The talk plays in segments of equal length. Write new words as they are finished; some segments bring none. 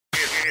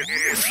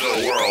It's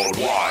the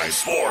Worldwide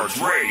Sports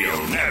Radio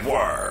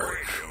Network.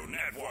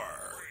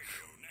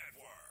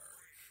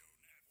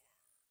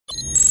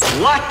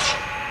 What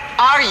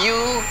are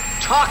you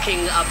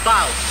talking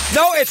about?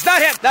 No, it's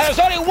not him. There is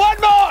only one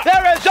more.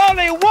 There is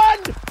only one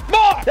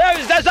more.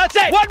 That's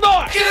it. One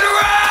more. Get a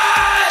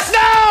rest!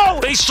 No!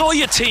 They saw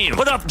your team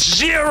put up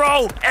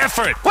zero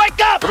effort. Wake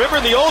up! Remember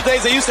in the old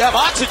days they used to have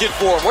oxygen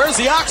for them. Where's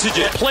the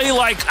oxygen? Play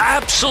like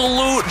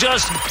absolute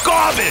just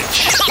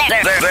garbage.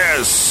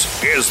 This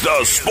is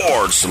the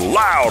Sports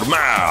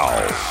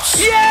Loudmouths.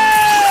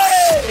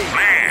 Yay!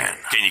 Man,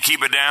 can you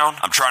keep it down?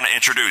 I'm trying to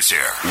introduce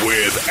here.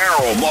 With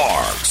Errol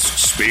Marks,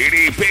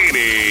 Speedy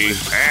Petey,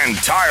 and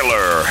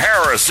Tyler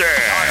Harrison.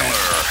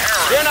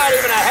 You're not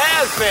even a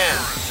has-been.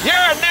 You're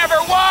a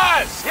never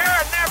was.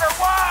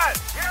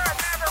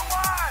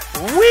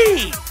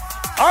 We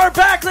are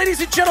back,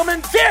 ladies and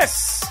gentlemen.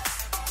 This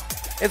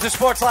is the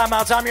Sports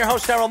Loudmouths. I'm your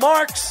host, Errol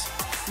Marks.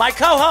 My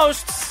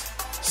co-hosts,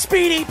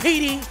 Speedy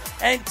Petey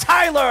and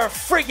Tyler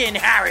friggin'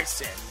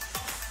 Harrison.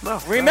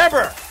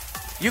 Remember,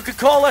 you can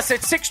call us at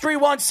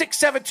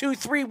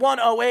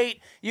 631-672-3108.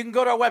 You can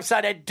go to our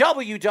website at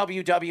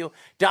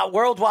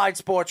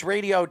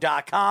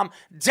www.worldwidesportsradio.com.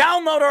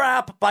 Download our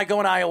app by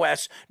going to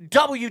iOS,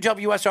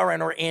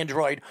 WWSRN or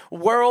Android,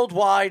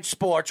 Worldwide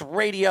Sports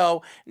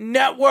Radio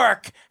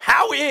Network.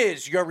 How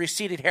is your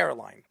receded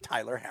hairline,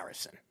 Tyler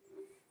Harrison?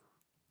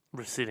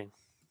 Receding.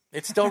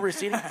 It's still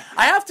receding?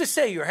 I have to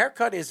say, your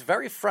haircut is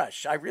very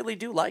fresh. I really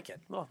do like it.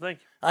 Oh, thank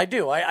you. I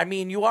do. I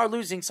mean, you are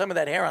losing some of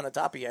that hair on the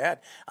top of your head.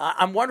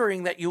 I'm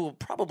wondering that you will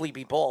probably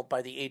be bald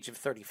by the age of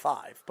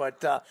 35.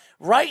 But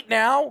right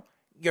now,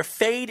 your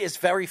fade is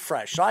very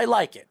fresh. I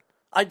like it.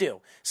 I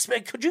do.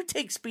 Could you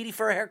take Speedy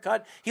for a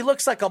haircut? He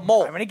looks like a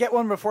mole. I'm going to get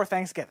one before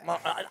Thanksgiving.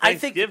 I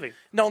think.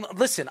 No,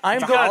 listen. I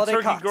am You going. got a holiday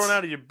turkey cuts. growing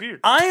out of your beard.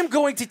 I am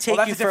going to take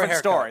Well, that's you a for a different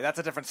haircut. story. That's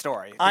a different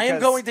story. I am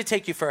because going to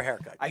take you for a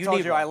haircut. I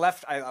told you I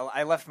left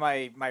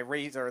my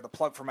razor, the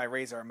plug for my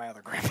razor, at my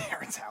other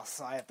grandparents' house,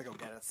 so I have to go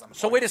get it at some point.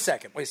 So wait a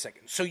second.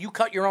 So you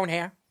cut your own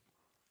hair?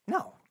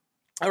 No.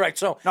 All right.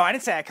 So No, I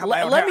didn't say I cut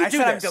my own let hair. me I do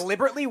said this. I'm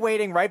deliberately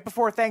waiting right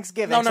before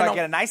Thanksgiving No, so I no.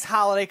 get a nice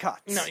holiday cut.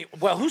 No.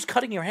 Well, who's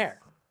cutting your hair?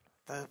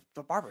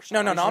 The barber shop.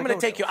 No. I'm going going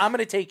to take you. I'm going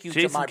to take you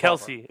to Jason my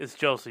Kelsey is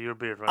jealous of your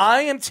beard right now.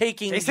 I am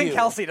taking Jason you.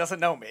 Kelsey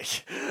doesn't know me.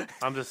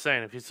 I'm just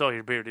saying, if he saw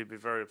your beard, he'd be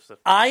very upset.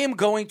 I am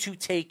going to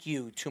take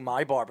you to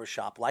my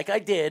barbershop like I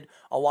did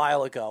a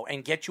while ago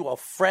and get you a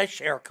fresh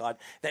haircut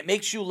that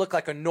makes you look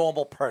like a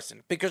normal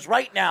person. Because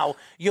right now,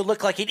 you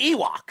look like an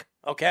Ewok,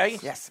 okay?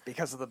 Yes,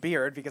 because of the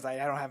beard, because I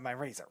don't have my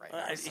razor right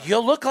now. You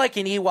look like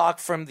an Ewok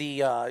from the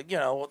Star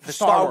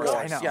Star Wars. Wars,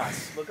 I know.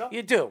 Yes, Look up.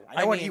 you do.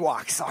 I know what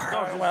Ewoks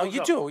are. Well,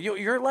 you do.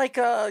 You're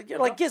like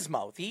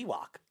Gizmo, the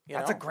Ewok. You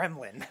That's know? a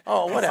gremlin.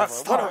 Oh, whatever.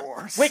 That's not Star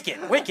Wars.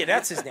 Wicked.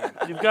 That's his name.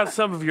 You've got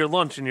some of your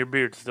lunch in your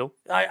beard still.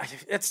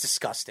 It's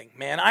disgusting,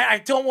 man. I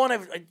don't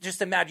want to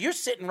just imagine. You're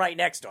sitting right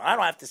next to him. I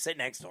don't have to sit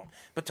next to him.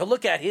 But to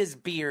look at his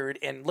beard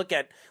and look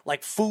at,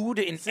 like, food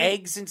and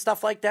eggs and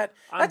stuff like that,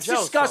 that's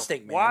jealous,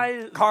 disgusting, though.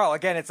 man. Why? Carl,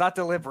 again, it's not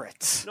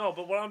deliberate. No,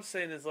 but what I'm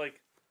saying is, like,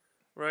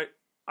 right,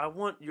 I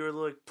want your,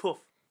 like, poof.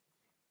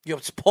 Yo,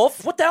 it's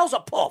puff? What the hell's a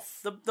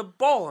puff? The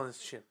ball on his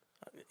chin.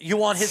 You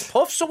want his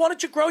puff? So why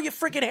don't you grow your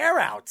freaking hair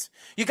out?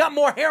 You got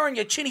more hair on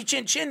your chinny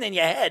chin than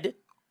your head.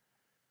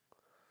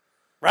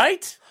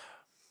 Right?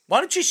 Why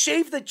don't you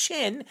shave the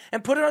chin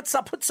and put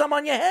some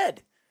on your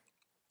head?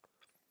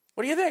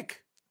 What do you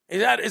think?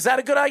 Is that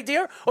a good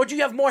idea? Or do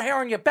you have more hair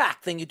on your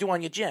back than you do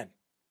on your chin?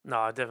 No,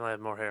 I definitely have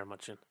more hair on my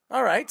chin.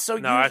 All right, so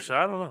No, actually,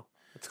 I don't know.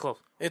 It's close.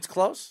 It's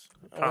close?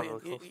 Probably Well,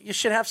 close. you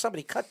should have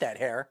somebody cut that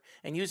hair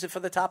and use it for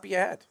the top of your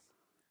head.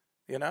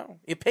 You know?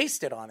 You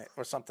paste it on it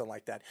or something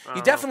like that.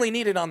 You definitely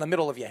need it on the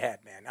middle of your head,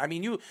 man. I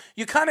mean, you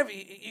kind of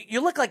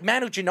you look like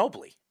Manu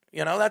Ginobili.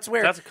 You know, that's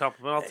where... That's a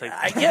compliment. I'll take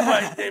it.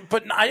 Yeah,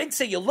 but I didn't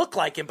say you look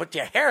like him, but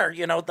your hair,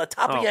 you know, the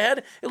top of your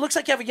head, it looks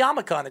like you have a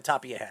yarmulke on the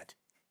top of your head.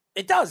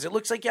 It does. It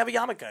looks like you have a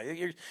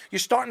yarmulke. You're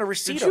starting to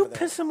recede Did you over there.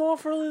 piss him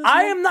off earlier?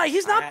 I am not.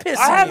 He's not pissing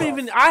I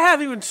me off.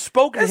 haven't even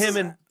spoken to him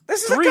in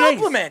This is 3 a days.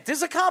 compliment. This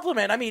is a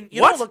compliment. I mean,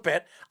 you What? don't look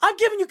bad. I'm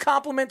giving you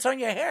compliments on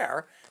your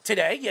hair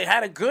today. You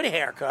had a good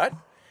haircut,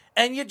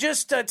 and you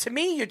just, to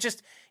me, you're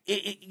just,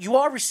 you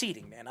are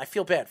receding, man. I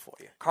feel bad for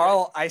you.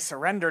 Carl, I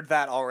surrendered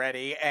that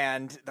already,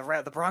 and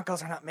the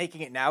Broncos are not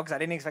making it now because I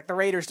didn't expect the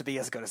Raiders to be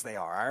as good as they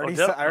are. I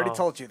already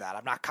told you that.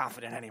 I'm not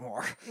confident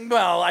anymore.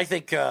 Well, I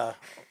think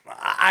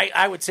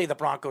I would say the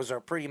Broncos are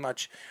pretty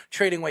much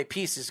trading away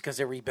pieces because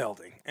they're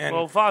rebuilding. And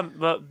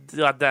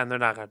then they're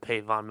not going to pay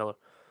Von Miller.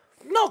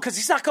 no, because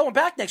he's not going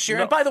back next year.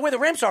 No. And by the way, the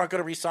Rams aren't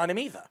going to re-sign him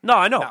either. No,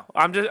 I know. No.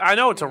 I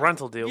know it's a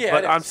rental deal, Yeah,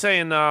 but it I'm is.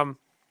 saying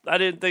I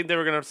didn't think they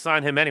were going to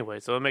sign him anyway,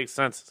 so it makes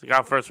sense. He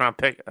got a first-round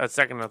pick, a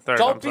second and a third.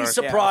 Don't be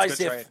surprised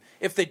Yeah, that's a good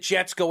if the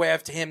Jets go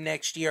after him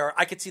next year.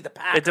 I could see the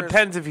Packers. It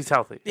depends if he's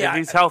healthy. Yeah, if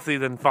he's healthy,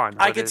 then fine.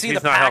 I But could if see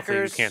he's the not Packers.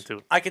 healthy, you can't do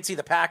it. I could see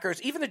the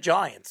Packers, even the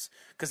Giants,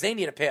 because they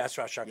need a pass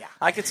rusher. Yeah.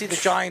 I could see the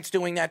Giants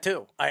doing that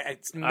too.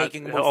 It's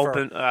making a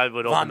move I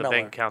would Von open the Miller.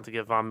 bank account to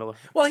get Von Miller.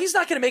 Well, he's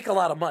not going to make a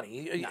lot of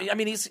money. I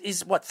mean,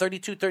 he's what,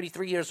 32,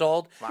 33 years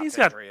old? He's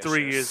got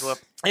 3 years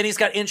left. And he's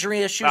got injury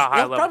issues. High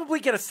He'll level. probably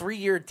get a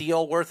 3-year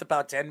deal worth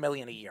about $10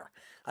 million a year.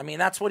 I mean,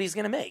 that's what he's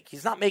going to make.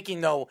 He's not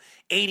making no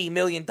 $80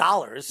 million.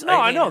 No,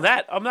 I know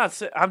that.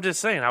 I'm just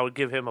saying I would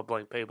give him a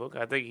blank playbook.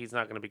 I think he's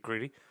not going to be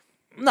greedy.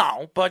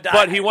 No, but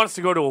He wants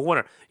to go to a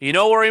winner. You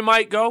know where he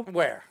might go?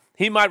 Where?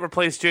 He might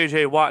replace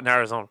J.J. Watt in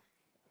Arizona.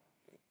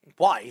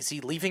 Why? Is he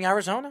leaving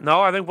Arizona?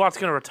 No, I think Watt's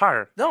going to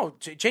retire. No,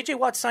 J.J.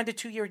 Watt signed a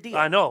 2-year deal.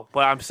 I know,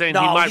 but I'm saying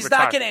No, he might he's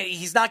retire.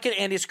 he's not going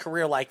to end his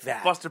career like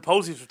that. Buster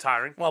Posey's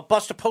retiring. Well,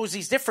 Buster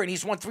Posey's different.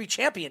 He's won 3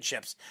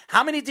 championships.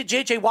 How many did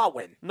J.J. Watt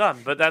win? None,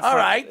 but that's All not-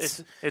 right.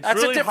 It's That's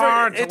really a different,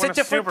 hard to It's win a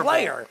different Super Bowl.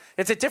 player.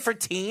 It's a different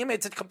team.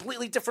 It's a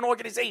completely different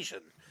organization.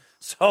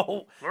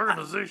 So,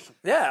 Organization.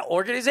 yeah,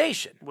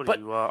 organization. What but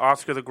are you,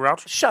 Oscar the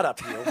Grouch? shut up,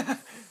 you.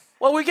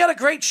 Well, we got a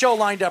great show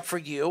lined up for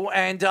you,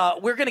 and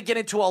we're going to get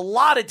into a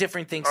lot of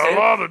different things A today.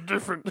 lot of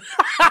different.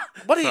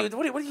 What do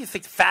you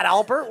think, Fat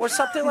Albert or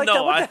something like that?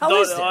 No, What I the hell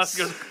thought is this?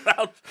 Oscar the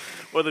Grouch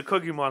or the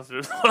Cookie Monster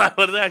is what I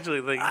would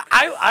actually think.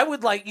 I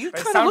would like you.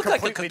 Kind of sound look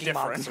like a completely Cookie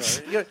different.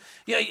 Monster.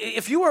 Yeah,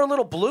 if you were a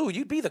little blue,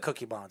 you'd be the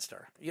Cookie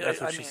Monster. That's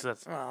what she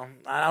says. Well,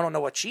 I don't know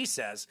what she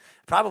says.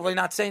 Probably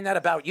not saying that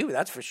about you.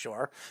 That's for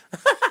sure.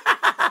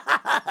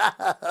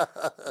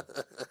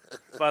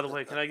 By the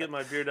way, can I get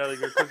my beard out of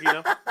your cookie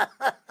now?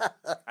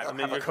 I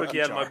mean, your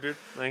cookie out of my beard.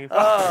 Thank you.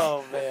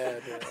 Oh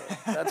man,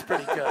 that's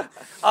pretty good.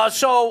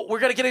 So we're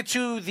gonna get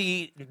into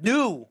the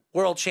new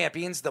world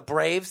champions, the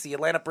Braves, the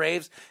Atlanta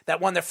Braves, that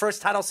won their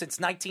first title since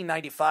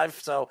 1995.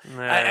 So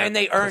and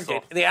they earned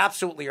it. They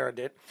absolutely earned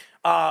it.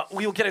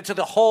 We will get into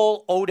the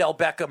whole Odell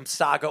Beckham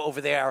saga over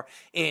there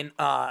in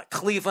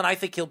Cleveland. I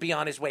think he'll be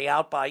on his way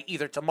out by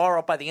either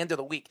tomorrow, by the end of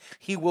the week.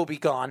 He will be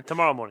gone.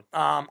 Tomorrow morning.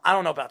 I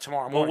don't know about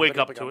tomorrow morning. We'll wake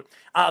but up he'll be to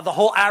gone. it. The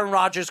whole Aaron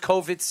Rodgers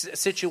COVID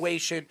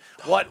situation.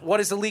 What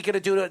is the league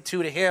going to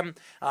do to him?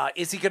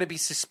 Is he going to be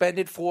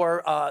suspended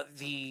for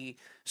the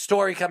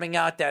story coming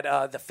out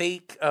that the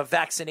fake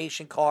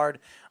vaccination card?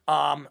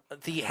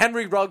 The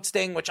Henry Ruggs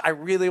thing, which I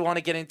really want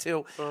to get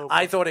into.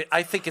 I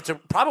think it's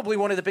probably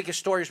one of the biggest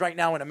stories right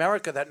now in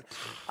America that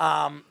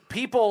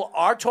people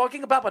are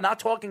talking about, but not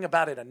talking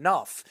about it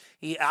enough.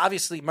 He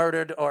obviously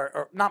murdered,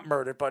 or not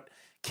murdered, but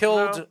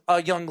killed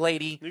a young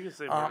lady. You can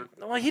say murdered.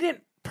 Well, he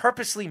didn't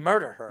purposely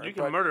murder her. You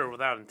can but murder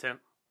without intent.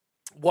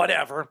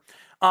 whatever.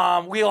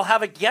 We'll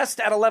have a guest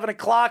at 11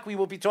 o'clock. We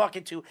will be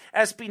talking to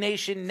SB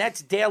Nation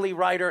Nets daily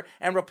writer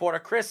and reporter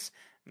Chris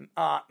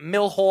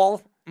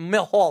Milholland. Okay,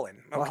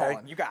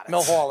 Milholland, you got it.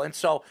 Milholland.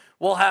 So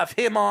we'll have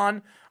him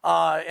on,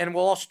 and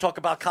we'll also talk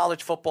about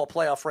college football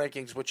playoff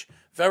rankings, which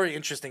very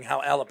interesting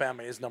how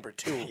Alabama is number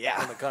 2 in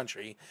the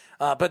country.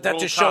 But that Roll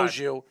just Tide.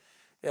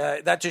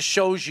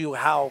 shows you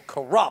how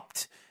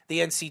corrupt the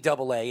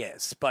NCAA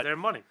is. But Their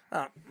money.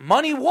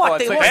 money, what? Well,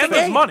 They it's like lost the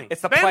Bama's game. money.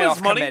 It's the Bama's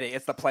playoff money. committee.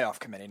 It's the playoff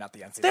committee, not the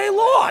NCAA. They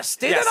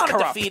lost. They're Yes, not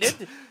corrupt.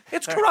 undefeated.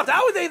 It's corrupt.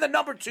 How are they the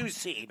number 2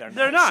 seed?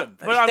 They're not.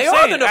 But I'm They are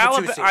saying the number 2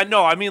 Alabama. seed. I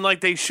know. I mean,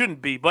 like they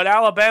shouldn't be. But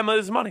Alabama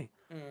is money.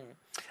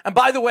 And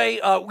by the way,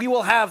 we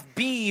will have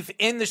Beeve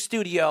in the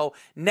studio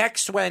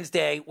next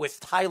Wednesday with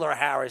Tyler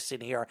Harris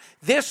in here.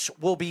 This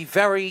will be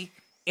very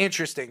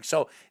interesting.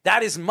 So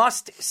that is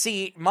must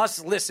see,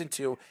 must listen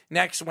to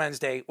next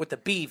Wednesday with the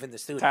Beeve in the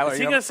studio. Tyler, Is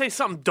he you going have- to say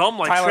something dumb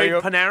like Tyler, trade you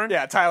have- Panarin?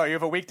 Yeah, Tyler, you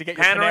have a week to get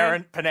your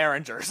Panarin?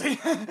 Panarin jersey.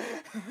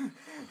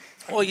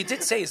 Well, you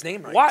did say his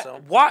name right. Why?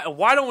 So.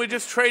 Why don't we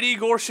just trade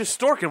Igor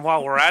Shesterkin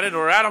while we're at it,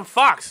 or Adam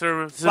Fox,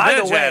 or By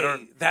the Zibanejad, way, or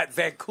that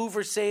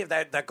Vancouver save,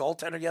 that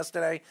goaltender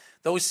yesterday,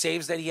 those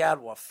saves that he had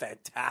were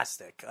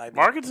fantastic. I mean,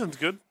 Markinson's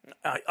good.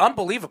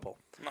 Unbelievable.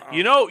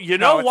 You know it's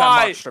not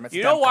why? Markstrom, it's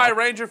You know why Demko.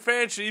 Ranger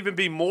fans should even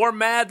be more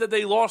mad that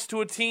they lost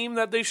to a team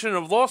that they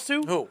shouldn't have lost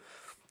to? Who?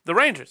 The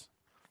Rangers.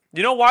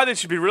 You know why they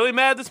should be really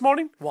mad this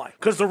morning? Why?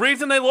 Because the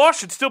reason they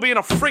lost should still be in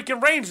a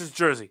freaking Rangers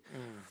jersey.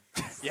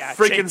 yeah,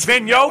 Freaking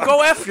JT Vigneault,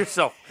 go F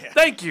yourself.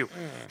 Thank you.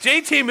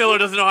 JT Miller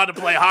doesn't know how to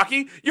play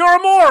hockey. You're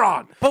a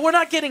moron. But we're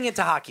not getting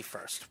into hockey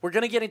first. We're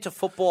going to get into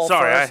football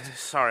Sorry,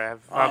 first.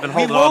 I've been We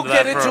holding will on to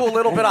get that into for a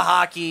little bit of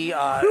hockey.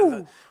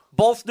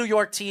 Both New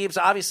York teams,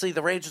 obviously,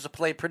 the Rangers have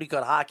played pretty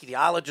good hockey. The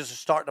Islanders are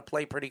starting to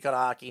play pretty good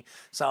hockey.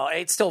 So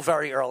it's still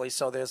very early.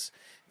 So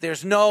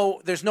there's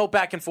no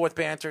back and forth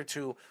banter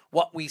to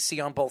what we see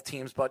on both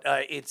teams. But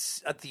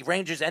it's the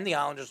Rangers and the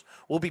Islanders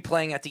will be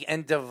playing at the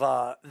end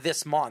of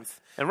this month.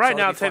 And right So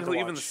now, it'll be fun to technically,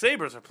 even the watch.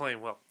 Sabres are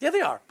playing well. Yeah,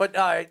 they are. But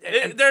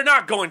and They're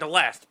not going to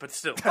last, but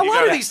still. a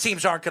lot of these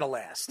teams aren't going to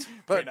last.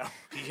 But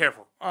Be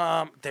careful.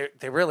 they're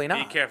really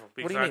not. Be careful. What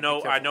Because do you I mean, know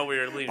be careful? I know where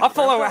you're leading.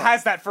 Buffalo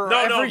has that for No,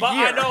 every but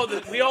year. I know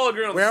that we all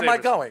agree on Where the am I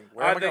Sabres. going?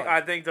 Where am I going?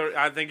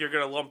 I think you're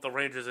going to lump the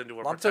Rangers into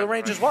a Lump to the pretender,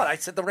 Rangers right? what? I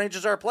said the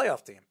Rangers are a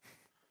playoff team.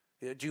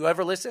 Do you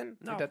ever listen?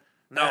 No.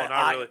 No,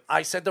 not really.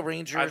 I said the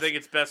Rangers. I think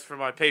it's best for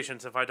my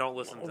patience if I don't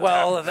listen to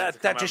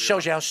that just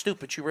shows you how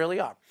stupid you really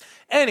are.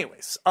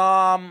 Anyways,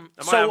 Am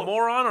I a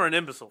moron or an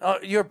imbecile?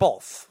 You're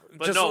both.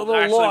 But just no, a little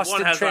actually, lost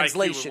one in has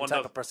translation IQ,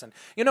 type of person.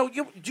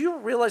 Do you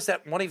realize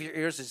that one of your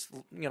ears is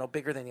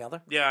bigger than the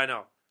other? Yeah, I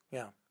know.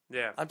 Yeah.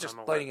 Yeah, I'm just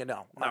letting you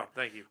know. No,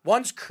 thank you.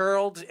 One's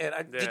curled.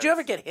 And did you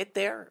ever get hit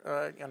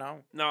there?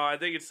 No, I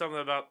think it's something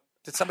about.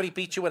 Did somebody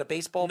beat you with a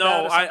baseball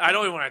bat? No, I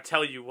don't even want to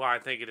tell you why I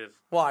think it is.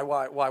 Why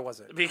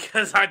was it?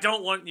 Because I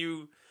don't want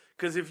you.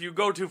 Because if you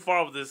go too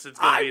far with this, it's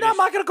going to be. I'm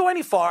not going to go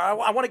any far.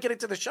 I want to get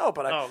into the show,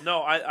 but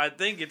I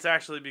think it's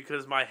actually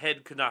because my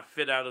head could not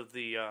fit out of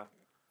the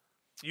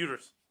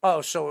uterus.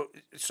 Oh, so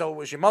it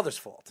was your mother's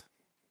fault.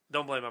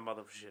 Don't blame my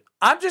mother for shit.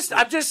 I'm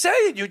just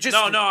saying. You just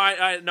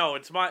no.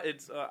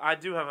 It's I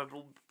do have a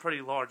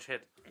pretty large head.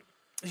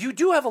 You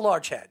do have a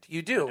large head.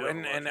 You do,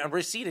 and a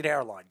receded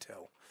hairline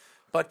too.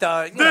 But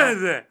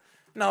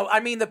no, I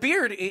mean the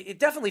beard. It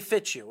definitely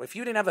fits you. If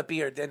you didn't have a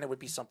beard, then there would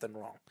be something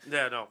wrong.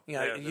 Yeah, no.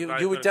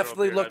 You would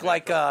definitely look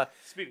like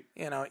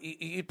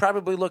you'd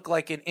probably look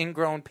like an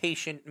ingrown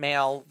patient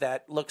male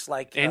that looks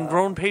like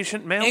ingrown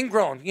patient male.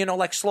 Ingrown,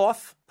 like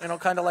sloth,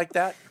 kind of like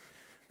that.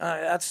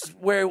 That's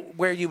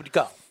where you would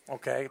go.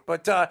 Okay,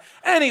 but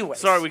anyway.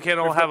 Sorry, we can't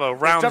all have a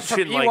round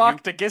chin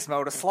like you. To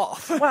Gizmo to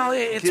sloth. Well,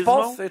 it's Gizmo?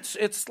 Both.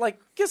 It's like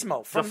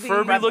Gizmo from the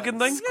Furby-looking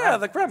thing. Yeah,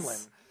 the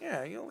gremlin.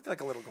 Yeah, you look like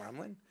a little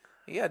gremlin.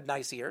 He had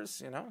nice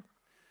ears, All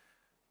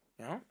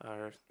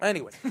right.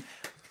 Anyway,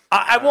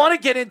 I want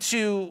to get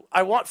into.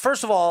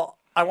 First of all,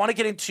 I want to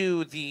get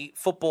into the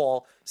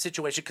football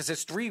situation because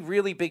there's 3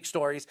 really big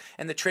stories,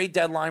 and the trade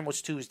deadline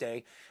was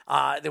Tuesday.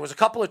 There was a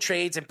couple of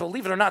trades, and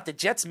believe it or not, the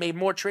Jets made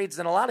more trades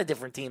than a lot of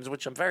different teams,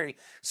 which I'm very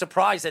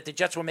surprised that the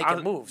Jets were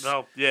making moves.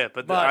 No, yeah,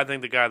 but I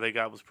think the guy they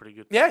got was pretty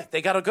good. Yeah,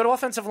 they got a good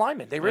offensive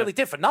lineman. They really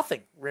did for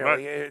nothing,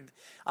 really. Right.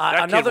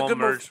 Another good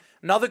move.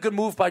 Another good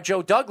move by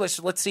Joe Douglas.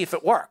 Let's see if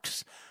it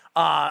works.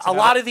 A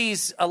lot of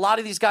these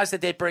guys that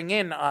they bring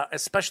in,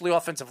 especially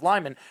offensive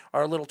linemen,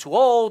 are a little too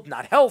old,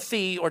 not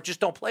healthy, or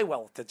just don't play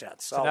well with the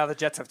Jets. So now the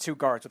Jets have 2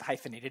 guards with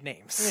hyphenated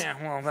names. Yeah,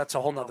 well, that's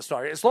a whole nother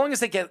story. As long as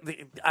they get,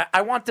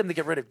 I want them to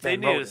get rid of Van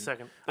Roden. They need a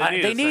second.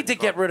 They need to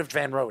get rid of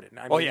Van Roden.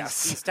 I mean,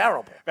 he's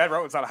terrible. Van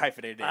Roden's not a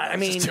hyphenated name. I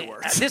mean, 2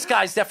 words. This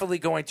guy's definitely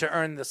going to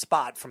earn the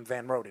spot from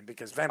Van Roden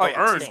because Van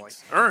Roden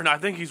stinks. Earn. I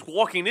think he's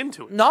walking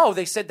into it. No,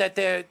 they said that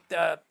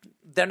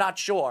they're not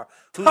sure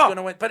who's going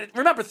to win. But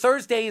remember,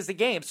 Thursday is the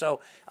game,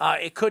 so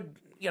it could,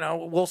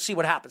 we'll see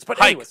what happens.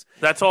 But anyways,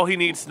 that's all he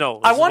needs to know.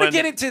 I want to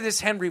get into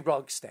this Henry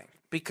Ruggs thing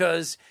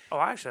because... Oh,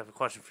 I actually have a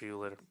question for you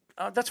later.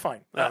 That's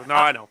fine. No,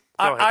 I know.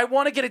 I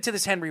want to get into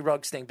this Henry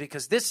Ruggs thing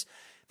because this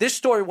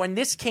story, when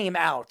this came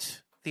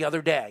out the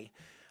other day,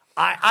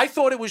 I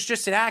thought it was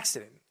just an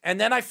accident. And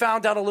then I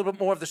found out a little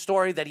bit more of the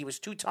story that he was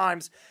 2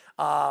 times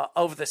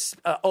over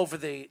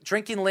the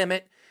drinking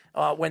limit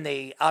when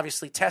they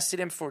obviously tested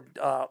him for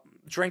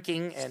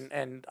drinking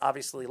and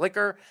obviously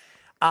liquor.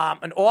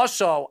 And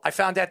also, I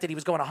found out that he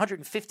was going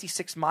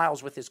 156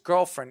 miles with his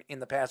girlfriend in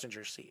the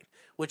passenger seat,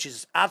 which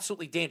is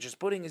absolutely dangerous,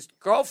 putting his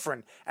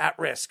girlfriend at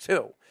risk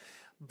too.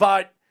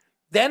 But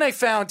then I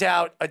found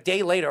out a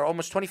day later,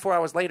 almost 24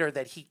 hours later,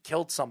 that he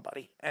killed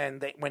somebody.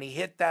 And when he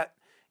hit that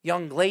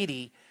young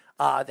lady,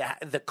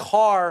 the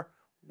car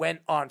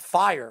went on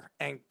fire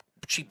and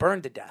she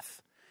burned to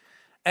death.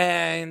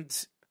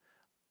 And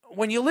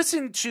when you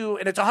listen to,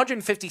 and it's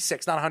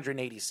 156, not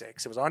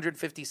 186. It was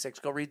 156.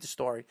 Go read the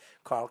story,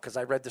 Carl, because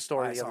I read the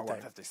story the other day.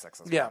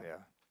 156 as yeah. well,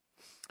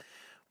 yeah.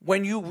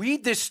 When you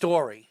read this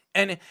story,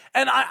 and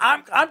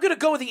I'm going to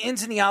go with the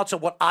ins and the outs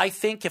of what I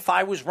think if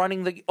I was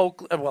running the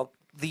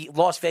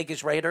Las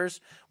Vegas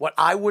Raiders, what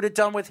I would have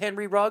done with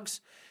Henry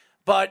Ruggs.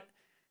 But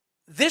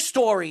this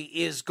story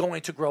is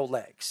going to grow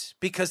legs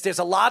because there's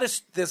a lot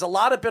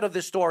of bit of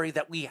this story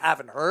that we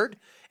haven't heard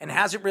and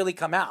hasn't really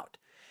come out.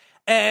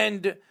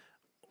 And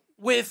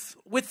with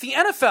the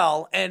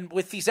NFL and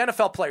with these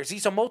NFL players,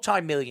 these are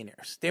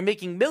multimillionaires. They're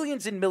making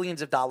millions and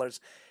millions of dollars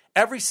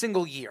every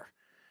single year.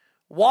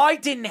 Why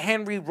didn't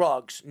Henry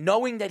Ruggs,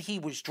 knowing that he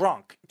was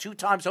drunk 2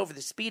 times over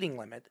the speeding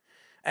limit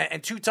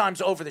and 2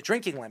 times over the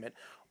drinking limit,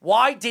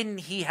 why didn't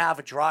he have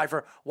a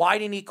driver? Why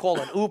didn't he call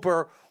an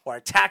Uber or a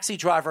taxi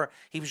driver?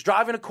 He was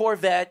driving a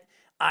Corvette.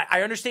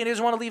 I understand he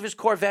doesn't want to leave his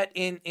Corvette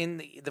in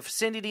the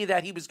vicinity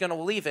that he was going to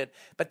leave it,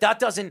 but that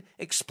doesn't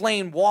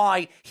explain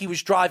why he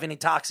was driving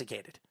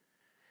intoxicated.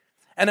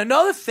 And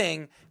another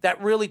thing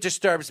that really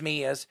disturbs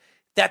me is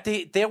that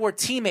there were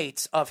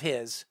teammates of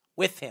his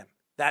with him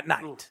that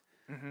night.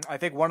 Mm-hmm. I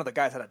think one of the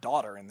guys had a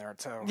daughter in there,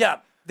 too. Yeah,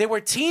 they were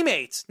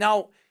teammates.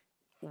 Now,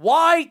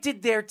 why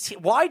did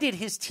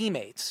his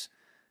teammates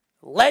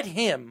let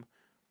him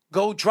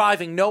go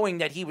driving knowing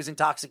that he was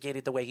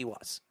intoxicated the way he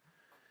was?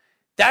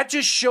 That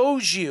just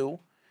shows you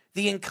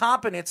the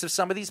incompetence of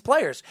some of these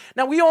players.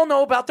 Now, we all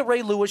know about the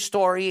Ray Lewis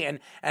story and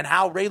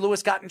how Ray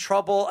Lewis got in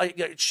trouble.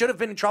 Should have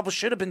been in trouble,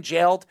 should have been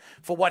jailed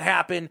for what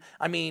happened.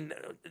 I mean,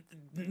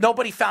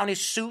 nobody found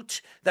his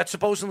suit that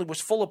supposedly was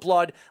full of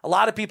blood. A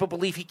lot of people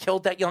believe he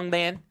killed that young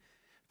man.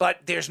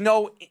 but there's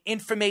no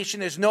information,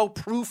 there's no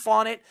proof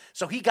on it,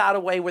 so he got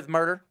away with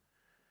murder.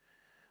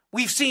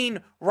 We've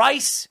seen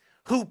Rice,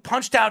 who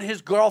punched out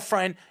his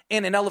girlfriend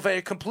in an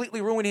elevator, completely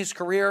ruin his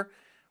career,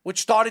 which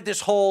started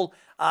this whole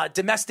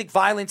domestic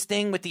violence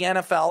thing with the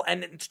NFL,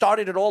 and it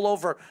started it all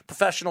over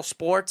professional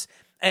sports.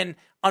 And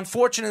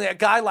unfortunately, a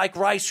guy like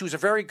Rice, who's a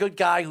very good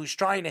guy, who's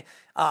trying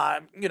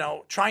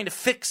to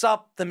fix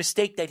up the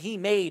mistake that he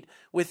made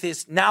with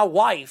his now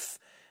wife,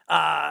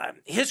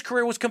 his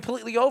career was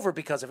completely over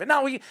because of it.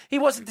 Now, he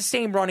wasn't the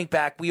same running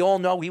back. We all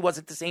know he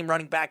wasn't the same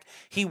running back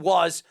he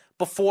was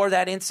before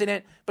that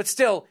incident, but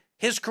still,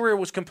 his career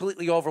was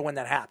completely over when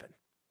that happened.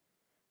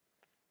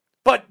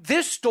 But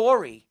this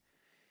story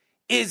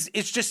is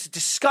just a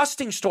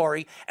disgusting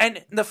story,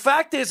 and the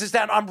fact is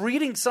that I'm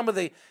reading some of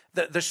the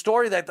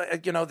story that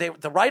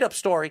the write-up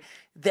story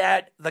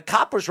that the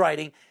cop was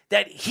writing,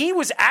 that he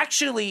was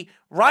actually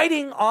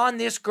riding on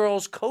this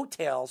girl's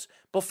coattails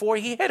before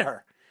he hit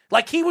her.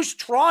 Like, he was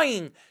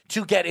trying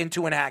to get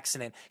into an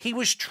accident. He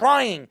was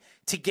trying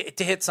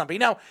to hit somebody.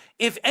 Now,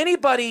 if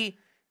anybody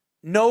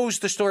knows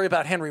the story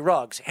about Henry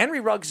Ruggs,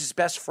 his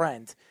best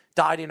friend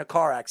died in a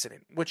car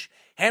accident, which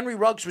Henry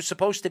Ruggs was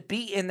supposed to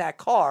be in that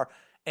car,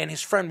 and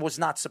his friend was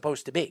not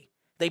supposed to be.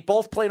 They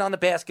both played on the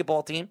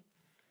basketball team,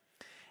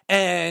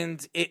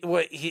 and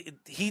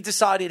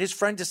his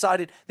friend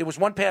decided there was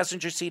one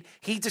passenger seat.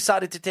 He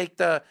decided to take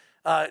the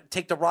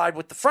ride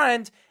with the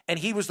friend, and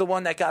he was the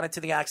one that got into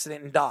the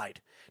accident and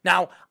died.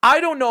 Now,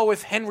 I don't know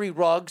if Henry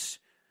Ruggs,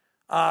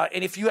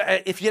 and if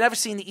you've never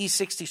seen the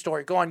E60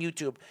 story, go on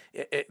YouTube.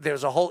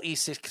 There's a whole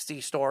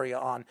E60 story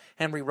on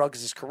Henry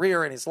Ruggs'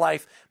 career and his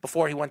life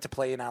before he went to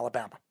play in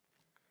Alabama.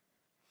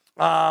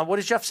 What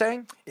is Jeff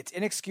saying? It's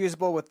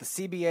inexcusable with the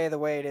CBA the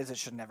way it is. It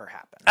should never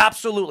happen.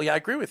 Absolutely. I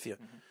agree with you.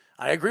 Mm-hmm.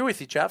 I agree with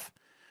you, Jeff.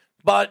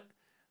 But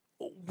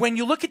when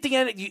you look at the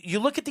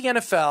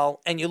NFL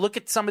and you look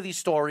at some of these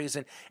stories,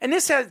 and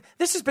this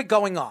has been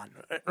going on.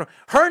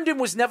 Herndon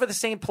was never the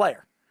same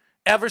player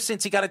ever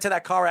since he got into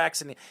that car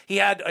accident. He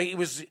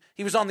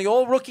was on the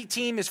old rookie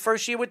team his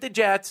first year with the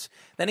Jets.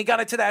 Then he got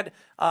into that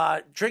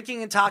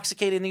drinking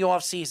intoxicated in the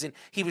offseason.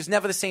 He was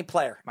never the same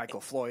player.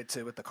 Michael Floyd,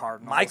 too, with the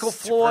Cardinals. Michael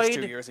Floyd. First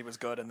 2 years he was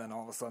good, and then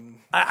all of a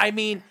sudden... I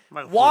mean,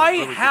 why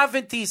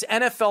haven't these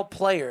NFL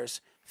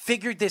players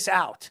figured this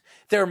out?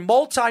 They're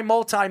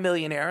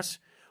multi-millionaires.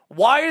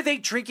 Why are they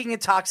drinking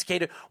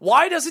intoxicated?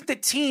 Why doesn't the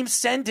team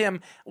send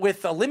him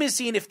with a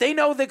limousine if they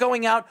know they're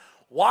going out?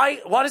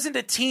 Why doesn't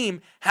the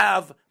team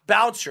have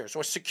bouncers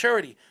or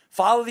security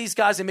follow these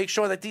guys and make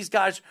sure that these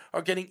guys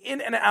are getting in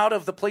and out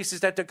of the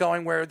places that they're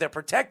going where they're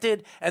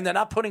protected and they're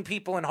not putting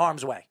people in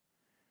harm's way?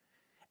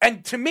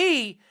 And to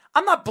me,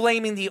 I'm not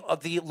blaming the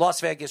Las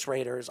Vegas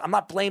Raiders. I'm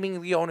not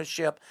blaming the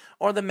ownership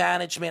or the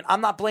management.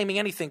 I'm not blaming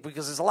anything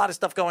because there's a lot of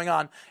stuff going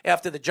on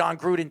after the John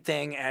Gruden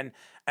thing, and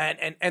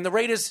the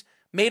Raiders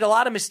made a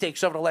lot of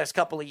mistakes over the last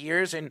couple of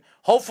years, and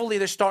hopefully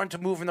they're starting to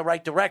move in the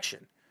right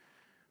direction.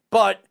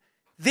 But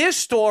this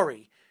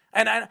story,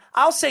 and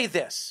I'll say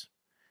this.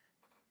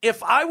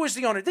 If I was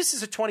the owner, this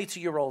is a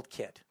 22-year-old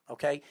kid,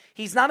 okay?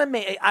 He's not a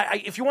man.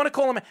 If you want to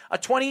call him a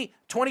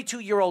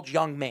 22-year-old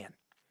young man.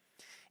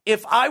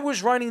 If I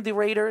was running the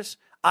Raiders,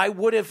 I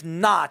would have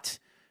not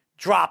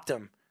dropped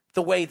him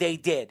the way they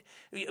did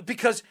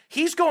because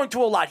he's going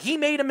through a lot. He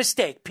made a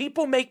mistake.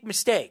 People make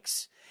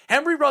mistakes.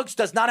 Henry Ruggs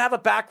does not have a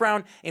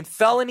background in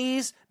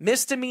felonies,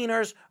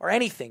 misdemeanors, or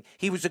anything.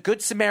 He was a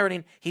good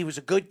Samaritan. He was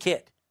a good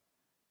kid.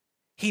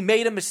 He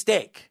made a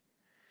mistake.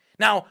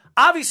 Now,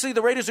 obviously,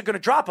 the Raiders are going to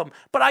drop him,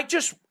 but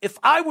if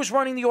I was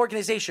running the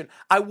organization,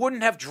 I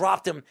wouldn't have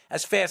dropped him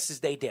as fast as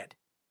they did.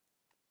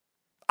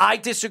 I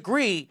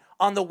disagree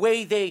on the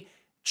way they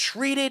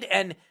treated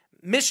and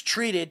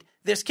mistreated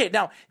this kid.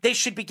 Now, they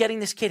should be getting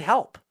this kid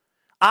help.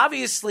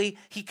 Obviously,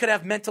 he could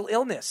have mental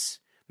illness.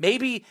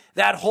 Maybe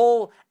that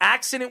whole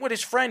accident with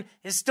his friend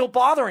is still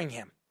bothering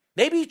him.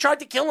 Maybe he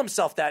tried to kill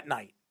himself that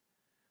night.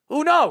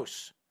 Who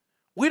knows?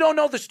 We don't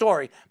know the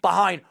story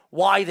behind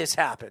why this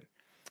happened.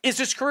 Is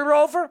his career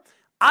over?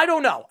 I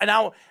don't know. And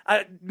now,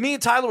 me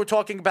and Tyler were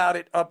talking about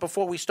it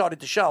before we started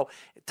the show.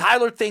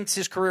 Tyler thinks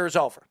his career is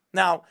over.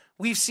 Now,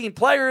 we've seen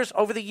players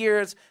over the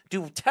years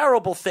do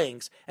terrible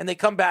things, and they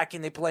come back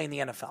and they play in the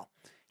NFL.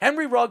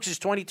 Henry Ruggs is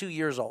 22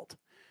 years old.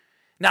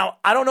 Now,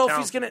 I don't know if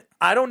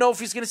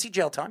he's gonna see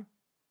jail time.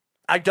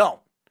 I don't.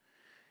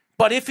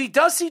 But if he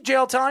does see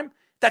jail time,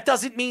 that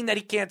doesn't mean that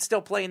he can't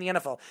still play in the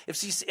NFL.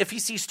 If he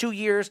sees 2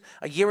 years,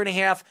 a year and a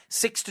half,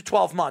 6 to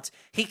 12 months,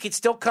 he could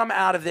still come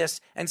out of this,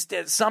 and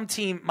some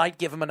team might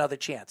give him another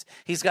chance.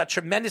 He's got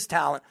tremendous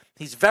talent.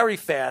 He's very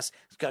fast.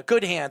 He's got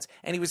good hands,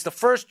 and he was the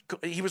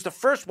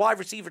first wide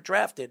receiver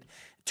drafted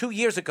 2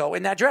 years ago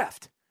in that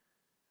draft.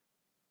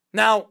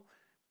 Now,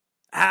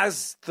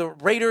 has the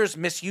Raiders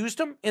misused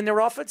him in their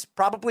offense?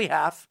 Probably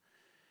have.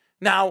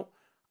 Now,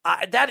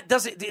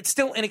 it's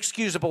still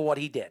inexcusable what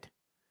he did.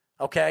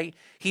 Okay?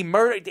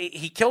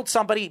 He killed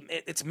somebody.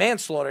 It's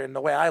manslaughter in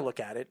the way I look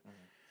at it. Mm-hmm.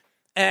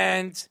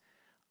 And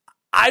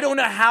I don't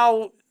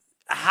know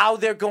how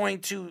they're going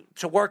to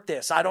work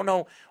this. I don't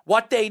know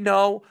what they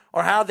know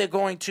or how they're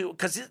going to,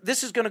 because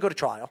this is going to go to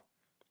trial.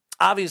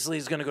 Obviously,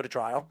 it's going to go to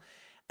trial,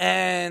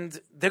 and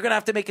they're going to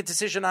have to make a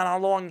decision on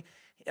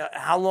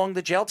how long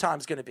the jail time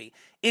is going to be.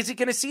 Is he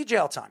going to see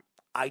jail time?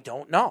 I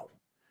don't know.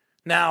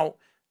 Now,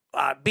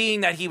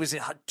 being that he was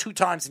 2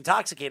 times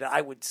intoxicated,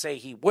 I would say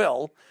he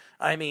will.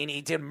 I mean,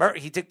 he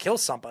did kill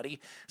somebody,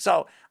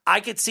 so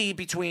I could see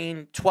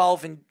between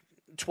 12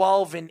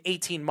 and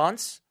 18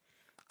 months.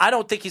 I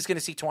don't think he's going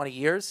to see 20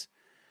 years.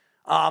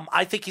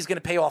 I think he's going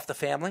to pay off the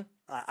family.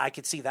 I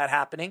could see that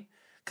happening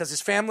because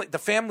the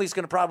family's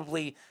going to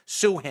probably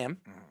sue him,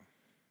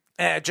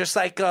 just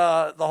like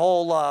the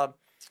whole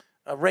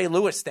Ray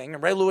Lewis thing.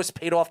 And Ray Lewis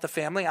paid off the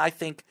family. I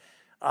think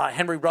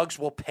Henry Ruggs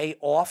will pay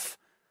off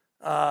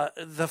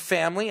the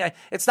family.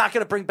 It's not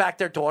going to bring back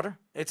their daughter.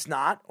 It's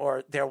not,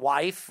 or their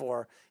wife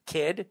or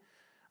kid.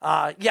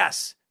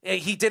 Yes,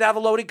 he did have a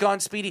loaded gun,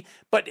 Speedy,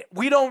 but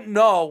we don't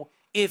know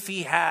if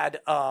he had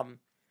a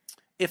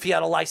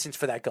license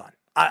for that gun.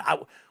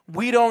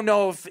 We don't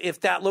know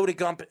if that loaded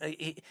gun,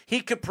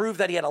 he could prove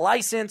that he had a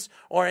license,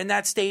 or in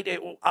that state,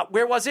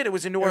 where was it? It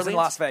was in New Orleans? It was in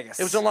Las Vegas.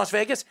 It was in Las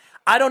Vegas?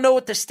 I don't know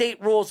what the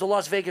state rules, the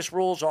Las Vegas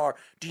rules are.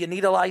 Do you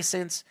need a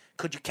license?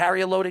 Could you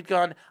carry a loaded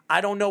gun?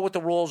 I don't know what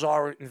the rules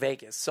are in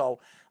Vegas. So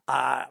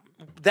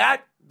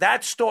that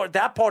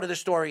part of the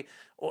story,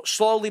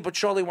 slowly but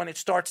surely when it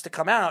starts to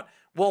come out,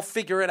 we'll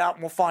figure it out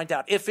and we'll find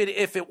out. If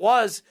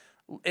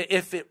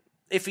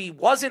he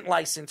wasn't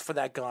licensed for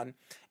that gun,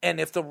 and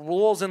if the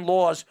rules and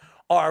laws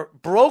are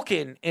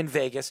broken in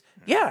Vegas,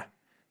 yeah,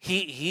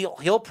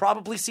 he'll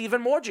probably see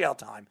even more jail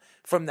time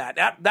from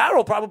that.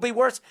 That'll probably be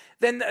worse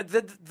than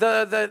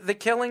the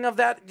killing of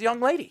that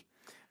young lady.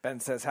 Ben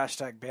says,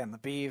 #ban the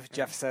beef.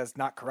 Jeff says,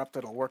 not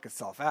corrupted, it'll work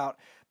itself out.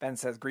 Ben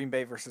says, Green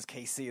Bay versus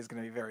KC is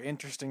going to be very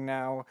interesting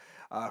now.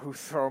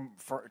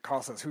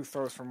 Carl says, who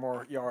throws for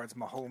more yards,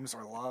 Mahomes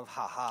or Love?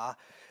 Ha.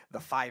 The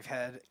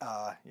 5-head,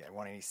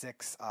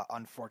 186,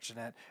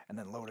 unfortunate, and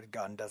then loaded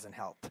gun doesn't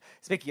help.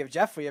 Speaking of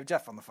Jeff, we have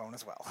Jeff on the phone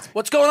as well.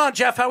 What's going on,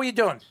 Jeff? How are you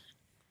doing?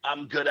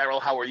 I'm good, Errol.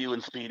 How are you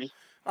and Speedy?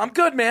 I'm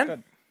good, man.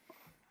 Good.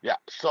 Yeah,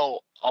 so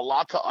a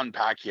lot to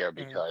unpack here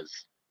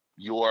because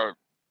you're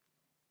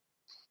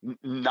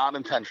not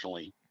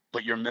intentionally,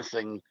 but you're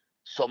missing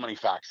so many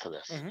facts to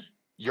this. Mm-hmm.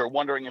 You're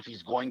wondering if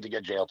he's going to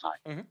get jail time.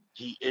 Mm-hmm.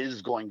 He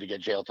is going to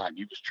get jail time.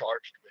 He was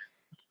charged with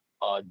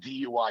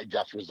DUI,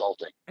 death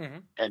resulting. Mm-hmm.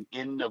 And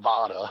in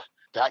Nevada,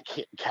 that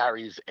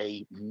carries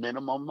a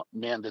minimum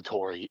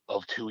mandatory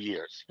of 2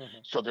 years. Mm-hmm.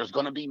 So there's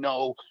going to be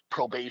no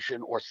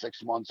probation or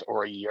 6 months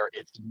or a year.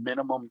 It's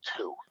minimum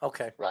 2.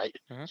 Okay. Right?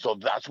 Mm-hmm. So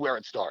that's where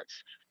it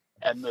starts.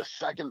 And the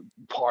second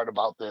part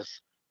about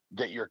this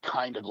that you're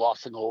kind of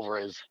glossing over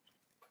is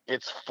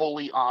it's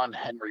fully on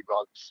Henry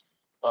Ruggs.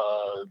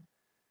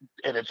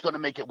 And it's going to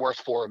make it worse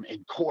for him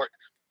in court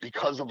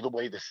because of the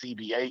way the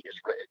CBA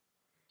is written.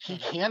 He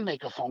can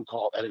make a phone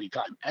call at any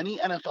time. Any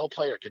NFL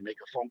player can make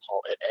a phone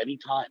call at any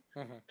time.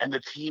 Mm-hmm. And the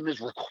team is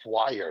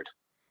required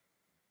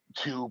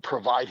to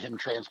provide him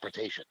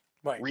transportation.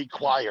 Right.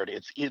 Required.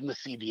 It's in the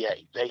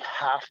CBA. They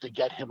have to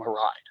get him a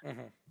ride.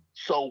 Mm-hmm.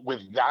 So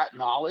with that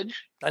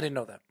knowledge. I didn't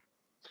know that.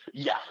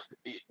 Yeah.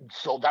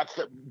 So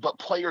but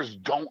players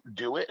don't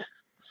do it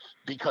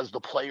because the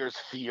players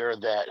fear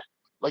that,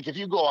 like if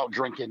you go out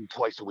drinking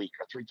twice a week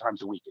or 3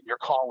 times a week and you're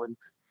calling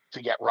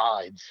to get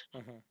rides,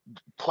 mm-hmm.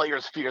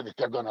 players fear that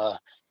they're going to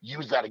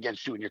use that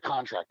against you in your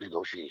contract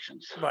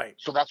negotiations. Right.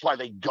 So that's why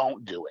they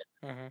don't do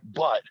it. Mm-hmm.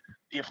 But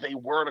if they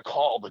were to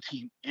call, the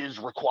team is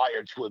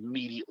required to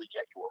immediately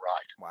get you a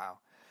ride. Wow.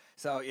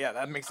 So yeah,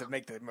 that makes it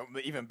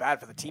even bad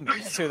for the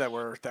teammates too that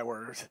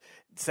were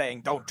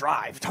saying don't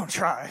drive.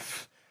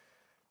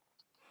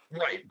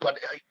 Right, but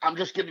I'm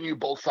just giving you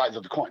both sides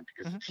of the coin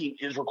because mm-hmm. the team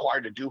is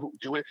required to do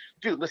it.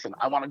 Dude, listen,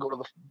 I want to go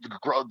to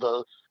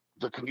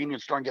the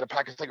convenience store and get a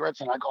pack of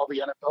cigarettes, and I call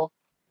the NFL.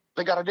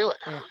 They got to do it.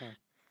 Mm-hmm.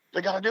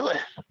 They got to do it.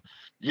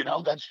 You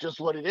know, that's just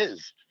what it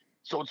is.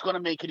 So it's going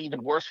to make it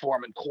even worse for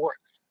him in court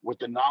with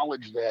the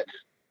knowledge that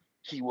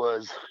he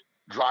was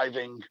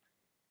driving.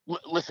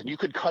 Listen, you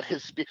could cut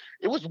his speed.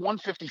 It was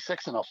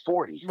 156 and a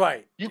 40.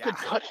 Right. You could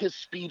cut his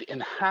speed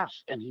in half,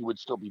 and he would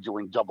still be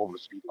doing double the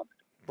speed limit.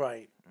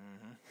 Right.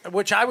 Mm-hmm.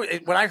 Which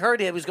when I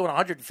heard it was going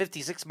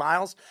 156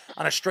 miles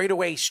on a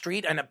straightaway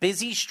street and a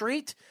busy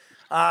street.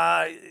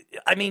 I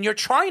mean, you're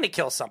trying to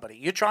kill somebody.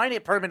 You're trying to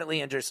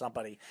permanently injure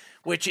somebody,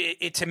 which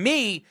to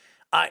me,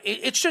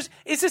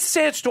 it's a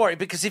sad story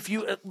because if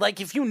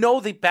you know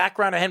the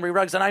background of Henry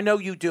Ruggs, and I know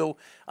you do,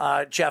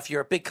 Jeff,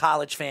 you're a big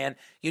college fan.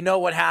 You know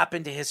what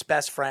happened to his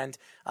best friend,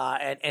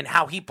 and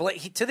how he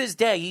to this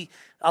day,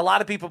 a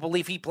lot of people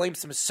believe he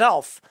blames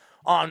himself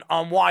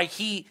on why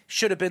he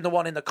should have been the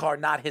one in the car,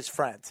 not his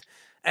friend.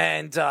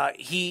 And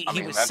he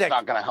was that's sick.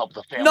 Not going to help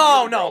the family.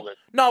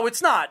 No,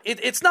 it's not.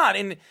 It's not.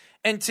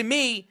 And to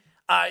me,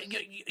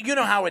 you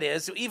know how it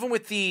is. Even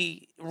with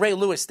the Ray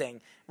Lewis thing,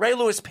 Ray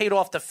Lewis paid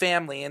off the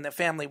family, and the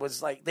family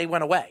was like they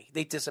went away,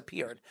 they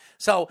disappeared.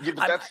 So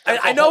yeah,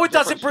 I know it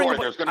doesn't bring.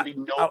 There's going to be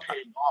no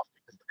paying off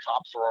because the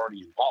cops are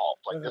already involved.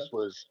 Like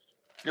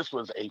this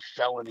was a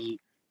felony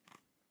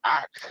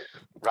act,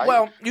 right?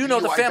 Well, the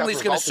DUI family's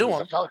death going to sue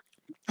him.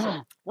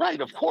 resulted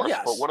right, of course.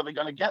 Yes. But what are they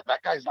going to get?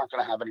 That guy's not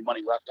going to have any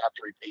money left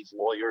after he pays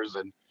lawyers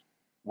and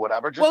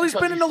whatever. Well, he's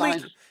been in the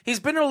league. He's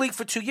been in the league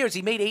for 2 years.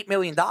 He made $8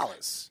 million.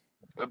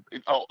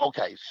 Oh,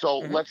 okay. So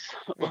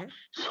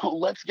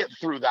let's get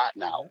through that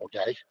now.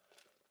 Okay,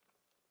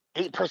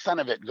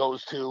 8% of it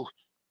goes to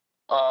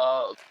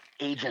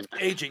agent.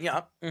 Agent,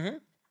 yeah. Mm-hmm.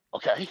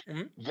 Okay,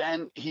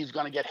 then he's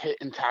going to get hit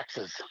in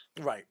taxes.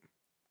 Right.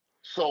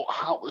 So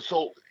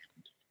So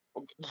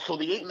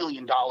the $8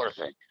 million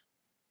thing.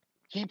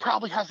 He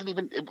probably hasn't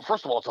even.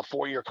 First of all, it's a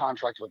 4-year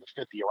contract with a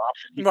 5th-year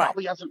option. He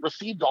probably hasn't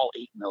received all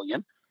 $8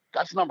 million.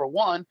 That's number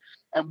one.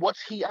 And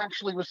what's he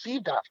actually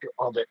received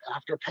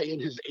after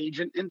paying his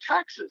agent in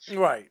taxes?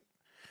 Right.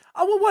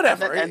 Oh, well,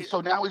 whatever. And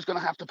so now he's going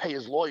to have to pay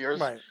his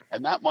lawyers,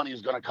 and that money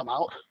is going to come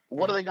out.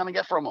 What are they going to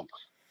get from him?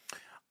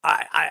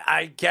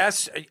 I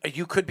guess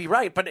you could be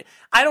right, but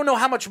I don't know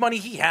how much money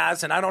he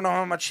has, and I don't know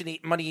how much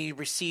money he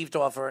received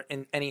over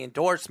in any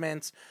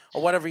endorsements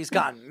or whatever he's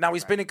gotten. Now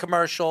he's been in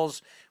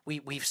commercials.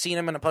 We've seen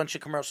him in a bunch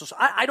of commercials.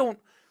 I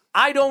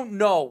don't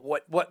know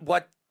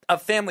what a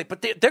family,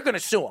 but they're going to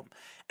sue him.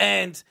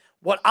 And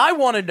what I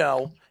want to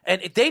know,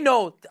 and they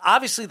know,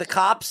 obviously the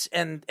cops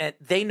and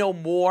they know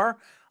more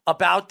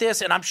about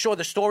this, and I'm sure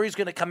the story's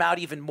going to come out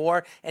even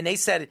more. And they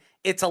said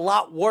it's a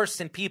lot worse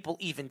than people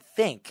even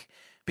think.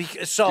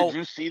 Did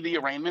you see the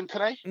arraignment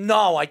today?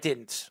 No, I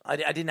didn't. I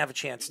didn't have a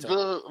chance to.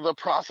 The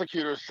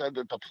prosecutor said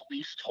that the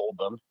police told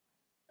them,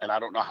 and I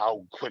don't know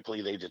how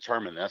quickly they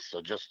determine this,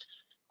 so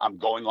I'm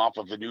going off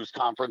of the news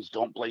conference.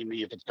 Don't blame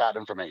me if it's bad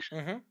information.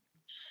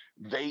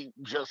 Mm-hmm. They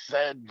just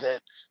said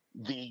that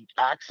the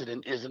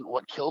accident isn't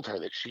what killed her,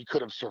 that she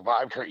could have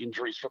survived her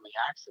injuries from the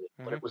accident,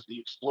 but it was the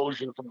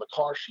explosion from the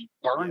car. She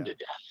burned to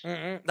death.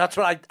 Mm-hmm. That's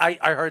what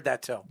I heard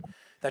that too.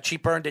 That she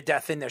burned to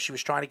death in there. She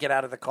was trying to get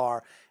out of the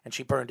car, and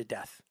she burned to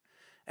death.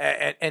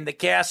 And the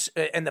gas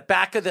in the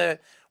back of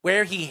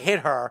where he hit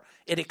her,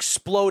 it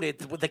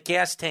exploded with the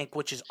gas tank,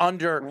 which is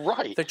under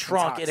the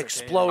trunk. It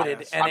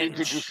exploded. And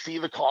did you see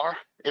the car?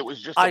 It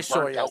was just a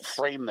burnt out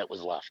frame that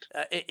was left.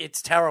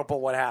 It's terrible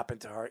what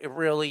happened to her. It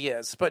really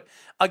is. But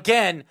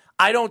again,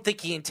 I don't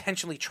think he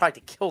intentionally tried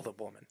to kill the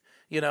woman.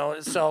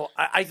 So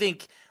I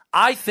think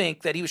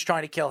that he was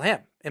trying to kill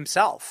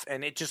himself,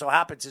 and it just so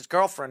happens his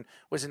girlfriend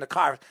was in the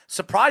car.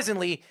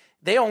 Surprisingly,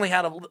 they only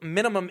had a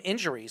minimum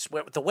injuries.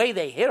 The way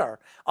they hit her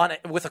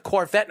with a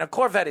Corvette, and a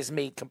Corvette is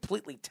made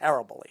completely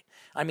terribly.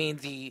 I mean,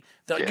 it's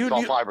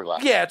all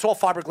fiberglass. Yeah, it's all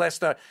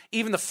fiberglass.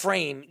 Even the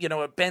frame,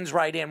 it bends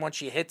right in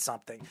once you hit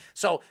something.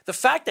 So the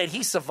fact that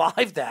he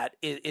survived that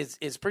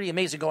is pretty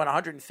amazing, going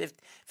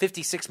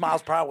 156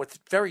 miles per hour with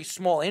very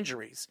small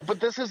injuries.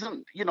 But this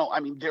isn't,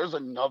 there's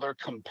another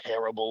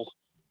comparable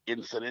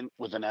incident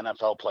with an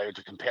NFL player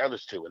to compare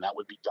this to, and that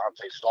would be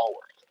Dante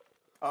Stallworth.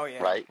 Oh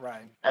yeah,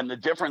 right. And the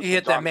difference, he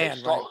hit that man,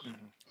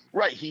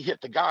 right? He hit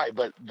the guy,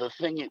 but the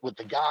thing with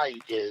the guy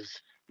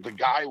is the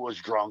guy was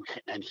drunk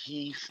and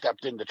he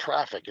stepped into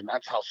traffic, and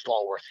that's how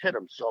Stallworth hit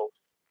him. So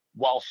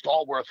while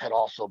Stallworth had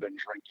also been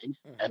drinking,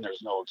 and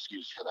there's no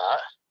excuse for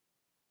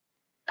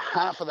that,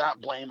 half of that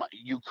blame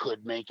you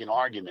could make an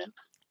argument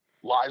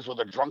lies with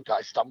a drunk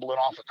guy stumbling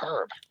off a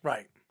curb.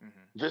 Right.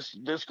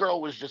 Mm-hmm. This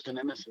girl was just an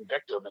innocent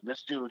victim, and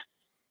this dude.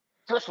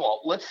 First of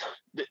all,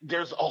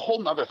 there's a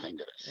whole nother thing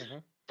to this. Mm-hmm.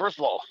 First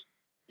of all,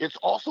 it's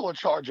also a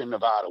charge in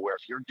Nevada where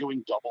if you're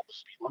doing double the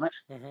speed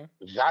limit,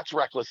 that's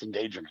reckless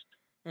endangerment.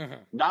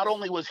 Mm-hmm. Not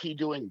only was he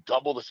doing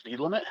double the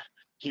speed limit,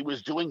 he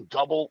was doing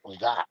double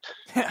that.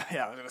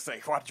 Yeah, I was going to say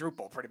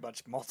quadruple, pretty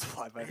much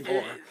multiplied by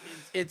 4.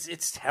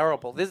 It's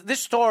terrible. This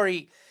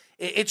story,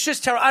 it's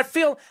just terrible.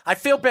 I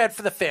feel bad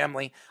for the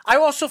family. I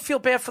also feel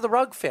bad for the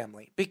Rugg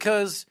family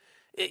because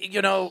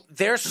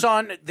their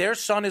son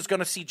is going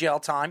to see jail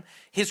time.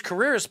 His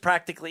career is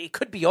it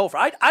could be over.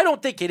 I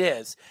don't think it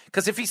is,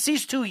 because if he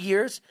sees 2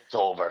 years, it's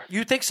over.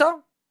 You think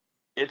so?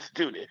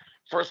 Dude,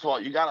 first of all,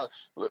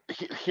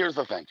 here's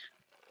the thing.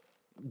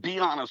 Be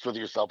honest with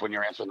yourself when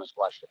you're answering this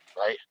question,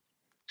 right?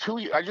 2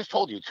 years, I just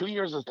told you, 2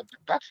 years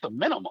that's the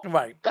minimum.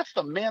 Right. That's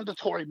the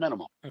mandatory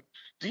minimum.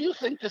 Do you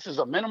think this is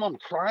a minimum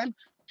crime,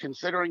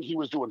 considering he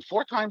was doing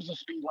 4 times the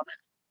speed limit,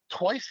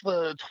 twice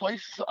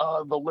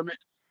the limit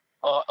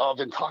of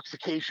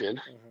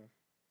intoxication,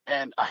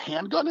 and a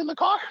handgun in the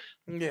car?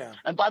 Yeah.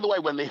 And by the way,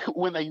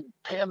 when they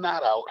pan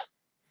that out,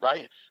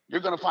 right, you're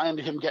going to find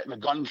him getting a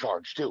gun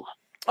charge too.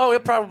 Oh,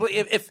 it probably.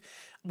 If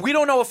we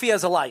don't know if he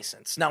has a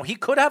license. Now, he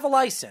could have a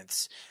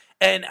license,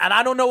 and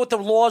I don't know what the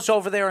laws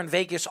over there in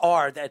Vegas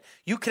are that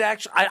you could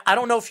actually. I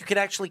don't know if you could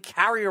actually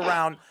carry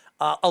around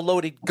a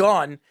loaded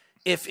gun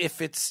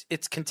if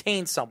it's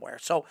contained somewhere.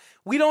 So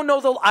we don't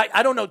know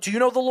I don't know. Do you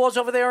know the laws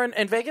over there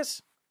in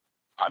Vegas?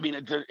 I mean,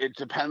 it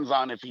depends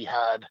on if he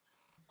had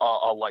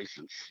a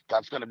license.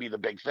 That's going to be the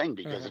big thing,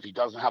 because if he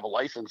doesn't have a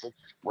license,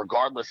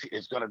 regardless,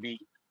 it's going to be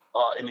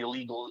an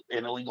illegal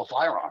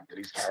firearm that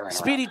he's carrying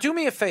Speedy, around. Do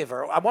me a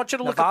favor. I want you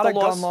to look Nevada at the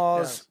laws. gun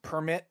laws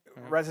permit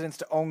residents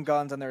to own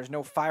guns, and there is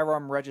no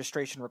firearm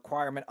registration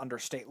requirement under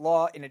state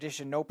law. In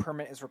addition, no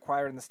permit is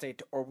required in the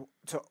state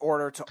to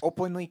order to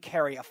openly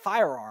carry a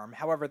firearm.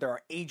 However, there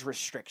are age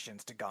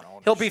restrictions to gun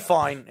ownership. He'll be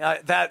fine.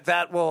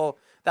 That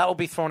will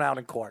be thrown out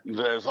in court.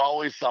 There's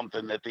always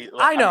something that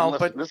I know, listen,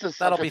 but this is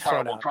that'll such be a thrown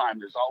terrible out. crime.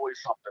 There's always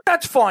something.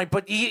 That's fine,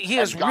 but he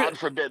has. God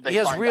forbid they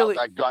find out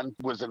that gun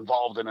was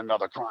involved in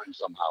another crime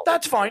somehow.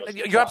 That's fine.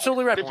 You're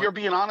absolutely right. But if you're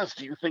being honest,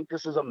 do you think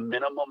this is a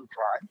minimum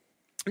crime?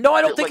 No,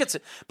 I don't think it's.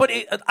 But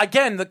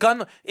again, the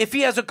gun. If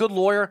he has a good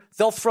lawyer,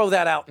 they'll throw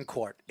that out in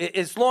court.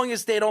 As long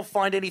as they don't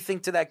find anything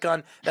to that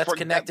gun that's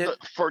connected.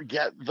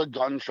 Forget the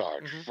gun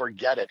charge.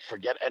 Forget it.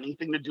 Forget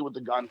anything to do with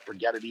the gun.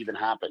 Forget it even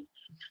happened.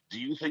 Do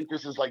you think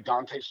this is like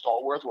Dante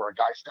Stallworth, where a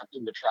guy stepped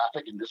into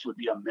traffic and this would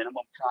be a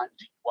minimum crime,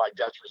 DUI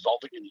death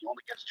resulting, and he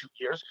only gets 2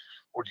 years?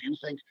 Or do you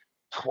think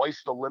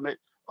twice the limit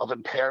of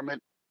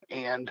impairment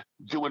and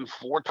doing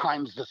 4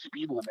 times the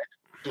speed limit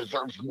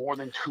deserves more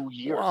than 2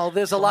 years? Well,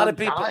 there's a lot of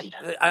people.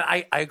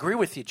 I agree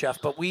with you,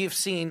 Jeff, but we've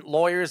seen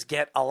lawyers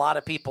get a lot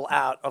of people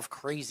out of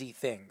crazy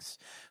things.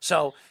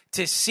 So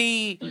to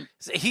see,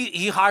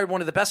 he hired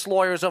one of the best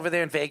lawyers over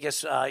there in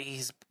Vegas.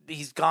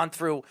 He's gone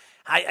through,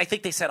 I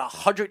think they said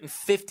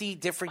 150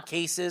 different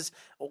cases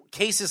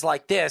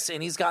like this,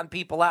 and he's gotten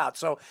people out.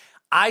 So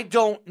I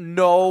don't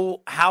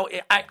know how.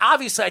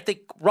 Obviously, I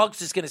think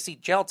Ruggs is going to see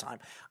jail time.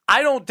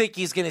 I don't think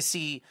he's going to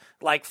see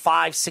like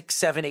 5, 6,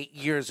 7, 8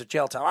 years of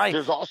jail time.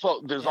 There's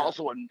also another thing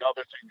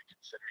to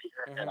consider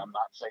here, and I'm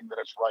not saying that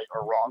it's right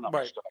or wrong. I'm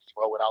just going to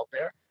throw it out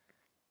there.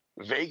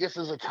 Vegas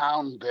is a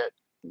town that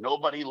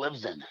nobody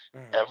lives in.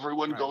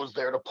 Everyone goes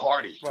there to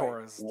party.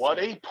 What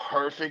a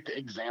perfect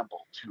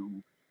example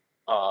to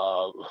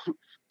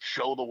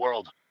show the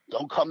world.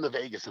 Don't come to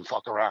Vegas and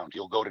fuck around.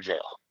 You'll go to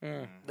jail.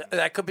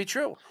 That could be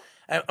true.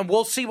 And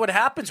we'll see what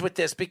happens with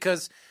this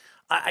because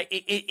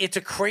it's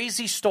a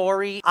crazy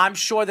story. I'm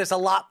sure there's a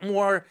lot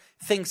more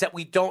things that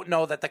we don't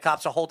know that the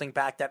cops are holding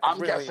back. I'm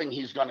guessing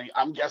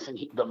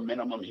the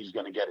minimum he's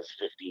gonna get is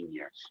 15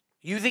 years.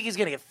 You think he's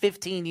gonna get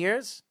 15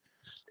 years?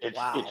 It's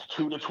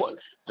 2 to 20.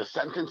 The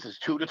sentence is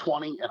 2 to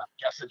 20, and I'm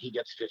guessing he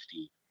gets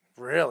 15.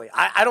 Really?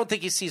 I don't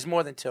think he sees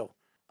more than 2.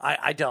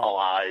 I don't.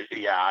 I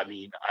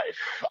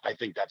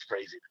think that's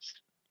craziness.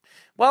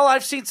 Well,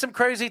 I've seen some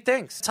crazy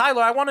things.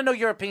 Tyler, I want to know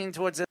your opinion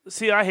towards it.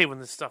 See, I hate when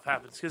this stuff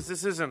happens because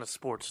this isn't a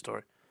sports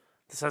story.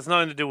 This has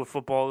nothing to do with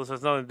football. This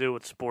has nothing to do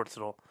with sports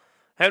at all.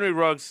 Henry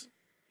Ruggs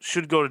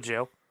should go to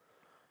jail,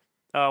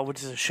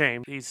 which is a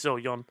shame. He's so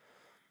young.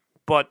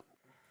 But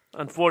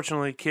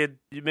unfortunately, kid,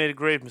 you made a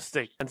grave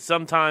mistake. And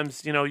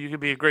sometimes, you could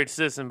be a great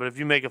citizen, but if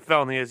you make a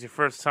felony as your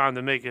first time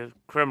to make a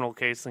criminal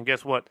case, then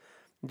guess what?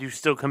 You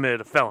still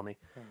committed a felony.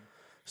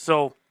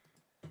 So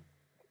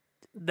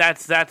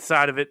that's that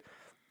side of it.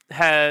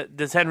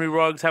 Does Henry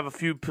Ruggs have a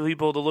few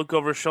people to look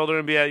over his shoulder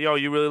and be like, yo,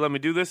 you really let me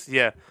do this?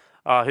 Yeah.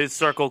 His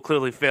circle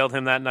clearly failed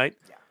him that night.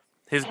 Yeah.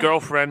 His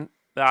girlfriend,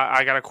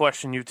 I got to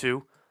question you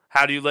two.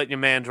 How do you let your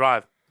man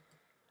drive?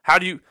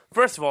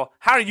 First of all,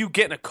 how do you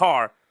get in a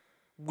car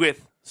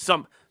with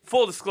some,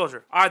 full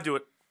disclosure, I do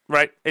it,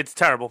 right? It's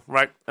terrible,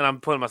 right? And I'm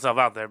putting myself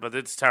out there, but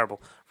it's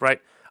terrible,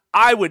 right?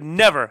 I would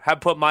never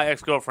have put my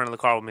ex-girlfriend in the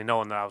car with me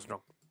knowing that I was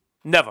drunk.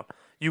 Never.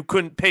 You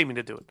couldn't pay me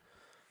to do it.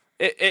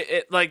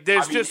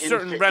 There's just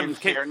certain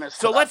ramifications.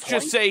 So let's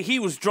just say he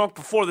was drunk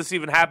before this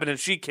even happened and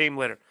she came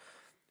later.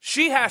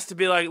 She has to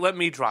be like, let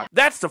me drive.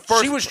 That's the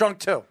first. She was drunk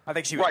too. I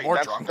think she was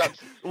more drunk.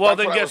 Well,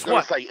 then guess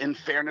what? Say, in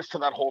fairness to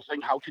that whole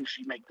thing, how can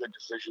she make good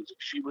decisions? If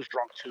she was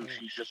drunk too,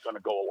 she's just going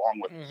to go along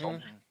with it. So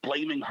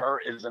blaming her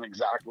isn't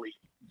exactly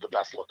the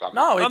best look on it.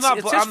 No,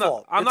 it's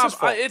his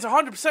fault. It's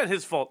 100%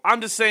 his fault.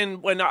 I'm just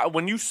saying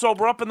when you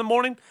sober up in the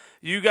morning,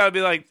 you got to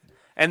be like.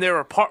 And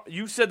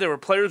you said there were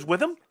players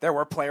with him? There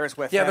were players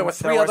with him. Yeah, there were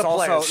 3 other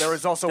players. There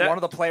was also one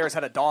of the players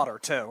had a daughter,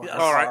 too.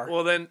 All right.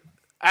 Well, then,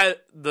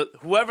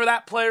 whoever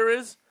that player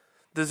is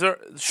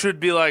should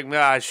be like,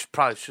 I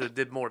probably should have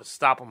did more to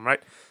stop him,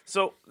 right?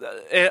 So,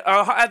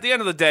 at the end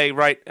of the day,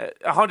 right,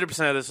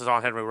 100% of this is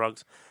on Henry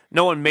Ruggs.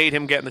 No one made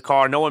him get in the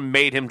car. No one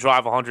made him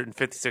drive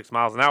 156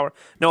 miles an hour.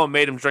 No one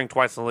made him drink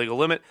twice the legal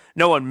limit.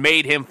 No one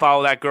made him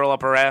follow that girl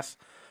up her ass.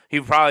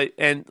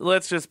 And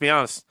let's just be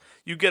honest.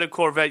 You get a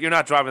Corvette, you're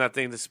not driving that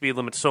thing the speed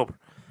limit sober.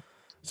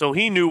 So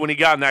he knew when he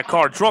got in that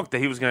car drunk that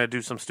he was going to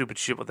do some stupid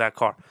shit with that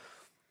car.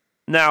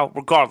 Now,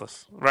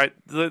 regardless, right?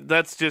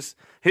 That's just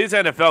his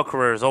NFL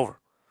career is over.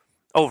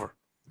 Over.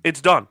 It's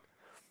done.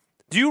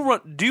 Do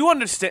you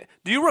understand?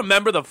 Do you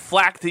remember the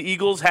flack the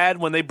Eagles had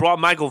when they brought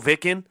Michael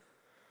Vick in?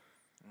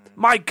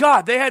 My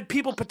God, they had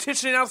people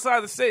petitioning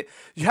outside the state.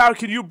 How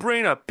can you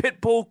bring a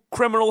pit bull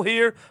criminal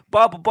here?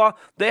 Blah, blah, blah.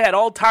 They had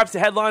all types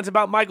of headlines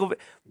about Michael Vick.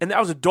 And that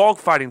was a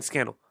dogfighting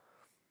scandal.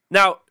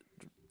 Now,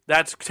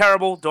 that's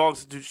terrible.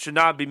 Dogs should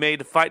not be made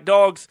to fight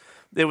dogs.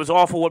 It was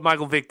awful what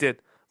Michael Vick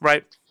did,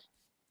 right?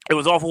 It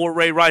was awful what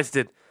Ray Rice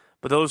did.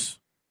 But those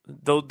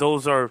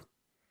are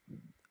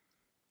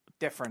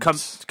different.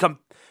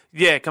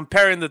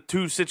 Comparing the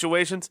two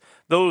situations,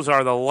 those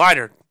are the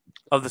lighter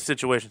of the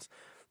situations.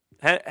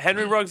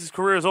 Henry Ruggs'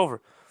 career is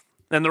over.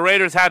 And the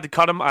Raiders had to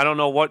cut him. I don't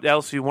know what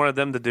else you wanted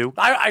them to do.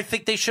 I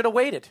think they should have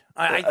waited.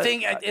 I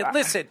think.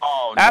 Listen,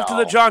 After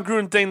the John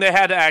Gruden thing, they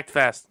had to act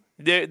fast.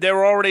 They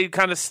were already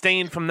kind of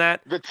stained from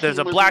that. There's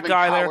a black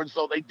guy cowards,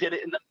 there. So they did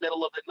it in the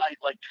middle of the night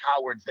like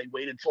cowards. They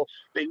waited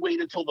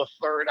till the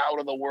third out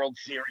of the World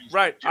Series.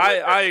 Right.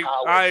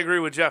 I agree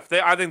with Jeff.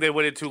 I think they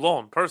waited too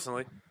long,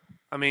 personally.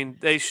 I mean,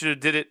 they should have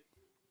did it.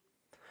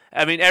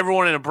 I mean,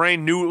 everyone in a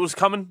brain knew it was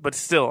coming, but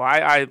still,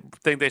 I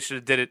think they should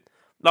have did it.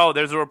 No,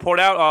 there's a report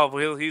out.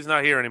 Oh, he's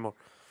not here anymore.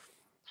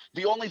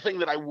 The only thing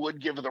that I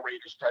would give the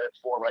Raiders credit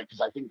for, right,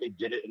 because I think they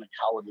did it in a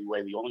cowardly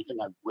way. The only thing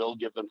I will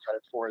give them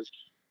credit for is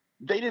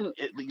they didn't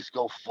at least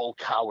go full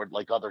coward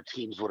like other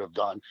teams would have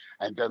done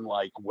and been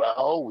like,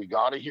 well, we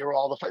got to hear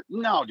all the fight.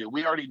 No, dude,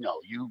 we already know.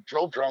 You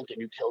drove drunk and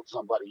you killed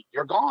somebody.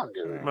 You're gone,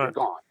 dude. Right. You're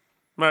gone.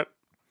 Right.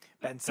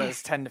 Ben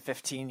says 10 to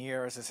 15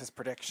 years is his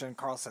prediction.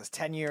 Carl says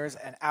 10 years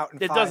and out in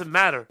 5. It doesn't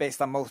matter.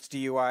 Based on most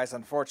DUIs,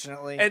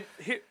 unfortunately. And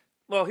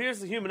here's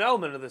the human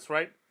element of this,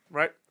 right?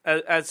 Right?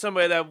 As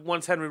somebody that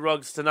wants Henry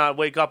Ruggs to not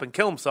wake up and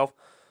kill himself,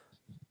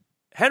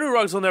 Henry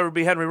Ruggs will never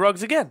be Henry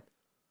Ruggs again.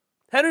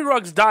 Henry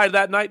Ruggs died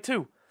that night,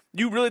 too.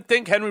 You really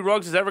think Henry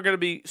Ruggs is ever going to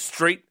be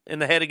straight in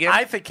the head again?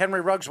 I think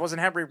Henry Ruggs wasn't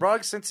Henry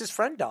Ruggs since his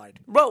friend died.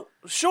 Well,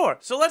 sure.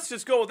 So let's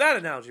just go with that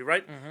analogy,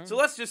 right? Mm-hmm. So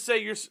let's just say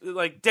you're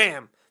like,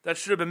 damn, that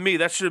should have been me.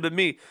 That should have been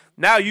me.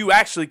 Now you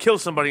actually kill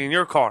somebody in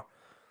your car.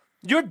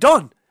 You're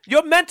done.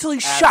 You're mentally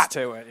shot.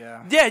 To it,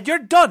 yeah. Yeah, you're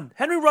done.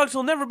 Henry Ruggs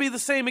will never be the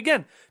same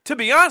again. To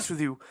be honest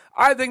with you,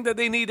 I think that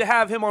they need to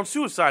have him on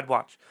suicide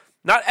watch.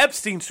 Not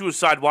Epstein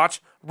suicide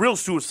watch, real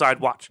suicide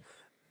watch.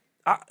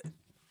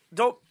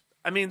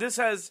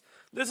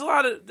 There's a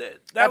lot of... That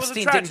Epstein was a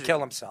tragedy. didn't kill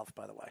himself,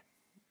 by the way.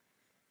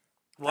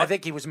 What? I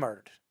think he was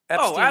murdered.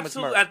 Epstein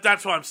absolutely. Was murdered.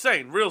 That's what I'm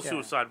saying. Real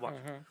suicide watch.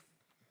 Mm-hmm.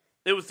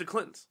 It was the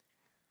Clintons.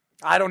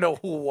 I don't know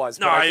who it was.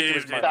 But I think it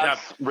was murdered.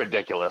 That's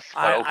ridiculous.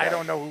 I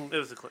don't know who. It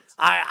was the Clintons.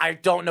 I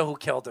don't know who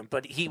killed him,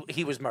 but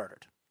he was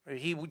murdered.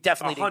 He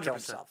definitely didn't kill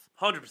himself.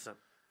 100%.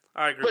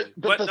 I agree with you.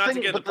 But not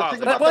to get the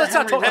positive. Well, let's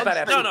not talk about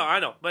Epstein. No, I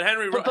know. But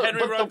Henry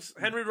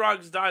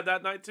Ruggs died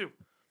that night, too.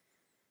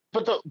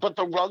 But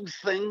the Ruggs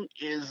thing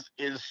is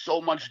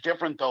so much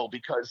different though,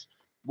 because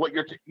what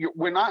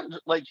we're not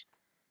like,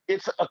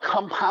 it's a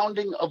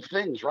compounding of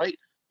things, right?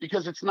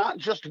 Because it's not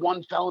just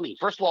one felony.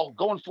 First of all,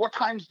 going 4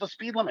 times the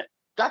speed limit,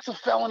 that's a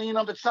felony in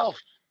of itself.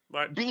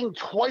 Right. Being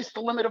twice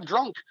the limit of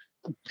drunk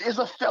is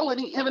a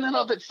felony in and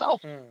of itself.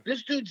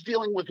 This dude's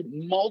dealing with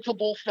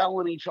multiple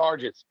felony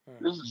charges.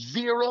 There's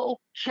zero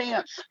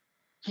chance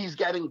he's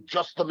getting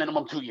just the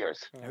minimum 2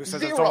 years. Who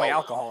says it's only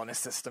alcohol in his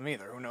system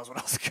either? Who knows what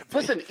else it could be?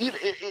 Listen,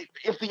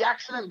 if the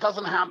accident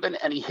doesn't happen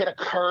and he hit a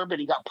curb and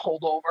he got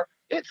pulled over,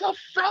 it's a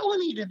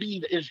felony to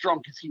be as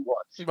drunk as he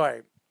was.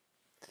 Right.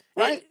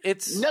 Right?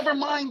 It's never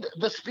mind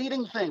the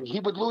speeding thing. He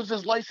would lose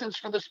his license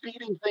for the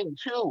speeding thing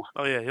too.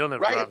 Oh yeah, he'll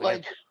never drive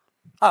again.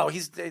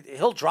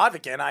 He'll drive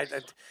again.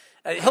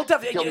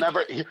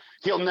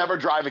 He'll never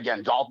drive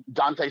again.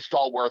 Dante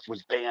Stallworth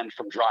was banned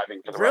from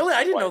driving for the Really? rest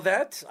I of his didn't know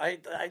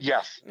life. that.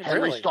 Yes.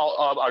 Really?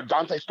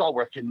 Dante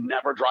Stallworth can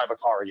never drive a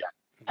car again.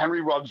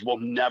 Henry Ruggs will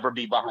never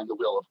be behind the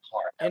wheel of a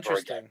car ever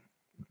Interesting. again.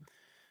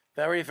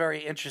 Very,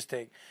 very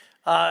interesting.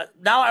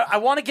 Now I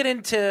want to get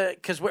into,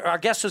 because our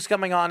guest is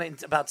coming on in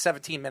about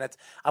 17 minutes.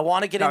 I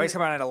want to get into... No, he's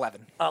coming on at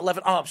 11.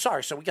 11. Oh, I'm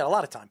sorry. So we got a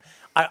lot of time.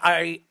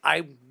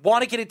 I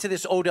want to get into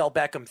this Odell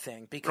Beckham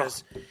thing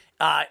because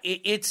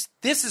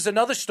this is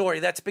another story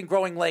that's been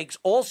growing legs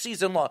all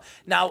season long.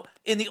 Now,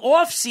 in the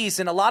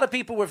offseason, a lot of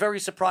people were very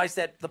surprised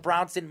that the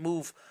Browns didn't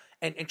move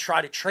and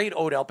try to trade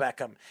Odell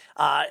Beckham.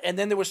 And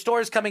then there were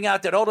stories coming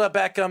out that Odell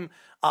Beckham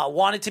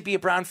wanted to be a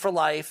Brown for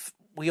life.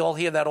 We all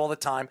hear that all the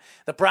time.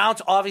 The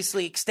Browns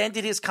obviously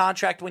extended his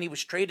contract when he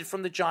was traded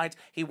from the Giants.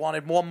 He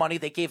wanted more money.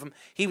 They gave him.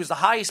 He was the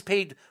highest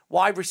paid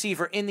wide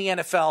receiver in the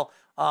NFL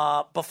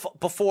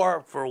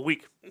before for a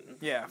week.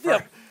 Yeah,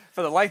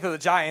 for the life of the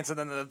Giants, and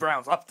then the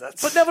Browns upped that.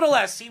 But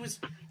nevertheless, he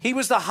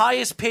was the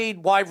highest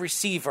paid wide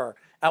receiver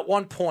at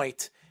one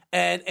point.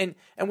 And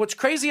what's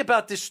crazy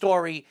about this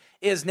story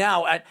is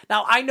now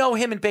I know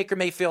him and Baker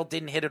Mayfield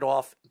didn't hit it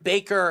off.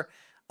 Baker,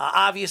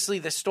 obviously,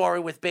 the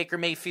story with Baker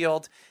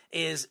Mayfield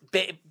is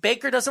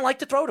Baker doesn't like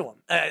to throw to him.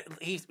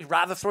 He'd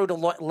rather throw to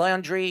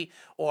Landry,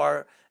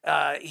 or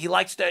he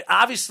likes to.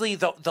 Obviously,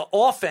 the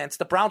offense,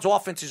 the Browns'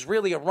 offense, is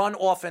really a run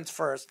offense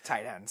first.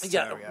 Tight ends.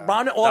 Yeah,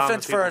 run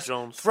offense first,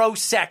 throw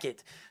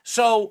second.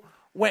 So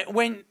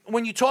when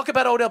you talk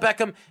about Odell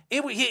Beckham,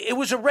 it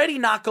was already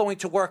not going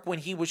to work when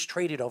he was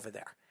traded over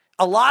there.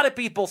 A lot of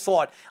people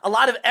thought, a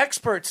lot of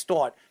experts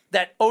thought,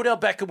 that Odell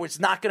Beckham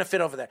was not going to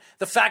fit over there.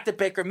 The fact that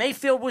Baker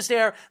Mayfield was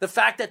there, the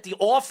fact that the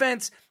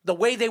offense, the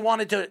way they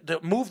wanted to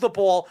move the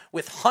ball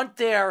with Hunt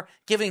there,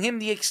 giving him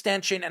the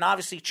extension, and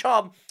obviously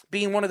Chubb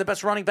being one of the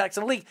best running backs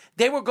in the league,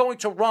 they were going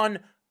to run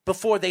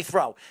before they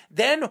throw.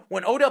 Then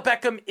when Odell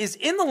Beckham is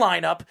in the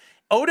lineup,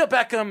 Odell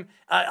Beckham,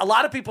 a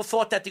lot of people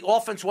thought that the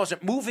offense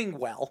wasn't moving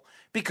well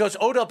because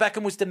Odell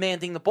Beckham was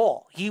demanding the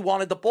ball. He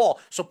wanted the ball.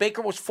 So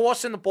Baker was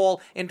forcing the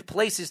ball into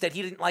places that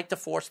he didn't like to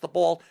force the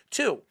ball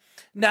to.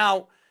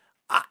 Now,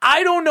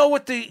 I don't know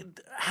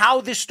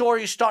how this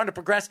story is starting to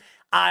progress.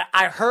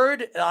 I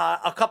heard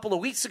a couple of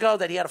weeks ago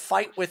that he had a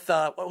fight with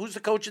who's the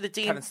coach of the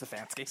team? Kevin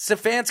Stefanski.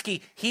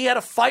 Stefanski. He had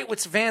a fight with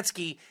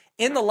Stefanski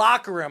in the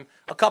locker room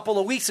a couple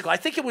of weeks ago. I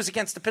think it was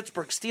against the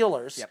Pittsburgh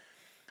Steelers. Yep.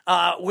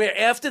 Where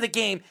after the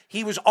game,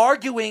 he was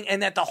arguing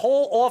and that the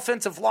whole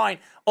offensive line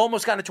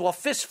almost got into a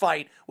fist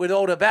fight with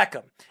Odell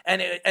Beckham.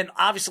 And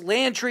obviously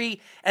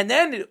Landry. And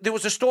then there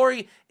was a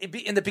story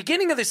in the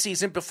beginning of the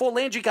season before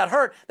Landry got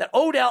hurt that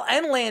Odell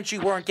and Landry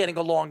weren't getting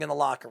along in the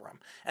locker room.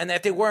 And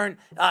that they weren't,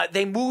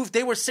 they moved,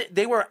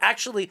 they were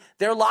actually,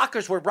 their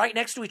lockers were right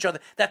next to each other,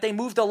 that they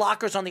moved the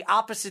lockers on the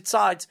opposite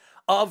sides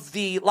of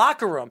the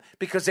locker room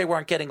because they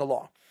weren't getting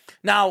along.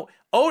 Now,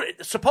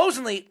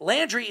 supposedly,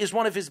 Landry is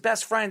one of his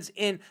best friends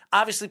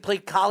obviously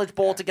played college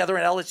ball together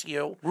at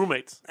LSU.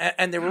 Roommates.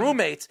 And they were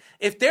roommates.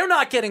 If they're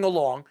not getting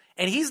along,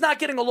 and he's not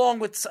getting along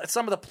with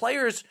some of the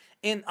players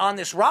on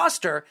this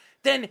roster,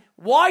 then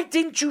why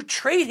didn't you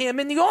trade him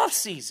in the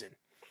offseason?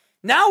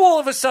 Now, all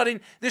of a sudden,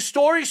 the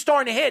story's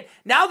starting to hit.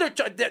 Now they're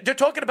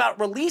talking about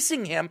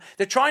releasing him.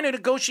 They're trying to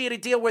negotiate a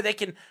deal where they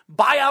can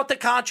buy out the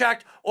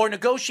contract or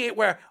negotiate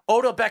where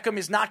Odell Beckham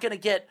is not going to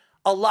get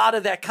a lot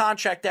of that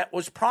contract that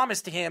was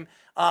promised to him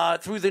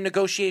through the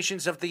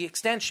negotiations of the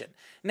extension.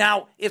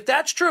 Now, if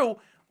that's true,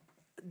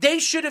 they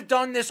should have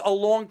done this a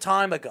long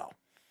time ago.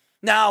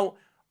 Now,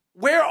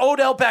 where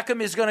Odell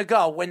Beckham is going to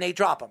go when they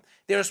drop him,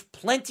 there's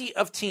plenty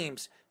of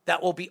teams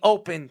that will be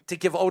open to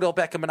give Odell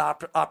Beckham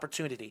an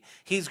opportunity.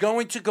 He's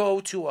going to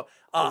go to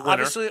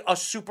obviously a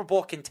Super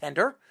Bowl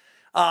contender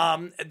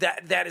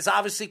that is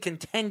obviously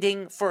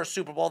contending for a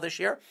Super Bowl this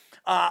year.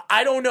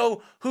 I don't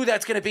know who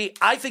that's going to be.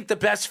 I think the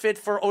best fit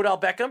for Odell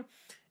Beckham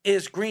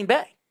is Green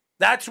Bay.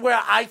 That's where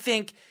I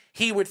think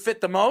he would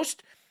fit the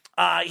most.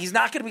 He's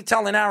not going to be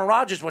telling Aaron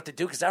Rodgers what to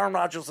do because Aaron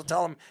Rodgers will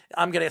tell him,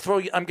 I'm going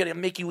to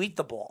make you eat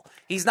the ball.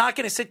 He's not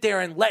going to sit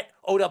there and let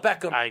Odell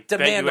Beckham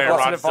demand the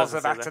ball. It involves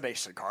a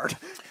vaccination card.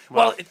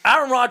 Well,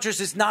 Aaron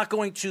Rodgers is not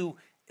going to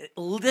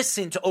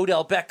listen to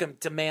Odell Beckham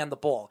demand the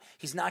ball.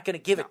 He's not going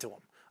to give it to him.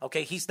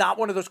 Okay, he's not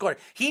one of those quarterbacks.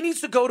 He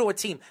needs to go to a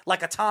team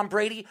like a Tom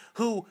Brady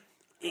who.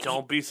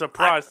 Don't be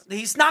surprised.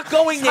 He's not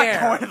going there.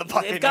 Not going to the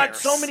Buccaneers. They've got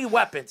so many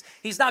weapons.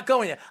 He's not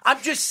going there.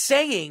 I'm just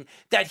saying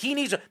that he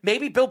needs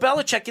maybe Bill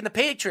Belichick in the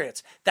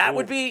Patriots. That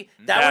would be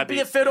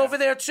a fit over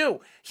there too.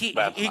 He'd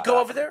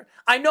go over there.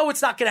 I know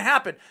it's not going to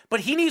happen,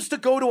 but he needs to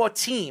go to a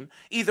team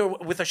either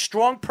with a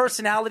strong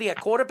personality at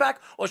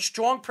quarterback or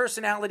strong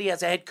personality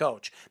as a head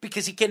coach,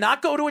 because he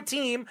cannot go to a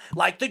team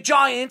like the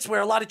Giants where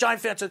a lot of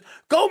Giant fans say,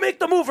 go make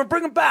the move and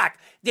bring him back.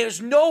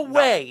 There's no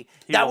way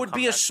that would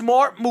be a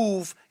smart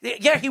move.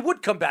 Yeah, he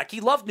would come back.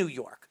 He loved New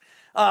York.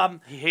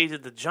 He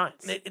hated the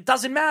Giants. It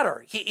doesn't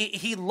matter.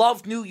 He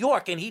loved New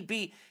York, and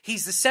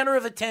he's the center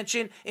of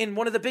attention in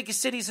one of the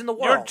biggest cities in the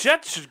world. Your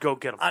Jets should go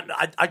get him.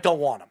 I don't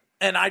want him.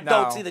 And I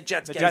don't see the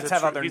Jets the getting him. Jets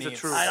have other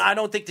needs. I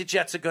don't think the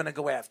Jets are going to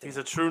go after him. He's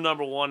a true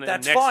number one.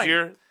 That's and next fine.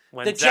 year,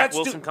 when the Zach Jets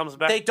Wilson comes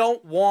back. They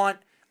don't want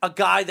a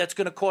guy that's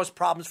going to cause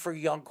problems for a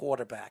young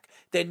quarterback.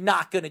 They're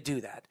not going to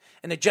do that.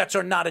 And the Jets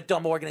are not a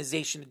dumb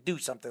organization to do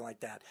something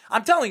like that.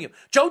 I'm telling you,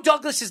 Joe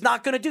Douglas is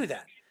not going to do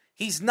that.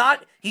 He's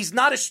not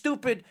a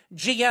stupid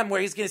GM where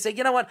he's going to say,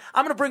 you know what,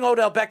 I'm going to bring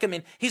Odell Beckham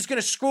in. He's going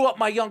to screw up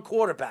my young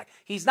quarterback.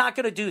 He's not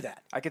going to do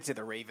that. I could see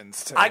the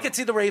Ravens, too. I could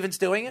see the Ravens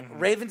doing it.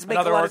 Ravens make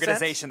another a lot of sense. Another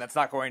organization that's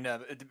not going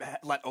to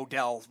let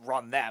Odell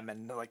run them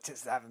and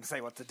just have him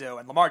say what to do.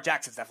 And Lamar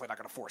Jackson's definitely not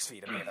going to force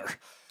feed him either.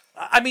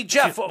 I mean,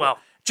 Jeff,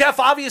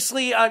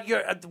 obviously,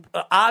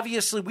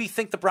 obviously, we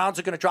think the Browns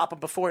are going to drop him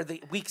before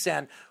the week's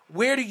end.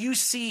 Where do you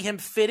see him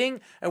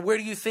fitting, and where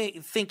do you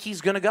think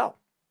he's going to go?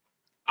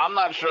 I'm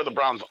not sure the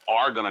Browns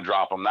are going to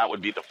drop him. That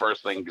would be the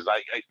first thing, because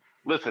I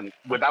listen,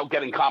 without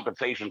getting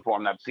compensation for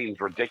him, that seems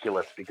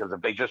ridiculous, because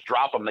if they just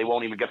drop him, they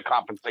won't even get a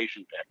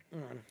compensation pick,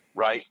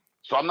 right?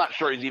 So I'm not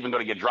sure he's even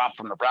going to get dropped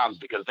from the Browns,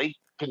 because they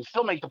can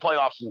still make the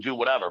playoffs and do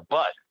whatever.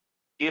 But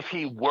if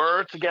he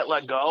were to get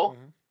let go,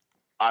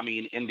 I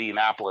mean,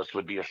 Indianapolis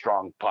would be a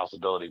strong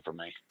possibility for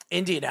me.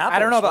 Indianapolis? I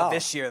don't know about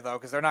this year, though,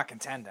 because they're not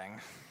contending.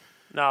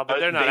 No, but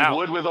they're not out. They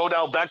would with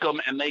Odell Beckham,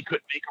 and they could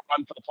make a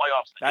run for the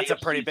playoffs. That's a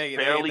pretty big.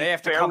 They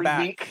have to come back.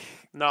 Weak.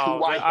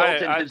 No,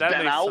 that makes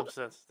some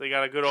sense. They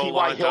got a good old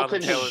line. T.Y.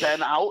 Hilton has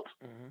been out.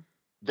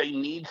 They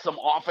need some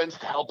offense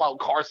to help out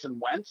Carson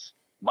Wentz.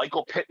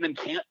 Michael Pittman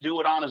can't do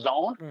it on his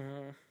own.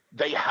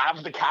 They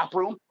have the cap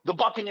room. The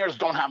Buccaneers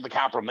don't have the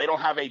cap room. They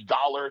don't have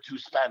 $1 to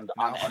spend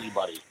on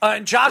anybody.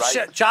 And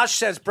Josh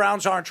says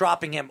Browns aren't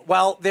dropping him.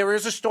 Well, there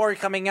is a story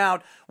coming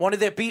out. One of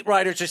their beat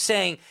writers is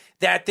saying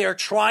that they're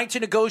trying to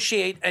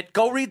negotiate.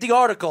 Go read the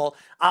article.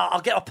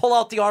 I'll pull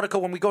out the article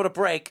when we go to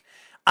break.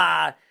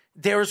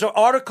 There's an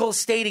article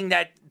stating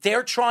that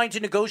they're trying to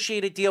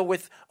negotiate a deal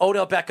with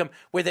Odell Beckham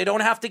where they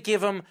don't have to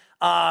give him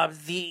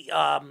the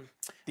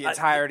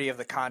entirety of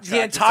the contract.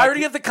 The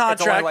entirety of the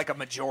contract. It's only like a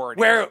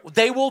majority. Where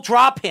they will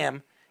drop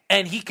him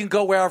and he can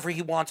go wherever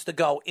he wants to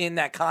go in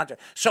that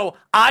contract. So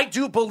I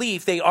do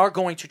believe they are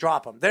going to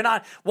drop him. They're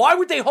not. Why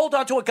would they hold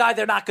on to a guy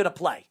they're not going to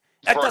play?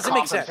 That for doesn't a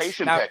make sense.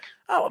 compensation Now- pick.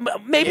 Oh,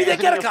 maybe they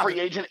Isn't get he a free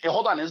agent.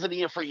 Hold on, isn't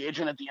he a free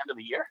agent at the end of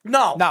the year?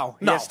 No,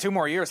 he has 2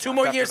 more years. Two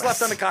more years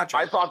left on the I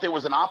contract. thought there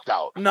was an opt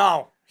out.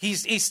 No,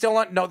 he's still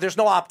on. No, there's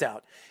no opt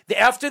out.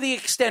 After the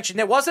extension,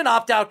 there was an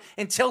opt out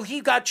until he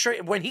got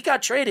when he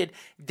got traded.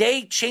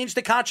 They changed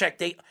the contract.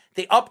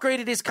 They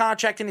upgraded his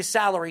contract and his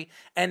salary,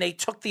 and they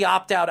took the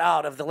opt out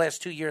of the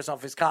last 2 years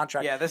of his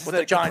contract. Yeah, this is what a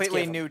the Giants completely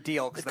gave him. new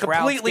deal because the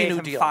Completely Browns gave new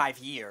him deal. 5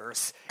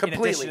 years.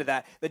 Completely. In addition to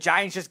that, the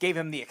Giants just gave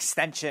him the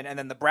extension, and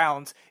then the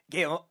Browns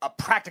gave him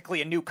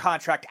practically a new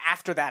contract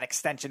after that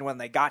extension when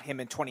they got him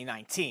in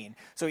 2019.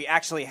 So he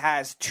actually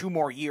has 2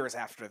 more years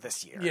after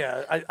this year.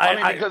 Yeah, I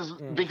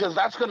mean, because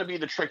that's going to be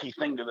the tricky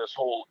thing to this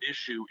whole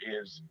issue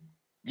is,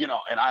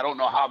 and I don't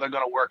know how they're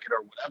going to work it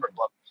or whatever,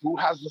 but who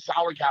has the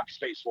salary cap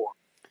space for him?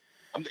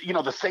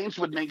 The Saints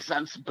would make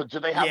sense, but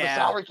do they have the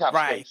salary cap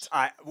space?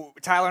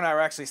 Tyler and I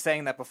were actually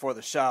saying that before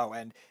the show,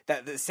 and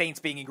that the Saints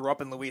being grew up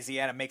in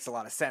Louisiana makes a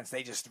lot of sense. They're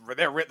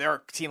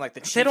a team like the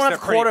Chiefs. They don't have They're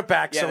pretty-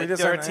 quarterback, so yeah, he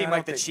doesn't. they're a team I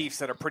like don't the think- Chiefs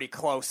that are pretty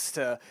close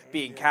to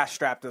being cash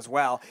strapped as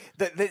well.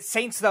 The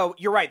Saints, though,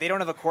 you're right. They don't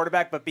have a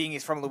quarterback, but being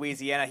he's from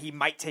Louisiana, he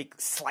might take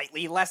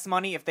slightly less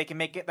money if they can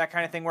make that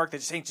kind of thing work. The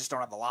Saints just don't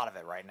have a lot of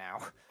it right now.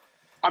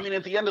 I mean,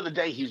 at the end of the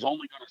day, he's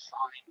only going to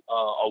sign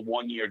a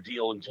 1-year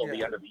deal until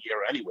the end of the year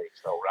anyway,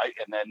 so, right?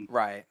 And then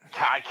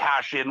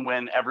cash in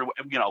when everyone,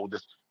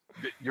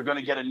 you're going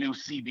to get a new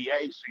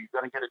CBA, so you're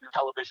going to get a new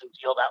television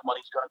deal. That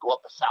money's going to go up.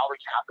 The salary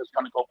cap is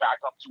going to go back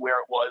up to where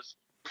it was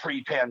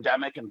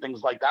pre-pandemic and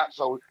things like that.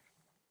 So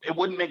it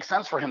wouldn't make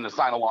sense for him to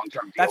sign a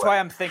long-term deal. That's why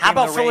I'm thinking. How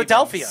about the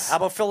Philadelphia? Ravens. How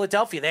about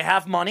Philadelphia? They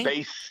have money.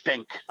 They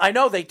stink. I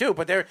know they do,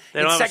 but they're They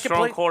in don't have a second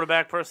strong place.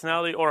 quarterback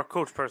personality or a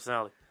coach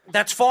personality.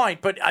 That's fine,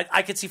 but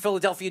I could see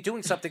Philadelphia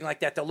doing something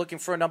like that. They're looking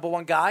for a number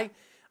 1 guy.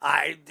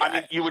 I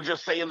mean, you were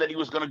just saying that he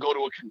was going to go to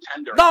a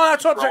contender. No,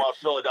 that's what I'm throw saying. out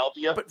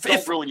Philadelphia. But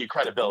Don't ruin your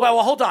credibility.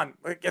 Well, hold on.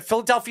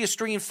 Philadelphia's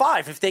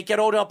 3-5. If they get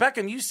Odell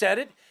Beckham, you said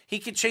it. He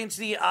could change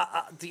the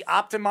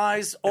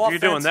optimized offense.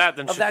 If you're doing that,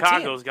 then of that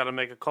Chicago's team. got to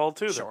make a call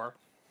too. Sure.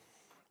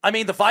 I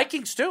mean, the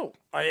Vikings too.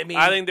 I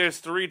think there's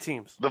 3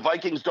 teams. The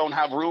Vikings don't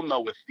have room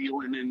though with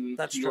Thielen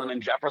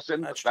and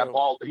Jefferson. That's that true.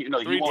 ball, you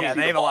won't Yeah, see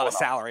they the have a ball lot of enough.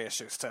 salary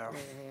issues too.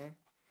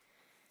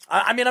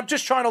 I mean, I'm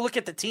just trying to look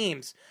at the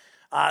teams.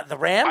 The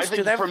Rams? I think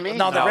do they have, for me,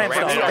 no, the no, Rams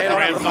Rams don't. don't. They The don't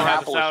Rams have don't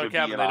have the Indianapolis salary would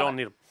cap, be and an they odd. don't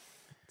need them.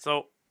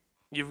 So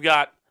you've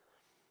got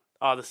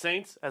the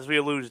Saints, as we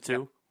alluded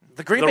to.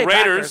 the Green The Bay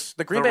Raiders. Packers.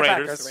 The Green The Bay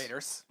Raiders. Packers.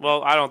 Raiders.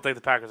 Well, I don't think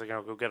the Packers are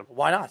going to go get him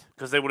Why not?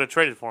 because they would have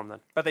traded for him then.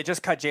 But they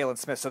just cut Jalen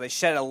Smith, so they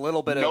shed a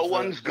little bit No of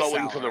one's the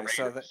going to the salary, Raiders.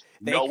 so that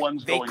No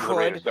one's they going to the could-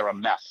 Raiders. They're a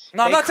mess.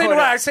 No, I'm They not saying the could-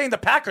 Raiders. I'm saying the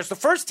Packers. The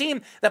first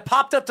team that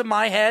popped up to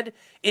my head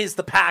is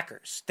the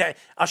Packers.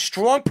 A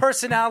strong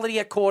personality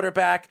at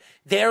quarterback.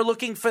 They're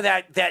looking for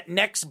that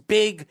next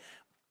big,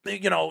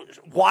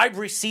 wide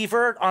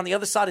receiver on the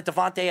other side of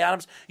Devontae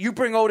Adams. You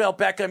bring Odell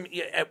Beckham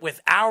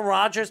with Aaron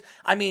Rodgers.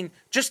 I mean,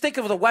 just think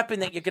of the weapon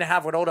that you're going to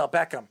have with Odell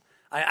Beckham.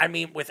 I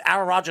mean, with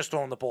Aaron Rodgers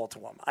throwing the ball to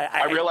him.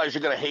 I realize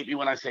you're going to hate me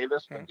when I say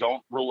this, but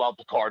don't rule out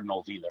the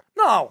Cardinals either.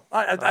 No.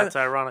 That's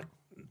ironic.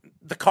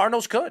 The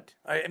Cardinals could.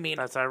 I mean,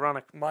 That's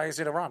ironic why is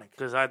it ironic?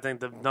 because I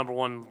think the number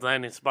 1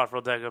 landing spot for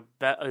Odell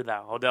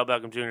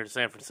Beckham Jr. to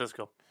San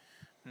Francisco.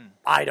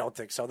 I don't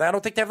think so. I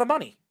don't think they have the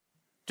money.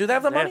 Do they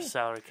have the They money? have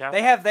salary cap.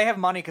 They have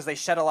money because they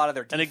shed a lot of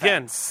their And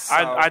defense.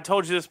 again, so- I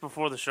told you this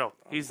before the show.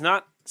 He's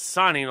not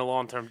signing a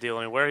long-term deal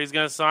anywhere. He's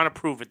going to sign a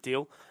prove-it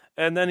deal,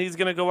 and then he's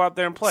going to go out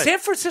there and play. San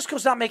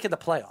Francisco's not making the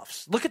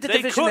playoffs. Look at the They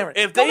division could- they're in.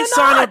 if No, they they're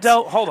sign not.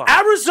 Odell- hold on.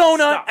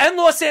 Arizona Stop. and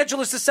Los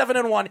Angeles is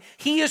 7-1.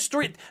 He is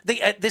 3.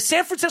 The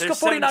San Francisco There's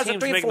 7 49ers are teams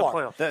 3 and making the 4.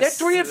 playoffs. They're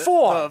 3 and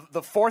 4.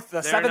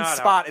 The seventh not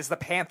spot out. is the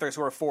Panthers,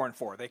 who are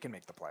 4-4. They can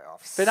make the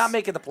playoffs. They're not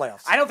making the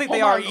playoffs. I don't think they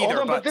Hold are on, hold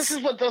either. on, but this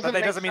is what doesn't but that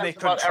make doesn't mean they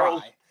sense couldn't about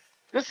Errol's- try.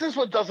 This is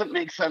what doesn't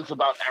make sense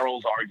about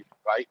Errol's argument,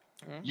 right?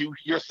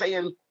 You're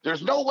saying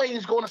there's no way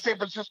he's going to San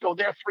Francisco.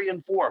 They're 3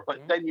 and 4,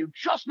 but then you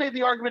just made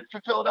the argument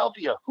for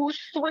Philadelphia, who's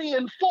 3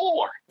 and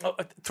 4.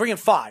 3 and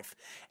 5.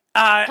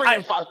 3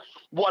 and 5,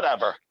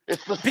 whatever.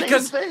 It's the same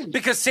thing.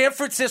 Because San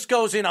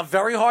Francisco's in a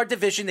very hard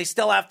division. They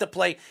still have to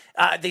play.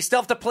 They still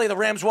have to play the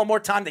Rams one more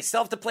time. They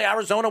still have to play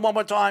Arizona one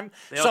more time.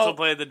 They also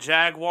play the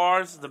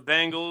Jaguars, the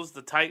Bengals,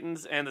 the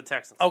Titans, and the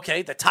Texans.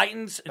 Okay, the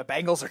Titans. The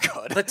Bengals are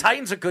good. The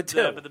Titans are good too.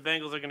 Yeah, but the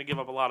Bengals are going to give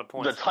up a lot of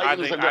points. The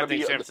Titans I are gonna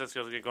think be- San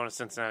Francisco's going to go to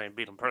Cincinnati and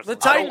beat them personally.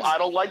 The Titans- I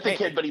don't like the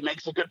kid, but he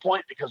makes a good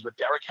point because with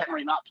Derrick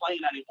Henry not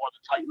playing anymore,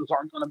 the Titans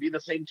aren't going to be the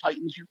same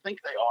Titans you think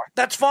they are.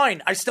 That's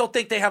fine. I still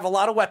think they have a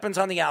lot of weapons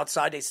on the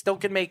outside. They still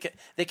can make it.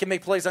 They can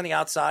make plays on the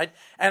outside.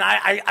 And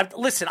I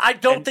listen. I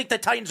don't think the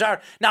Titans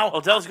are now.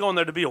 Odell's going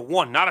there to be a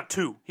 1, not a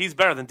 2. He's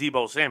better than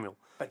Debo Samuel.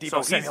 But Debo So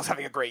he's- Samuel's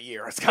having a great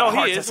year. It's No, kind of he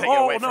hard is. to take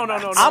Oh, away no, from no,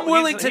 that. no, no. I'm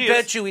willing to he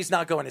bet is. you he's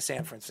not going to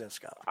San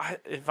Francisco.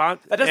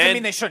 That doesn't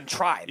mean they shouldn't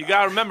try. You though.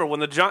 got to remember when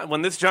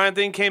this Giant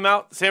thing came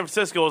out, San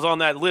Francisco was on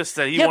that list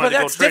that he Yeah, wanted but to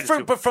go that's trade different.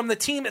 to. But from the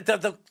team,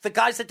 the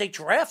guys that they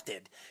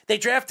drafted, they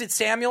drafted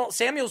Samuel.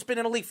 Samuel's been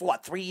in the league for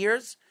what, 3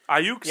 years?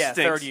 Ayuk Yeah,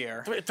 stinks. third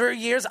year. 3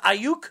 years.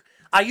 Ayuk.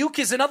 Ayuk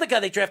is another guy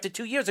they drafted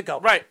 2 years ago.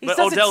 Right, He but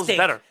doesn't Odell's stink.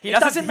 better. He It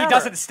doesn't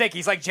matter. stink.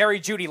 He's like Jerry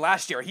Jeudy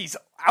last year. He's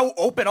out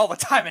open all the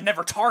time and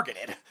never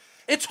targeted.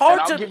 It's hard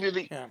And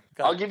to.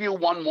 I'll give you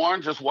one more,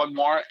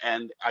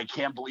 and I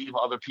can't believe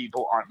other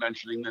people aren't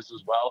mentioning this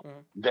as well.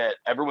 That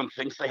everyone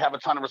thinks they have a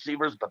ton of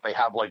receivers, but they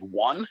have like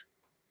one.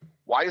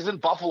 Why isn't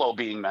Buffalo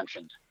being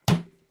mentioned?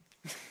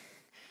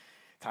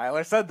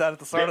 Tyler said that at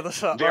the start of the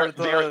show. They're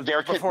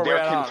They're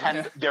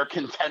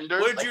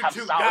contenders. Where'd They you have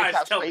two salary guys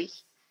cap tell me?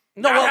 space.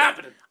 No, Not well,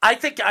 happening. I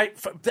think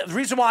the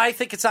reason why I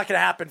think it's not going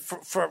to happen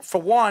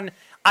for one,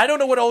 I don't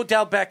know what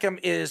Odell Beckham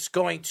is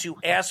going to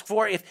ask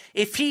for.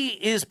 If he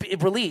is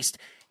released,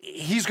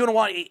 he's going to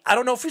want. I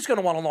don't know if he's going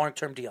to want a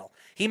long-term deal.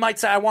 He might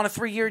say, "I want a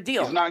 3-year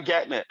deal." He's not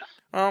getting it.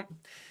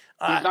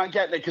 He's not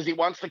getting it because he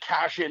wants to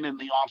cash in the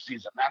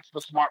offseason. That's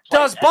the smart play.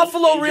 Does And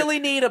Buffalo he really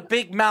need a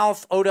big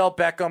mouth Odell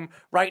Beckham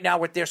right now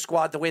with their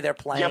squad the way they're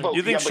playing? Yeah, but,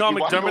 You think Sean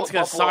you wanna know McDermott's what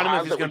gonna Buffalo sign him if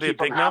has he's that gonna would be a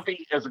keep him big mouth?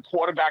 happy as a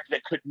quarterback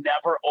that could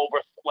never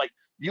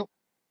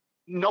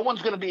no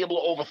one's going to be able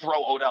to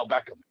overthrow Odell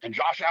Beckham. And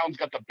Josh Allen's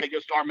got the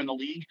biggest arm in the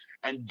league.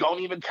 And don't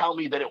even tell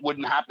me that it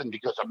wouldn't happen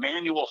because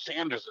Emmanuel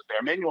Sanders is there.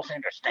 Emmanuel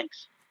Sanders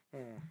stinks.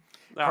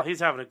 No, he's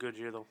having a good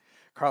year, though.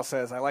 Carl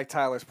says, I like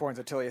Tyler's points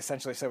until he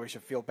essentially said we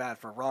should feel bad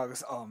for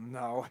Ruggs. Oh,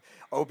 no.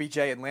 OBJ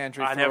and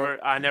Landry. I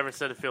never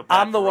said to feel bad.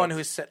 I'm the for one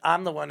Ruggs.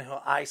 I'm the one who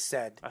I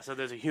said. I said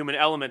there's a human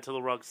element to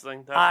the Ruggs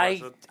thing. That's what I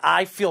said.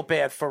 I feel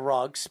bad for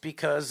Ruggs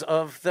because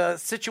of the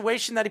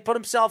situation that he put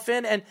himself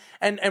in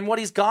and what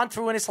he's gone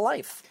through in his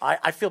life.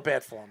 I feel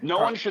bad for him. No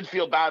one should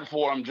feel bad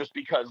for him just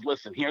because,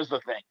 listen, here's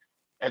the thing.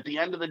 At the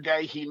end of the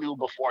day, he knew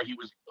before he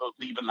was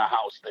leaving the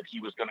house that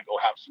he was going to go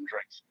have some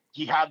drinks.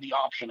 He had the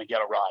option to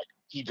get a ride.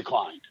 He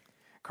declined.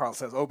 Carl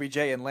says, OBJ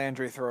and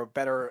Landry throw a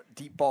better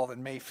deep ball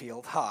than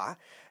Mayfield. Ha.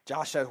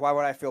 Josh says, why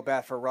would I feel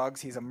bad for Ruggs?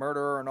 He's a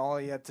murderer, and all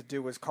he had to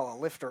do was call a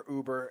Lyft or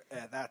Uber.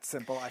 That's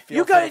simple. I feel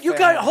You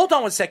got. Hold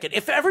on one second.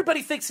 If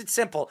everybody thinks it's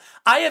simple,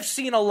 I have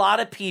seen a lot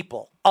of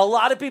people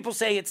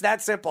say it's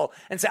that simple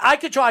and say, I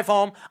could drive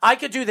home, I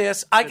could do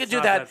this, I could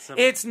do that.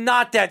 It's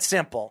not that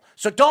simple.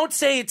 So don't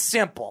say it's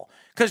simple.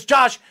 Because,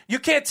 Josh, you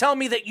can't tell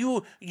me that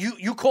you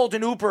called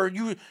an Uber,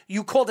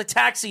 you called a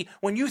taxi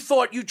when you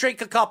thought you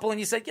drank a couple and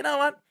you said, you know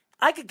what?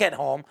 I could get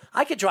home.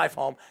 I could drive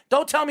home.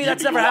 Don't tell me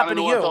that's never happened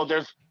to you. Though,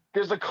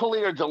 there's a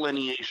clear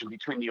delineation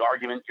between the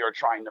argument you're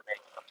trying to make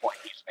and the point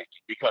he's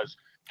making. Because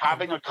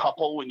having a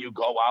couple when you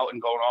go out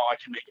and go, oh, I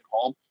can make it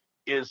home,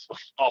 is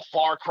a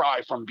far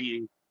cry from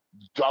being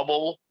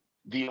double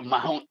the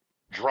amount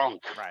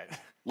drunk. Right.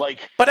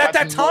 But at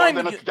that time,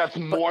 that's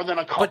more than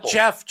a couple. But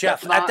Jeff,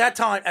 at that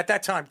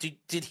time,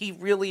 did he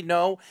really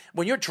know?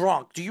 When you're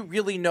drunk, do you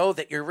really know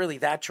that you're really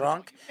that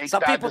drunk?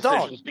 Some people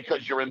don't,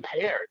 because you're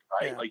impaired,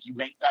 right? Yeah. Like you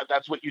make that.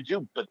 That's what you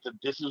do. But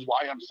this is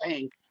why I'm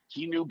saying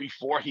he knew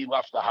before he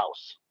left the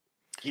house.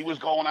 He was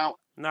going out.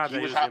 Not he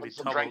that was he was having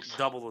some drinks.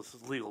 double this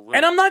legal limit.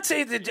 And I'm not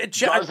saying that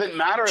doesn't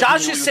matter.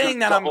 Josh is saying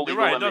that I'm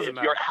right. It doesn't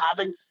matter.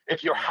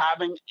 If you're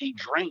having a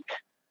drink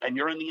and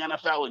you're in the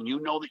NFL and you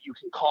know that you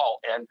can call,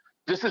 and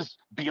this is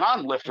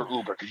beyond Lyft or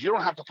Uber because you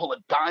don't have to pull a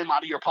dime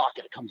out of your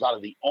pocket. It comes out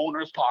of the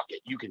owner's pocket.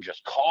 You can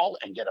just call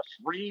and get a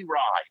free ride.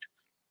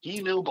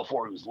 He knew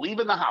before he was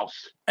leaving the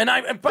house. And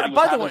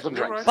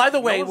by the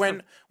way,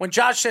 when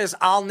Josh says,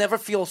 I'll never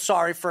feel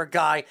sorry for a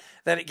guy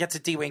that gets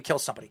a DUI and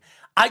kills somebody,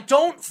 I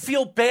don't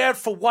feel bad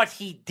for what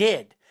he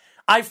did.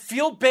 I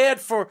feel bad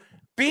for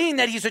being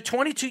that he's a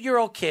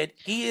 22-year-old kid.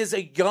 He is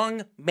a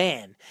young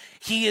man.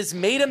 He has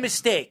made a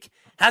mistake.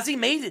 Has he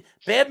made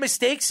bad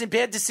mistakes and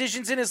bad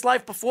decisions in his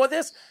life before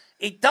this?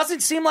 It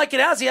doesn't seem like it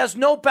has. He has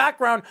no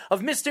background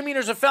of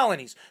misdemeanors or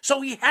felonies.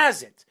 So he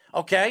hasn't,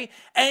 okay?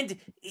 And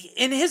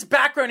in his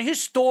background,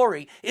 his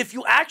story, if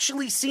you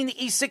actually seen the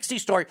E60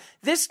 story,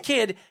 this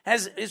kid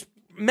is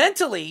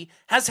mentally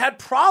has had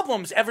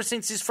problems ever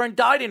since his friend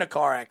died in a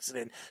car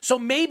accident. So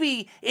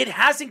maybe it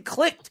hasn't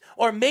clicked,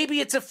 or maybe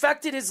it's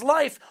affected his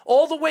life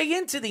all the way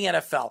into the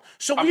NFL.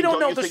 So we don't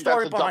know the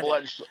story behind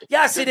it.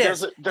 Yes, it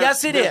is.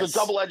 Yes, it is. There's a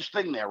double-edged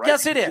thing there, right?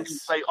 Yes, it is. You can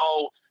say,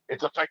 oh,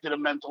 it's affected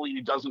him mentally.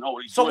 He doesn't know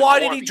what he's so doing.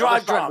 why did he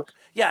drive drunk?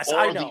 Yes,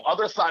 I know. The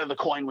other side of the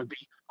coin would be,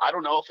 I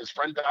don't know, if his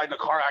friend died in a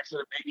car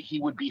accident, maybe he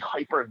would be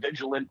hyper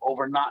vigilant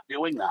over not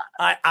doing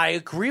that. I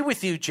agree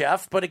with you,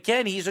 Jeff. But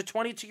again, he's a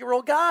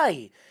 22-year-old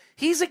guy.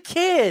 He's a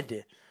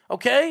kid,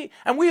 okay?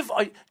 And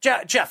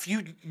Jeff,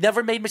 you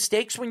never made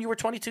mistakes when you were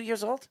 22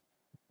 years old?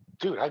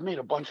 Dude, I've made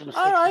a bunch of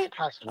mistakes. All right.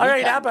 All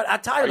right, how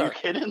about Tyler? Are you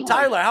kidding?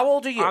 Tyler, how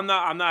old are you?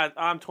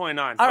 I'm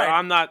 29. All right.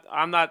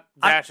 I'm not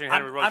bashing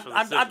Henry Ruggs for the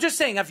decision. I'm just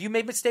saying, have you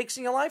made mistakes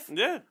in your life?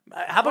 Yeah.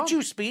 How about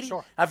you, Speedy?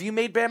 Sure. Have you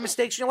made bad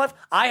mistakes in your life?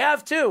 I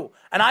have too.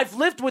 And I've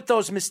lived with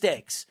those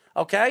mistakes,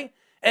 okay?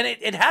 And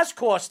it has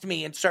cost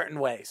me in certain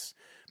ways.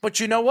 But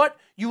you know what?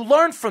 You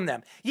learn from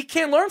them. You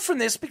can't learn from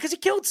this because he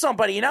killed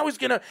somebody, and now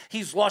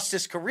he's lost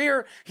his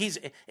career.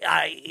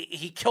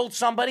 He killed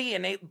somebody,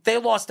 and they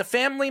lost a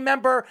family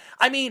member.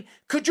 I mean,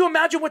 could you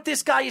imagine what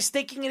this guy is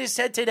thinking in his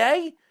head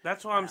today?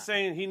 That's why I'm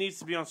saying he needs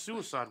to be on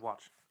suicide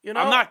watch. You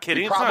know, I'm not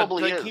kidding. He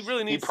probably is. He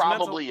really needs. He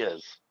probably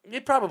is.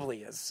 It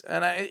probably is,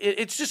 and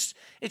it's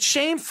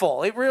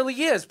shameful. It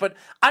really is. But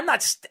I'm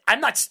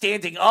not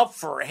standing up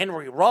for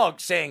Henry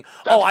Ruggs saying,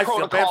 I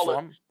feel bad for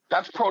him.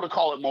 That's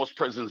protocol at most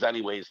prisons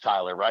anyways,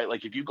 Tyler, right?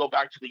 Like if you go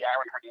back to the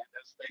Aaron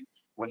Hernandez thing,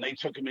 when they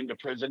took him into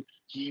prison,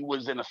 he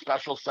was in a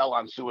special cell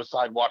on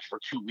suicide watch for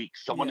 2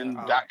 weeks. Someone in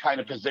that kind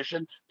of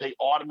position, they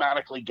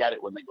automatically get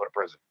it when they go to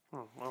prison.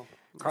 Oh, well,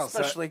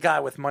 especially a guy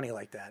with money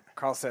like that.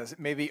 Carl says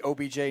maybe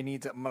OBJ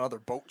needs another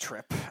boat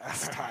trip,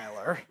 asked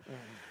Tyler.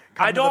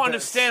 I don't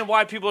understand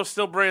why people are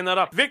still bringing that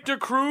up. Victor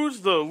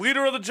Cruz, the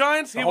leader of the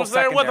Giants, he was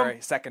there with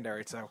them.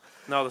 Secondary, so.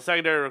 No, the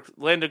secondary,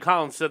 Landon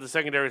Collins said the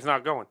secondary is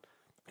not going.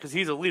 Because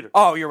he's a leader.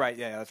 Oh, you're right.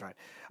 Yeah, that's right.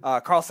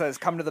 Carl says,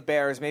 come to the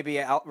Bears.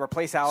 Maybe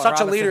replace Allen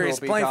Such Robinson. A leader. He's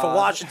playing for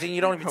Washington.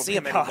 You don't even see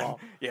him anymore.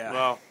 Yeah.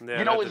 Well,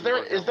 is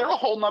there a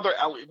whole nother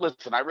 –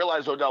 listen, I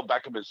realize Odell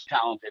Beckham is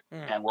talented,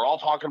 and we're all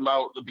talking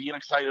about being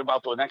excited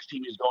about the next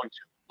team he's going to.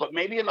 But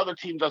maybe another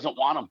team doesn't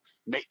want him.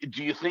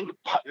 Do you think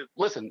 –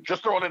 listen,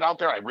 just throwing it out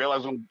there, I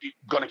realize I'm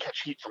going to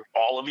catch heat from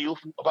all of you.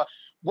 But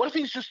what if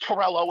he's just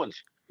Terrell Owens?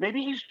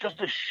 Maybe he's just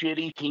a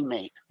shitty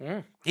teammate.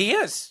 He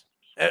is.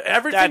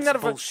 Everything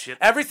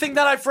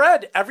that I've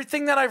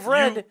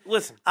read.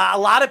 Listen, a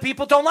lot of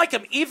people don't like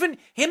him. Even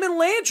him and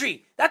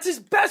Landry. That's his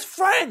best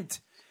friend.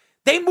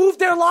 They moved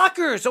their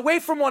lockers away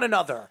from one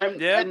another.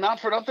 And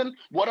not for nothing,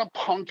 what a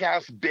punk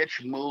ass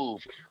bitch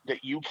move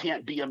that you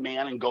can't be a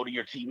man and go to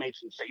your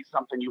teammates and say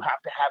something. You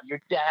have to have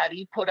your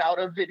daddy put out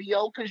a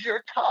video because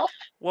you're tough.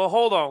 Well,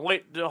 hold on,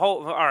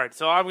 all right.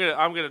 So I'm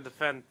gonna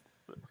defend.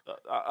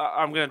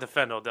 I'm going to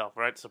defend Odell,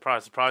 right?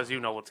 Surprise, surprise! You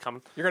know what's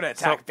coming. You're going to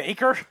attack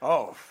Baker?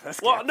 Oh,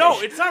 that's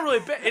no, it's not really.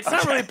 It's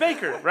not really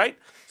Baker, right?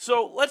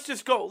 So let's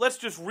just go. Let's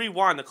just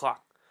rewind the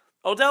clock.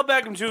 Odell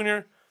Beckham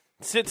Jr.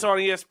 sits on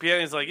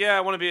ESPN. He's like, "Yeah,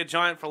 I want to be a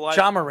Giant for life."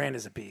 John Moran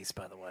is a beast,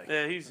 by the way.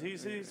 Yeah, he's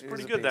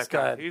pretty good. That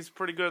guy. He's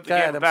pretty good at the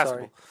game of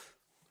basketball.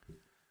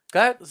 Go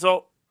ahead.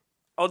 So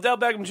Odell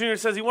Beckham Jr.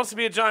 says he wants to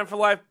be a Giant for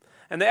life,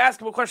 and they ask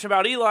him a question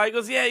about Eli. He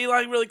goes, "Yeah,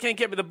 Eli really can't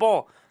get me the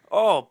ball."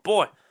 Oh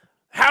boy.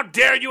 How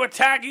dare you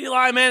attack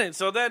Eli Manning?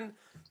 So then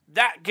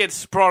that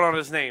gets brought on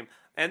his name.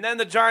 And then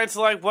the Giants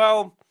are like,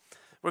 well,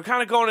 we're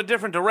kind of going a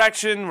different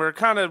direction. We're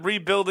kind of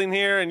rebuilding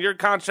here, and your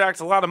contract's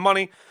a lot of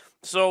money.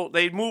 So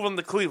they move him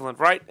to Cleveland,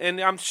 right? And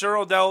I'm sure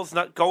Odell's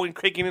not going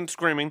kicking and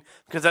screaming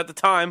because at the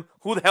time,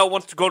 who the hell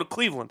wants to go to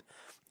Cleveland?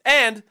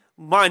 And,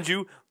 mind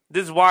you,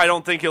 this is why I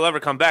don't think he'll ever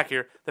come back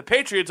here. The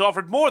Patriots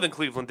offered more than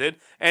Cleveland did,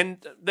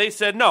 and they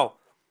said, no,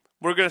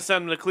 we're going to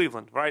send him to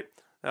Cleveland, right?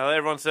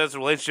 Everyone says the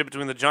relationship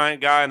between the Giant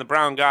guy and the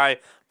Brown guy,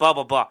 blah,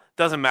 blah, blah.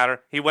 Doesn't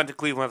matter. He went to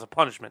Cleveland as a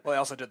punishment. Well, they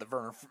also did the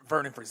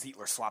Vernon for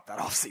Zietler swap that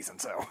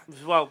offseason, so.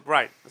 Well,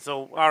 right.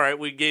 So, all right,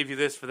 we gave you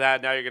this for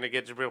that. Now you're going to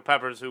get Jabril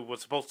Peppers, who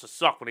was supposed to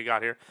suck when he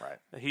got here. Right.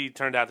 He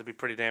turned out to be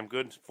pretty damn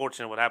good. It's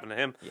fortunate what happened to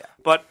him. Yeah.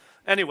 But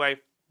anyway,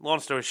 long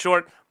story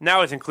short,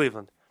 now he's in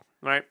Cleveland,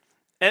 right?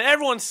 And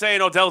everyone's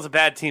saying Odell's a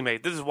bad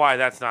teammate. This is why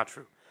that's not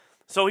true.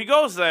 So he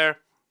goes there,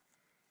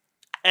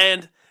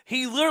 and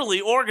he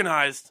literally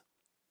organized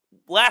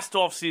last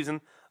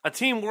offseason a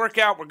team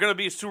workout. We're going to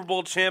be a Super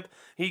Bowl champ.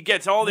 He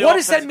gets all the. What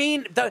does that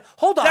mean?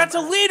 Hold on. That's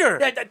a leader.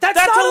 That's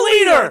not a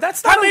leader.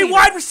 That's not How many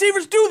wide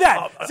receivers do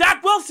that?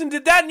 Zach Wilson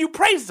did that, and you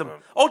praised him.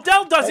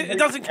 Odell does it. It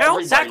doesn't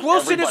count. Zach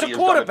Wilson is a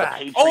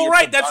quarterback. All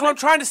right, that's what I'm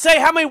trying to say.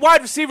 How many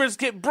wide receivers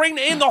bring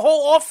in the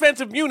whole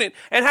offensive unit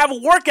and have a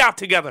workout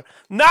together?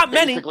 Not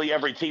many. Basically,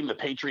 every team the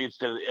Patriots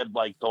did it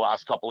like the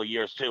last couple of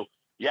years too.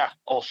 Yeah,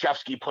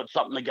 Olszewski put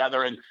something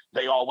together, and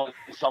they all went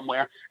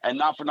somewhere. And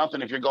not for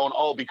nothing, if you're going,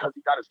 because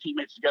he got his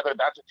teammates together,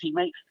 that's a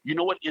teammate. You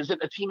know what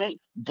isn't a teammate?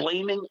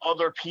 Blaming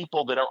other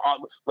people that are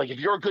on. Like, if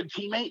you're a good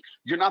teammate,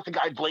 you're not the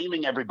guy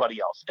blaming everybody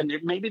else. And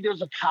maybe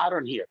there's a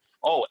pattern here.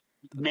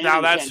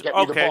 Manning can't get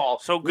me the ball.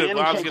 So good.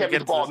 Manning can't get me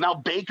the ball. Now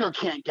Baker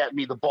can't get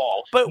me the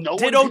ball. But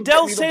did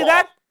Odell say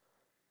that?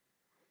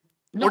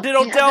 No, or did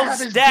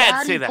Odell's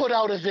dad say that? Put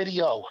out a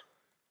video.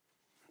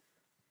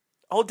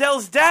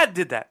 Odell's dad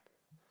did that.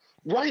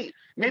 Right.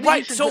 Maybe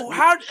right. So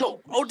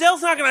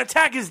Odell's not going to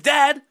attack his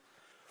dad.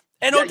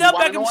 And Odell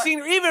Beckham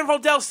Sr., even if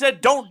Odell said,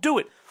 don't do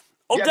it.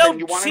 Odell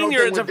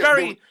Sr. is a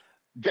very...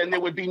 Then there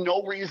would be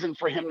no reason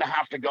for him to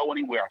have to go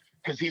anywhere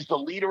because he's the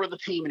leader of the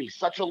team and he's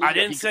such a leader. I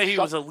didn't say he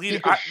was a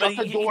leader. But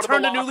he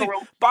turned a new leader.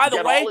 By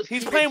the way,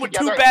 he's playing with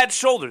two bad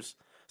shoulders.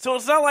 So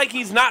it's not like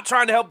he's not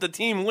trying to help the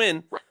team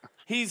win.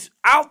 He's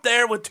out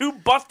there with two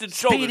busted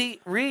shoulders. Speedy,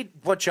 read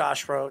what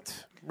Josh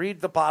wrote.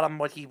 Read the bottom,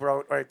 what he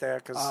wrote right there,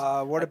 because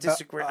I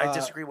disagree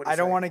with what he I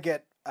don't want to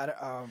get...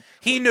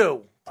 he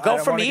knew. Go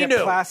from he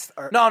knew.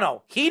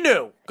 No, he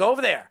knew. Go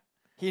over there.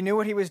 He knew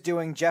what he was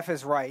doing. Jeff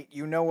is right.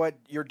 You know what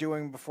you're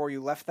doing before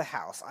you left the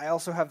house. I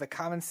also have the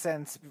common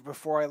sense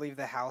before I leave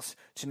the house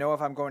to know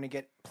if I'm going to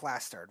get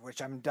plastered,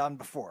 which I'm done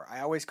before. I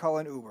always call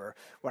an Uber.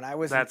 When I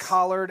was in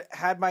Collard,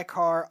 had my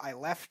car, I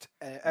left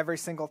every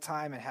single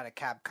time and had a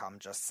cab come,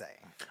 just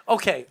saying.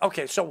 Okay,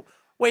 so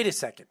wait a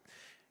second.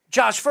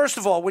 Josh, first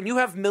of all, when you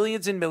have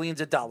millions and millions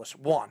of dollars,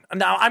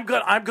 now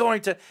I'm going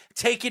to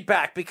take it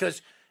back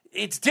because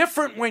it's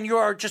different when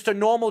you're just a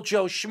normal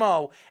Joe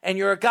Schmo and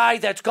you're a guy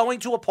that's going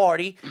to a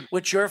party,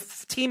 which your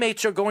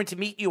teammates are going to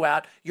meet you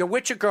at. You're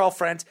with your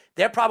girlfriends.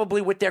 They're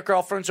probably with their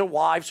girlfriends or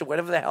wives or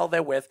whatever the hell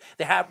they're with.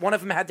 One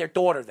of them had their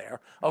daughter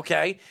there,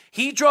 okay?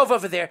 He drove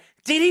over there.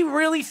 Did he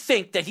really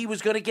think that he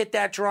was going to get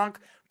that drunk?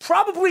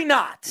 Probably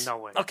not. No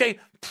way. Okay?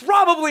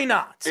 Probably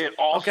not. It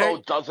also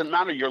okay? doesn't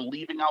matter. You're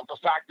leaving out the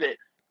fact that,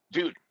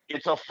 dude,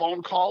 it's a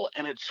phone call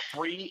and it's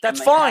free. That's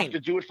and they fine. have to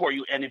do it for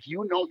you. And if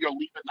you know you're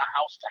leaving the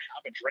house to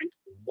have a drink,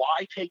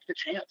 why take the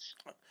chance?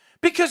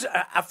 Because,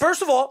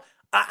 first of all,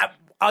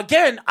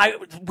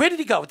 where did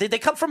he go? Did they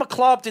come from a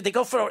club? Did they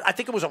go for, I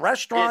think it was a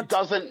restaurant? It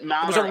doesn't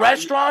matter. It was a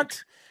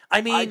restaurant? I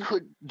I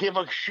could give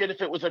a shit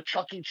if it was a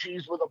Chuck E.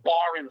 Cheese with a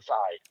bar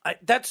inside.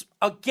 That's,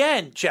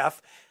 again,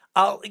 Jeff,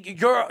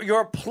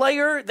 you're a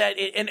player that,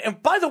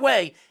 and by the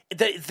way,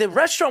 the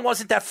restaurant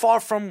wasn't that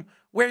far from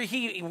where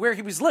he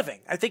was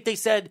living. I think they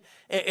said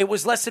it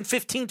was less than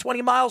 15,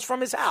 20 miles from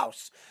his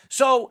house.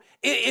 So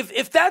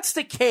if that's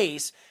the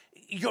case,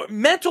 your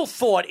mental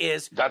thought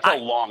is... That's a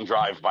long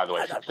drive, by the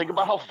way. Think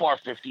about how far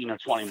 15 or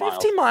 20 miles.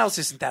 15 miles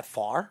isn't that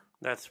far.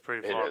 That's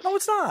pretty far. is. No,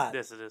 it's not.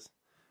 Yes, it is.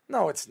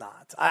 No, it's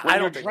not. When I you're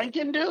don't think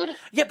drinking, dude?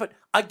 Yeah, but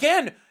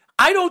again...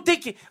 I don't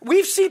think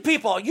we've seen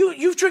people.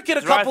 You've drinking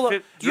a couple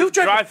of. You've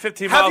drive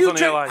 15 miles on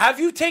the airline. Have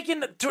you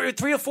taken 3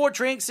 or 4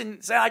 drinks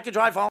and said I could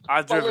drive home?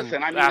 I've driven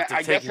listen, after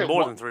I guess taking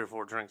more than 3 or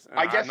 4 drinks.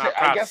 I guess I'm not it-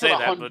 proud I guess to say at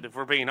that, 100 but if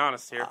we're being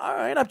honest here, All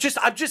right, I'm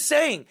just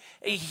saying.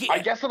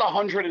 I guess at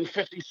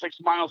 156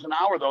 miles an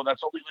hour, though,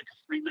 that's only like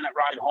a 3-minute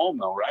ride home,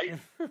 though, right?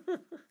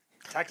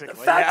 Technically,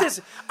 The fact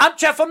is,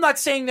 Jeff. I'm not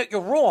saying that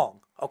you're wrong.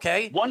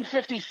 Okay,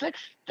 156,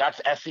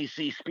 that's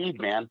SEC speed,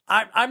 man.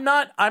 I'm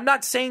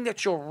not saying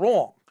that you're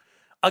wrong.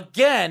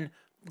 Again,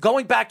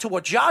 going back to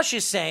what Josh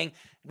is saying,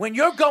 when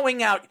you're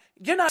going out,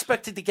 you're not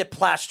expected to get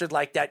plastered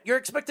like that. You're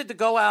expected to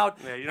go out,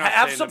 you're not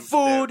have saying some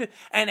them- food,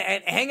 and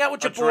hang out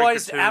with your drink or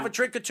boys, two. have a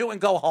drink or two, and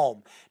go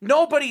home.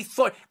 Nobody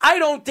thought. I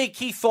don't think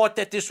he thought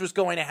that this was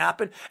going to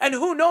happen. And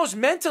who knows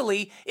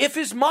mentally if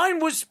his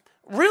mind was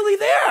really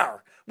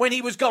there when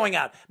he was going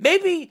out.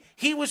 Maybe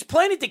he was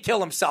planning to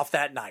kill himself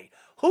that night.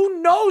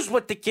 Who knows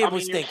what the kid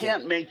was you thinking?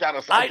 can't make that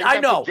assumption. I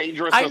know. That's a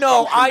dangerous I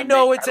know. assumption I to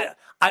know. make. It's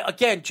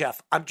again,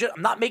 Jeff. I'm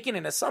not making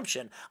an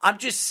assumption. I'm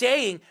just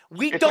saying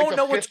we It's don't like the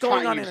know what's fifth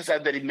going time on in you've his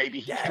said that maybe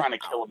he's trying to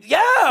kill himself.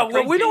 Yeah, It's a well,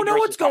 pretty we don't know dangerous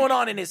what's going assumption.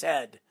 on in his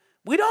head.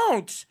 We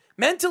don't.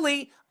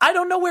 Mentally, I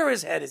don't know where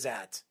his head is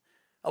at.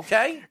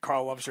 Okay?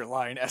 Carl loves your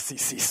line,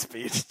 SEC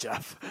speed,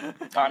 Jeff.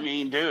 I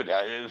mean, dude,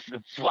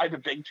 it's why the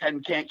Big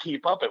Ten can't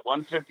keep up at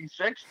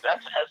 156.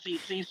 That's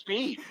SEC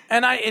speed.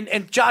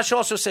 And Josh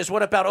also says,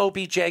 what about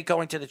OBJ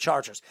going to the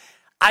Chargers?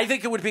 I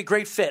think it would be a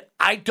great fit.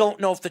 I don't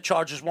know if the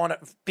Chargers want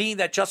to, being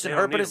that Justin They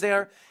don't Herbert need is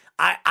there.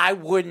 I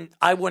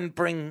wouldn't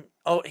bring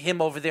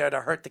him over there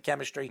to hurt the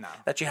chemistry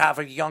that you have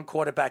a young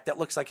quarterback that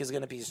looks like he's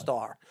going to be a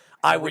star.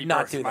 I would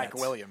not do that. Mike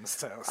Williams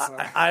too. So.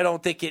 I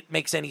don't think it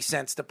makes any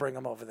sense to bring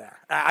him over there.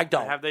 I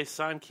don't. have they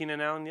signed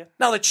Keenan Allen yet?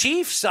 Now the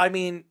Chiefs. I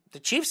mean, the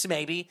Chiefs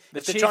maybe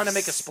if they're trying to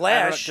make a Chiefs, I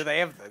don't know, splash. do they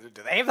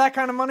have that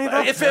kind of money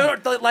though? If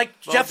it, like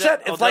Jeff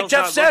said, Odell's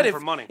not looking for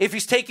money. if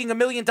he's taking $1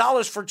 million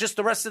for just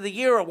the rest of the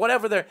year or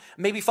whatever, they're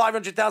maybe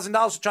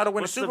 $500,000 to try to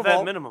win What's a Super the vet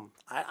Bowl. minimum?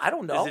 I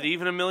don't know. Is it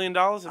even $1 million?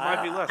 It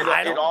might be less.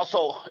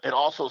 It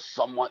also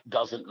somewhat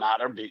doesn't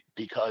matter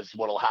because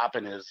what'll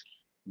happen is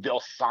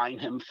they'll sign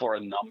him for a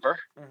number.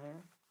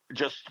 Mm-hmm.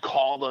 Just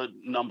call the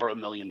number $1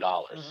 million.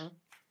 Mm-hmm.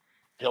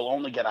 He'll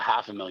only get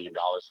 $500,000.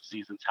 The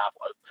season's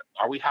halfway.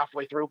 Are we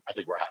halfway through? I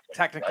think we're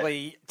halfway.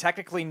 Right?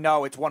 Technically,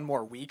 no. It's one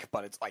more week,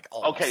 but it's like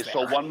almost Okay, there.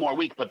 so one more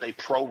week, but they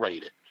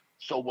prorate it.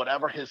 So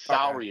whatever his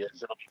salary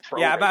is, it'll be prorated.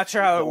 Yeah, I'm not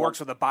sure how it So works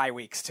with the bye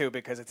weeks too,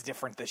 because it's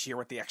different this year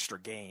with the extra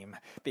game.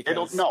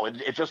 Because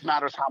It just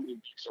matters how many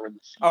weeks are in the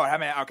season. Oh, I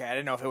mean, okay. I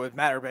didn't know if it would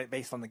matter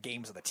based on the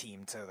games of the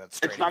team too. That's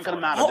It's not going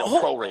to matter. Hold-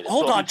 They'll prorate it.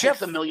 hold so on, if he takes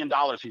Jeff. $1 million, he's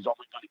only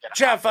going to get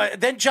Jeff,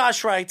 then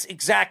Josh writes,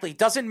 exactly.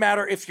 Doesn't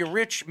matter if you're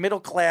rich, middle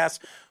class,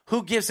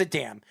 who gives a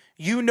damn?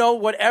 You know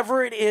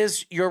whatever it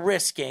is you're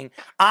risking.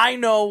 I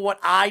know what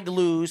I'd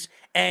lose,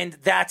 and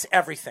that's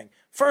everything.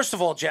 First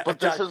of all,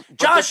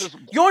 Josh,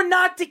 you're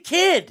not the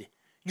kid.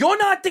 You're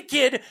not the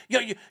kid.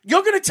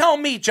 You're going to tell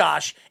me,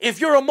 Josh, if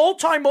you're a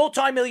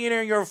multi-millionaire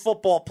and you're a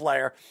football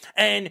player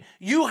and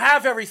you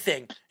have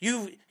everything,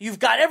 you've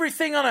got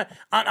everything on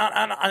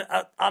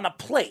a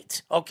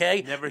plate,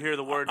 okay? Never hear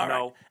the word All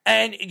no. right.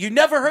 And you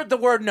never heard the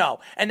word no.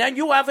 And then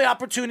you have the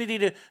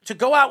opportunity to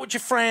go out with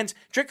your friends,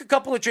 drink a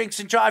couple of drinks,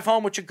 and drive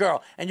home with your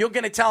girl. And you're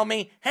going to tell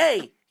me,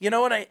 hey, you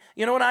know what I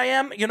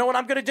am? You know what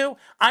I'm going to do?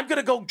 I'm going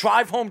to go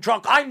drive home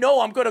drunk. I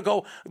know I'm going to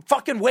go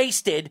fucking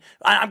wasted.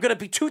 I'm going to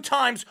be 2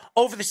 times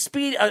over the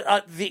speed,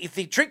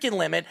 the drinking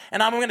limit,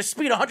 and I'm going to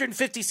speed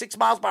 156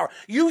 miles per hour.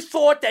 You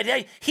thought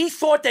that he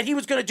thought that he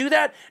was going to do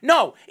that?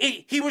 No,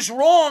 he was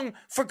wrong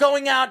for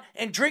going out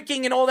and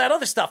drinking and all that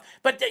other stuff.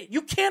 But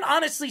you can't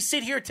honestly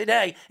sit here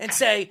today and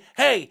say,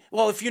 hey,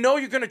 well, if you know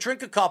you're going to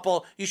drink a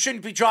couple, you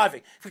shouldn't be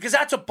driving, because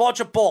that's a bunch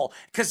of bull.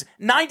 Because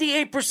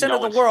 98%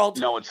 of the world.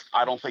 No,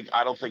 I don't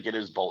think it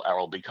is bull,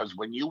 Errol, because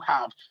when you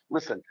have,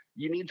 listen,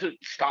 you need to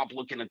stop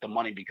looking at the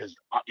money because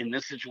in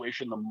this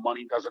situation, the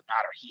money doesn't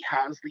matter. He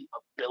has the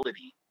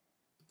ability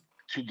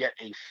to get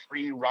a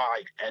free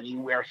ride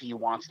anywhere he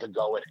wants to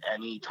go at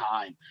any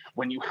time.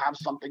 When you have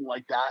something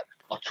like that,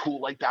 a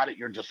tool like that at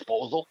your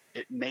disposal,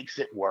 it makes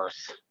it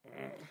worse.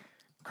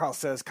 Carl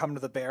says, come to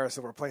the Bears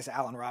to replace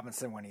Allen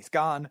Robinson when he's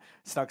gone.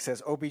 Snug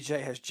says, OBJ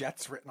has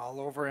Jets written all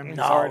over him.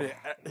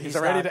 He's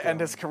ready to end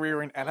his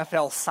career in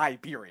NFL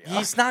Siberia.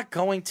 He's not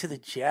going to the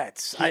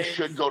Jets. He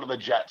should go to the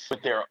Jets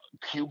with their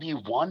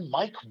QB1,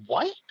 Mike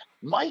White.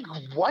 Mike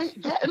White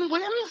getting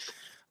wins?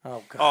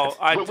 Oh, God.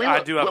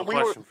 I do have a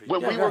question for you.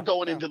 When we were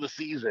going into the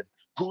season,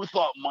 who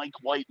thought Mike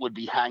White would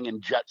be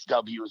hanging Jets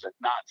W's and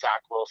not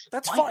Zach Wilson?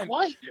 That's Mike fine.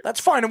 White. That's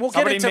fine, and we'll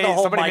get into the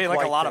whole Somebody Mike made like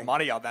White a lot thing. of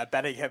money on that,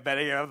 betting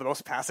the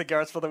most passing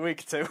yards for the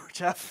week too,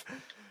 Jeff.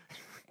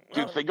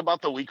 Dude, think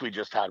about the week we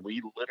just had.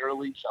 We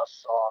literally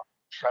just saw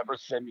Trevor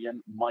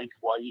Siemian, Mike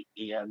White,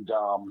 and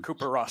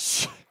Cooper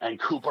Rush. And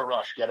Cooper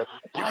Rush get it.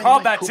 You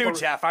called that too,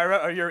 Jeff.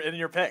 You're in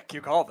your pick. You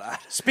called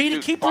that. Speedy,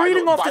 Dude, keep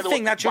reading off the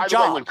thing. That's your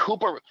job. Way,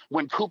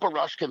 when Cooper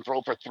Rush can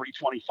throw for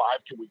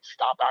 325, can we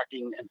stop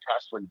acting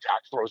impressed when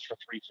Dak throws for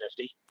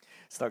 350?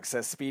 Snug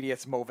says, "Speedy,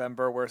 it's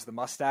Movember. Where's the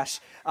mustache?"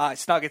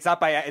 Snug, it's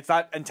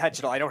not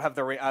intentional. I don't have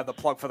the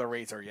plug for the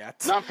razor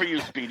yet. Not for you,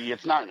 Speedy.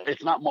 It's not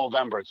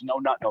Movember. It's No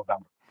Nut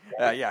November.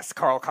 Yes,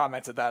 Carl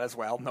commented that as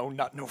well. No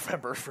Nut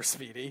November for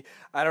Speedy.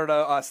 I don't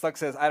know. Snug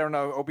says, I don't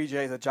know. OBJ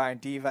is a giant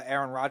diva.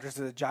 Aaron Rodgers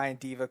is a giant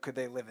diva. Could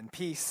they live in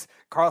peace?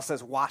 Carl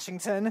says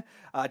Washington.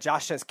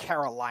 Josh says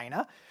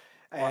Carolina.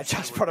 And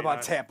Josh put him on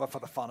Tampa for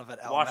the fun of it.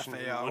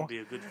 Washington LMFAO. would be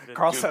a good fit.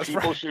 Carl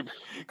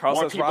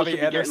says Robbie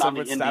Anderson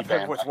would step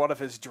in with one of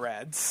his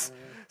dreads.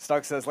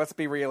 Snug says, let's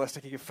be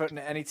realistic. He can fit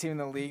into any team in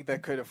the league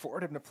that could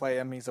afford him to play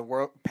him.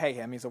 Pay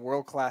him. He's a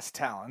world-class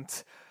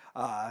talent.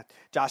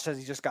 Josh says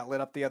he just got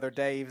lit up the other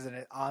day. He was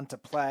on to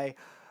play.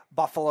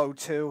 Buffalo,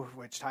 too,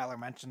 which Tyler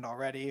mentioned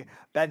already.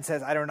 Ben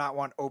says, I do not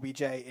want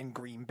OBJ in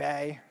Green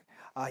Bay.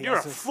 You're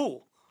a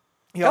fool.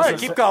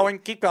 Keep going.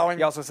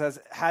 He also says,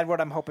 had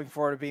what I'm hoping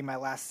for to be my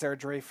last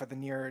surgery for the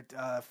near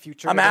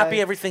future. I'm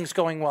happy everything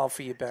going well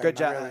for you, Ben. Good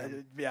job.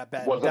 Yeah,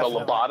 Ben. Was it a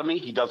lobotomy?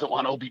 He doesn't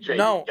want OBJ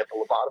to get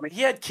the lobotomy?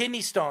 He had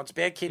kidney stones,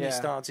 bad kidney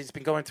stones. He's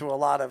been going through a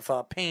lot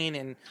of pain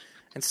and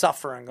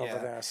suffering over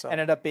there. So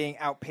ended up being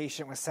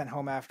outpatient, was sent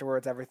home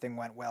afterwards. Everything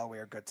went well. We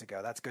are good to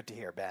go. That's good to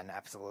hear, Ben.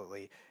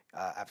 Absolutely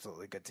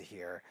good to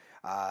hear.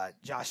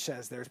 Josh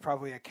says there's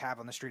probably a cab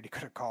on the street he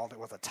could have called. It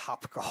was a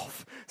Top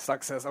Golf.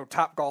 Stuck says,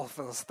 Top Golf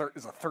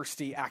is a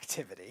thirsty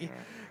activity.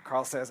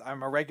 Carl says,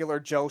 I'm a regular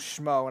Joe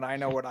Schmo, and I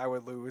know what I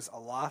would lose a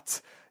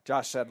lot.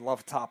 Josh said,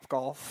 love Top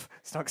Golf.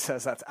 Stuck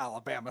says that's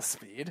Alabama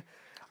speed.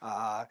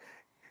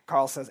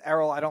 Carl says,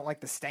 Errol, I don't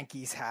like the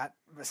Stankies,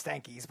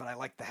 but I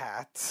like the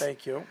hat.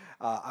 Thank you.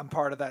 I'm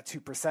part of that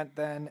 2%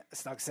 then.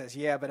 Snug says,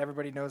 yeah, but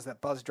everybody knows that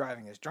buzz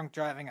driving is drunk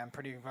driving. I'm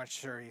pretty much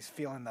sure he's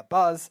feeling the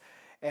buzz.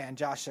 And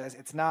Josh says,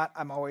 it's not.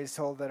 I'm always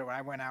told that when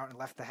I went out and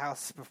left the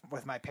house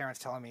with my parents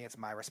telling me it's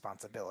my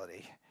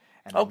responsibility.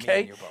 And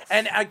okay.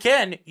 And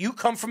again, you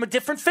come from a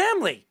different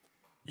family.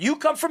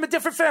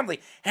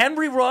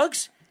 Henry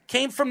Ruggs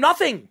came from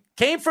nothing.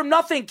 Came from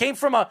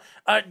a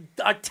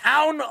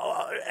town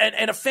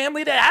and a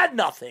family that had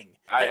nothing.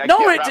 I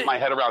can't wrap my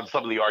head around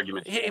some of the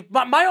arguments.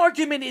 My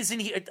argument isn't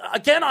here.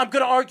 Again, I'm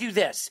going to argue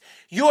this.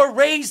 You're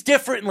raised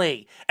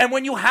differently. And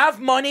when you have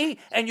money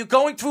and you're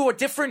going through a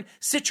different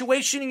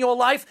situation in your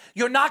life,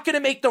 you're not going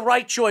to make the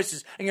right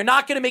choices. And you're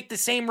not going to make the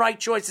same right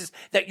choices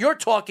that you're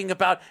talking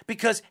about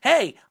because,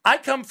 hey, I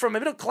come from a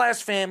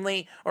middle-class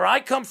family or I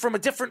come from a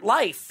different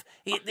life.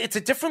 It's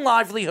a different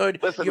livelihood.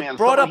 Listen, you're man,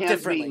 brought up hands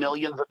differently. Me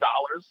millions of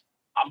dollars.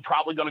 I'm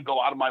probably going to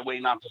go out of my way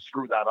not to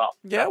screw that up.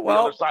 Yeah, that's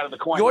well, the other side of the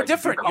coin. You're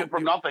different. You come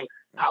from nothing.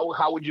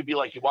 How would you be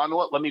like, you want to know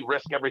what? Let me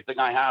risk everything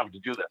I have to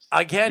do this.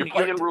 Again, you're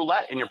playing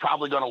roulette, and you're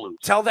probably going to lose.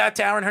 Tell that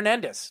to Aaron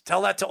Hernandez.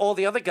 Tell that to all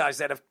the other guys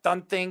that have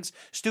done things,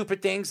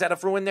 stupid things, that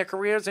have ruined their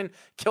careers and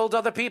killed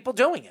other people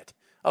doing it.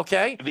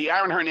 Okay? The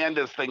Aaron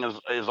Hernandez thing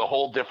is a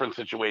whole different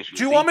situation.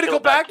 Do you want me to go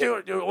back?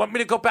 Do you want me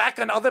to go back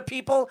on other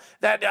people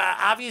that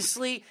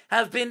obviously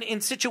have been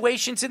in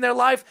situations in their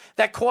life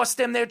that cost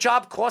them their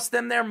job, cost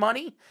them their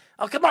money?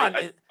 Oh, come on.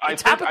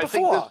 It's happened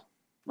before.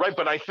 Right,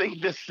 but I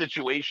think this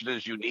situation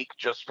is unique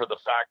just for the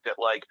fact that,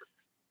 like,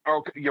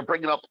 you're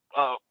bringing up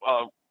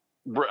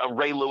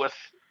Ray Lewis,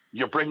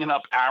 you're bringing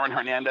up Aaron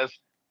Hernandez.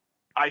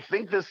 I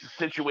think this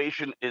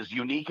situation is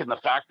unique in the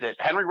fact that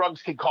Henry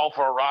Ruggs can call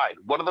for a ride.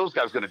 What are those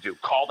guys going to do?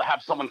 Call to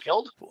have someone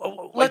killed?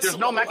 Like, there's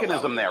no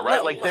mechanism there,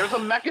 right? Like, there's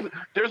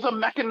a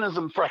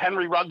mechanism for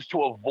Henry Ruggs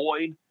to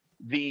avoid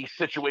the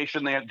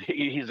situation that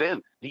he's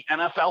in. The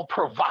NFL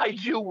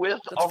provides you with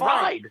a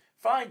ride.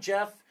 Fine,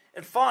 Jeff.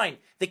 And fine,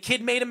 the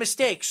kid made a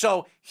mistake.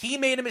 So he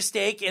made a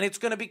mistake, and it's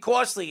going to be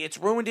costly. It's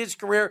ruined his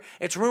career.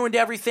 It's ruined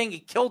everything. He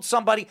killed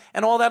somebody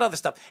and all that other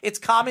stuff. It's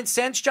common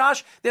sense,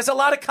 Josh. There's a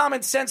lot of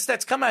common sense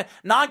that's come out,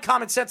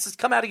 non-common sense that's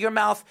come out of your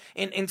mouth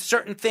in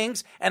certain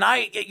things. And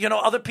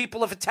other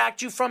people have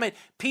attacked you from it.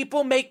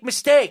 People make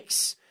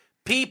mistakes.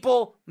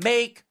 People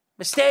make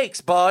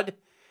mistakes, bud.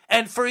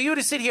 And for you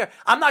to sit here,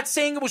 I'm not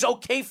saying it was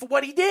okay for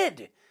what he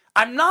did.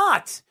 I'm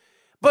not.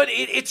 But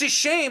it's a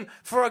shame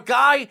for a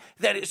guy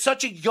that is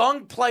such a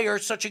young player,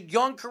 such a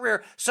young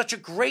career, such a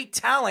great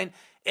talent,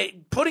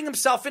 putting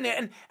himself in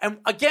there. And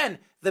again,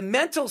 the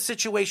mental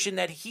situation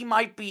that he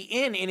might be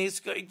in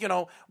his,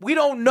 we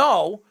don't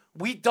know.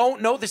 We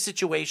don't know the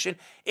situation.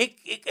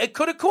 It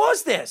could have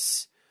caused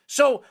this.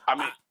 So, I'm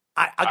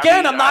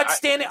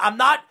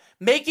not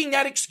making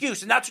that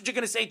excuse. And that's what you're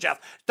going to say,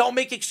 Jeff. Don't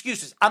make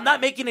excuses. I'm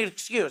not making an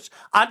excuse.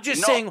 I'm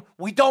just saying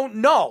we don't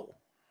know.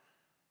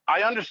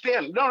 I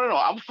understand. No.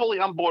 I'm fully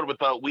on board with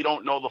the we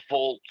don't know the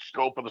full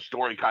scope of the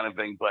story kind of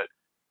thing, but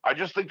I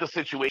just think the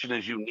situation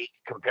is unique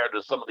compared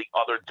to some of the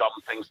other dumb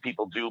things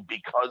people do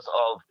because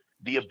of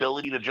the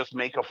ability to just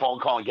make a phone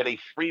call and get a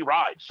free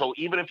ride. So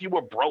even if you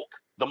were broke,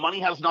 the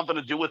money has nothing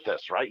to do with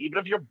this, right? Even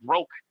if you're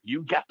broke,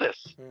 you get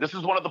this. This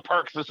is one of the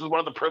perks. This is one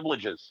of the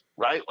privileges,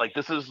 right? Like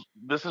this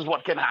is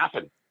what can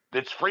happen.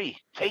 It's free.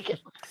 Take it.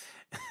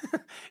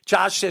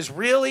 Josh says,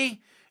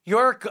 really?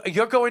 You're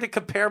going to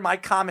compare my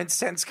common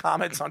sense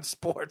comments on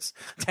sports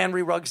to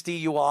Henry Ruggs'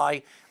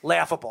 DUI?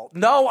 Laughable.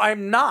 No,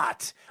 I'm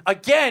not.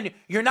 Again,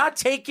 you're not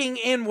taking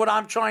in what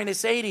I'm trying to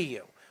say to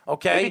you.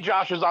 Okay. Maybe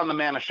Josh is on the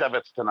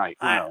Manischewitz tonight.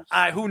 Who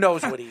knows? Who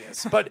knows what he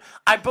is? But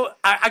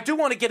I do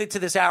want to get into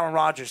this Aaron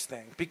Rodgers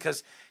thing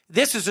because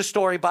this is a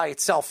story by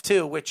itself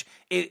too, which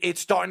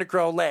it's starting to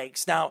grow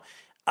legs. Now,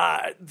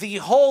 the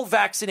whole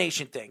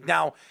vaccination thing.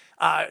 Now,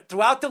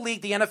 throughout the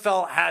league, the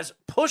NFL has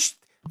pushed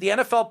the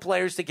NFL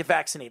players to get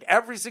vaccinated.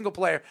 Every single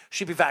player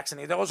should be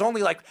vaccinated. There was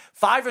only like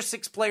 5 or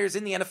 6 players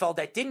in the NFL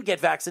that didn't get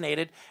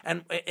vaccinated,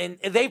 and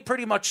they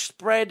pretty much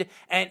spread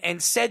and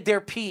said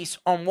their piece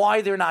on why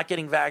they're not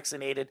getting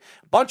vaccinated.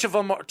 A bunch of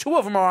them, 2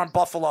 of them are on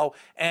Buffalo,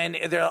 and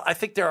I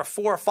think there are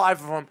 4 or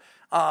 5 of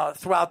them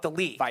throughout the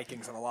league.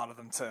 Vikings have a lot of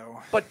them too.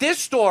 But this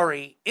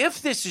story,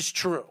 if this is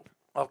true,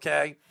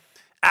 okay,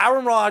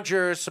 Aaron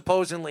Rodgers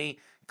supposedly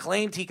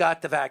claimed he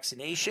got the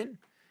vaccination.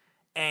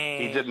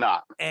 And he did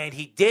not. And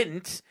he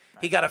didn't.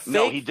 He got a fake.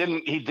 No, he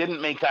didn't. He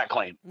didn't make that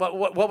claim.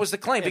 What was the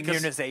claim?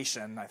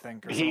 Immunization, I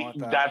think. Or something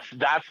like that.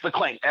 That's the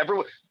claim.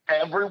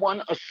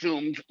 Everyone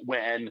assumed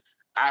when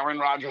Aaron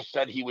Rodgers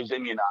said he was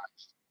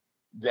immunized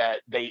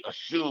that they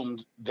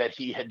assumed that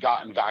he had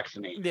gotten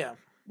vaccinated. Yeah.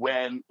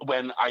 When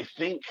I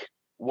think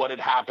what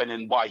had happened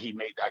and why he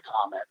made that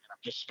comment, and I'm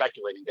just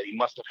speculating that he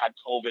must have had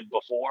COVID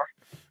before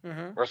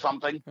or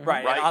something.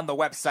 Right. And on the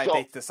website,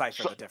 they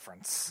decipher the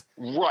difference.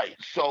 Right.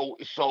 So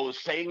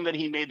saying that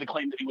he made the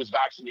claim that he was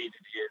vaccinated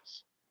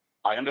is,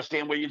 I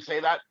understand where you'd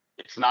say that.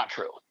 It's not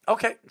true.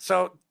 Okay.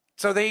 So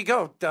there you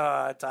go,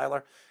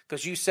 Tyler,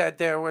 because you said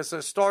there was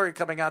a story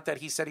coming out that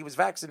he said he was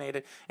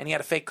vaccinated and he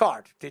had a fake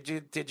card. Did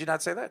you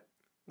not say that?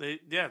 They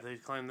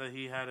claimed that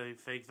he had a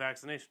fake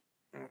vaccination.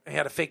 He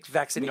had a fake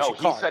vaccination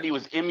card. No, he said he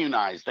was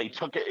immunized. They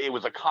took it. It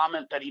was a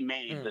comment that he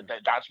made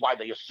that's why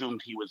they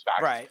assumed he was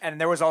vaccinated. Right, and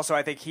there was also,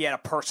 I think, he had a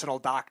personal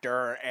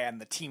doctor, and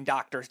the team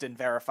doctors didn't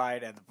verify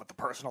it, but the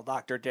personal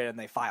doctor did, and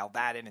they filed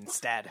that in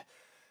instead.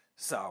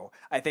 So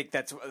I think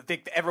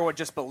everyone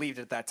just believed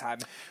it at that time,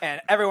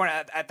 and everyone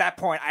at that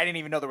point, I didn't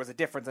even know there was a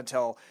difference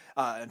until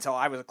I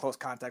was in close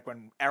contact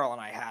when Errol and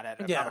I had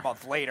it about a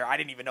month later. I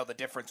didn't even know the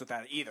difference with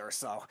that either.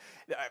 So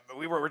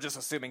we were just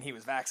assuming he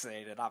was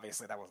vaccinated.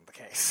 Obviously, that wasn't the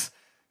case.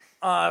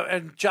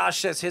 And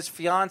Josh says his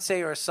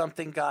fiance or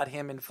something got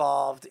him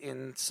involved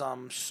in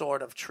some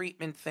sort of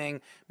treatment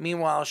thing.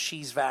 Meanwhile,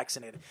 she's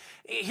vaccinated.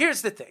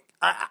 Here's the thing.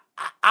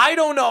 I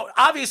don't know.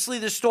 Obviously,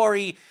 the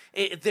story,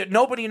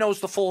 nobody knows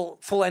the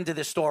full end of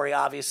this story,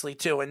 obviously,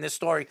 too. And this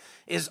story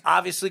is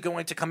obviously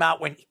going to come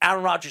out when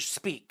Aaron Rodgers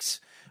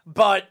speaks.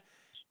 But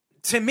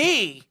to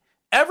me,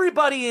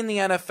 everybody in the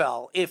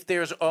NFL, if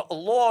there's a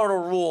law or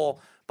a rule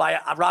by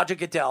Roger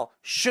Goodell,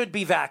 should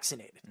be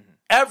vaccinated.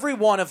 Every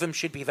one of them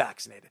should be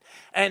vaccinated.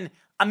 And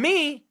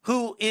me,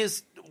 who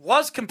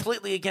was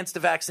completely against the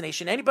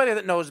vaccination, anybody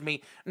that knows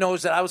me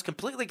knows that I was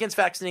completely against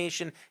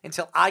vaccination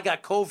until I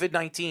got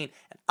COVID-19,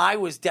 and I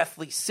was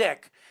deathly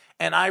sick.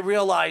 And I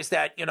realized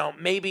that,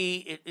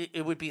 maybe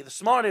it would be the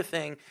smarter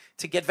thing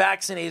to get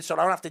vaccinated so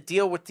I don't have to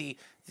deal with the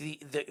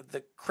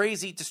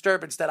crazy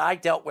disturbance that I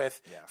dealt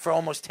with for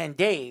almost 10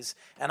 days,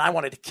 and I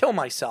wanted to kill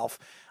myself.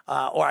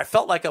 Or I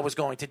felt like I was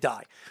going to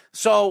die.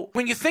 So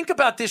when you think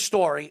about this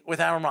story with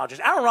Aaron Rodgers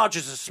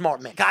is a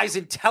smart man. Guy's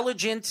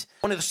intelligent,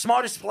 one of the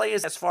smartest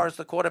players as far as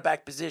the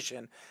quarterback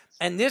position.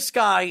 And this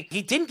guy,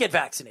 he didn't get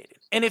vaccinated.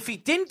 And if he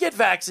didn't get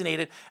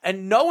vaccinated,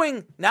 and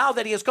knowing now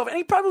that he has COVID, and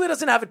he probably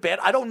doesn't have it bad,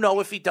 I don't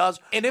know if he does.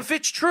 And if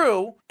it's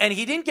true, and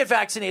he didn't get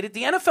vaccinated,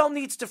 the NFL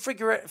needs to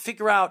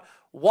figure out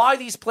why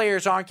these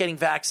players aren't getting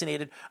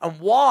vaccinated and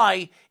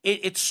why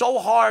it's so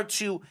hard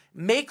to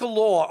make a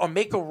law or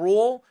make a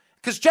rule.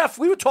 Because, Jeff,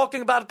 we were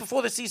talking about it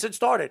before the season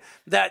started,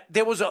 that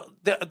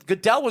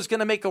Goodell was going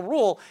to make a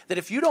rule that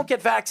if you don't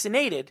get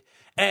vaccinated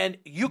and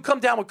you come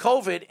down with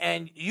COVID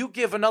and you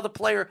give another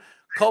player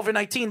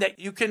COVID-19, that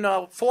you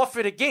can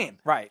forfeit a game.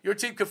 Right. Your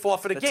team could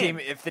forfeit a game.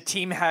 If the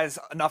team has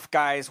enough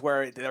guys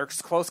where there's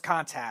close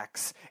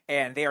contacts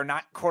and they are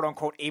not,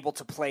 quote-unquote, able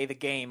to play the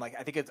game, like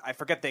I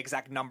forget the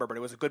exact number, but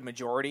it was a good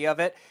majority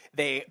of it,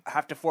 they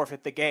have to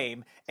forfeit the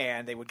game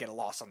and they would get a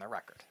loss on their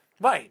record.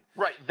 Right.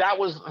 Right. That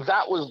was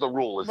the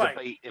rule. Is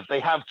Right. if they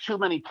have too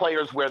many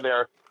players where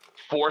they're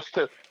forced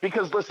to,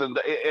 because listen,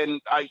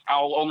 and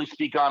I'll only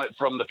speak on it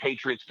from the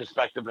Patriots'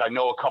 perspective. I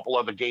know a couple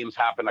other games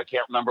happened. I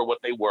can't remember what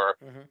they were,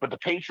 but the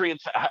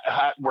Patriots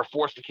were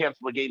forced to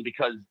cancel the game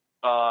because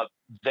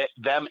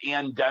them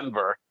and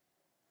Denver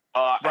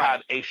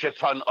had a shit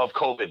ton of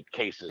COVID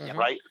cases,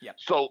 right? Yep.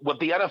 So what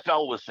the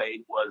NFL was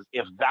saying was,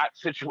 if that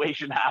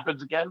situation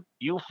happens again,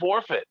 you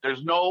forfeit.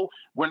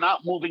 We're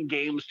not moving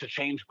games to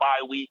change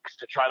bye weeks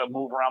to try to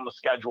move around the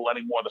schedule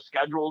anymore. The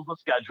schedule is the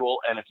schedule,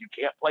 and if you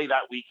can't play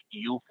that week,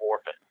 you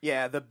forfeit.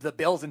 Yeah, the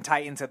Bills and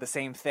Titans had the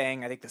same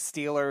thing. I think the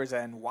Steelers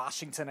and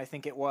Washington, I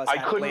think it was. I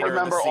couldn't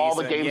remember all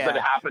the games that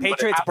happened.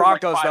 Patriots but it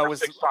happened Broncos like though was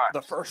times.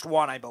 the first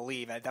one, I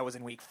believe. That was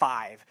in week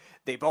 5.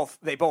 They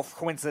both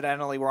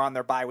coincidentally were on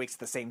their bye weeks at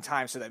the same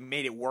time, so that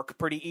made it work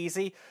pretty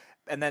easy.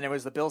 And then it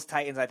was the Bills,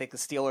 Titans. I think the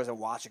Steelers and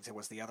Washington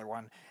was the other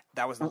one.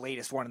 That was the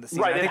latest one in the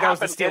season. Right, I think that was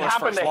the Steelers' it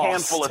happened first a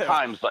handful loss, of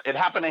times. It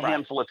happened a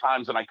handful of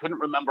times, and I couldn't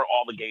remember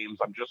all the games.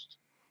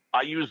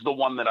 I used the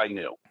one that I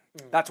knew.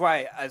 That's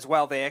why, as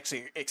well, they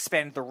actually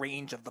expand the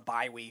range of the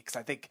bye weeks.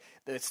 I think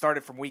that it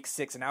started from week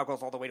 6 and now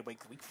goes all the way to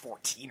week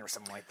 14 or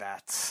something like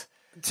that.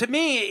 To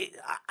me,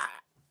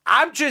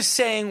 I'm just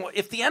saying,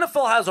 if the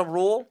NFL has a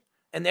rule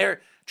and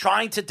they're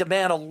trying to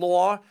demand a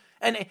law,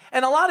 and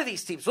a lot of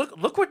these teams,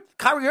 look what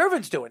Kyrie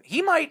Irving's doing.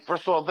 He might.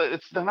 First of all,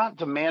 they're not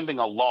demanding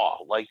a law.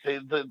 Like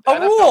the a NFL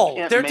rule.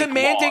 can't They're make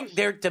demanding. laws.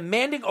 They're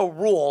demanding a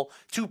rule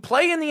to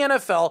play in the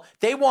NFL.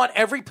 They want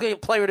every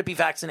player to be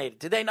vaccinated.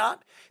 Do they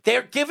not?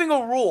 They're giving a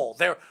rule.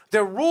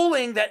 They're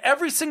ruling that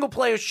every single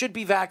player should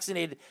be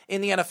vaccinated in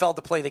the NFL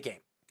to play the game.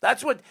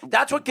 That's what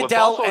Goodell It's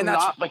also and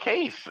that's not the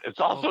case. It's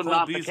also Cole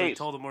not Beasley the case.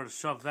 told him where to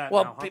shove that.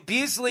 well, now, huh?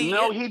 Beasley.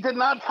 No, he did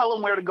not tell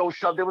him where to go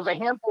shove. There was a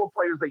handful of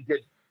players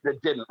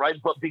that didn't, right?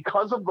 But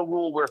because of the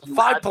rule where if you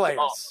 5 had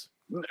players.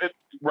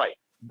 right.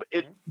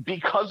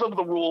 Because of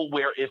the rule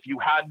where if you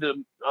had to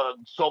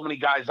so many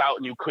guys out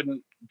and you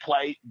couldn't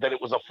play, that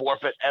it was a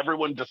forfeit,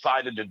 everyone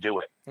decided to do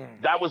it.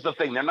 That was the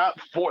thing.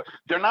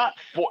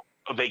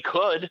 They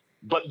could,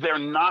 but they're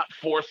not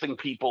forcing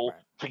people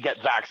to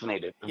get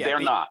vaccinated. Yeah, they're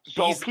not.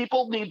 So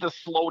people need to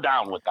slow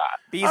down with that.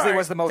 Beasley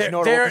was the most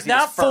notable. They're 'cause he was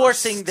not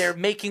forcing. first. They're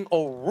making a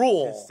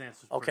rule. His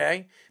stance was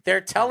Okay,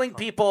 they're telling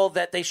people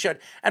that they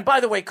should. And by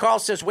the way, Carl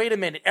says, "Wait a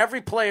minute.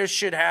 Every player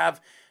should have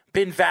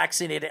been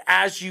vaccinated."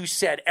 As you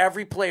said,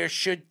 every player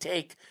should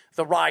take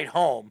the ride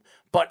home.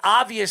 But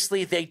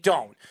obviously, they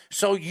don't.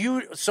 So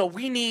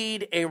we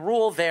need a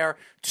rule there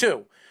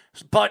too.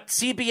 But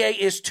CBA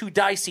is too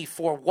dicey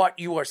for what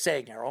you are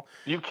saying, Errol.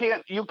 You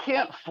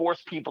can't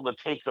force people to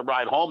take the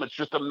ride home. It's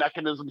just a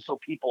mechanism so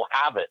people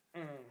have it.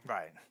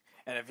 Right.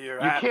 And if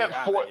you're You can't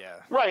force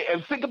right.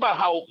 And think about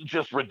how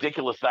just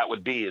ridiculous that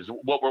would be. Is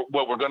what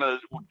we're going to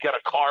get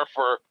a car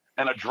for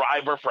and a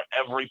driver for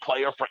every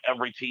player for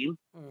every team.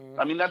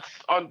 I mean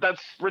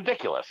that's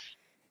ridiculous.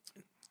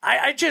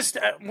 I just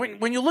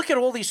when you look at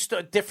all these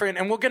different,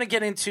 and we're going to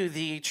get into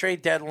the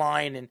trade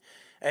deadline and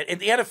in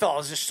the NFL,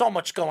 there's just so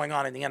much going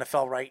on in the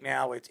NFL right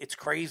now. It's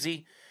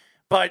crazy,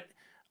 but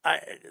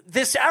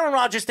this Aaron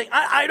Rodgers thing,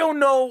 I don't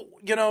know.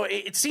 You know,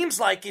 it seems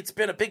like it's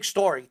been a big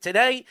story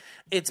today.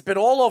 It's been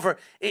all over.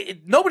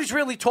 Nobody's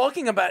really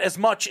talking about as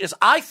much as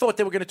I thought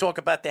they were going to talk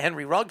about the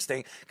Henry Ruggs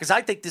thing, because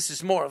I think this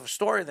is more of a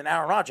story than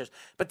Aaron Rodgers.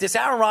 But this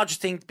Aaron Rodgers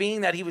thing,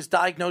 being that he was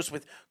diagnosed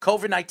with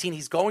COVID-19,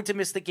 he's going to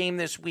miss the game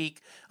this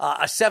week.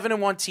 A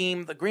 7-1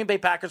 team, the Green Bay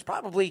Packers,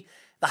 probably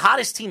the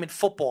hottest team in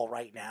football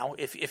right now.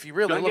 If you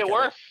really It's look gonna get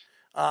at worse.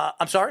 it,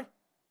 I'm sorry.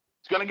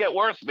 It's going to get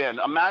worse, man.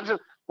 Imagine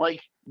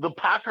like. The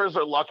Packers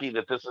are lucky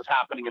that this is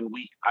happening in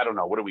week, I don't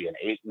know, what are we in,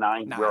 8,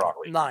 9? Where are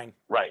we? 9.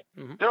 Right.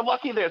 Mm-hmm. They're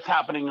lucky that it's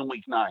happening in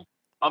week 9.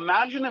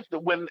 Imagine if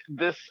when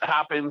this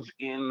happens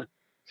in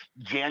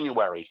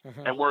January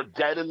and we're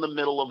dead in the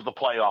middle of the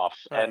playoffs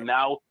and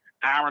now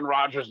Aaron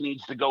Rodgers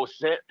needs to go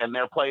sit and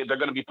they're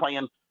going to be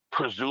playing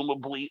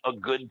presumably a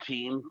good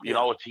team, you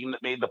know, a team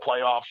that made the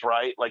playoffs,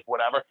 right? Like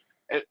whatever.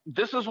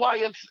 This is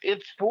why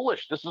it's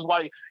foolish. This is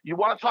why you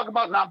want to talk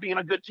about not being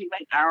a good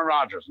teammate. Aaron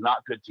Rodgers,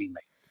 not good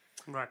teammate.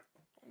 Right.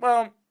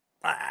 Well,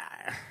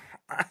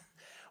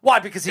 why?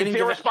 Because he It's didn't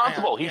give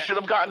irresponsible. He should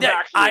have gotten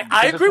vaccinated.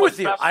 I agree with It's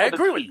you. what's I best for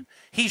agree the with you. team.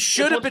 He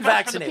should have what's been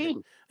best for the vaccinated.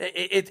 team.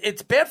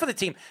 It's bad for the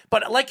team.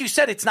 But like you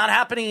said, it's not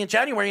happening in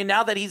January. And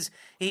now that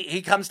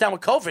he comes down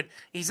with COVID,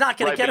 he's not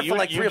going to get it for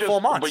like 3 or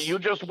 4 months. But you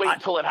just wait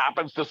until it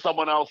happens to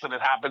someone else and it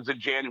happens in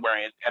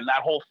January. And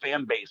that whole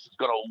fan base is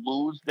going to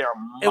lose their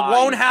mind. It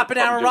won't happen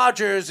to Aaron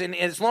Rodgers. And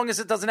as long as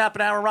it doesn't happen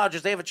to Aaron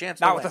Rodgers, they have a chance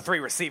to Not win. with the 3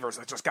 receivers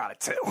that just got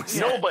it too.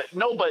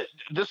 No, but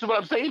this is what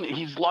I'm saying.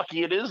 He's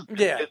lucky it is.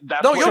 Yeah.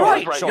 That's No, what you're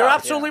it right. is You're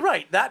absolutely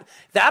right.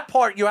 That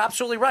part, you're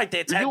absolutely right.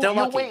 They're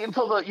lucky. Wait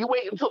until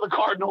the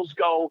Cardinals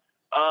go,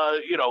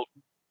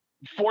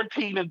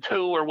 14-2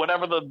 or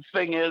whatever the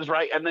thing is,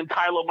 right? And then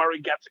Kyler Murray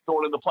gets it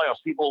going in the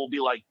playoffs. People will be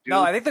like, dude.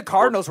 No, I think the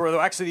Cardinals were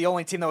actually the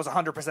only team that was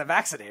 100%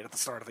 vaccinated at the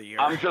start of the year.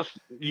 I'm just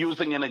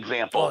using an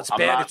example. Well, it's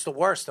bad. It's the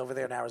worst over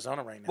there in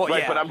Arizona right now. Well,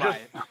 Right,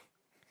 yeah,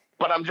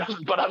 but I'm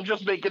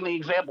just making the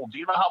example. Do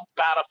you know how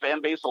bad a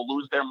fan base will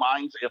lose their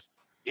minds if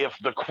if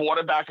the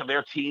quarterback of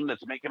their team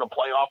that's making a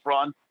playoff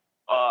run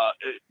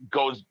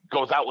goes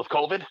out with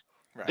COVID,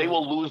 they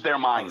will lose their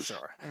minds. Oh,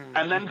 sure.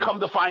 And then come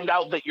to find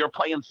out that you're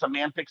playing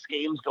semantics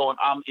games going,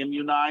 I'm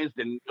immunized,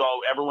 and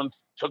everyone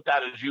took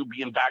that as you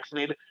being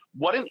vaccinated.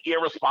 What an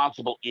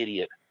irresponsible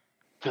idiot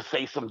to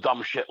say some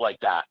dumb shit like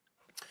that.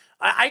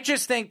 I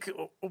just think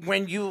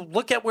when you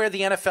look at where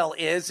the NFL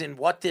is and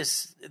what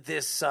this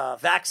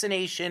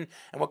vaccination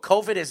and what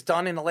COVID has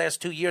done in the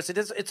last 2 years,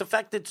 it's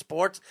affected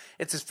sports.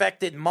 It's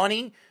affected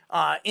money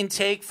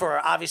intake for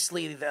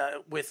obviously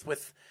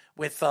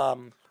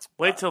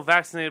Wait till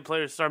vaccinated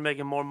players start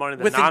making more money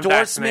than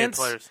non-vaccinated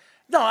players.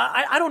 No,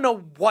 I don't know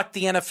what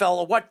the NFL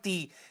or what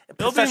the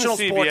professional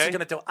sports are going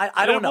to do.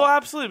 I don't know. It will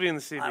absolutely be in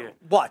the CBA.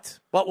 What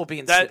will be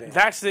in the CBA?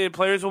 Vaccinated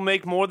players will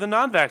make more than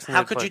non-vaccinated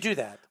How could players. you do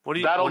that?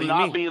 That'll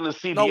not mean? be in the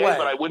CBA, No way.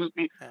 but I wouldn't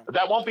be.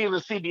 That won't be in the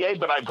CBA,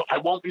 but I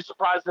won't be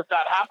surprised if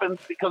that happens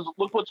because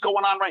look what's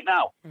going on right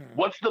now.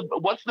 What's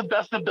the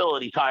best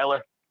ability,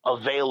 Tyler?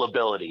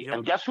 Availability. Yep.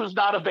 And guess who's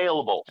not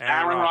available?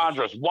 Aaron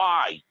Rodgers.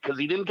 Why? Because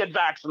he didn't get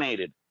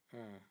vaccinated.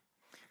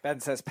 Ben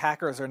says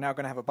Packers are now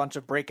going to have a bunch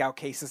of breakout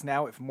cases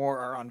now if more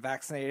are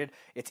unvaccinated.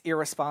 It's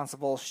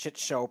irresponsible, shit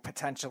show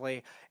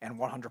potentially, and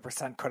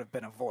 100% could have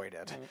been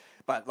avoided.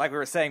 But like we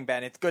were saying,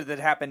 Ben, it's good that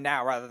it happened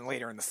now rather than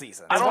later in the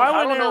season.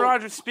 Why wouldn't Aaron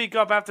Rodgers speak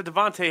up after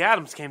Devontae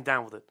Adams came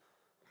down with it?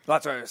 Well,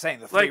 that's what I was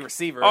saying. The three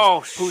receivers. Oh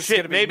who's shit!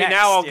 gonna be Maybe next?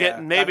 now I'll Yeah.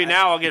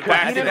 get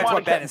back. I think that's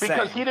what Ben is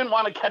because saying. he didn't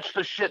want to catch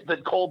the shit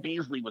that Cole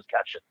Beasley was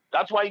catching.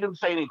 That's why he didn't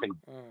say anything.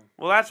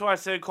 Well, that's why I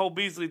said Cole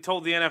Beasley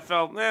told the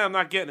NFL, I'm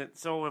not getting it.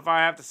 So if I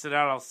have to sit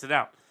out, I'll sit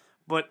out.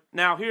 But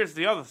now here's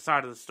the other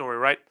side of the story,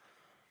 right?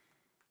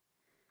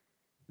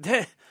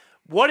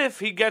 What if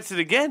he gets it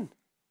again?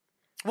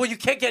 Well, you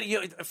can't get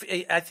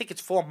it. I think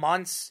it's 4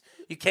 months.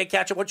 You can't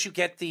catch it once you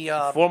get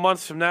the 4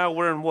 months from now,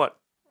 we're in what?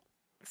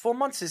 4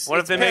 months is. What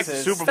if they make the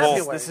Super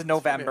Bowl? This is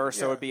November,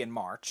 so it would be in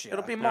March. Yeah.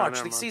 It'll be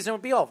March. The season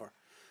would be over.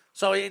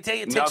 So it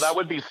takes. No, that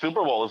would be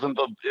Super Bowl. Isn't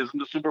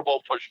the Super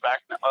Bowl pushed back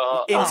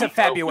into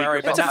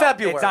February? But into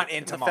February. It's not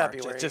into March.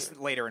 February. It's just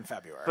later in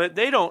February. But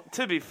they don't.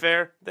 To be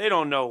fair, they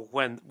don't know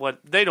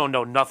they don't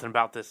know nothing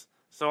about this.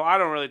 So I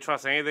don't really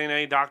trust anything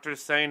any doctor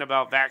is saying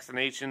about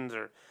vaccinations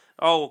or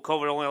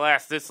COVID only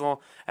lasts this long.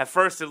 At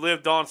first, it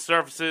lived on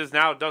surfaces.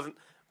 Now it doesn't.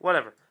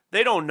 Whatever.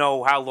 They don't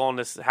know how long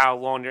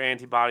your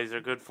antibodies are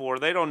good for.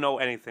 They don't know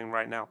anything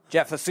right now.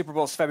 Jeff, the Super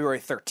Bowl is February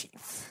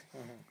 13th.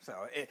 So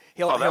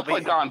he'll that's be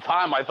like on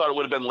time. I thought it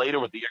would have been later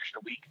with the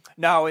extra week.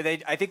 No,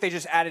 I think they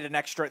just added an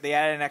extra. They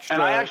added an extra.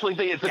 And I actually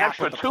think it's an gap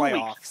extra with the 2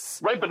 playoffs.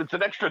 weeks, right? But it's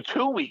an extra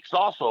 2 weeks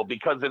also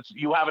because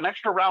you have an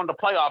extra round of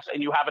playoffs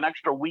and you have an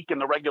extra week in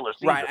the regular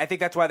season. Right. I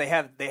think that's why they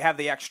have the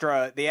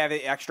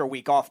extra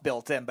week off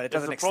built in, but it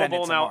doesn't extend Is the Pro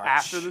Bowl into now March.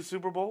 after the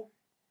Super Bowl?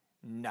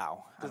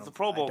 No, Because the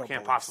Pro Bowl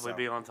can't possibly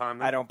be on time.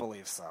 Then. I don't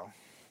believe so,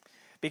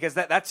 because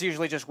that's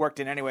usually just worked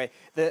in anyway.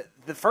 The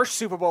first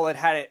Super Bowl that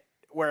had it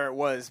where it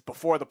was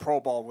before the Pro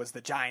Bowl was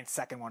the Giants'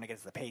 second one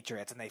against the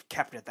Patriots, and they've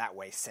kept it that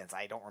way since.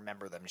 I don't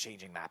remember them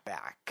changing that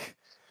back.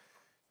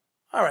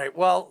 All right.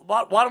 Well,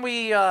 why don't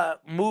we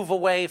move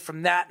away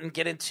from that and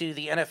get into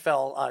the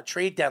NFL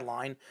trade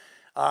deadline?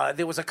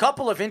 There was a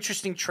couple of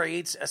interesting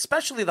trades,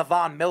 especially the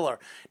Von Miller.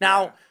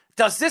 Now,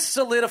 does this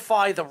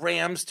solidify the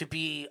Rams to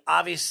be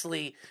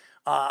obviously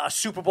a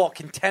Super Bowl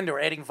contender,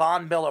 adding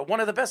Von Miller, one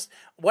of the best,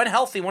 when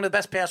healthy, one of the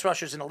best pass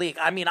rushers in the league?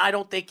 I mean, I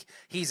don't think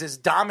he's as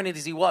dominant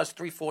as he was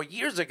 3-4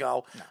 years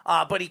ago,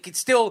 but he could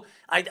still,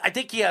 I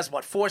think he has,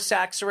 4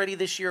 sacks already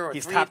this year? Or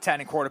He's 3? top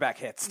 10 in quarterback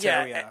hits, too.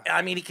 Yeah.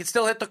 I mean, he can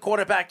still hit the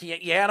quarterback.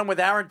 You had him with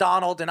Aaron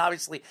Donald and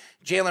obviously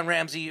Jalen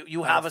Ramsey.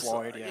 You have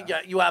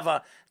you have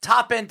a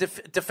top-end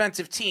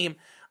defensive team.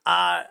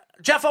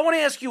 Jeff, I want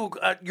to ask you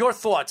your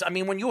thoughts. I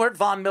mean, when you heard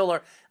Von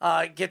Miller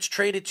gets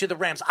traded to the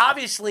Rams,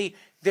 obviously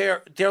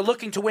they're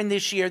looking to win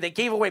this year. They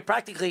gave away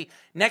practically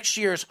next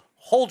year's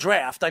whole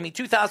draft. I mean,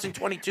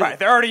 2022. Right,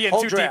 they're already in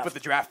too draft. deep with the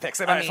draft picks.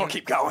 They might as well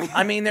keep going.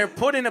 I mean, they're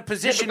put in a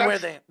position where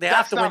they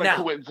have to win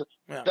now.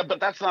 But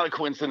that's not a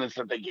coincidence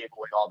that they gave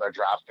away all their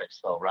draft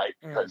picks, though, right?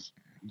 Because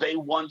they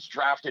once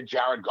drafted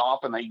Jared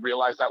Goff, and they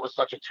realized that was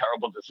such a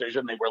terrible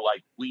decision. They were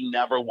like, "We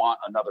never want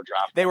another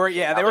draft." They were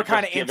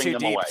kind of in giving too them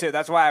deep away. too.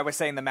 That's why I was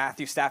saying the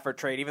Matthew Stafford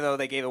trade, even though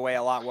they gave away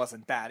a lot,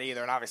 wasn't bad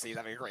either. And obviously he's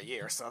having a great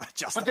year, so that But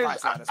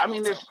justifies that as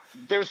well.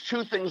 there's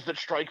two things that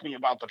strike me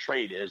about the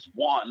trade. Is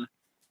one,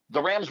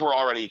 the Rams were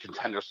already a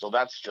contender, so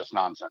that's just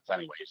nonsense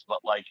anyways. But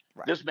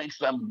this makes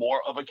them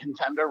more of a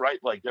contender, right?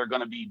 Like they're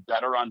going to be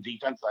better on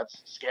defense.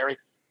 That's scary.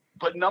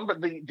 But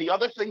the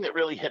other thing that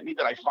really hit me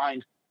that I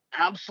find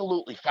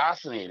absolutely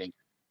fascinating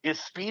is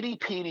Speedy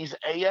Petey's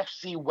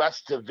AFC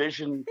West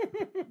division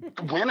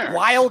winners.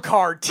 Wild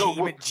card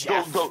team,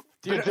 Jeff.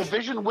 The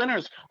division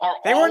winners are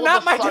They all were not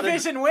of a my sudden,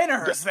 division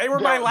winners. They were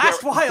they're- my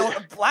last they're-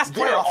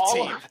 playoff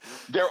team.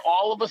 They're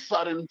all of a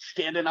sudden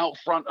standing out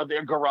front of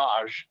their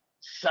garage,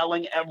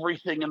 selling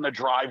everything in the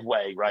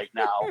driveway right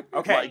now.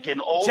 Okay, like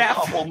an old Jeff,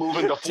 couple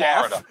moving to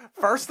Florida. Jeff,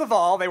 first of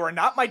all, they were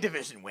not my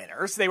division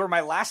winners. They were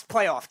my last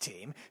playoff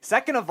team.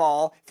 Second of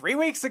all, 3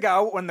 weeks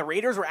ago, when the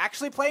Raiders were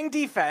actually playing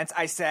defense,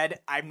 I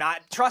said, I'm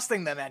not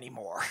trusting them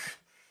anymore.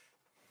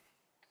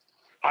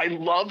 I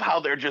love how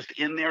they're just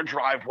in their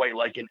driveway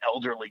like an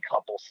elderly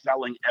couple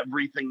selling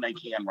everything they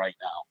can right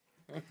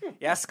now.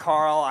 Yes,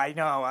 Carl, I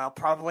know. I'll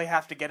probably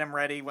have to get him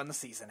ready when the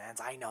season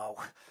ends. I know.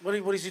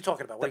 What is he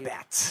talking about? The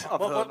bet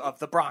of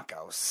the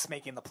Broncos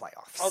making the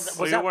playoffs. Oh,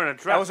 Well, you're wearing a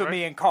dress, that was with right?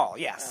 me and Carl,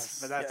 yes.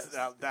 But that's,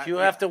 Yes. You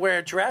have to wear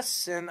a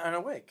dress and a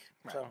wig.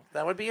 Right. So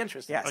that would be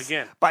interesting. Yes.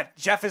 Again. But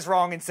Jeff is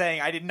wrong in saying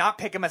I did not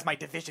pick him as my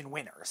division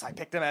winners. I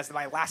picked him as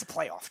my last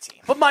playoff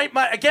team. But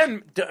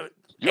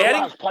Your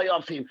adding, last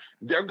playoff team,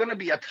 they're going to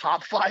be a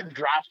top 5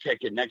 draft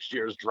pick in next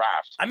year's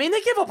draft. I mean,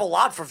 they gave up a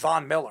lot for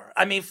Von Miller.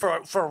 I mean,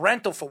 for a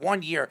rental for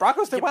 1 year.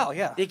 Broncos did well,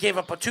 yeah. They gave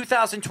up a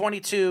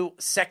 2022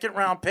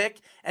 second-round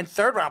pick and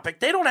third-round pick.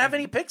 They don't have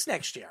any picks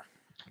next year.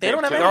 They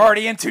don't have any. They're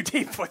already in too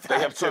deep with that. They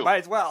have so 2.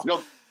 might as well.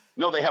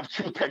 No, they have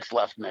 2 picks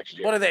left next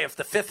year. What are they, if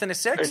the 5th and the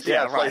 6th?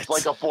 Yeah, right. it's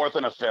like a 4th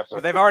and a 5th.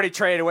 But they've already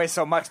traded away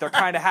so much, they're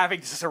kind of having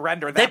to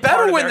surrender that They part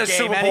better of win their the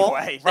game Super Bowl.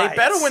 anyway. They Right.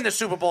 better win the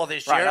Super Bowl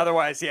this year. Right,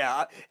 otherwise,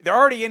 yeah. They're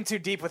already in too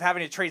deep with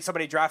having to trade so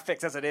many draft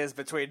picks as it is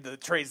between the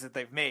trades that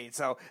they've made.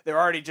 So they're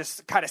already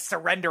just kind of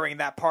surrendering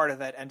that part of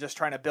it and just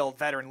trying to build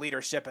veteran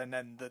leadership and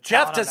then the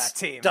Jeff, talent on that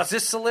team. does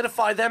this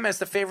solidify them as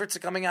the favorites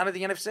coming out of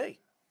the NFC?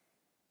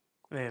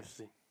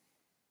 AFC.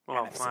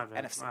 Well,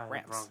 NFC, my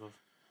Rams. Broncos.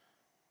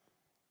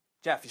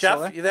 Jeff, you still Jeff,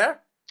 there? you there?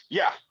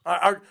 Yeah.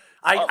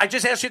 I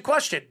just asked you a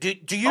question.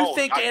 Do you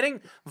think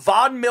adding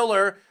Von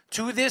Miller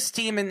to this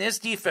team and this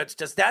defense,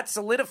 does that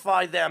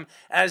solidify them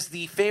as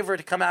the favorite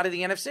to come out of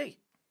the NFC?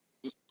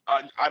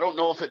 I don't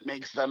know if it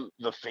makes them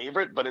the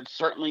favorite, but it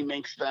certainly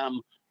makes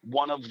them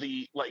one of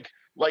the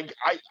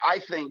I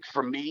think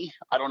for me,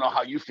 I don't know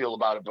how you feel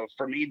about it, but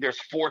for me, there's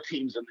 4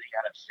 teams in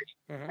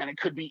the NFC, and it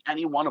could be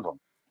any one of them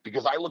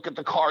because I look at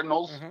the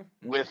Cardinals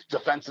with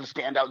defensive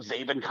standout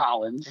Zaven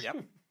Collins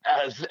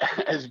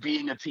as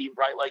being a team,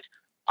 right? Like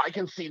I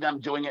can see them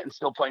doing it and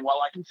still playing well.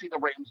 I can see the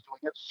Rams doing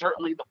it.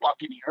 Certainly the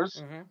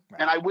Buccaneers,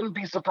 and I wouldn't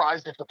be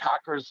surprised if the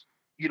Packers.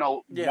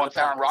 Once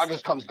Aaron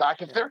Rodgers comes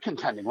back, if they're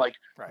contending,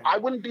 I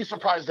wouldn't be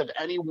surprised if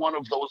any one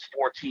of those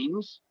 4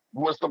 teams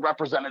was the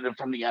representative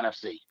from the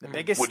NFC. The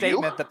biggest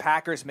statement the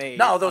Packers made.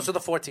 No, those are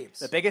the 4 teams.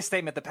 The biggest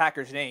statement the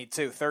Packers made,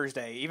 too,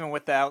 Thursday, even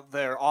without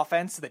their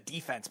offense, the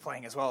defense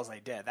playing as well as they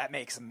did. That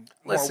makes them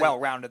more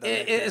well-rounded than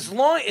they did. As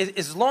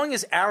long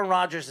as Aaron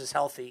Rodgers is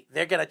healthy,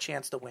 they get a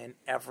chance to win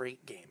every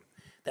game.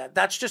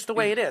 That's just the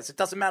way it is. It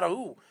doesn't matter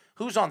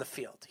who's on the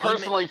field.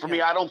 Personally, for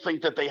me, I don't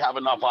think that they have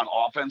enough on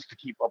offense to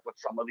keep up with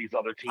some of these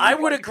other teams. I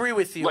would agree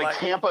with you.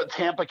 Tampa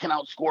can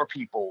outscore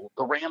people.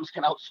 The Rams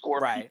can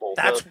outscore people.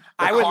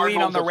 I would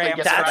lean on the Rams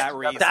for that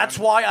reason. That's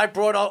why I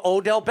brought out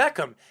Odell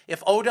Beckham.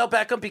 If Odell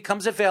Beckham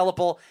becomes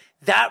available,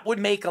 that would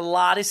make a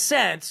lot of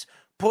sense.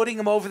 Putting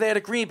him over there to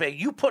Green Bay.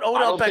 You put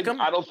Odell Beckham.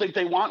 I don't think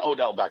they want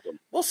Odell Beckham.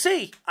 We'll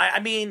see. I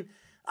mean.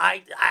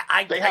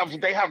 They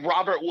have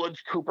Robert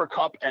Woods, Cooper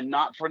Kupp, and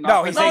not for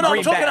nothing.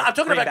 I'm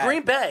talking about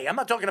Green Bay. I'm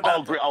not talking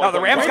about.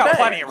 The Rams got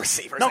plenty of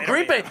receivers. No,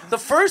 Green Bay. The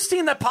first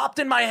team that popped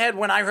in my head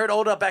when I heard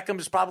Odell Beckham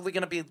is probably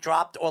going to be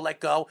dropped or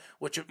let go,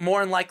 which more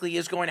than likely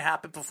is going to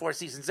happen before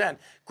season's end.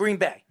 Green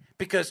Bay,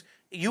 because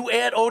you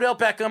add Odell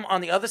Beckham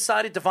on the other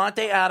side of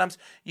Devontae Adams,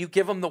 you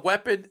give him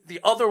the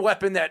other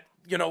weapon that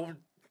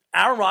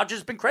Aaron Rodgers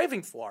has been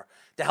craving for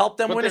to help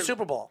them win a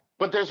Super Bowl.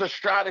 But there's a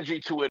strategy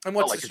to it. And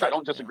what's I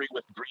don't disagree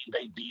with Green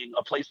Bay being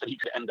a place that he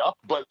could end up,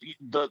 but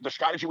the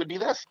strategy would be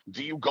this.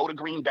 Do you go to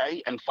Green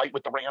Bay and fight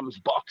with the Rams,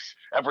 Bucks,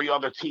 every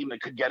other team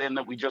that could get in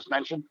that we just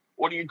mentioned?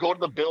 Or do you go to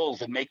the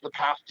Bills and make the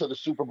path to the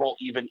Super Bowl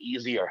even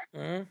easier?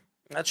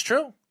 That's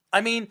true. I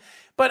mean,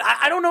 but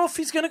I don't know if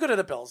he's going to go to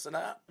the Bills. And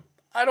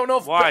I don't know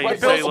if why the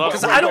Bills,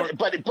 because I don't.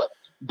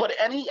 But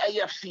any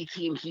AFC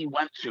team he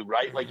went to,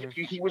 right? Like if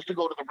he was to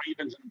go to the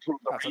Ravens and improve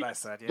the Ravens, what I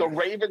said,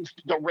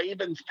 the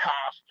Ravens' path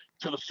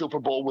to the Super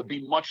Bowl would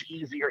be much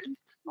easier.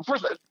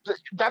 First,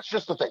 that's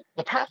just the thing.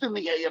 The path in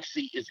the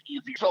AFC is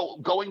easier. So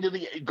going to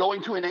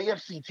an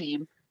AFC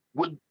team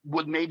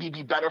would maybe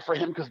be better for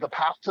him because the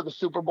path to the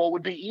Super Bowl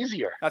would be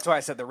easier. That's why I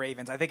said the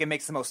Ravens. I think it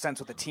makes the most sense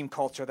with the team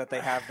culture that they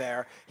have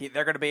there.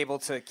 They're going to be able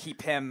to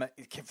keep him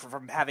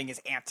from having his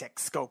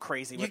antics go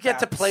crazy. You get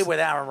to play with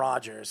Aaron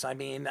Rodgers. I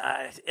mean,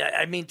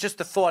 just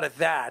the thought of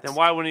that. Then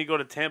why wouldn't he go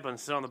to Tampa and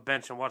sit on the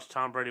bench and watch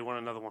Tom Brady win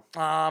another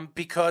one?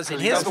 Because in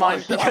his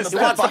mind, he wants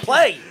to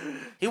play.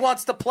 He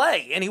wants to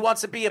play, and he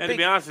wants to be to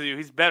be honest with you,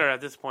 he's better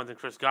at this point than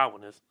Chris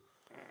Godwin is.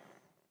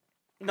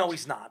 No,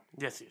 he's not.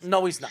 Yes, he is.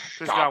 No, he's not.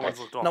 Chris Godwin's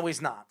looked awful. No,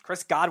 he's not.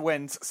 Chris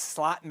Godwin's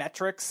slot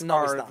metrics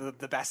are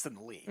the best in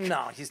the league.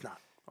 No, he's not.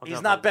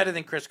 He's not better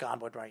than Chris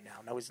Godwin right now.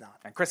 No, he's not.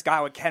 And Chris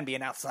Godwin can be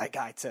an outside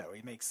guy, too.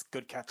 He makes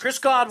good catches. Chris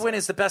Godwin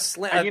is the best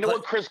slam. And you know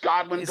what Chris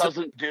Godwin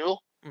doesn't do?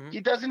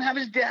 He doesn't have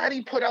his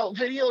daddy put out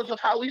videos of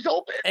how he's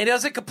open. And he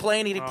doesn't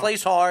complain. He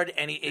plays hard,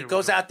 and he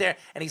goes out there,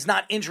 and he's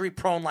not injury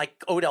prone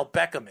like Odell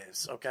Beckham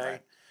is. Okay,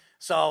 right.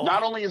 So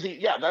not only is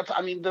he,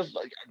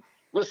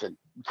 listen,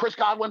 Chris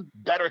Godwin,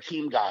 better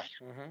team guy,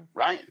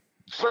 right?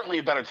 Certainly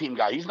a better team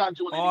guy. He's not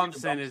doing. All I'm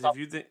saying is, if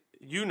you think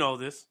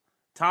this,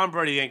 Tom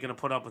Brady ain't gonna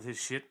put up with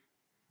his shit.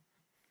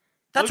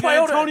 That's why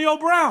Odell, Antonio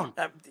Brown.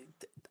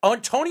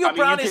 Antonio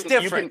Brown is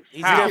different.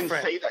 He's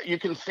different. You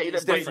can say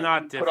that. He's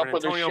not different.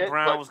 Antonio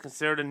Brown was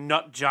considered a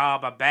nut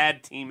job, a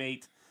bad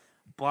teammate,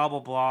 blah, blah,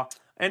 blah.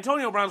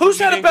 Antonio Brown. Who's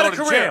had a better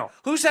career?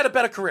 Who's had a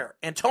better career?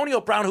 Antonio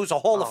Brown, who's a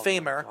Hall of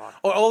Famer,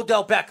 or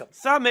Odell Beckham?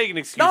 Stop making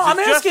excuses. No, I'm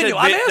asking you.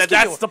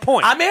 That's the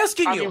point. I'm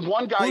asking you. I mean,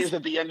 one guy is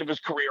at the end of his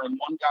career, and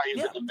one guy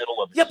is in the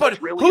middle of it. Yeah, but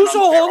who's a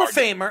Hall of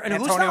Famer and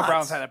who's not? Antonio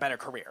Brown's had a better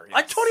career.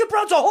 Yes. Antonio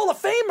Brown's a Hall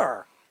of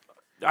Famer.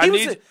 He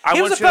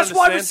was the best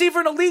wide receiver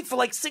in the league for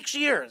like 6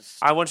 years.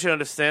 I want you to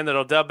understand that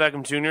Odell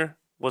Beckham Jr.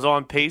 was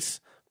on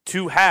pace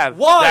to have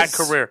that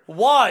career.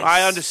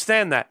 I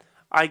understand that.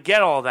 I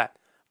get all that.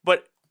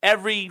 But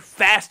every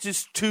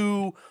fastest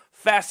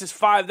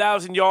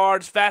 5,000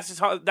 yards, fastest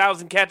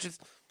 1,000 catches,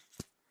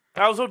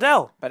 that was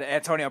Odell. But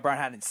Antonio Brown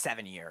had it in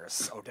 7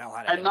 years. Odell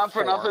had it and not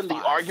for nothing, the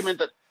argument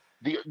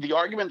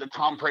that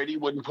Tom Brady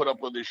wouldn't put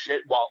up with his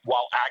shit while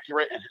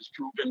accurate and has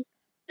proven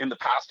in the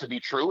past to be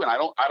true, and I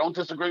don't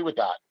disagree with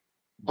that.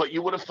 But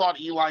you would have thought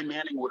Eli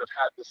Manning would have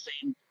had the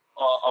same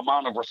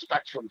amount of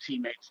respect from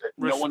teammates. That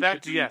no one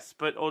should be. Yes,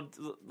 but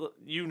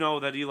you know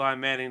that Eli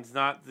Manning's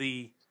not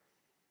the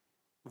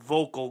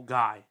vocal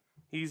guy.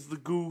 He's the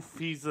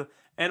goof.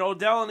 And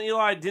Odell and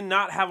Eli did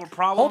not have a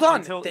problem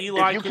until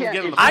Eli couldn't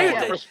get him the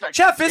ball.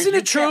 Jeff, isn't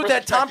it true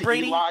that Tom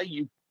Brady?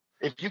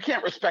 If you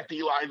can't respect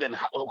Eli, then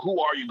who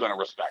are you going to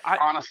respect?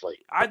 Honestly,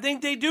 I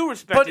think they do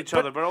respect each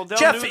other, but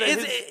Odell knew that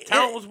his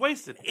talent was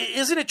wasted.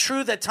 Isn't it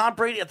true that Tom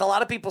Brady? A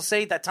lot of people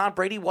say that Tom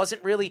Brady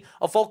wasn't really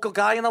a vocal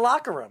guy in the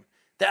locker room.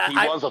 He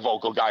was a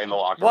vocal guy in the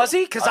locker room. Was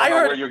he? Because I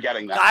heard where you're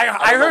getting that.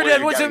 I heard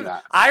it wasn't.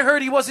 I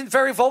heard he wasn't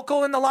very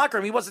vocal in the locker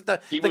room. He wasn't the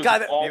guy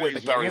that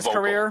always very his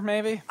vocal. career.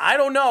 Maybe I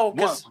don't know.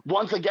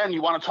 Once again,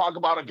 you want to talk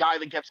about a guy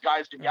that gets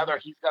guys together.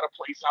 He's got a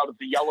place out at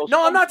the Yellowstone.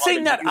 No, I'm not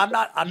saying that. I'm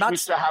not. He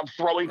used to have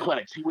throwing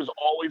clinics. He was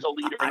always a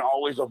leader and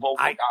always a vocal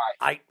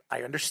guy.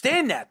 I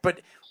understand that,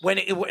 but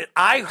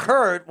I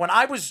heard when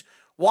I was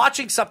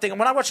watching something, and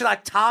when I watched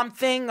that Tom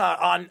thing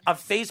on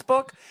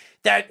Facebook,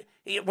 that.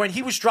 When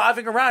he was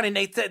driving around and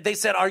they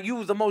said, "Are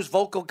you the most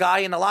vocal guy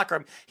in the locker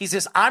room?" He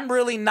says, "I'm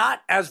really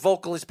not as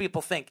vocal as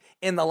people think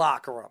in the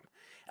locker room."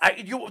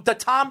 What's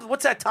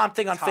that Tom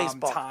thing on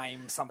Facebook?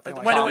 Time, something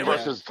like Time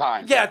versus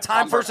time. Yeah,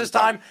 time versus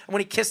time. And when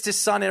he kissed his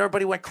son, and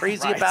everybody went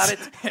crazy about it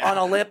on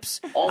the lips.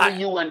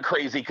 Only you went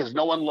crazy because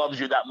no one loves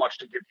you that much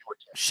to give you a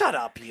kiss. Shut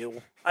up,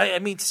 you. I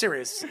mean,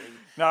 seriously.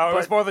 No, it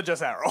was more than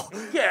just Errol.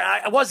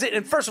 Yeah, I wasn't.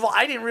 And first of all,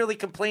 I didn't really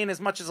complain as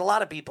much as a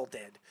lot of people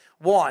did.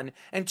 One.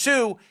 And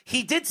two,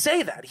 he did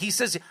say that. He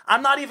says,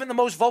 I'm not even the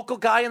most vocal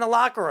guy in the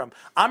locker room.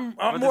 I'm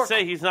more. To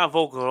say he's not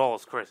vocal at all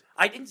is crazy.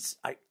 I didn't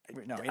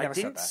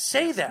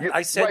say that. You're,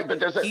 I said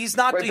he's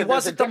not. He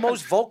wasn't the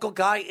most vocal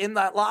guy in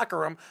that locker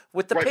room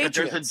with the Patriots.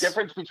 But there's a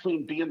difference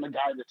between being the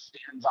guy that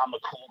stands on the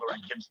cooler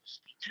and gives the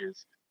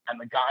speeches and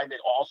the guy that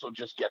also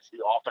just gets the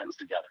offense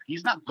together.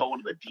 He's not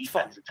going to the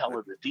defense and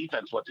telling the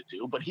defense what to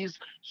do, but he's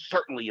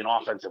certainly an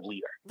offensive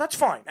leader. That's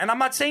fine. And I'm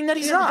not saying that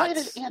he's not. He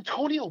invited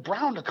Antonio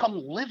Brown to come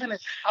live in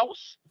his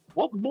house.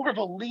 What more of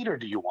a leader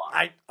do you want?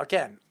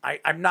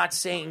 I'm not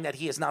saying that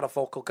he is not a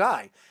vocal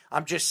guy.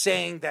 I'm just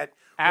saying that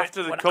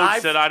after the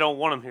coach said, I don't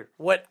want him here.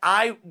 When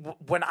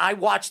I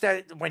watched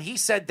that, when he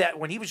said that,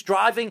 when he was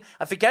driving,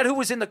 I forget who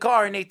was in the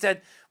car, and they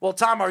said, well,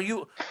 Tom, are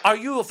you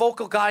a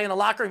vocal guy in the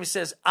locker room? He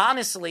says,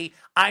 honestly,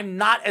 I'm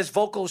not as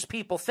vocal as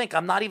people think.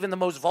 I'm not even the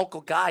most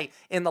vocal guy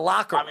in the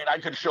locker room. I mean, I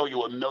could show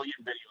you a million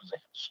videos of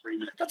him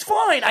screaming. That's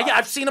fine.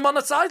 I've seen him on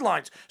the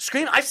sidelines.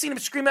 I've seen him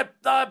scream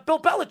at Bill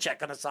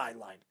Belichick on the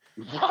sideline.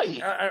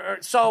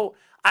 Right. So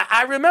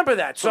I remember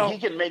that. So he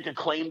can make a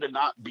claim to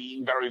not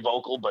being very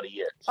vocal, but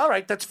he is. All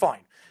right, that's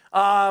fine.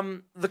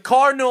 The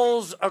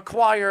Cardinals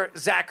acquire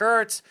Zach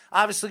Ertz.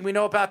 Obviously, we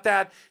know about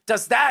that.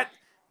 Does that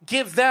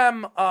give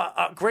them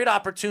a great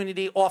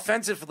opportunity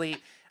offensively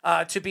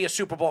to be a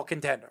Super Bowl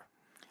contender?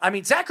 I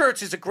mean, Zach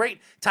Ertz is a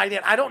great tight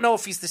end. I don't know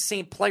if he's the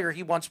same player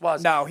he once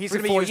was. No, he's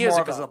going to be used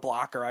more as a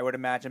blocker, I would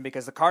imagine,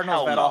 because the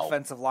Cardinals have had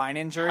offensive line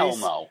injuries. Hell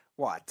no.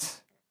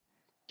 What?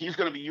 He's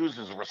going to be used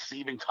as a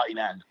receiving tight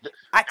end.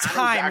 At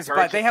times,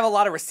 but they have a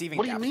lot of receiving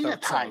depth. What do you mean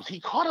at times? He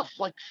caught a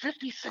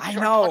 56 I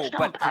know,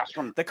 but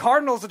the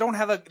Cardinals they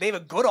have a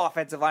good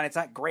offensive line. It's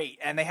not great,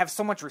 and they have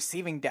so much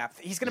receiving depth.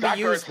 He's going to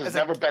be used as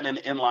never been an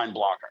inline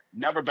blocker.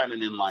 Never been an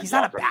inline blocker. He's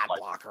not a bad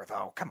blocker,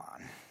 though. Come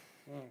on.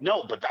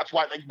 No, but that's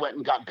why they went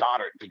and got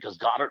Goddard, because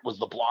Goddard was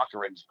the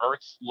blocker, and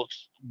Ertz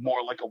looks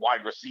more like a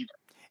wide receiver.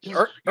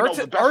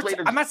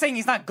 Ertz, I'm not saying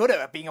he's not good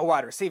at being a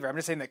wide receiver. I'm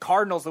just saying the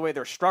Cardinals, the way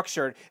they're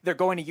structured, they're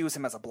going to use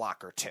him as a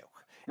blocker too.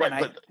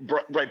 Right,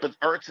 but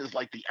Ertz is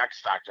like the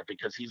X factor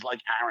because he's like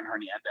Aaron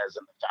Hernandez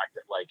in the fact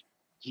that like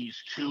he's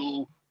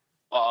too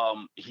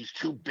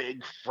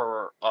big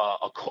for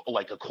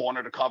a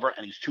corner to cover,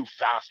 and he's too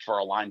fast for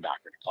a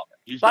linebacker to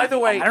cover. By the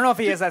way, I don't know if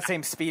he has that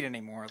same speed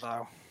anymore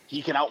though.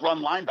 He can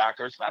outrun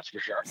linebackers, that's for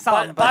sure.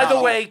 By the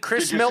way,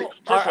 Chris Miller,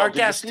 our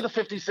guest. Did you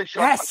see the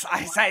 56-yard? Yes,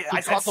 I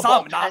said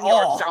some, not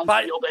all. All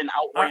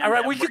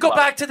right, we could go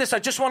back to this. I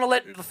just want to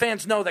let the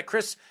fans know that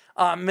Chris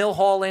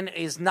Milholland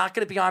is not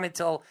going to be on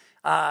until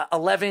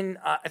 11:10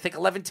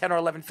 or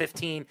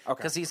 11:15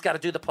 because he's got to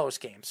do the post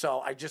game. So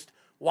I just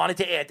Wanted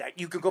to add that.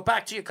 You could go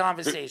back to your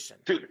conversation.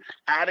 Dude,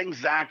 adding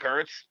Zach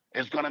Ertz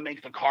is going to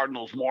make the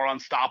Cardinals more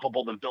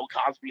unstoppable than Bill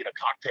Cosby at a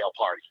cocktail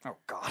party. Oh,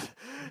 God.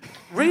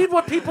 Read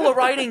what people are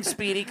writing,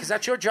 Speedy, because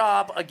that's your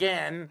job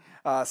again.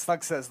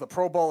 Snug says the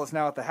Pro Bowl is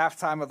now at the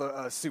halftime of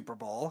the Super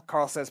Bowl.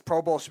 Carl says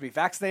Pro Bowl should be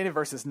vaccinated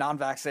versus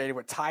non-vaccinated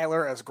with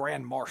Tyler as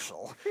Grand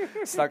Marshal.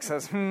 Snug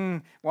says,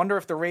 wonder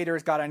if the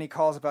Raiders got any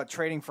calls about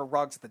trading for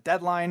Ruggs at the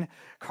deadline.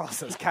 Carl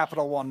says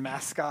Capital One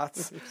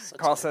mascots.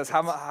 Carl says,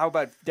 how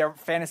about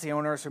fantasy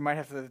owners who might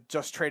have to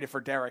just trade it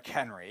for Derrick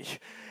Henry?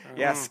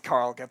 Yes,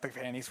 Carl, get the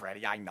panties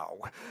ready. I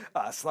know.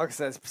 Slug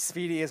says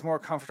Speedy is more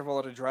comfortable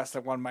at a dress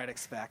than one might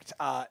expect.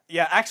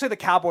 Yeah, actually the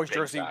Cowboys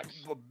jersey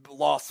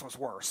loss was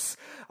worse.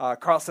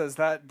 Carl says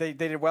that they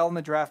did well in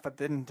the draft, but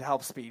didn't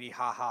help Speedy.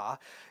 Ha ha.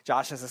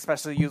 Josh says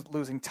especially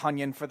losing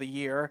Tunyon for the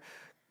year.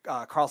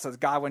 Carl says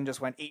Godwin just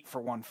went 8 for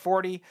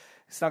 140.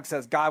 Snug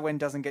says Godwin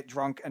doesn't get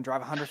drunk and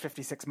drive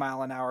 156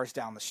 mile an hour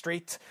down the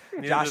street.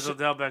 Josh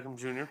Odell Beckham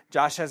Jr.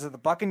 Josh says that the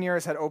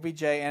Buccaneers had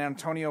OBJ and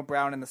Antonio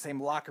Brown in the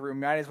same locker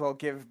room. Might as well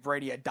give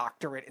Brady a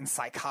doctorate in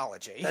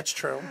psychology. That's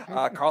true.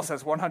 Carl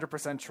says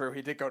 100% true.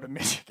 He did go to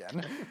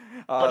Michigan.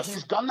 But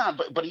he's done that.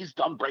 But Brady's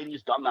done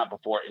that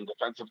before in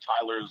defense of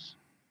Tyler's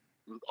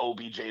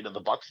OBJ to the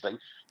Bucs thing.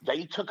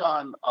 They took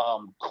on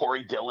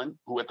Corey Dillon,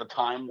 who at the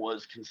time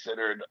was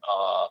considered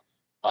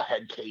a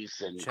head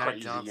case and Chad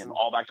crazy Johnson. and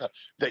all that stuff.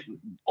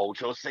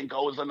 Ocho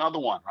Cinco is another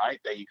one, right?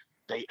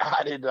 They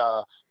added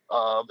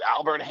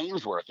Albert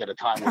Hainsworth at a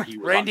time where he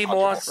was Randy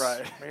Moss.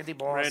 Right.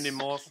 Randy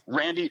Moss.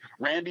 Randy,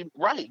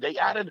 right. They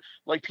added,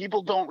 like,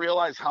 people don't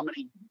realize how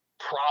many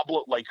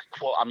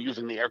I'm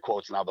using the air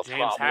quotes now, the James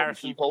problem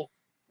Harrison. people.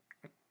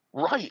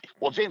 Right.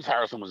 Well, James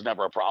Harrison was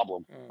never a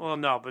problem. Well,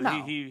 no, but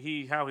No.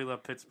 he how he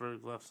left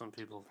Pittsburgh left some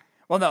people.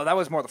 Well, no, that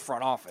was more the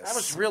front office. That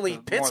was really More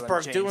than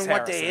Pittsburgh James doing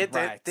what they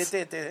Harrison. did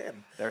Right. to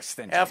him. They're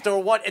stingy. After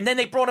what? And then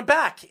they brought him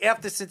back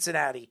after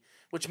Cincinnati,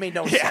 which made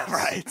no Yeah,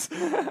 sense.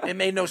 right. It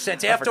made no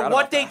sense. After forgot what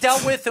about they that.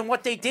 dealt with and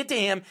what they did to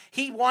him,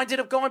 he winded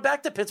up going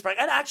back to Pittsburgh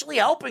and actually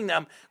helping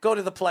them go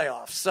to the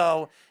playoffs.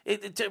 So,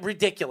 it's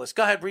ridiculous.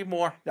 Go ahead, read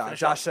more. Finish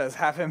Josh up. says,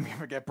 have him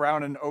get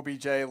Brown and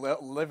OBJ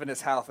live in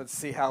his house and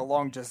see how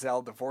long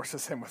Giselle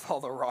divorces him with all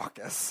the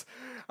raucous.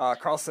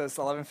 Carl says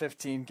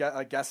 11-15.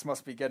 I guess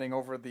must be getting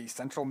over the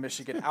Central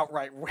Michigan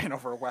outright win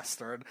over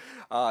Western.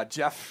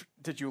 Jeff,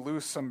 did you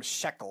lose some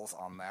shekels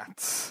on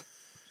that?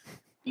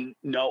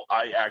 No,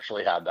 I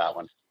actually had that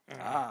one.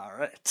 All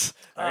right.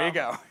 There you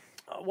go.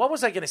 What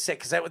was I going to say?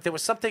 Because there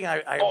was something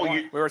I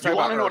You We were talking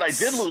want to about know what I Ertz.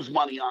 did lose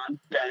money on,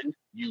 Ben?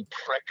 You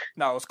prick.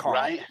 No, it was Carl.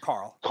 Right?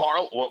 Carl.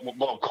 Carl?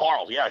 Well,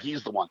 Carl. Yeah,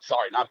 he's the one.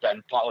 Sorry, not Ben.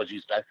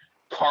 Apologies, Ben.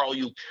 Carl,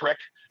 you prick.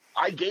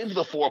 I gave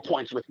the 4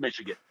 points with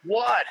Michigan.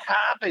 What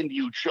happened,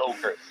 you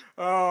chokers?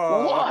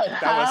 Oh, What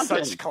that was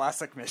happened? such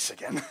classic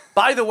Michigan.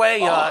 By the way,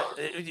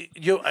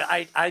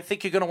 I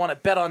think you're going to want to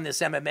bet on this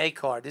MMA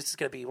card. This is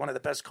going to be one of the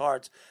best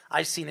cards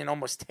I've seen in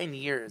almost 10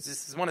 years.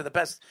 This is one of the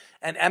best.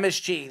 And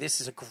MSG, this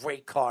is a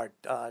great card.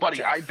 Buddy,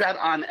 Jeff. I bet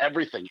on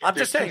everything. If I'm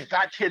there's just saying. two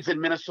fat kids in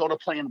Minnesota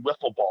playing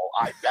wiffle ball,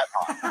 I bet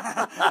on.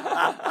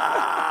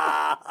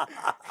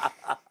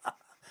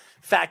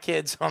 Fat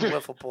kids on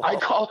wiffle ball. I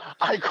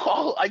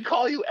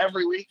call you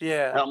every week.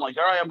 Yeah. And I'm like,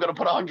 all right, I'm going to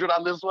put 100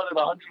 on this one and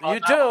 100 on You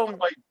that do. one.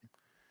 Like,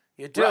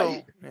 You do.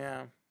 Right.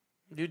 Yeah.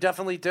 You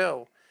definitely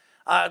do.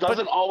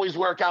 doesn't always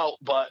work out,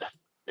 but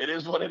it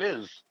is what it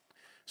is.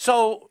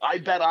 So I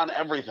bet on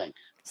everything.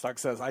 Stuck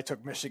says, I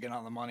took Michigan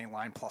on the money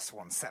line plus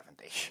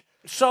 170.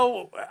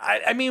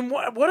 I mean,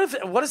 what is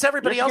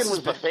everybody Michigan else's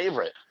was the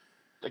favorite.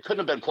 They couldn't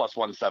have been plus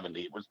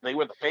 170. They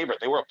were the favorite.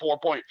 They were a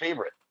 4-point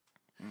favorite.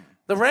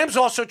 The Rams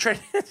also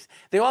traded.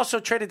 They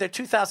also traded their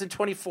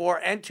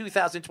 2024 and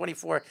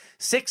 2024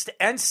 6th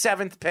and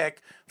 7th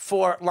pick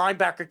for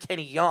linebacker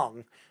Kenny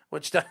Young,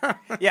 which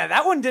Yeah,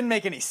 that one didn't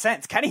make any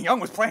sense. Kenny Young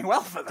was playing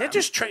well for them.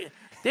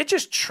 They're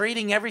just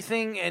trading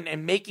everything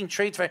and making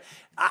trades for.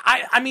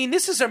 I mean,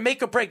 this is a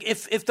make or break.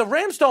 If the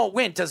Rams don't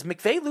win, does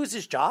McVay lose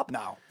his job?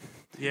 No.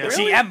 Yeah. The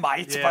GM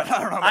might, Yeah. but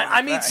I don't know about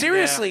I mean, McVay.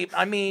 seriously.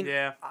 I mean,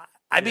 Yeah.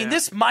 I mean,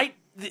 Yeah.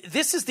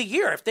 this is the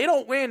year. If they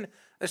don't win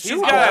the He's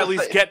Super got to Bowl, at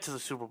least get to the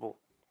Super Bowl.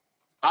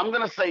 I'm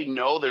going to say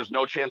no. There's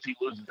no chance he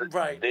loses it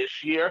Right.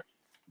 this year.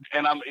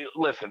 And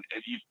listen,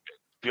 if you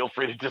feel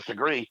free to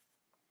disagree.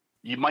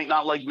 You might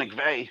not like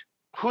McVay.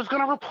 Who's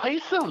going to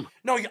replace him?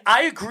 No,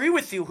 I agree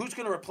with you. Who's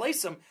going to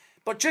replace him?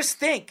 But just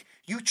think,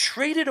 you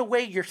traded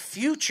away your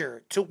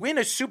future to win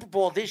a Super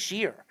Bowl this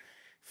year.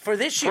 For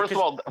this year,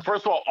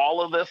 First of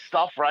all of this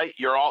stuff, right?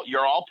 You're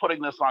all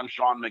putting this on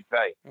Sean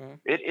McVay. Mm-hmm.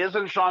 It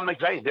isn't Sean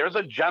McVay. There's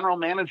a general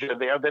manager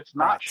there that's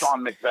not Right.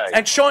 Sean McVay.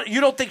 and you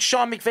don't think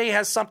Sean McVay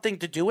has something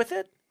to do with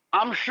it?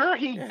 I'm sure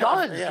he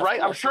does, yeah, of right?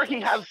 I'm course sure he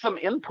he does. has some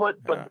input,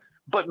 but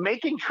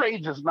making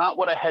trades is not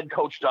what a head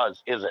coach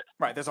does, is it?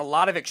 Right, there's a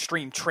lot of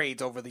extreme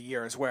trades over the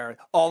years where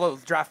all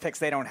those draft picks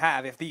they don't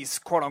have, if these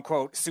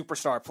quote-unquote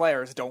superstar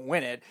players don't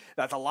win it,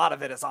 that's a lot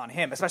of it is on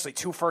him, especially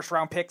 2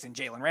 first-round picks in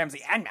Jalen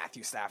Ramsey and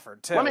Matthew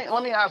Stafford, too.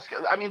 Let me ask.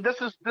 I mean, this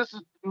is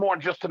more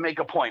just to make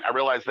a point. I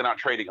realize they're not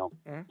trading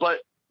him, but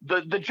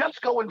The Jets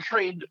go and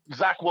trade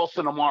Zach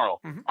Wilson tomorrow.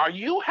 Mm-hmm. Are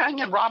you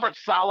hanging Robert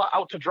Saleh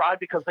out to dry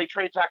because they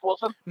trade Zach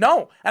Wilson?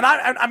 No, and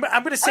I'm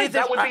going to say this.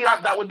 That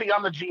would be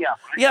on the GM. Right?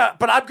 Yeah,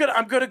 but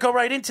I'm gonna go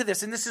right into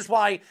this, and this is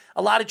why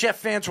a lot of Jet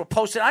fans were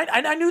posting.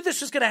 I knew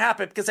this was going to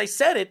happen because I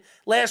said it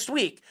last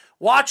week.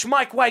 Watch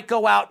Mike White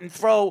go out and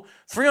throw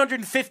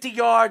 350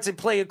 yards and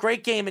play a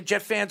great game, and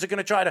Jet fans are going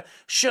to try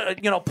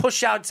to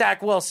push out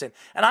Zach Wilson.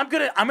 And I'm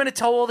gonna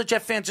tell all the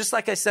Jet fans, just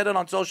like I said it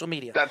on social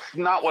media. That's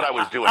not what I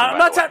was doing.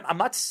 I'm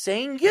not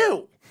saying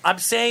you. I'm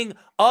saying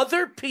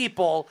other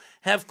people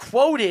have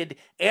quoted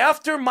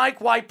after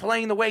Mike White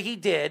playing the way he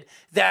did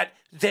that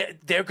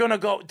they're going to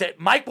go, that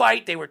Mike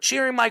White, they were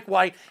cheering Mike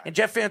White, and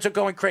Jet fans are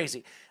going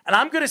crazy. And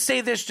I'm going to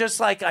say this just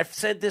like I've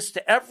said this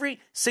to every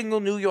single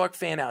New York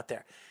fan out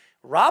there.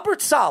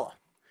 Robert Saleh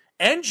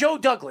and Joe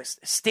Douglas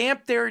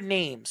stamped their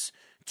names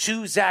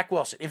to Zach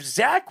Wilson. If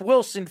Zach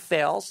Wilson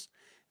fails,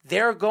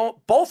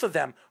 both of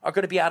them are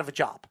going to be out of a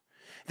job.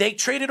 They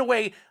traded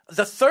away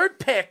the third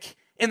pick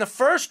in the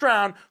first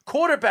round,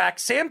 quarterback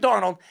Sam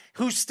Darnold,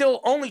 who's still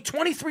only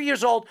 23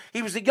 years old.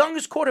 He was the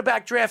youngest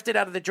quarterback drafted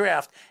out of the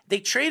draft. They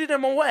traded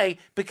him away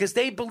because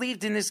they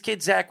believed in this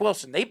kid, Zach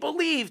Wilson. They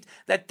believed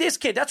that this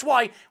kid, that's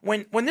why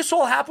when this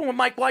all happened with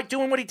Mike White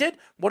doing what he did,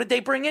 what did they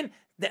bring in?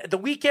 The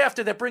week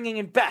after, they're bringing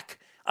in Beck,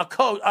 a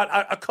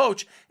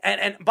coach.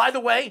 And by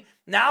the way,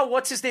 now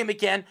what's his name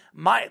again?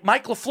 Mike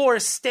LaFleur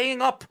is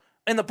staying up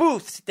in the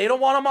booth. They don't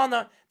want him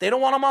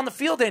on the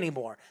field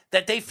anymore.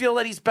 That they feel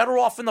that he's better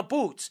off in the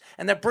booths.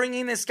 And they're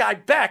bringing this guy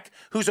Beck,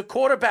 who's a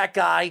quarterback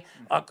guy.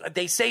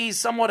 They say he's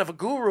somewhat of a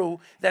guru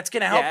that's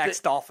going to help. Yeah,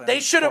 ex-Dolphin.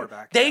 They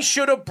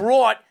should have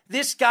brought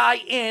this guy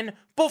in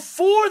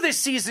before the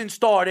season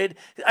started.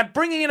 I'm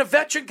bringing in a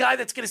veteran guy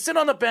that's going to sit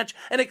on the bench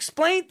and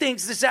explain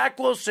things to Zach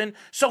Wilson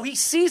so he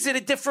sees it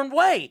a different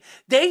way.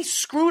 They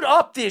screwed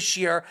up this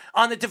year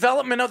on the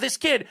development of this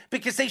kid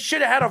because they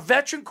should have had a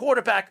veteran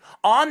quarterback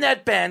on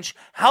that bench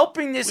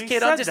helping this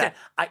kid understand.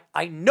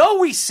 I know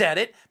we said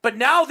it, but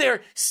now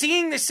they're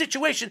seeing the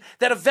situation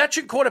that a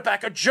veteran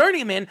quarterback, a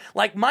journeyman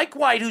like Mike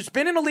White, who's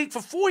been in the league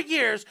for 4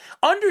 years,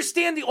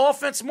 understand the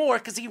offense more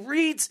because he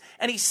reads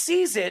and he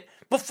sees it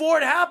before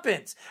it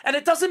happens. And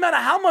it doesn't matter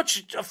how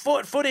much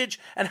footage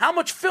and how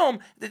much film,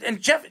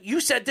 and Jeff, you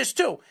said this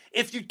too,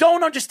 if you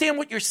don't understand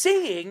what you're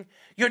seeing,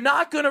 you're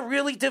not going to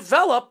really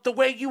develop the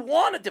way you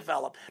want to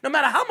develop, no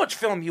matter how much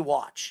film you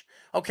watch.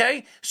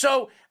 Okay?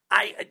 So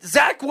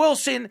Zach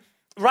Wilson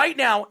right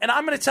now, and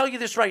I'm going to tell you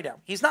this right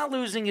now, he's not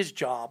losing his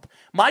job.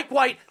 Mike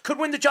White could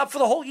win the job for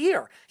the whole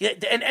year.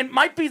 And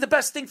might be the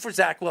best thing for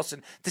Zach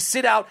Wilson to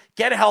sit out,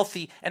 get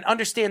healthy, and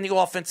understand the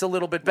offense a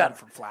little bit better.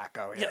 From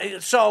Flacco, yeah.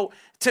 So,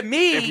 to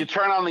me... If you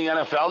turn on the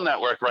NFL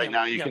Network right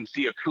now, you can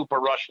see a Cooper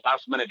Rush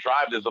last-minute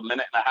drive. There's a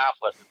minute and a half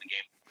left in the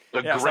game.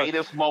 The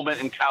greatest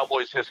moment in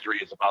Cowboys history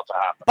is about to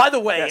happen. By the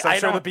way, I'm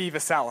sure the Beef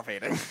is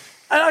salivating.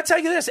 And I'll tell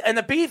you this, and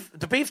the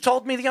beef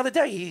told me the other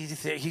day.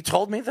 He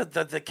told me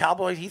that the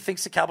Cowboys. He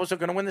thinks the Cowboys are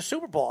going to win the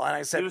Super Bowl, and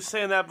I said he was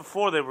saying that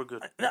before they were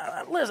good.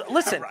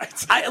 Listen,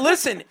 right.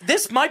 Listen.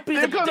 This might be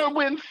they're going to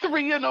win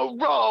 3 in a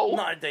row.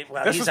 No,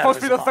 this was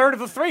supposed to be the third of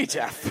the 3,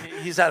 Jeff.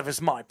 He's out of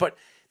his mind, but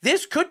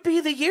this could be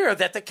the year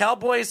that the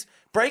Cowboys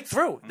break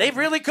through. They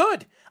really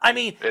could. I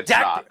mean, it's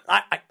Dak,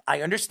 not.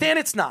 I understand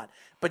it's not.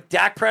 But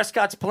Dak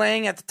Prescott's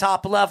playing at the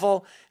top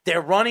level.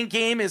 Their running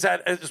game is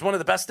one of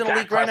the best in the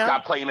league right now.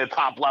 Dak Prescott playing at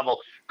top level.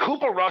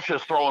 Cooper Rush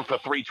is throwing for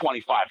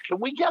 325. Can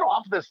we get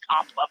off this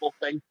top level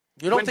thing?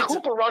 When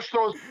Cooper Rush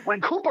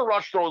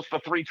throws for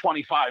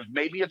 325,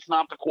 maybe it's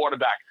not the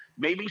quarterback.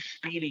 Maybe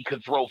Speedy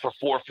could throw for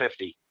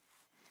 450.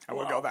 I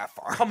wouldn't go that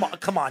far.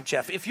 Come on,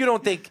 Jeff. If you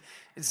don't think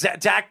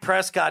Dak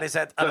Prescott is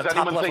at the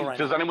top level right now.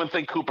 Does anyone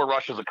think Cooper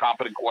Rush is a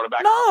competent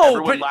quarterback? No.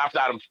 Everyone laughed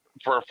at him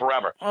for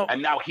forever. Oh,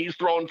 and now he's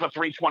throwing for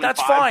 325,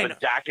 that's fine. But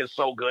Dak is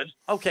so good.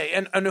 Okay,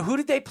 and who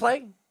did they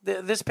play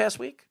this past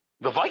week?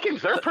 The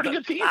Vikings, they're a pretty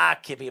good team.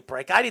 Give me a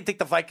break. I didn't think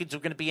the Vikings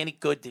were going to be any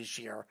good this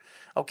year.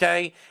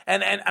 Okay?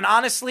 And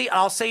honestly,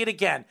 I'll say it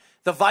again.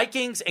 The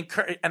Vikings,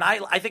 and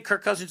I think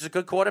Kirk Cousins is a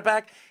good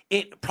quarterback.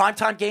 In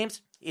primetime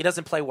games, he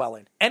doesn't play well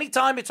in.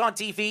 Anytime it's on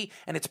TV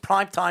and it's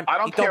primetime, I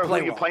don't care who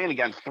you're well. playing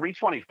against.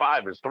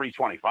 325 is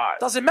 325.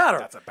 Doesn't matter.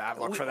 That's a bad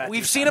look for that.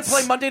 We've seen him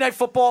play Monday Night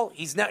Football.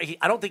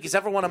 I don't think he's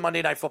ever won a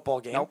Monday Night Football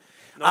game. Nope.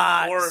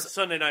 Or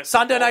Sunday Night Football.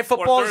 Sunday Night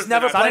Football. He's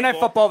never played. Sunday Night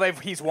Football.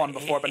 He's won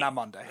before, but not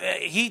Monday.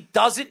 He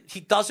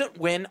doesn't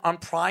win on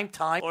prime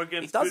time. Or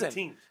against he doesn't. good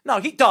teams. No,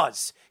 he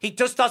does. He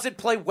just doesn't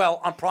play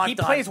well on prime time. He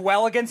plays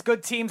well against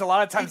good teams. A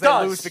lot of times they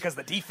lose because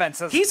the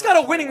defense is. He's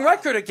got a winning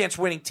record against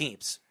winning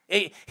teams.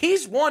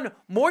 He's won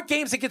more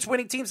games against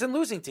winning teams than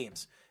losing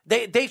teams.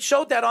 They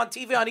showed that on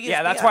TV on ESPN.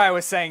 Yeah, that's why I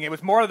was saying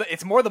it's more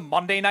the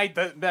Monday night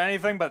than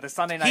anything, but the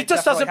Sunday night. He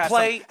just doesn't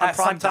play on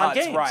primetime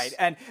games, right?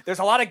 And there's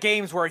a lot of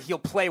games where he'll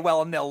play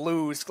well and they'll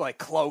lose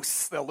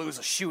close. They'll lose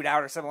a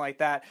shootout or something like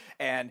that,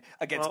 and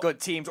against good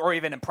teams or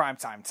even in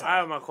primetime time. I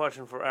have my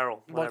question for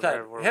Errol.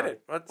 Okay, hit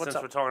it. Since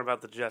we're talking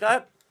about the Jets. Go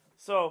ahead.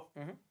 So,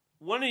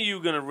 when are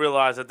you going to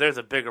realize that there's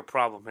a bigger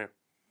problem here?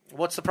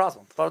 What's the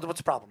problem? What's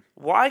the problem?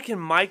 Why can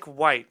Mike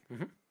White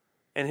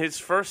in his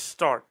first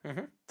start,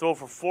 throw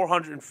for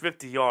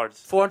 450 yards.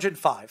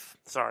 405.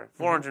 Sorry,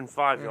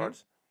 405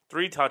 yards.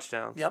 3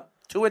 touchdowns. Yep.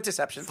 2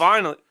 interceptions.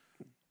 Finally,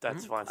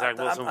 that's fine. Zach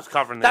Wilson was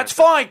covering that. That's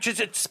fine.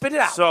 Just spit it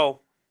out.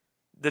 So,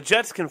 the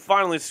Jets can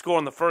finally score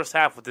in the first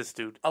half with this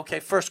dude. Okay,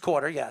 first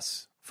quarter,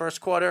 yes.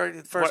 First quarter,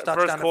 first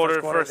touchdown.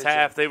 First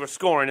half, they were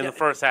scoring in the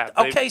first half.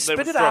 Okay,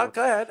 spit it out.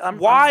 Go ahead.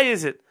 Why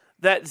is it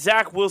that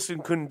Zach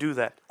Wilson couldn't do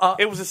that?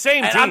 It was the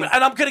same team.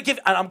 I'm going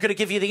to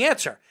give you the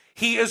answer.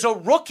 He is a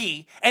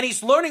rookie, and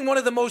he's learning one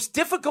of the most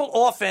difficult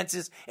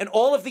offenses in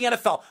all of the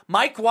NFL.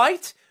 Mike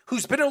White,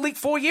 who's been in the league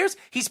 4 years,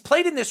 he's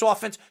played in this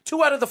offense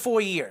 2 out of the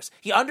 4 years.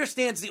 He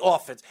understands the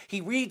offense.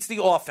 He reads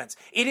the offense.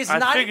 It is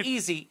not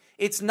easy.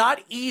 It's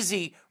not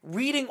easy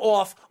reading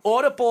off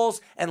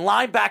audibles and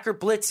linebacker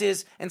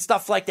blitzes and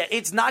stuff like that.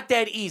 It's not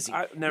that easy.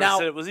 I never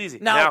said it was easy.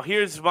 Now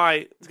here's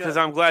my, because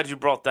I'm glad you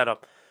brought that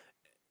up.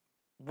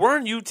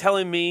 Weren't you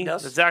telling me that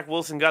Zach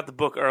Wilson got the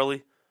book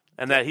early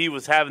and that he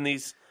was having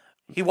these...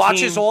 He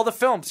watches all the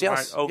films,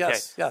 yes. Right, okay.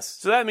 Yes.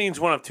 So that means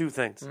one of 2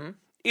 things.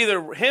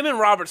 Either him and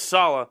Robert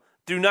Saleh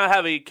do not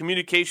have a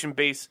communication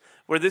base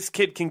where this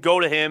kid can go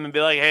to him and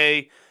be like,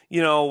 hey,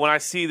 you know, when I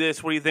see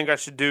this, what do you think I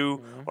should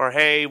do? Or,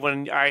 hey,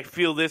 when I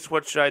feel this,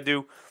 what should I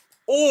do?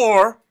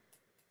 Or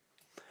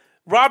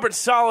Robert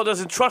Saleh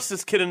doesn't trust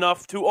this kid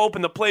enough to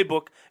open the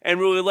playbook and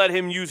really let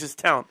him use his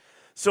talent.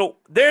 So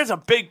there's a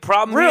big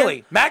problem Really?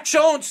 here. Mac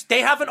Jones, they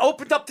haven't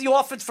opened up the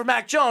offense for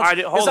Mac Jones.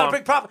 Hold on. A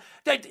big problem.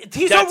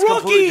 He's That's a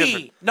completely rookie.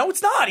 different. No,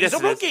 it's not. He's Yes, a it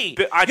is. rookie.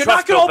 I You're trust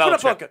not going to Bill open a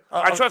Belichick. book.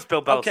 I trust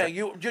Bill Belichick. Okay,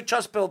 you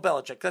trust Bill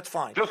Belichick. That's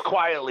fine. Just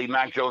quietly,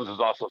 Mac Jones is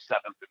also 7th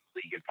in the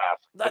league in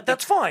passing.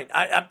 That's fine.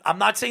 I'm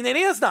not saying that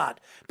he is not,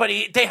 but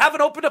they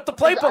haven't opened up the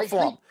playbook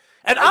for him.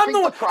 And I I'm think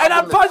the one. the problem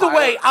And by the is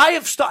way,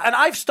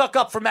 I've stuck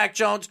up for Mac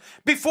Jones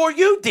before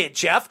you did,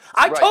 Jeff.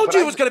 I told you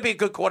he was going to be a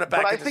good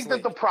quarterback. But I think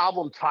that the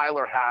problem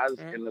Tyler has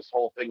in this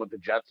whole thing with the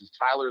Jets is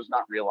Tyler is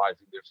not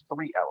realizing there's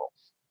 3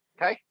 Errols.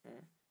 Okay,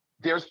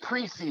 there's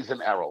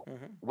preseason Errol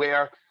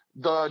where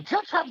the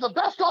Jets have the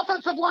best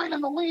offensive line in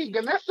the league,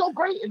 and they're so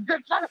great. And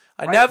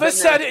I never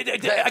said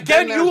it.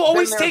 Again, you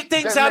always take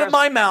things out of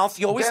my mouth.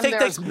 You always take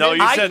things. No,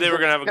 you said they were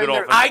going to have a good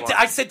offensive line.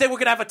 I said they were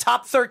going to have a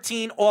top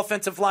 13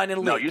 offensive line in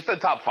the league. No, you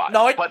said top 5.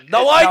 No,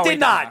 I did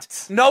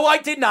not. No, I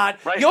did not.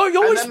 Right? You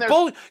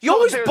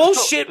always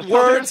bullshit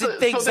words and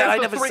things that I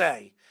never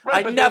say.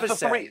 Right, I never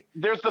say.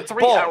 There's the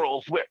 3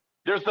 Errols where.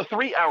 There's the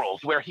 3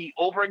 Errols where he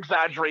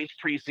over-exaggerates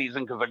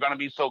preseason because they're going to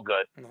be so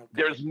good.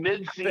 There's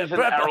mid-season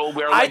Errol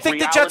where I think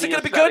the Jets are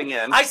going to be good.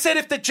 I said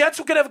if the Jets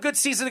were going to have a good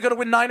season, they're going to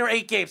win 9 or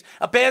 8 games.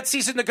 A bad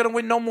season, they're going to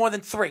win no more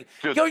than 3.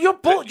 Dude, You're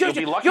talking.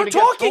 You're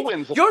talking.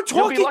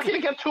 You'll be lucky to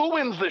get 2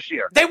 wins this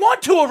year. They won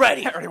 2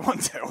 already. I already won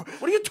 2.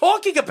 What are you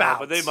talking about?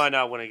 But they might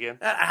not win again.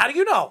 How do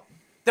you know?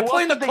 They're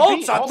playing the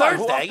Colts on Thursday.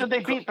 Who else did they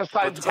beat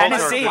besides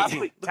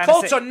Tennessee? The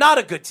Colts are not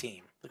a good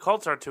team. The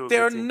Colts are too.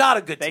 They're not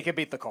a good team. They could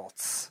beat the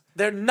Colts.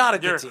 They're not a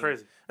good You're team.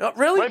 crazy.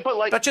 Really? Right,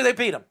 but bet you they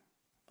beat them.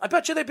 I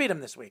bet you they beat them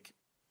this week.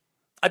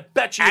 I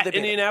bet you they beat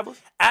Indianapolis?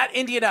 them. At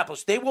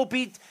Indianapolis. They will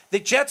beat the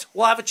Jets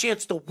will have a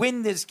chance to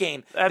win this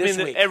game this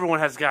week. Everyone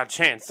has got a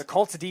chance. The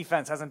Colts'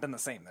 defense hasn't been the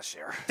same this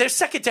year. Their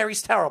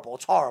secondary's terrible.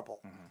 It's horrible.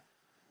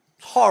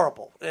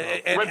 Horrible.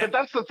 Right, but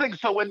that's the thing.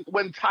 So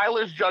when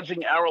Tyler's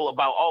judging Errol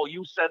about,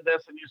 you said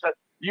this and you said,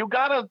 you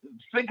got to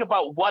think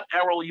about what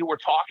Errol you were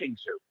talking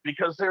to,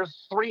 because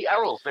there's 3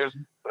 Errols. There's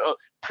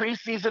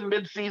preseason,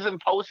 midseason,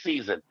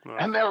 postseason,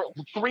 and they're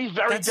 3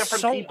 very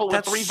different people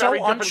with 3 very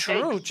different That's so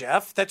untrue, takes.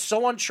 Jeff. That's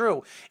so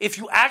untrue. If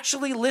you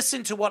actually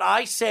listen to what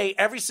I say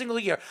every single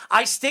year,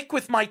 I stick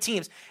with my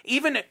teams.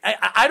 Even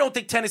I don't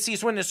think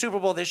Tennessee's winning the Super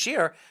Bowl this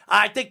year.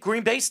 I think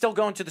Green Bay's still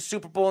going to the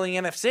Super Bowl in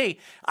the NFC.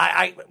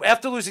 I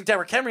after losing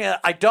Derrick Henry,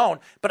 I don't.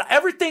 But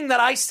everything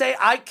that I say,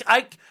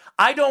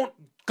 I don't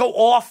go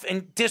off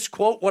and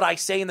disquote what I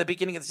say in the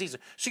beginning of the season.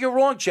 So you're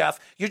wrong, Jeff.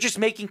 You're just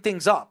making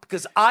things up.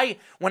 Because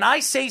when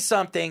I say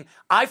something,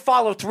 I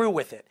follow through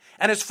with it.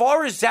 And as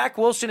far as Zach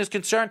Wilson is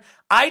concerned,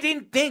 I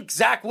didn't think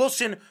Zach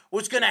Wilson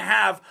was going to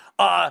have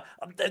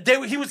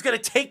he was going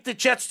to take the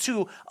Jets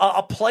to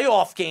a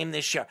playoff game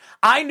this year.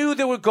 I knew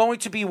there were going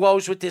to be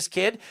woes with this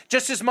kid,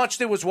 just as much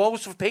there was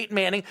woes with Peyton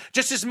Manning,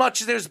 just as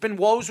much as there's been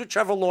woes with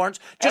Trevor Lawrence,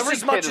 just Every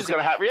as much kid as is going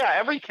to have. Yeah,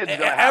 every kid's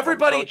going to have.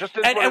 everybody. Them,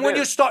 so and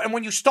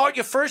when you start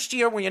your first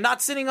year, when you're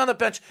not sitting on the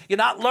bench, you're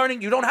not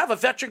learning, you don't have a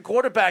veteran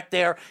quarterback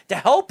there to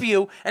help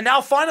you. And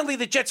now finally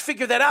the Jets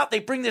figure that out. They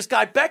bring this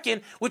guy Beck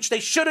in, which they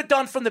should have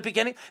done from the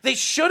beginning. They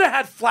should have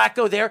had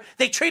Flacco there.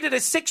 They traded a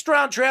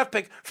 6th-round draft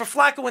pick for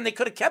Flacco when they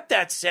could have kept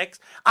that 6.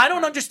 I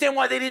don't understand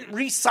why they didn't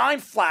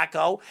re-sign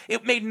Flacco.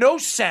 It made no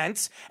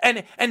sense,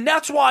 and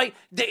that's why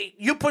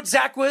you put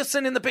Zach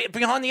Wilson in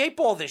behind the 8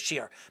 ball this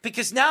year.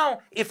 Because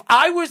now, if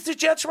I was the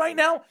Jets right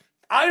now,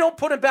 I don't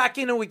put him back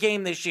into a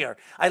game this year.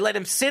 I let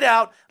him sit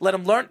out, let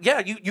him learn.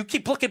 Yeah, you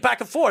keep looking back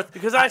and forth.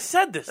 Because I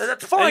said this.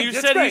 That's fine. And you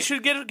That's said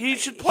great. he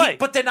should play.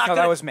 But they're not No,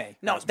 gonna, that was me.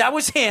 No, that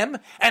was him,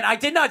 and I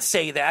did not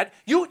say that.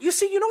 You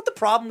see, you know what the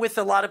problem with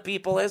a lot of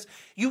people is?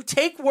 You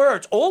take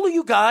words. All of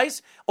you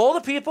guys, all the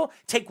people,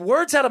 take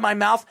words out of my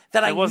mouth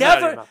that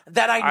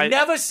I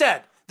never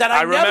said. that I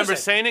never remember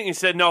said. saying it. And you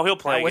said no, he'll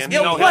play again.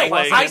 He'll No, play.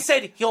 again. I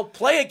said he'll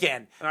play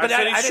again, but I said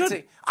he didn't shouldn't.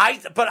 say.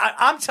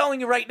 I'm telling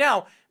you right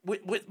now.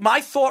 With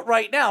my thought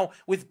right now,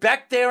 with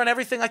Beck there and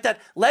everything like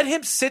that, let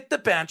him sit the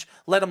bench,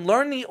 let him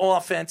learn the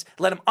offense,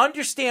 let him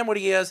understand what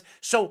he is.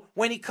 So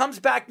when he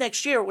comes back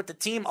next year with the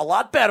team a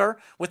lot better,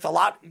 with a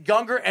lot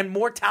younger and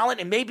more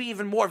talent, and maybe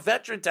even more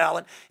veteran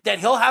talent, that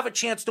he'll have a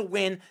chance to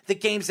win the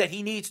games that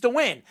he needs to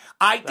win.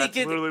 That's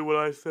literally what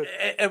I said.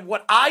 And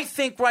what I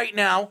think right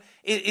now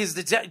is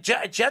the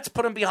Jets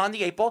put him behind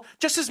the 8 ball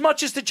just as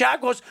much as the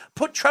Jaguars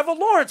put Trevor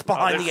Lawrence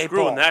behind the 8 ball.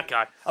 Screwing that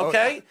guy.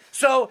 Okay,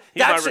 so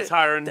he might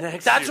retire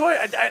next year. That's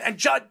what. And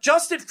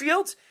Justin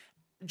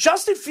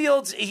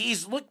Fields,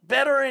 he's looked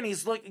better, and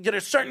he's looked.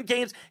 There's certain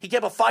games he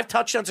gave up 5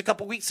 touchdowns a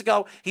couple weeks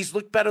ago. He's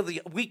looked better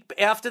the week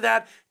after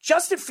that.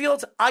 Justin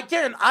Fields,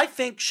 again, I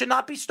think should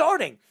not be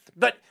starting.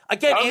 But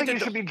again, I don't think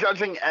you should be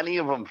judging any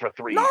of them for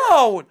 3 years.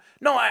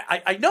 No,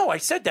 I know. I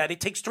said that.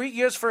 It takes 3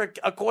 years for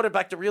a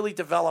quarterback to really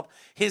develop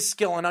his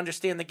skill and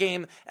understand the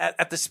game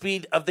at the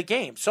speed of the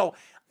game. So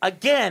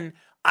again,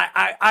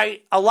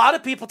 a lot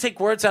of people take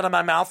words out of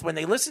my mouth when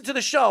they listen to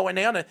the show, and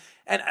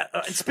and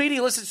Speedy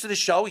listens to the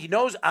show. He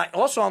knows.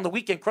 Also on the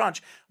Weekend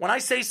Crunch, when I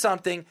say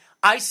something,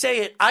 I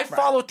say it. I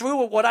follow through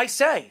with what I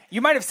say.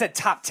 You might have said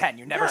top 10.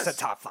 You never said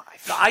top 5.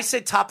 I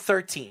said top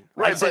 13.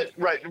 Right. But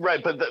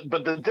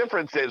the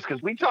difference is,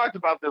 because we talked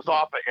about this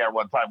off the air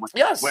one time.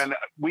 When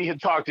we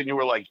had talked, and you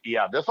were like,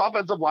 "Yeah, this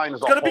offensive line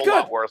is a whole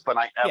lot worse than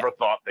I ever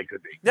thought they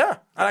could be." Yeah,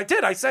 and I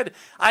did. I said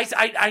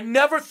I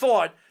never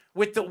thought.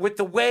 With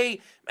the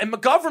way, and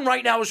McGovern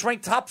right now is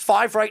ranked top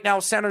 5 right now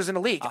centers in the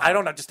league. I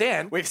don't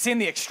understand. We've seen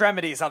the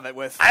extremities of it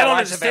with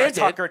Elijah Vera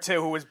Tucker too,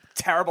 who was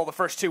terrible the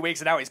first 2 weeks,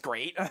 and now he's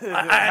great.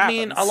 I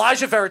mean,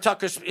 Elijah Vera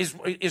Tucker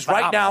is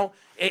right now.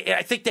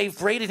 I think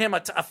they've rated him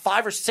a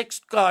 5 or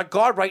 6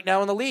 guard right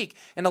now in the league.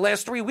 In the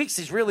last 3 weeks,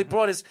 he's really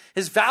brought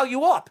his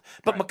value up.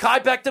 But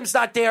Mekhi Beckham's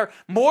not there.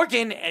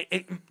 Morgan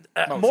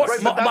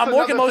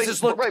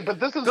Moses looked right. But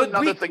this is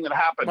another thing that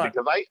happened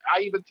because I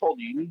even told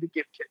you need to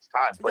give kids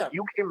time. But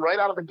you came right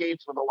out of the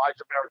gates with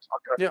Elijah Vera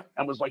Tucker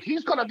and was like,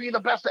 he's going to be the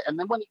best. And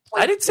then when he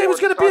played, I didn't say he was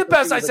going to be the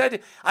best.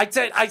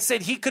 I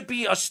said he could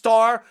be a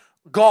star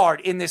guard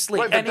in this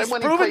league, right, and he's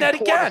proven that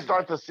he can. To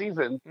start the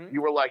season,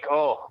 you were like,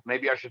 "Oh,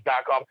 maybe I should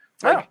back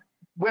off."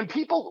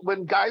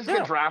 When guys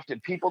get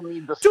drafted, people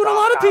need to stop a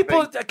lot of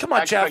people. Come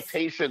on,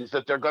 expectations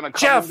that they're going to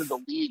come into the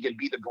league and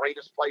be the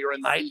greatest player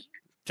in the league.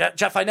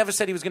 Jeff, I never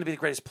said he was going to be the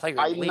greatest player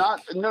in the league.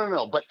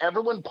 No. But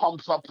everyone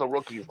pumps up the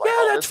rookies. Like,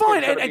 that's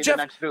fine. And Jeff,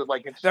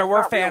 there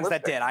were fans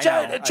that did.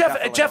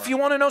 Jeff, you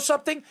want to know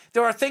something?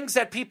 There are things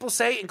that people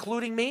say,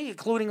 including me,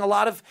 including a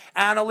lot of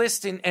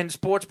analysts and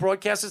sports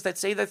broadcasters that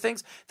say the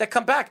things that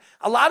come back.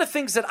 A lot of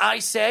things that I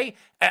say,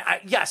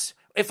 yes.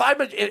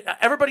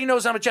 Everybody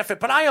knows I'm a Jet fan,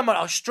 but I am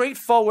a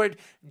straightforward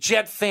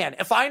Jet fan.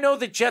 If I know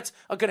the Jets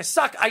are going to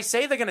suck, I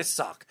say they're going to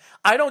suck.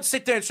 I don't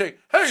sit there and say,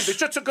 hey, the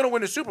Jets are going to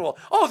win the Super Bowl.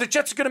 Oh, the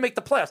Jets are going to make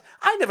the playoffs.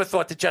 I never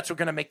thought the Jets were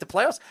going to make the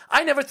playoffs.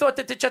 I never thought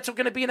that the Jets were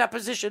going to be in that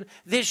position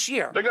this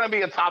year. They're going to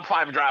be a top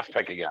 5 draft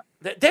pick again.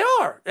 They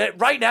are.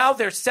 Right now,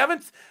 they're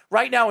 7th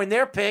right now in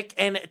their pick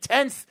and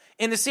 10th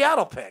in the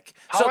Seattle pick.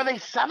 How are they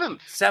 7th?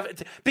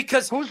 7th.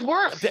 Because who's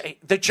worse?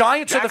 The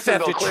Giants are the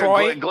 5th.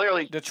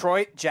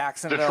 Detroit,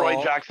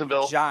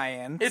 Jacksonville,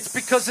 Giants. It's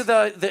because of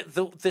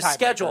the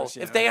schedule.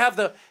 Yeah.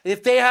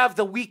 If they have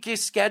the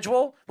weakest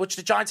schedule, which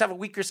the Giants have a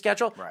weaker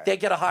schedule, they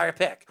get a higher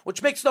pick,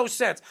 which makes no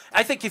sense.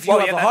 I think if you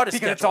have the hardest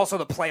schedule, it's also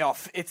the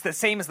playoff. It's the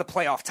same as the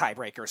playoff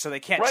tiebreaker, so they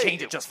can't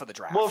change it just for the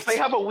draft. Well, if they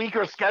have a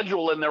weaker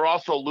schedule and they're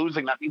also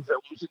losing, that means they're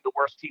losing the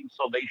worst team,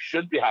 so they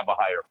should have a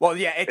higher. Well,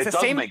 yeah, it's the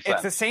same.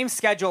 It's the same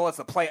schedule as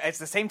the play. It's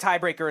the same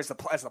tiebreaker as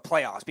the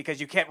playoffs because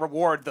you can't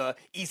reward the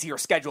easier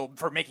schedule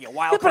for making a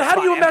wild. But how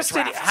do you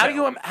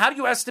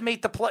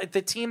estimate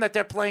the team that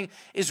they're playing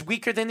is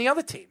weaker than the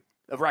other team?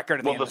 The record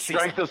of the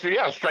strength of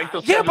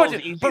schedule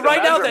is easy but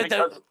right now it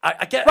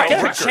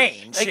could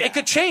change. It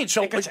could change.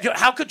 So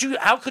how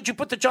could you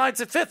put the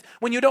Giants at 5th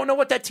when you don't know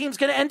what that team's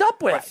going to end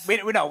up with?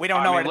 Right. We don't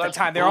know it at the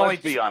time.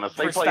 Let's be honest.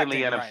 They play in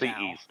the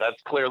NFC East.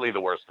 That's clearly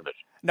the worst division.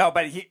 No,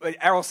 but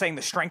Errol's saying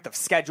the strength of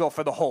schedule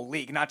for the whole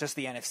league, not just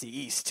the NFC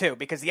East too,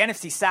 because the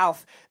NFC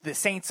South, the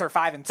Saints are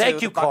 5-2,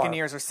 the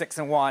Buccaneers are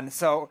 6-1.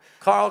 So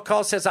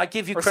Carl says, "I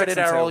give you credit,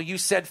 Errol. You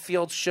said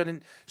Fields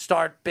shouldn't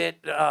start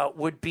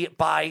would be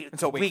by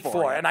until week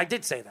 4, and I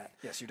did say that.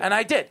 Yes, you did, and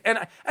I did.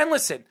 And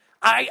listen,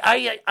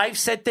 I've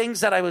said things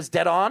that I was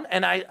dead on,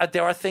 and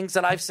there are things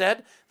that I've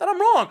said that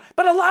I'm wrong.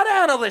 But a lot of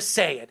analysts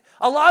say it.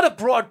 A lot of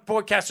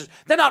broadcasters,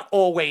 they're not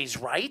always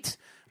right.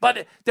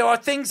 But there are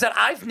things that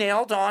I've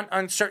nailed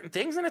on certain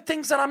things and the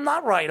things that I'm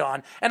not right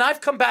on. And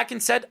I've come back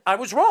and said I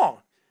was wrong.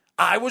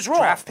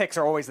 Draft picks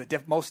are always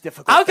the most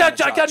difficult. I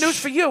got news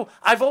for you.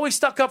 I've always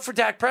stuck up for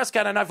Dak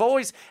Prescott, and I've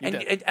always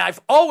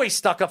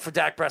stuck up for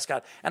Dak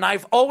Prescott, and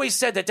I've always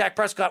said that Dak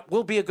Prescott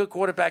will be a good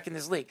quarterback in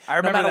this league. I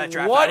remember no matter that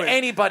draft. what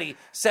anybody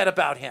said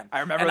about him.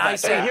 I remember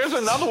that. Hey, here's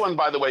another one,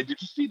 by the way.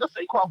 Did you see the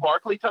Saquon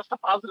Barkley tested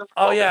positive?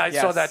 Oh yeah, I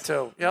saw that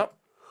too. Yep,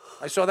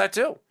 I saw that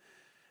too.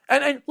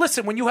 And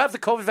listen, when you have the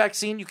COVID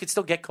vaccine, you can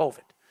still get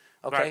COVID.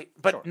 Okay, Right.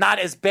 but not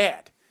as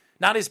bad.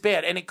 Not as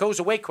bad, and it goes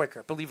away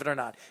quicker. Believe it or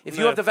not, if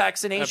you have the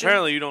vaccination,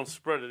 apparently you don't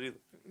spread it either.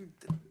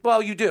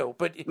 well, you do.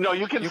 But No,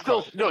 you can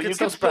still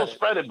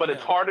spread it, but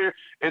it's harder.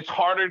 It's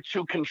harder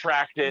to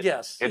contract it.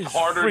 Yes. it's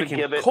harder to Freaking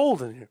give it.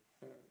 cold in here.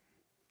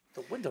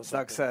 the windows.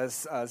 Doug open.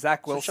 says Zach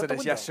shut Wilson the is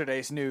window.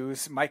 yesterday's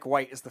news. Mike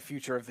White is the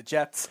future of the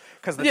Jets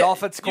because the Yeah,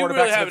 Dolphins you really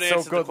quarterbacks have haven't been so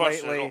answered the good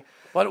question at lately.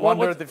 all.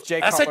 Wonder what- if Jay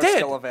Yes, I Cutler's did.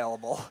 still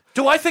available.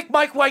 Do I think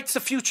Mike White's the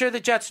future of the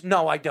Jets?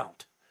 No, I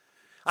don't.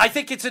 I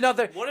think it's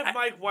another. What if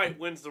Mike White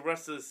wins the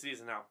rest of the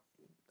season out?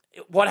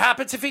 What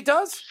happens if he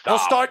does?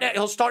 Stop.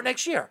 He'll start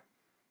next year.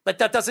 But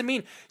that doesn't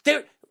mean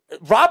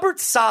Robert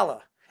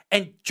Saleh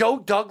and Joe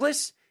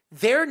Douglas,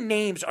 their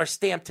names are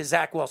stamped to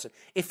Zach Wilson.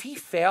 If he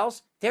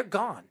fails, they're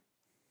gone.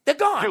 They're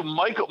gone. Dude,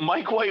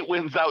 Mike White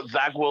wins out.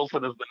 Zach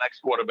Wilson is the next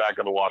quarterback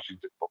of the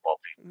Washington football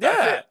team. Yeah,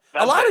 That's it.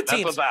 That's a lot it. of That's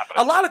teams. what's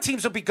happening. A lot of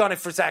teams will be gunning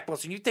for Zach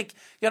Wilson. You think,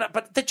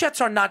 but the Jets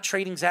are not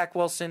trading Zach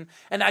Wilson,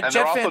 and And Jet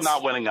they're also fans,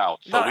 not winning out,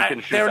 so No, we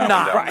can shoot they're that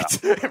not. one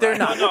down now. They're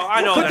not. No,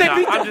 I know Could they're they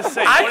beat not. I'm the- just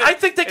saying. I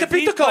think they could if beat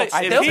he the Colts.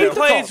 play- They'll If beat he the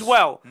plays Colts.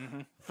 well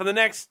for the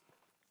next,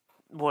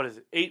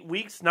 8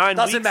 weeks, 9 weeks?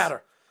 Doesn't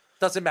matter.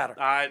 Doesn't matter.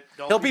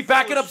 Don't He'll be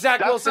backing up foolish. Zach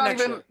That's Wilson not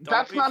next even. year.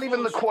 That's be not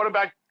even the foolish.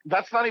 quarterback.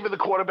 That's not even the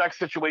quarterback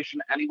situation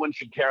anyone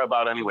should care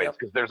about, anyways. Yep.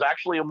 Because there's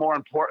actually a more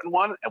important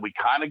one, and we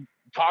kind of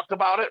talked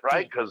about it,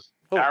 right? Because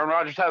Who? Aaron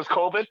Rodgers has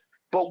COVID.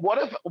 But what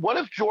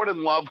if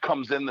Jordan Love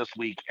comes in this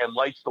week and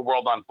lights the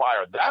world on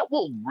fire? That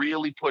will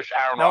really push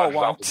Aaron No, it Rodgers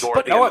out won't. the door. But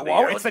at the no, end it of the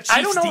won't. year. It's the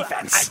I don't Chiefs' know.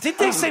 defense. Did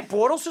they say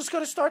Bortles is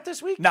going to start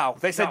this week? No,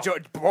 they said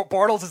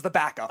Bortles is the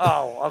backup.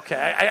 Oh,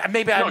 okay.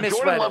 Maybe I No, misread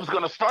Jordan it. Love's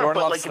going to start.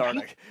 Jordan but Love's like, if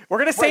starting. We're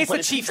going to say Right, it's but the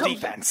if he Chiefs' comes-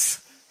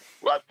 defense.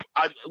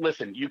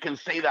 Listen, you can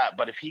say that,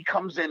 but if he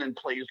comes in and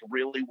plays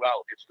really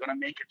well, it's going to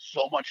make it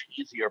so much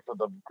easier for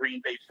the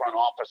Green Bay front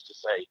office to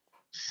say,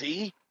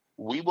 "See,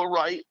 we were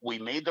right. We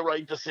made the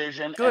right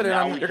decision." Good, and and now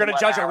I'm- we You're can going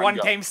to let judge a Aaron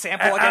one-game go.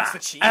 sample against the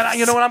Chiefs. And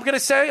you know what I'm going to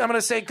say? I'm going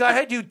to say, go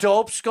ahead, you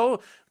dopes. Go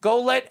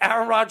let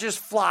Aaron Rodgers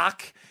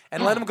flock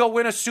and let him go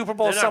win a Super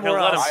Bowl They're not somewhere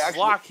gonna let else. him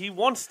flock. He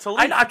wants to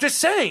leave. I'm just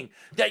saying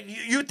that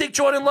you think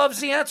Jordan Love's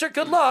the answer.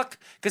 Good luck,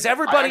 because I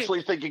everybody.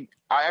 actually think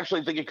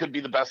it could be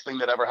the best thing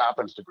that ever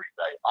happens to Green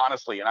Bay,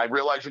 honestly. And I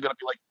realize you're going to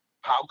be like,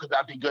 "How could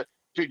that be good,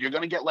 dude?" You're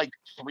going to get like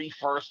 3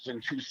 firsts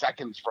and 2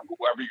 seconds from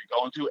whoever you're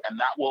going to, and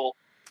that will.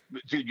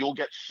 Dude, you'll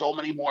get so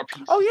many more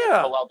pieces Oh, yeah.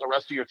 to fill out the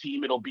rest of your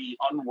team. It'll be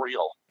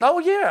unreal. Oh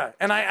yeah,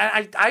 and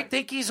I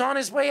think he's on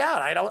his way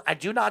out. I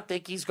do not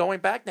think he's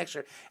going back next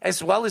year,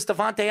 as well as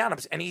Devontae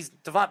Adams. And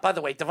by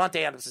the way,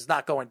 Devontae Adams is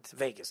not going to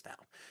Vegas now.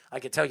 I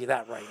can tell you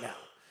that right now.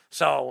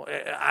 So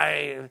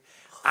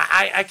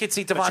I could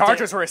see Devontae. The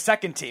Chargers were a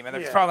second team, and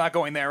they're probably not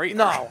going there either.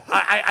 No,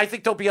 I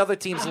think there'll be other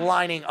teams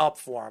lining up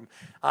for him.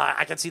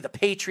 I can see the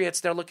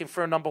Patriots. They're looking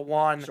for a number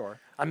one. Sure.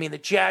 I mean, the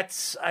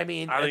Jets. I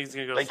think he's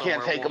going to go They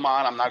can't somewhere take warm. him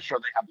on. I'm not sure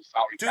they have the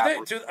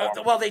salary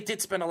cap. Well, they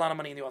did spend a lot of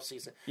money in the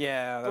offseason.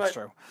 Yeah, that's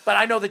true. But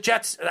I know the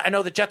Jets.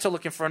 Are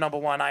looking for a number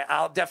one.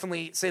 I'll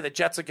definitely say the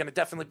Jets are going to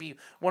definitely be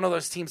one of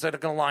those teams that are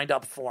going to line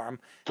up for him.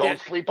 Don't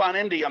sleep on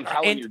Indy. I'm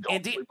telling you,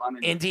 don't sleep on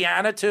Indy.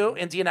 Indiana too.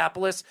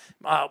 Indianapolis,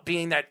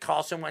 being that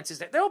Carson Wentz is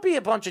there. There'll be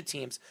a bunch of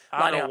teams. I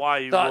don't lining know up. why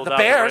you the ruled out the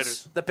Bears.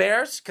 Raiders. The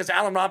Bears, because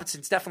Allen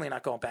Robinson's definitely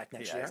not going back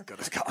next year. As good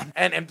as gone.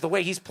 And the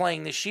way he's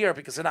playing this year,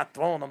 because they're not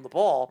throwing him the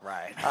ball,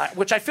 Right.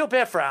 Which I feel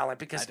bad for Allen,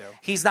 because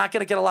he's not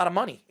going to get a lot of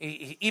money.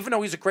 Even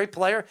though he's a great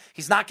player,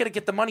 he's not going to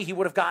get the money he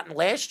would have gotten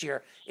last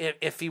year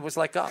if he was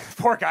like us.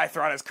 Poor guy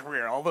throughout his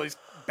career. All those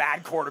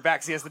bad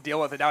quarterbacks he has to deal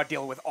with, and now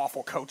dealing with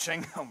awful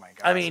coaching. Oh, my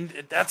God. I mean,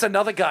 that's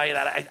another guy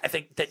that I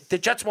think that the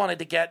Jets wanted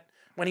to get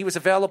when he was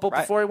available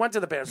before he went to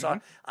the Bears. So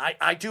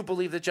I do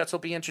believe the Jets will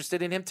be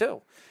interested in him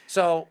too.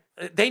 So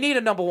they need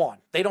a number one.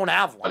 They don't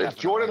have one. But if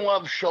Jordan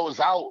Love shows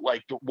out,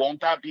 like,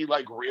 won't that be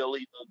like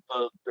really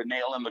the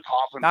nail in the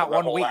coffin? Not for the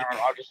 1 whole week. Aaron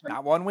Rodgers thing?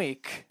 Not 1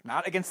 week.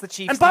 Not against the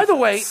Chiefs. And by the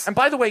way, And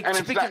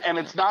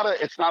it's not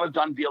a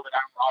done deal that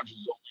Aaron Rodgers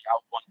is only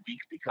out 1 week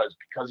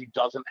because he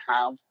doesn't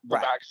have the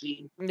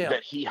vaccine. Yeah.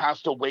 That he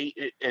has to wait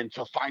and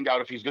to find out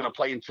if he's going to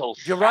play until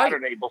You're right.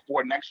 Saturday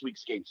before next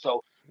week's game.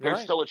 So there's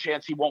right. still a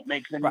chance he won't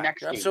make the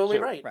next You're game. absolutely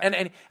too.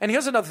 right. And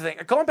here's another thing.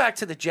 Going back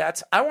to the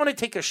Jets, I want to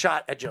take a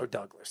shot at Joe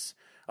Douglas,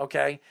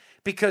 okay?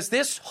 Because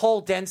this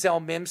whole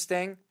Denzel Mims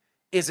thing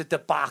is a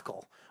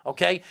debacle,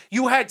 okay?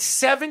 You had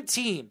 7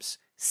 teams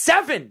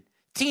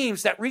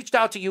that reached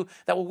out to you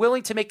that were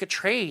willing to make a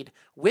trade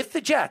with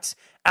the Jets.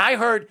 I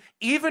heard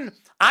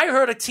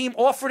a team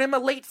offered him a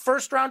late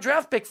first-round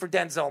draft pick for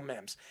Denzel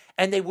Mims,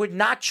 and they would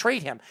not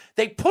trade him.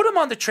 They put him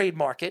on the trade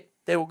market.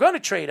 They were going to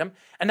trade him,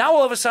 and now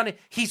all of a sudden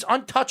he's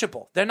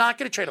untouchable. They're not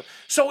going to trade him.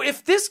 So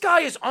if this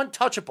guy is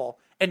untouchable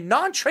and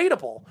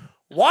non-tradable,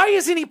 why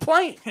isn't he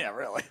playing? Yeah,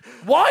 really.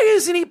 Why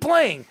isn't he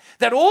playing?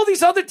 That all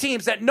these other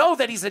teams that know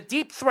that he's a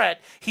deep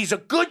threat, he's a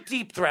good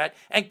deep threat,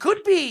 and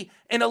could be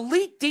an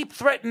elite deep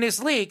threat in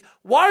this league,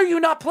 why are you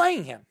not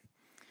playing him?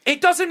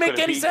 It doesn't make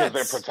any sense.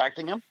 Because they're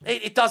protecting him?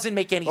 It doesn't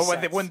make any Well,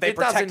 sense. wouldn't they It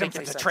doesn't protect him make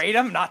any to sense. trade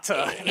him? Not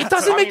to. It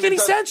doesn't make any it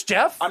does- sense,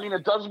 Jeff. I mean,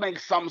 it does make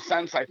some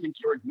sense. I think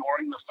you're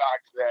ignoring the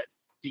fact that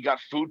he got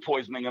food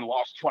poisoning and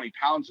lost 20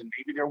 pounds, and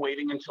maybe they're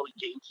waiting until he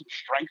gains some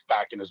strength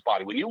back in his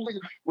body. When you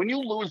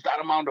lose that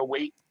amount of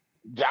weight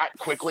that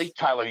quickly,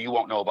 Tyler, you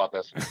won't know about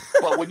this,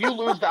 but when you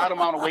lose that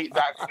amount of weight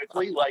that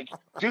quickly, like,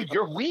 dude,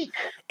 you're weak.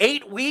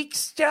 8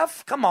 weeks,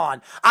 Jeff? Come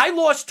on. I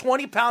lost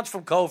 20 pounds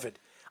from COVID.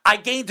 I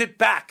gained it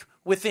back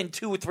within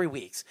 2 or 3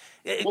 weeks.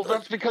 Well,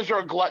 that's because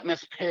you're a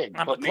gluttonous pig.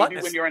 I'm but a maybe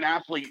gluttonous. when you're an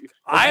athlete,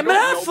 I'm an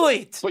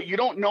athlete. But you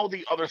don't know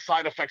the other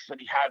side effects that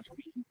he had from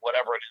eating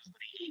whatever it is that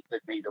he ate that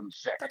made him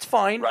sick. That's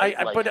fine. Right?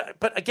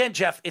 But again,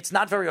 Jeff, it's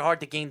not very hard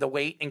to gain the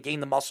weight and gain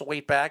the muscle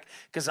weight back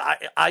because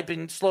I've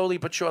been slowly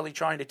but surely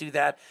trying to do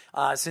that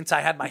since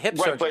I had my hip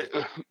surgery.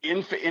 But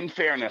in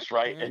fairness,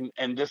 right?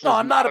 And this is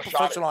I'm not a shot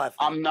professional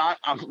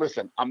athlete.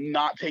 Listen, I'm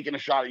not taking a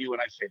shot at you when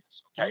I say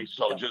this. Okay,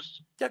 so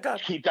just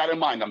keep that in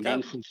mind. I'm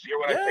being sincere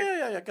when I say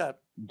this. Yeah, got it.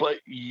 But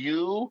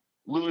you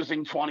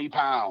losing 20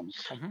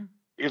 pounds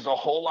is a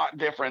whole lot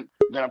different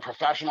than a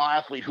professional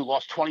athlete who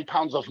lost 20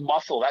 pounds of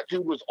muscle. That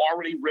dude was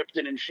already ripped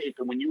and in shape.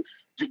 And when you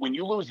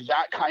lose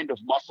that kind of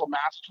muscle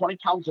mass, 20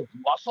 pounds of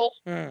muscle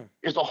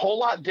is a whole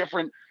lot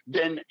different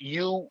than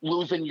you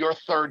losing your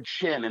third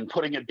chin and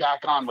putting it back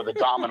on with a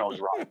Domino's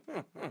run.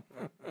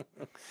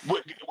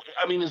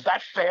 I mean, is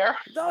that fair?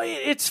 No,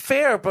 it's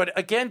fair. But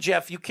again,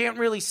 Jeff, you can't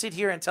really sit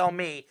here and tell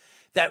me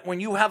that when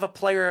you have a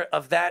player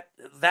of that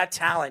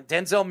talent,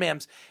 Denzel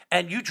Mims,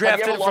 and you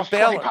drafted him from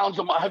Baylor.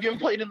 Have you ever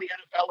played in the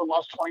NFL and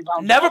lost 20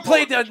 pounds? Never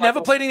played in the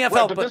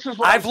NFL, but this is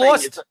what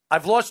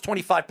I've lost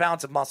 25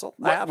 pounds of muscle.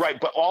 Right,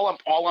 but all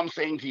I'm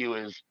saying to you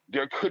is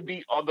there could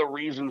be other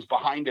reasons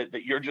behind it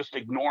that you're just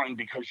ignoring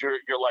because you're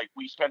like,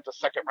 we spent a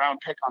second round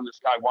pick on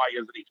this guy. Why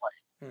isn't he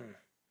playing?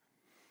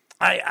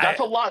 That's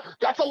a lot.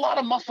 That's a lot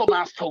of muscle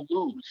mass to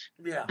lose.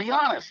 Yeah. Be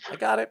honest. I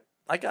got it.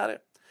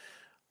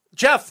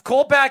 Jeff,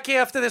 call back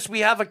after this. We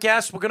have a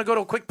guest. We're going to go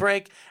to a quick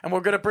break, and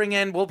we're going to bring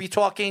in, we'll be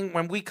talking,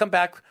 when we come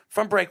back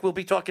from break, we'll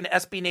be talking to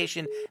SB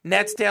Nation,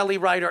 Nets daily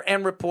writer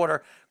and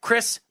reporter,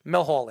 Chris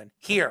Milholland,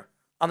 here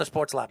on the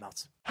Sports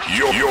Loudmouths.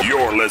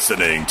 You're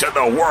listening to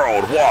the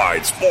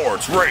Worldwide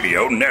Sports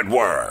Radio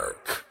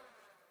Network.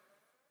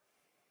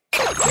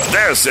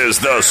 This is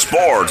the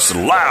Sports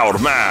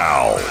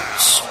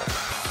Loudmouths.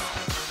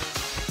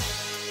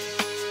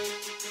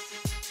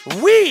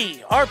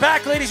 We are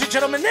back, ladies and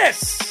gentlemen.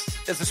 This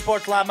is the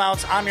Sports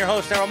Loudmouths. I'm your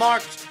host, Errol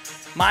Marks.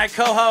 My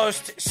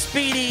co-host,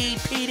 Speedy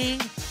Petey,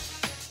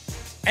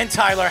 and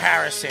Tyler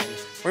Harrison.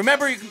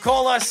 Remember, you can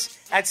call us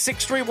at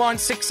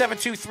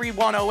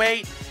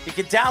 631-672-3108. You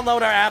can download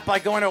our app by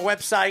going to our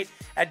website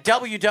at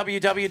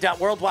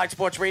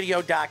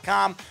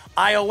www.worldwidesportsradio.com.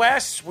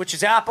 iOS, which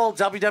is Apple,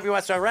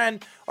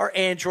 WWSRN, or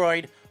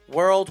Android,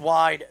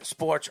 Worldwide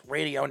Sports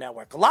Radio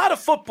Network. A lot of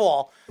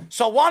football,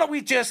 so why don't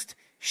we just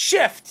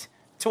shift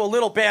to a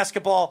little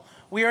basketball.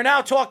 We are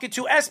now talking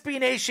to SB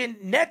Nation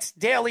Nets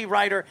daily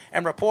writer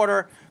and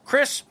reporter,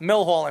 Chris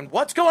Milholland.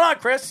 What's going on,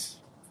 Chris?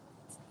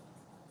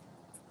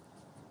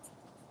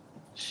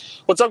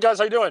 What's up, guys?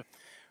 How you doing?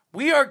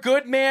 We are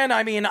good, man.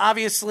 I mean,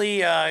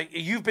 obviously,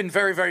 you've been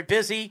very, very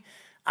busy.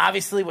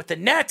 Obviously, with the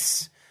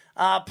Nets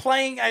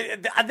playing,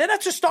 the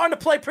Nets are starting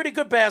to play pretty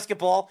good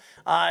basketball.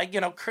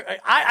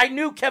 I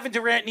knew Kevin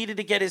Durant needed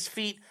to get his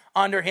feet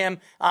under him,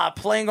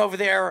 playing over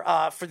there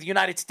for the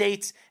United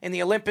States in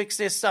the Olympics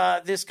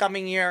this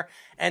coming year.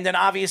 And then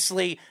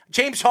obviously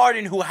James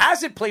Harden, who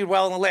hasn't played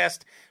well in the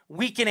last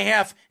week and a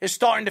half, is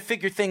starting to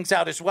figure things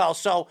out as well.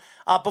 So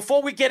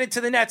before we get into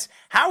the Nets,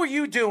 how are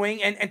you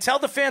doing? And tell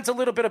the fans a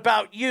little bit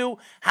about you.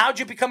 How'd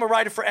you become a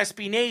writer for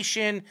SB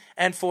Nation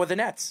and for the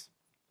Nets?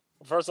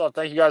 First of all,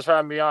 thank you guys for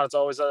having me on. It's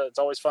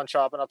always fun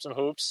chopping up some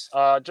hoops.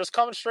 Just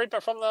coming straight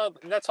back from the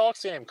Nets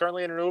Hawks game,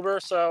 currently in an Uber.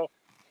 So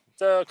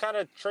to kind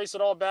of trace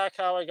it all back,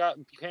 how I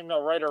became a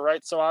writer,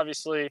 right? So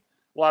obviously,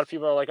 a lot of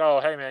people are like, "Oh,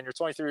 hey man, you're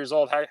 23 years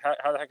old. How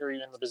the heck are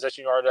you in the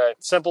position you are today?"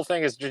 Simple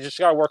thing is, you just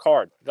gotta work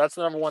hard. That's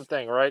the number one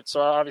thing, right? So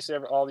obviously,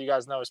 all you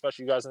guys know,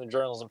 especially you guys in the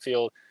journalism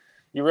field,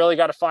 you really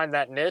got to find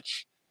that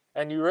niche,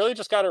 and you really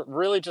just got to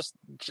just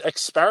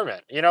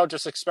experiment.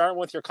 Just experiment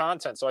with your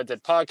content. So I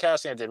did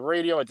podcasting, I did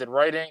radio, I did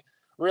writing.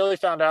 Really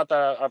found out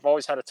that I've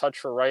always had a touch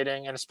for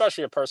writing, and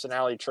especially a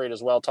personality trait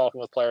as well, talking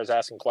with players,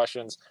 asking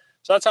questions.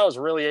 So that's how I was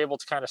really able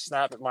to kind of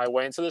snap my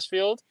way into this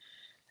field.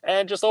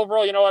 And just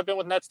overall, I've been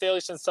with Nets Daily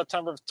since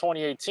September of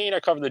 2018. I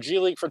covered the G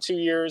League for 2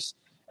 years,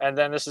 and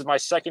then this is my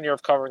second year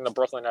of covering the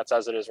Brooklyn Nets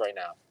as it is right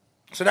now.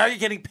 So now you're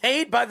getting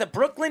paid by the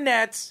Brooklyn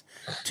Nets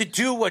to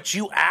do what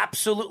you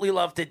absolutely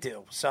love to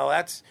do. So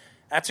that's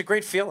a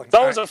great feeling.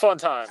 That was a fun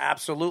time.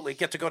 Absolutely.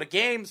 Get to go to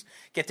games,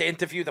 get to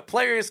interview the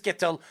players, get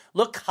to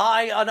look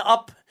high on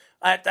up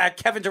at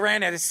Kevin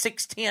Durant at his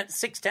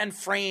 6'10"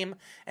 frame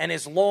and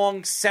his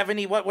long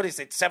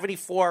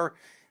 74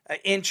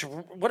 inch.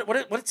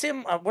 What's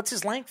him? What's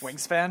his length?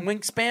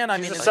 Wingspan. I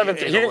mean, He's got a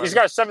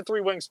 7'3"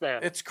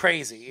 wingspan. It's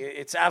crazy.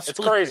 It's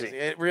absolutely crazy.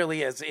 It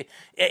really is.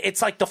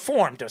 It's like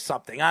deformed or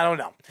something. I don't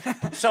know.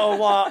 So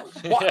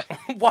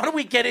why don't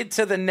we get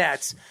into the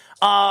Nets?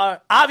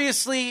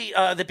 Obviously,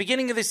 the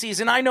beginning of the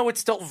season, I know it's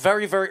still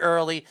very, very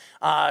early.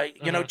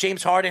 You know,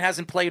 James Harden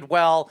hasn't played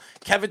well.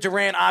 Kevin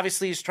Durant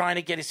obviously is trying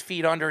to get his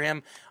feet under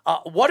him.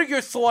 What are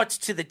your thoughts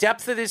to the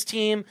depth of this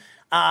team,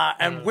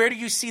 and where do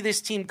you see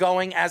this team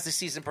going as the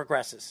season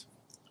progresses?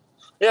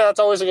 Yeah, that's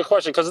always a good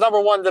question because, number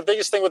one, the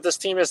biggest thing with this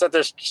team is that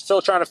they're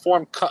still trying to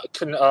form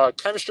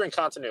chemistry and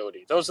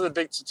continuity. Those are the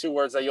big two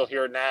words that you'll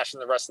hear Nash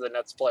and the rest of the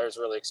Nets players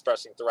really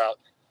expressing throughout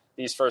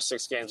these first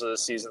 6 games of the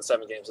season,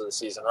 7 games of the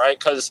season, right?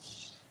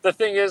 Because the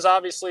thing is,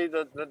 obviously,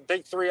 the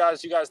big three,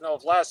 as you guys know,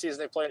 of last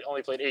season, they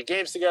only played 8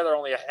 games together,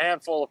 only a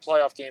handful of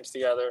playoff games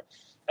together.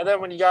 And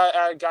then when you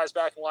add guys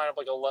back in lineup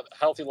like a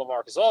healthy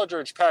LaMarcus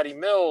Aldridge, Patty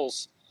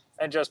Mills,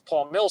 and just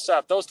Paul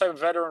Millsap, those type of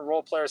veteran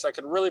role players that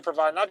could really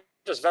provide not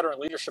just veteran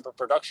leadership and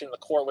production in the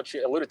court, which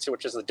you alluded to,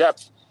 which is the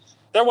depth.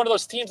 They're one of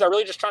those teams that are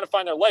really just trying to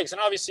find their legs.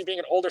 And obviously being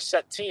an older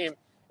set team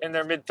in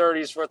their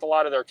mid-30s with a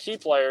lot of their key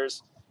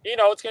players, you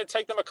know, it's going to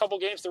take them a couple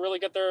games to really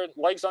get their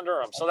legs under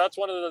them. So that's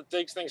one of the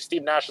big things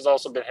Steve Nash has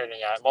also been hitting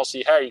at.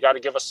 Mostly, hey, you got to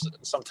give us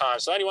some time.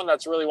 So anyone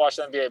that's really watched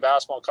NBA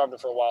basketball and covered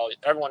it for a while,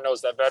 everyone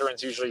knows that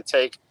veterans usually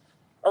take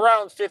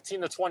around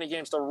 15 to 20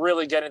 games to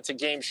really get into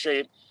game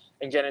shape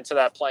and get into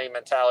that playing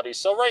mentality.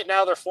 So right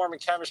now they're forming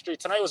chemistry.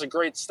 Tonight was a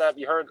great step.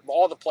 You heard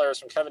all the players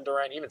from Kevin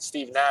Durant, even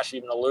Steve Nash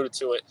even alluded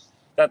to it,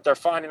 that they're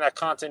finding that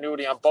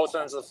continuity on both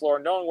ends of the floor,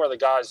 knowing where the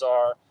guys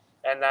are,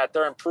 and that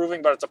they're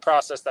improving, but it's a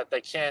process that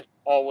they can't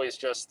always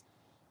just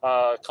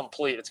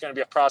complete. It's going to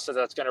be a process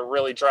that's going to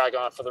really drag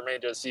on for the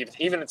remainder of the season,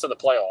 even into the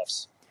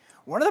playoffs.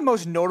 One of the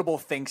most notable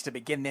things to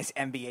begin this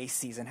NBA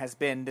season has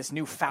been this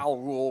new foul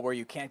rule where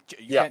you can't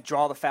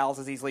draw the fouls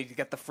as easily to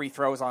get the free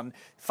throws on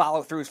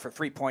follow-throughs for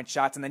three-point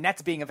shots, and the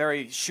Nets being a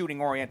very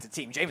shooting-oriented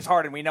team. James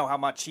Harden, we know how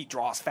much he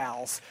draws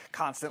fouls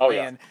constantly,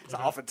 and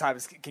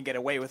oftentimes can get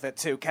away with it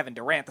too. Kevin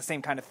Durant, the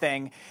same kind of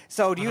thing.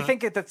 So do you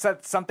think that's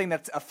something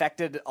that's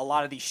affected a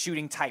lot of these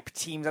shooting-type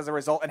teams as a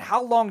result, and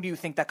how long do you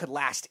think that could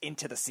last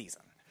into the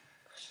season?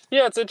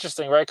 Yeah, it's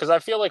interesting, right? Because I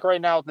feel like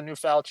right now with the new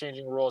foul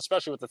changing rule,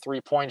 especially with the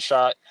three-point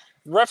shot,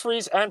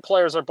 referees and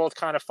players are both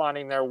kind of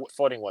finding their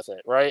footing with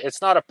it, right?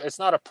 It's not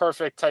a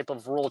perfect type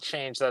of rule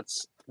change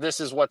that's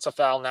this is what's a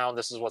foul now and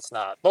this is what's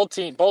not.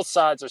 Both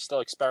sides are still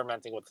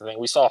experimenting with the thing.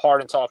 We saw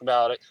Harden talk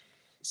about it,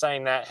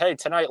 saying that, hey,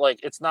 tonight, like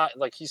it's not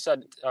like he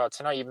said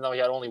tonight, even though he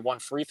had only 1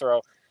 free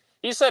throw,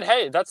 he said,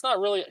 hey, that's not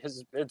really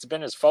it's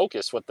been his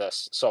focus with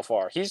this so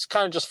far. He's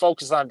kind of just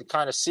focused on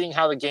kind of seeing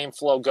how the game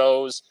flow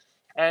goes.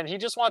 And he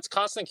just wants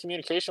constant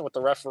communication with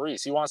the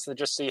referees. He wants to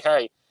just see,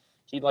 hey,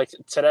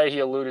 today he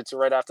alluded to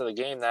right after the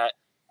game that,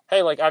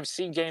 hey, like I've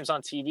seen games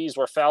on TVs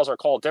where fouls are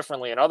called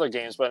differently in other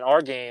games, but in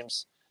our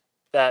games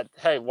that,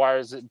 hey, why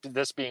is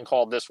this being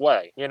called this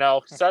way? You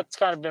know, so that's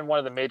kind of been one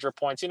of the major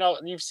points. You know,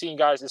 you've seen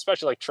guys,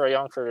 especially like Trae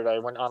Young for today,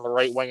 when on the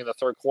right wing in the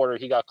third quarter,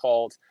 he got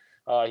called.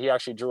 He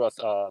actually drew a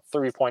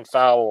 3-point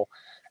foul.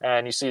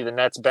 And you see the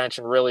Nets bench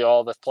and really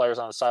all the players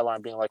on the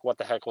sideline being like, what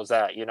the heck was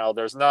that? You know,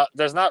 there's not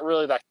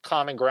really that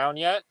common ground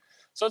yet.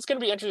 So it's going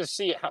to be interesting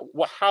to see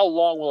how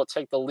long will it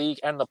take the league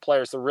and the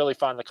players to really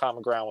find the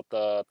common ground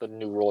with the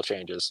new rule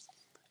changes.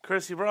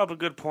 Chris, you brought up a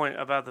good point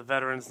about the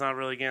veterans not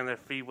really getting their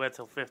feet wet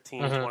till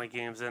 15, 20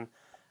 games in.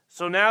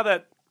 So now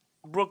that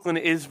Brooklyn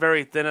is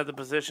very thin at the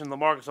position,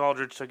 LaMarcus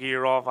Aldridge took a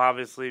year off,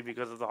 obviously,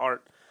 because of the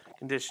heart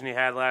condition he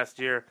had last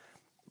year.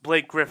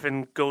 Blake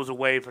Griffin goes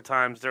away for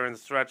times during the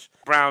stretch.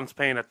 Brown's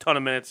playing a ton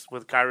of minutes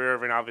with Kyrie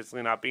Irving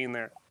obviously not being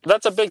there.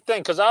 That's a big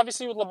thing because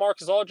obviously with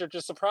LaMarcus Aldridge,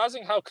 it's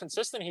surprising how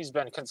consistent he's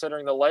been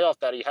considering the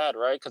layoff that he had,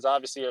 right? Because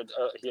obviously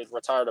he had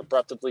retired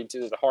abruptly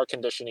due to the heart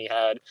condition he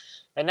had.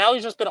 And now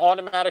he's just been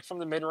automatic from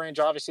the mid-range.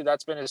 Obviously,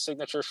 that's been his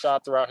signature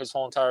shot throughout his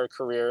whole entire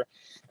career.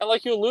 And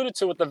like you alluded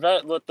to with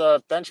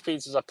the bench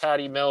pieces of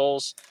Patty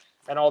Mills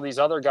and all these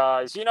other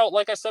guys, you know,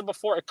 like I said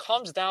before, it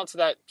comes down to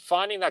that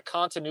finding that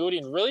continuity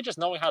and really just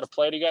knowing how to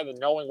play together,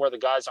 knowing where the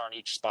guys are in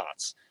each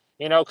spots,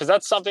 you know, because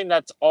that's something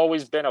that's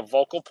always been a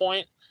vocal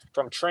point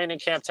from training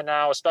camp to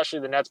now, especially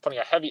the Nets putting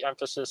a heavy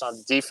emphasis on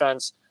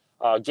defense,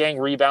 gang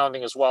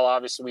rebounding as well.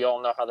 Obviously, we all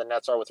know how the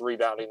Nets are with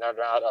rebounding. They're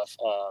not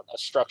a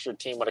structured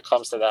team when it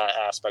comes to that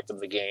aspect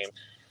of the game.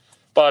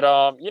 But,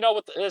 you know,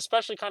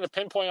 especially kind of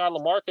pinpointing on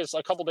LaMarcus,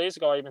 a couple days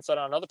ago, I even said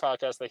on another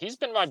podcast that he's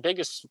been my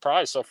biggest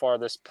surprise so far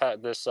this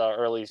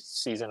early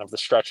season of the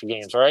stretch of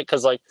games, right?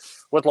 Because, like,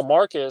 with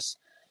LaMarcus,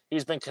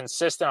 he's been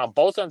consistent on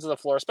both ends of the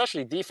floor,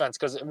 especially defense,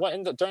 because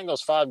during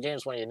those 5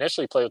 games when he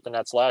initially played with the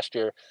Nets last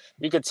year,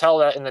 you could tell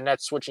that in the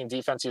Nets switching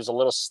defense, he was a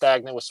little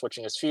stagnant with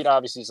switching his feet.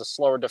 Obviously, he's a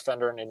slower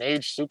defender and an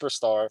aged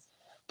superstar.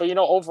 But, you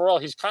know, overall,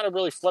 he's kind of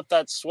really flipped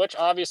that switch.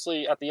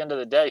 Obviously, at the end of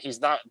the day, he's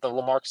not the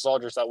LaMarcus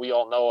Aldridge that we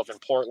all know of in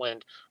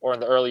Portland or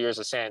in the early years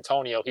of San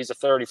Antonio. He's a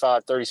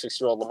 35,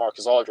 36-year-old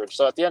LaMarcus Aldridge.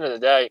 So at the end of the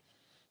day,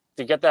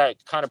 to get that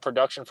kind of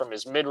production from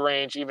his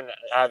mid-range, even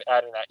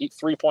adding that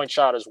 3-point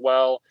shot as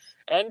well,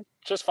 and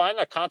just find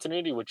that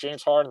continuity with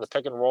James Harden, the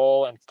pick and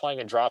roll, and playing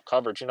in drop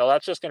coverage.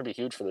 That's just going to be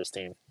huge for this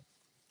team.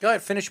 Go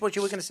ahead, finish what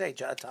you were going to say,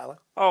 Tyler.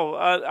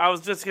 I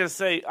was just going to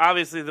say,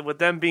 obviously, that with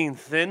them being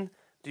thin,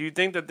 do you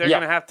think that they're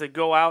going to have to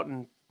go out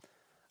and,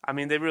 I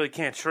mean, they really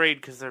can't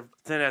trade because they're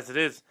thin as it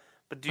is,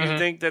 but do you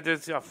think that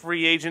there's a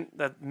free agent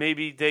that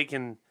maybe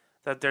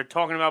that they're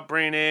talking about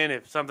bringing in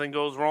if something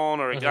goes wrong,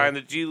 or a guy in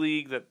the G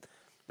League that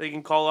they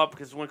can call up?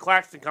 Because when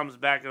Claxton comes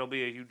back, it'll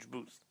be a huge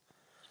boost.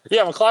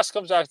 Yeah, when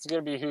Claxton comes back, it's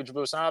going to be a huge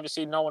boost. And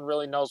obviously, no one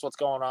really knows what's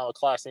going on with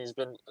Claxton. He's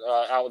been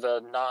out with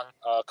a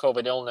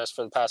non-COVID illness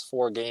for the past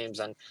 4 games.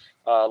 And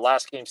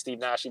last game, Steve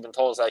Nash even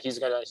told us that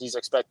he's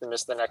expected to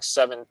miss the next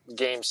 7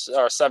 games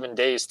or 7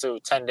 days to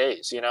 10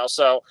 days.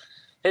 So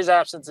his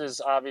absence is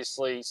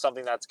obviously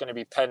something that's going to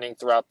be pending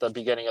throughout the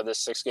beginning of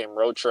this 6-game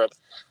road trip.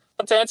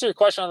 But to answer your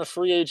question on the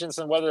free agents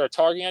and whether they're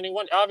targeting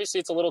anyone, obviously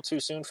it's a little too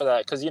soon for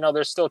that because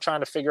they're still trying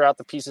to figure out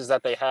the pieces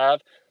that they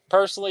have.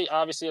 Personally,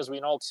 obviously, as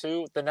we know,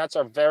 too, the Nets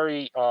are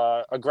very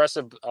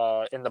aggressive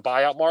in the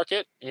buyout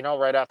market,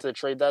 right after the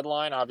trade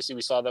deadline. Obviously,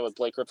 we saw that with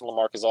Blake Griffin,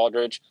 LaMarcus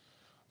Aldridge.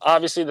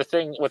 Obviously, the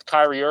thing with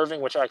Kyrie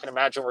Irving, which I can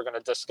imagine we're going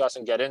to discuss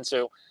and get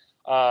into,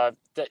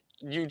 that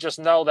you just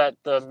know that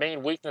the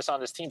main weakness on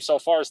this team so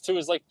far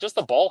is like just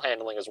the ball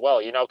handling as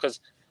well, because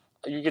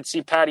you can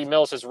see Patty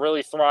Mills has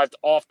really thrived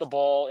off the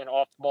ball in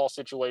off-the-ball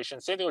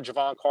situations. Same thing with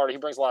Javon Carter. He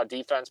brings a lot of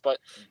defense, but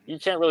you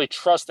can't really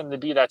trust him to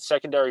be that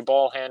secondary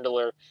ball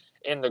handler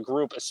in the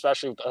group,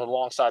 especially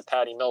alongside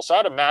Patty Mills. So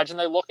I'd imagine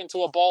they look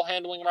into a ball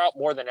handling route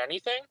more than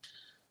anything.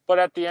 But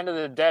at the end of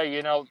the day,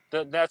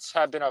 the Nets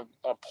have been a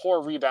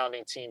poor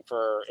rebounding team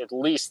for at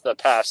least the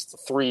past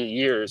 3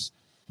 years.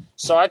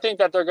 So I think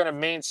that they're going to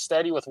remain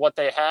steady with what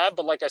they have.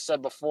 But like I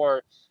said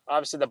before,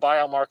 obviously the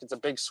buyout market's a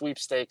big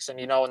sweepstakes. And,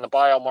 in the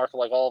buyout market,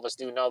 like all of us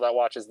do know that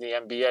watches the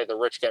NBA, the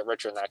rich get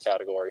richer in that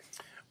category.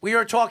 We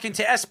are talking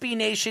to SB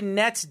Nation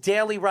Nets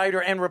daily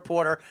writer and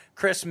reporter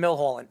Chris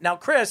Milholland. Now,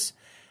 Chris,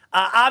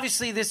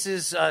 obviously, this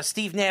is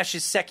Steve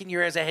Nash's second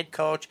year as a head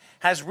coach,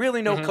 has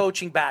really no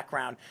coaching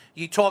background.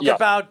 You talk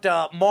about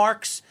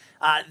Marks.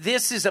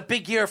 This is a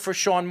big year for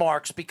Sean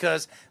Marks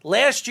because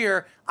last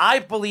year, I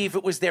believe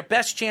it was their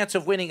best chance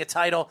of winning a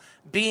title,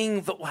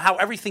 being how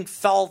everything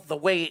fell the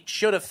way it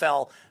should have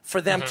fell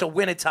for them to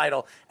win a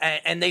title,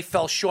 and they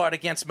fell short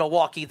against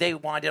Milwaukee. They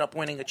wound up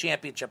winning a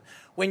championship.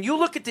 When you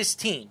look at this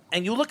team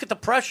and you look at the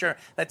pressure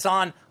that's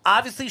on,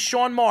 obviously,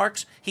 Sean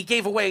Marks, he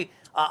gave away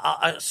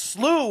a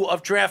slew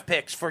of draft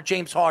picks for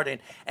James Harden.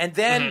 And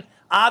then,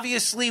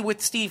 obviously, with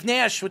Steve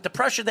Nash, with the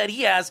pressure that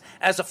he has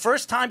as a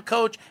first-time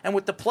coach and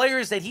with the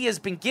players that he has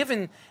been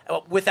given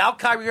without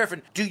Kyrie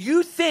Irving, do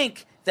you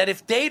think that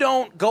if they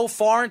don't go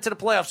far into the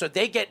playoffs or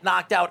they get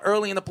knocked out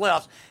early in the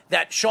playoffs,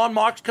 that Sean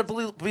Marks could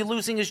be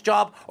losing his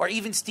job, or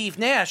even Steve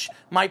Nash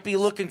might be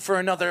looking for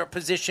another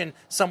position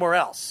somewhere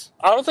else?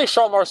 I don't think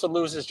Sean Marks would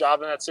lose his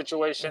job in that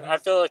situation. I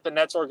feel like the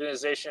Nets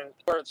organization,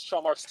 where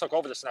Sean Marks took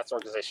over this Nets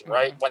organization,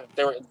 right, when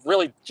they were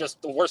really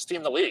just the worst team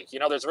in the league.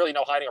 There's really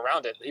no hiding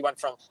around it. He went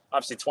from,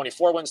 obviously,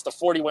 24 wins to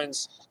 40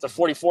 wins to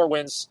 44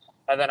 wins.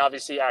 And then,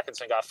 obviously,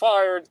 Atkinson got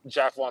fired,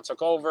 Jack Vaughn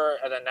took over,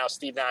 and then now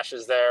Steve Nash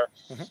is there.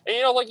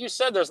 And, like you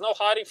said, there's no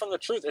hiding from the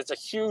truth. It's a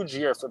huge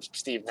year for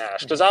Steve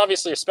Nash because,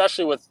 obviously,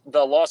 especially with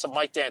the loss of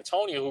Mike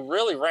D'Antoni, who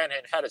really ran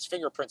and had his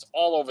fingerprints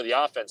all over the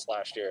offense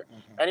last year.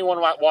 Anyone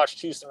who watched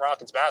Houston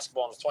Rockets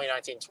basketball in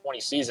the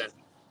 2019-20 season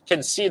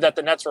can see that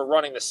the Nets were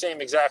running the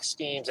same exact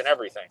schemes and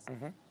everything.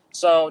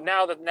 So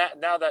now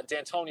that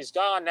D'Antoni's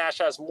gone, Nash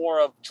has more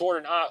of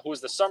Jordan Ott, who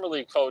is the Summer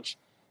League coach.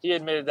 He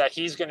admitted that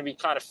he's going to be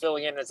kind of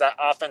filling in as that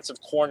offensive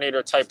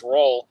coordinator type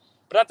role.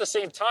 But at the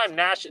same time,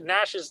 Nash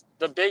is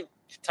the big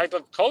type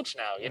of coach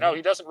now.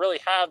 He doesn't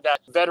really have that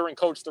veteran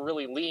coach to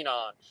really lean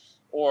on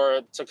or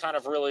to kind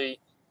of really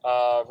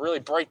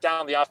break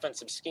down the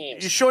offensive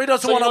schemes. You sure he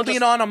doesn't want to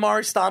lean on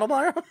Amari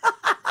Stoudemire? Well,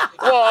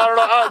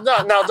 I don't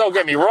know. Now, don't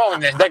get me wrong.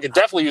 They could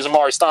definitely use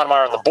Amari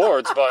Stoudemire on the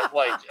boards. But,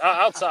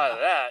 outside of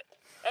that,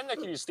 and they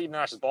could use Steve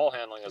Nash's ball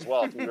handling as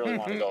well if you really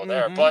want to go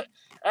there. But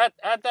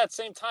at that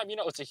same time,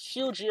 it's a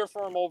huge year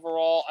for him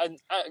overall. And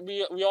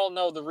we all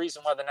know the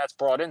reason why the Nets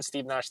brought in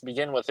Steve Nash to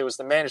begin with. It was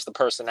to manage the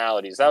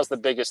personalities. That was the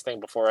biggest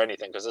thing before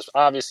anything because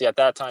obviously at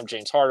that time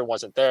James Harden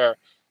wasn't there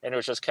and it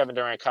was just Kevin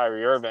Durant,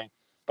 Kyrie Irving.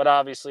 But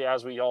obviously,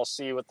 as we all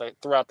see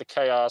throughout the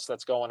chaos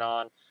that's going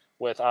on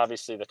with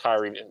obviously the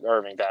Kyrie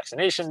Irving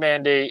vaccination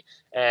mandate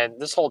and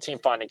this whole team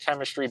finding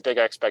chemistry, big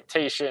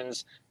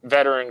expectations,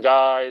 veteran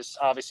guys,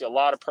 obviously a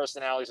lot of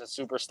personalities and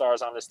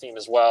superstars on this team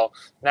as well.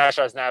 Nash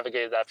has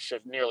navigated that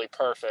ship nearly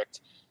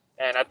perfect.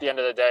 And at the end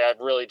of the day,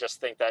 I really just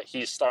think that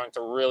he's starting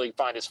to really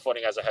find his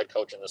footing as a head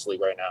coach in this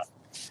league right now.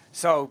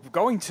 So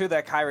going to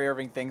that Kyrie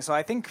Irving thing, so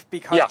I think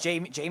because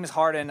James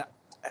Harden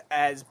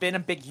has been a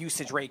big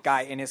usage rate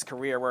guy in his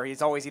career, where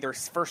he's always either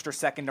first or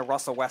second to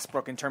Russell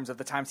Westbrook in terms of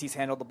the times he's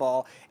handled the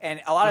ball.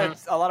 And a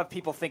lot of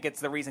people think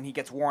it's the reason he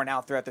gets worn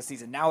out throughout the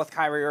season. Now with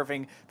Kyrie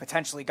Irving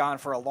potentially gone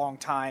for a long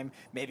time,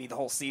 maybe the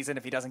whole season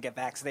if he doesn't get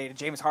vaccinated,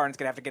 James Harden's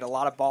going to have to get a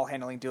lot of ball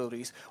handling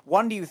duties.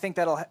 One, do you think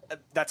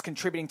that's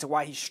contributing to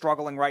why he's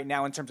struggling right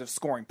now in terms of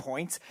scoring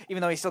points,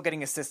 even though he's still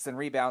getting assists and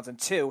rebounds? And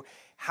two,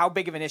 how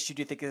big of an issue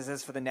do you think this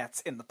is for the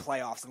Nets in the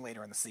playoffs and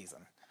later in the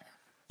season?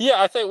 Yeah,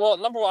 I think, well,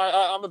 number one,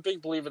 I'm a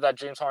big believer that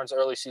James Harden's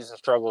early season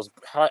struggles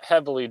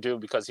heavily due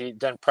because he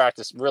didn't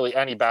practice really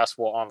any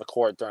basketball on the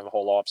court during the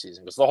whole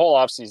offseason. Because the whole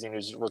offseason, he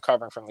was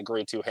recovering from the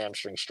grade 2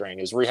 hamstring strain.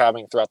 He was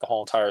rehabbing throughout the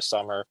whole entire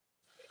summer.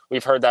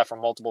 We've heard that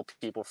from multiple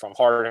people, from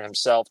Harden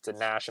himself to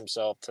Nash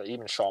himself to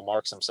even Sean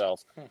Marks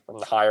himself, from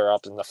the higher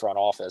up in the front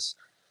office.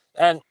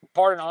 And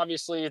Harden,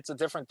 obviously, it's a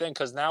different thing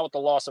because now with the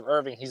loss of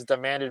Irving, he's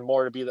demanded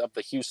more to be of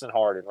the Houston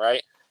Harden,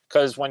 right?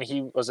 Because when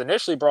he was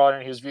initially brought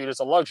in, he was viewed as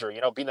a luxury,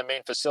 be the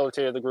main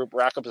facilitator of the group,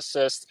 rack up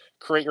assists,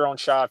 create your own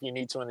shot if you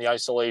need to in the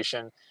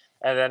isolation.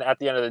 And then at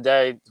the end of the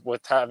day,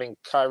 with having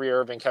Kyrie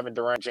Irving, Kevin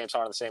Durant, James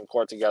Harden on the same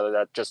court together,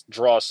 that just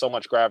draws so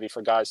much gravity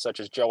for guys such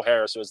as Joe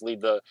Harris, who has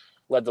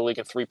led the league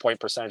in three-point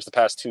percentage the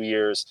past 2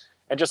 years,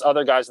 and just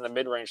other guys in the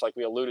mid-range like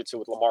we alluded to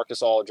with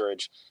LaMarcus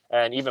Aldridge.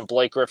 And even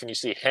Blake Griffin, you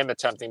see him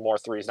attempting more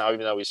threes now,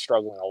 even though he's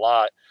struggling a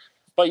lot.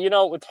 But,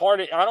 with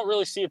Harden, I don't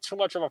really see it too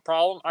much of a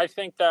problem. I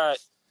think that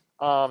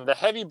the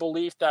heavy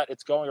belief that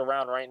it's going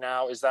around right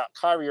now is that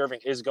Kyrie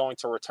Irving is going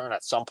to return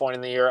at some point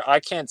in the year.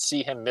 I can't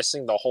see him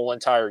missing the whole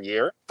entire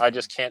year. I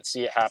just can't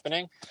see it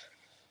happening.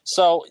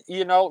 So,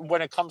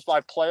 when it comes by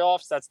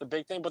playoffs, that's the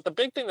big thing. But the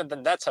big thing that the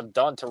Nets have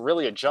done to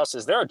really adjust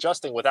is they're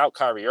adjusting without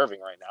Kyrie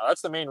Irving right now.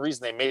 That's the main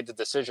reason they made the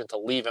decision to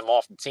leave him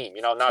off the team,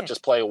 not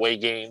just play away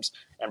games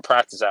and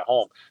practice at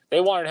home.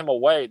 They wanted him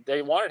away.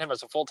 They wanted him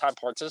as a full-time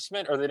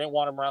participant, or they didn't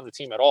want him around the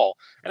team at all.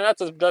 And that's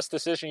the best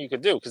decision you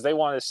could do because they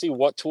wanted to see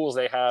what tools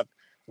they have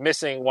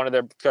missing one of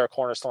their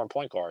cornerstone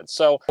point guards.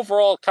 So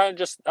overall,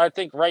 I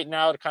think right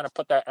now to kind of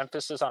put that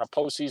emphasis on a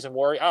postseason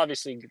worry,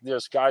 obviously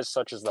there's guys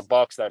such as the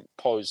Bucks that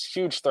pose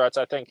huge threats.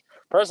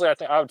 Personally,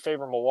 I would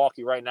favor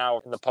Milwaukee right now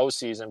in the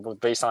postseason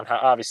based on how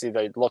obviously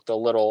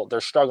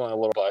they're struggling a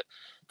little bit.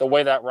 The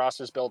way that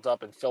roster's built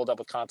up and filled up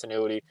with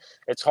continuity,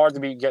 it's hard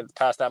to get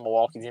past that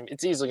Milwaukee team.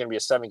 It's easily going to be a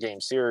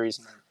 7-game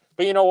series.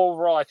 But,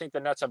 overall, I think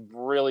the Nets have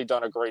really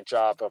done a great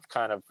job of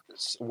kind of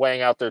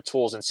weighing out their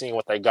tools and seeing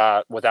what they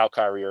got without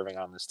Kyrie Irving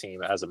on this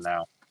team as of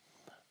now.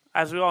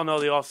 As we all know,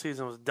 the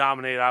offseason was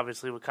dominated,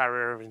 obviously, with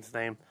Kyrie Irving's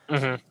name.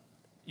 Mm-hmm.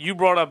 You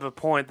brought up a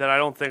point that I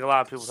don't think a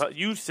lot of people –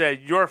 you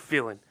said your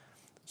feeling.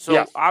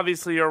 So,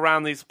 Obviously, you're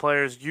around these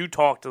players. You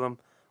talk to them.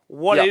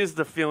 What is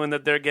the feeling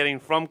that they're getting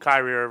from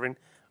Kyrie Irving?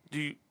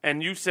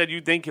 And you said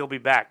you think he'll be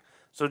back.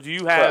 So, do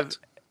you have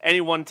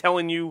anyone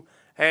telling you –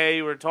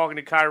 hey, we're talking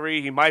to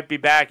Kyrie, he might be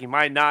back, he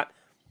might not.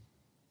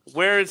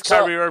 Where is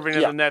Kyrie Irving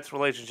in the Nets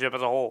relationship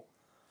as a whole?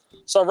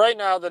 So right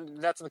now, the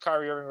Nets and the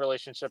Kyrie Irving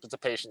relationship is a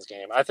patience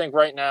game. I think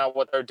right now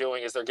what they're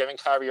doing is they're giving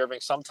Kyrie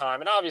Irving some time,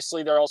 and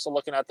obviously they're also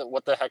looking at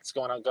what the heck's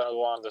going to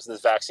go on. There's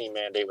this vaccine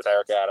mandate with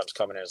Eric Adams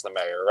coming in as the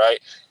mayor, right?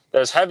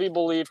 There's heavy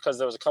belief because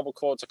there was a couple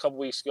quotes a couple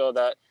weeks ago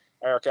that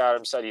Eric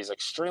Adams said he's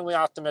extremely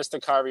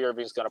optimistic Kyrie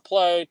Irving's going to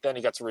play. Then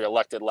he gets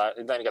elected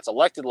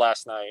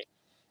last night,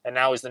 and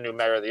now he's the new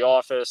mayor of the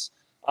office.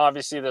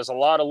 Obviously, there's a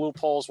lot of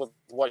loopholes with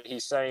what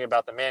he's saying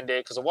about the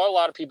mandate because what a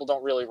lot of people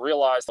don't really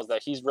realize is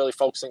that he's really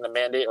focusing the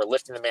mandate or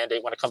lifting the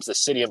mandate when it comes to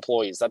city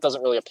employees. That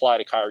doesn't really apply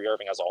to Kyrie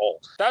Irving as a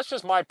whole. That's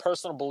just my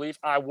personal belief.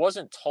 I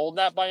wasn't told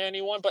that by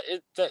anyone, but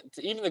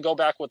even to go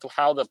back with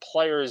how the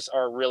players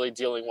are really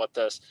dealing with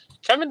this,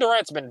 Kevin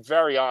Durant's been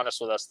very honest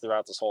with us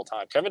throughout this whole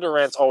time. Kevin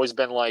Durant's always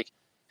been like,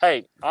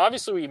 hey,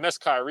 obviously we miss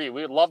Kyrie.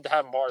 We'd love to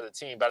have him part of the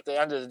team, but at the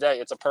end of the day,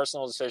 it's a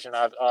personal decision.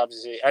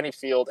 Obviously, any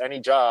field,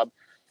 any job,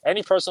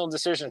 any personal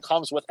decision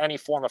comes with any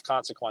form of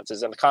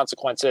consequences. And the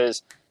consequence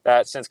is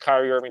that since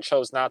Kyrie Irving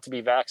chose not to be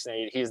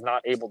vaccinated, he's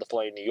not able to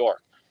play in New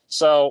York.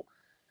 So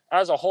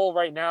as a whole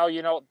right now,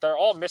 they're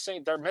all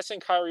missing. They're missing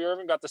Kyrie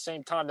Irving, but at the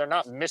same time, they're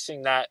not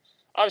missing that.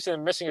 Obviously,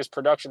 they're missing his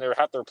production. They would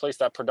have to replace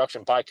that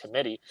production by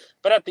committee.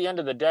 But at the end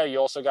of the day, you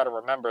also got to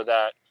remember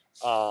that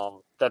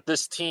that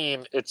this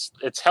team,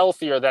 it's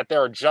healthier that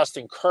they're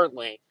adjusting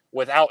currently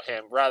without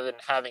him rather than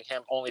having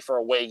him only for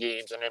away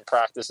games and in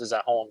practices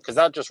at home because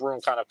that just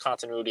ruined kind of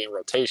continuity and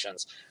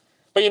rotations.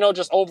 But,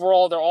 just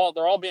overall, they're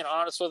all being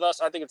honest with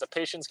us. I think it's a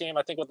patience game.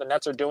 I think what the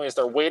Nets are doing is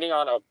they're waiting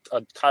on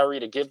a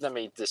Kyrie to give them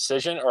a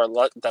decision or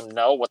let them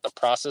know what the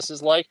process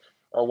is like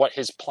or what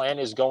his plan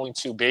is going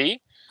to be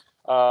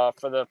for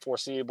the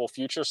foreseeable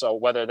future. So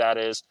whether that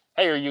is,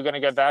 hey, are you going to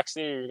get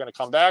vaccinated? Are you going to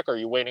come back? Or are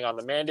you waiting on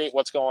the mandate?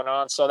 What's going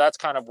on? So that's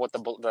kind of what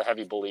the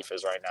heavy belief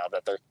is right now,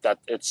 that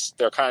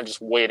they're kind of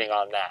just waiting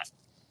on that.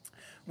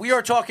 We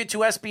are talking to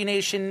SB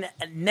Nation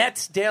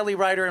Nets daily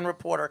writer and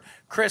reporter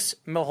Chris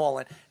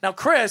Milholland. Now,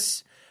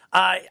 Chris,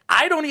 I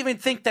don't even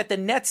think that the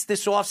Nets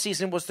this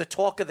offseason was the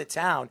talk of the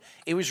town.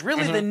 It was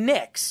really the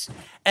Knicks.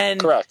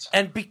 Correct.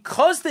 And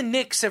because the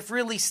Knicks have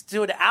really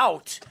stood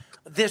out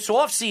this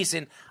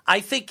offseason, I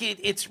think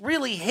it's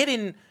really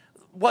hidden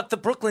what the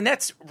Brooklyn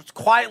Nets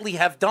quietly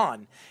have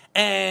done.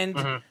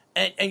 And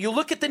and you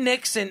look at the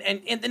Knicks, and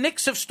the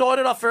Knicks have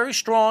started off very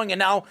strong, and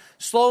now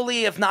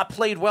slowly have not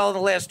played well in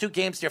the last 2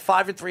 games. They're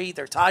 5-3.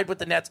 They're tied with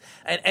the Nets,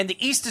 and the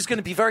East is going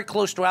to be very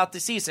close throughout the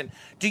season.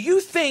 Do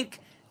you think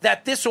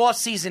that this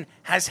offseason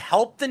has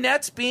helped the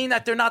Nets, being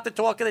that they're not the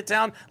talk of the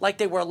town like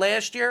they were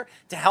last year,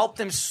 to help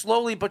them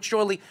slowly but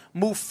surely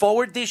move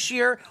forward this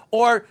year?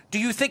 Or do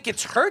you think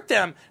it's hurt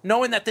them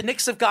knowing that the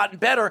Knicks have gotten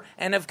better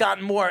and have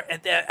gotten more,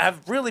 have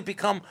really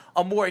become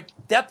a more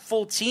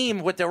depthful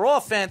team with their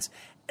offense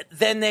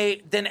than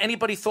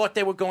anybody thought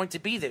they were going to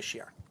be this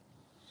year?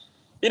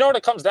 You know what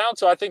it comes down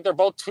to? I think they're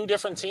both 2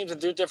 different teams in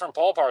 2 different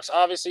ballparks.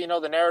 Obviously,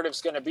 the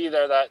narrative's going to be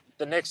there that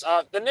the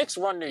Knicks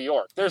run New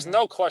York. There's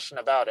no question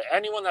about it.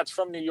 Anyone that's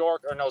from New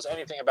York or knows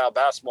anything about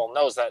basketball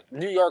knows that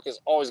New York is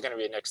always going to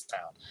be a Knicks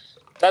town.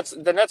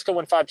 The Nets could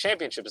win 5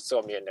 championships, it's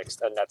still going to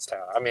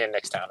be a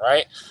Knicks town,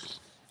 right?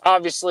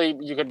 Obviously,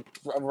 you could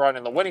run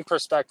in the winning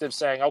perspective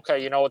saying,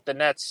 okay, you know what, the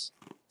Nets,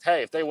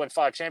 hey, if they win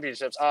 5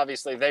 championships,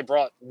 obviously they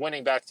brought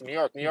winning back to New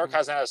York. New York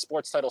hasn't had a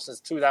sports title since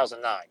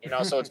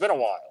 2009, so it's been a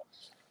while.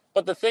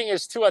 But the thing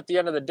is, too, at the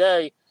end of the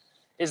day,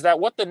 is that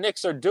what the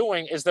Knicks are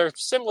doing is they're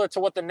similar to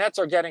what the Nets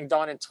are getting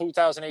done in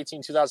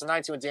 2018,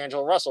 2019 with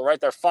D'Angelo Russell, right?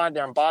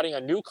 They're embodying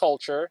a new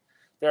culture.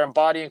 They're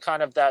embodying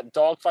kind of that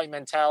dogfight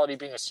mentality,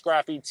 being a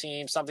scrappy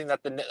team, something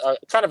that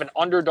kind of an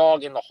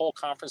underdog in the whole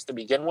conference to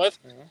begin with.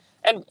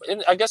 And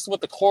I guess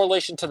what the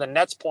correlation to the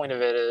Nets' point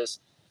of it is,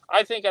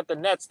 I think at the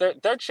Nets,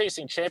 they're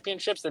chasing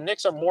championships. The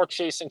Knicks are more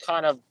chasing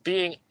kind of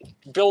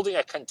building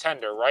a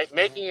contender, right?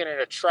 Making it an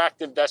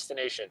attractive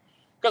destination.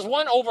 Because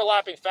one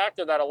overlapping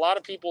factor that a lot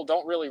of people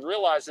don't really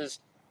realize is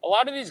a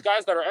lot of these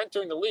guys that are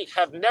entering the league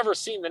have never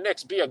seen the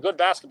Knicks be a good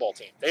basketball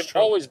team. They've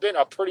always been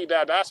a pretty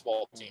bad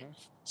basketball team.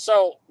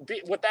 So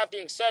with that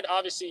being said,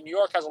 obviously New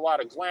York has a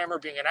lot of glamour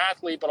being an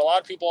athlete, but a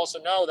lot of people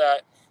also know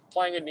that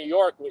playing in New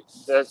York,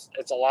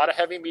 it's a lot of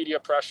heavy media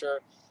pressure.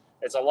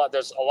 There's a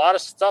lot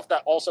of stuff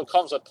that also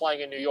comes with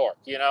playing in New York.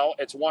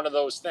 It's one of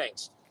those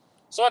things.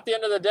 So at the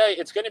end of the day,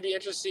 it's going to be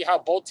interesting to see how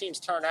both teams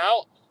turn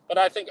out. But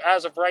I think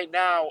as of right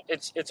now,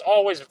 it's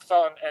always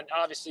fun. And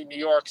obviously New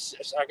York,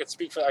 I could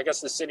speak for, I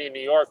guess, the city of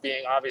New York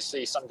being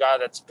obviously some guy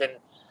that's been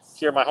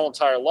here my whole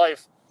entire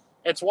life.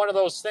 It's one of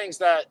those things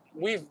that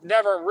we've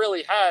never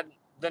really had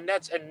the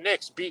Nets and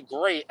Knicks be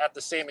great at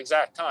the same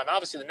exact time.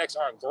 Obviously the Knicks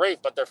aren't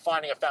great, but they're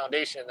finding a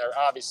foundation. They're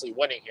obviously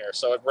winning here.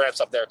 So it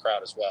ramps up their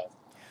crowd as well.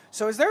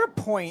 So is there a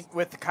point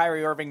with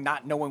Kyrie Irving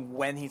not knowing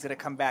when he's going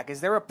to come back?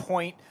 Is there a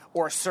point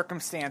or a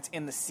circumstance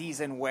in the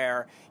season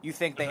where you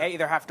think they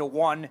either have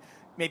to,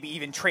 maybe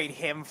even trade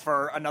him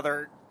for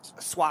another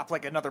swap,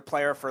 like another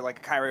player for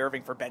like Kyrie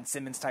Irving for Ben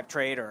Simmons type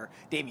trade, or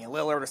Damian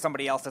Lillard or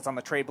somebody else that's on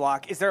the trade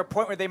block? Is there a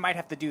point where they might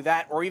have to do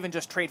that, or even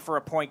just trade for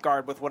a point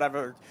guard with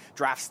whatever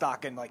draft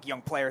stock and like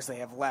young players they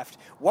have left?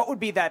 What would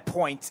be that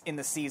point in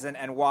the season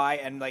and why?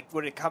 And like,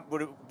 would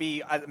it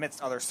be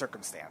amidst other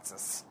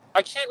circumstances?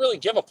 I can't really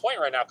give a point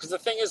right now because the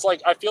thing is,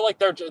 like, I feel like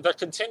they're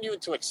continuing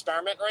to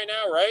experiment right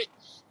now, right?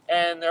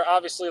 And they're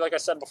obviously, like I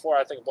said before,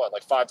 I think,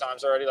 5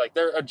 times already, like,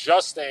 they're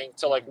adjusting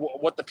to, like,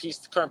 what the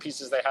current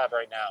pieces they have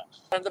right now.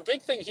 And the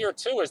big thing here,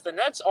 too, is the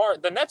Nets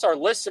are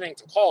listening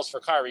to calls for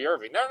Kyrie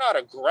Irving. They're not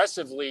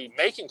aggressively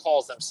making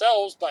calls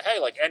themselves, but, hey,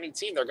 like any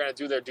team, they're going to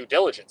do their due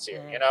diligence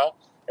here, you know?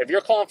 If you're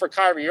calling for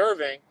Kyrie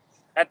Irving,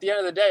 at the end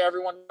of the day,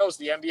 everyone knows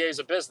the NBA is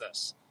a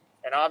business.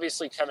 And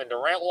obviously Kevin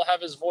Durant will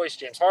have his voice,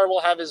 James Harden will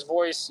have his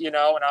voice, you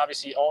know, and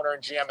obviously owner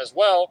and GM as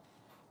well.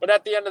 But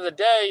at the end of the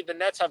day, the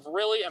Nets have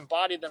really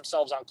embodied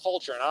themselves on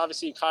culture. And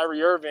obviously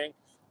Kyrie Irving,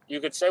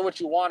 you could say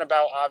what you want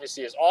about,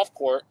 obviously, his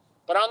off-court.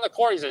 But on the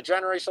court, he's a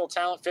generational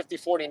talent, 50,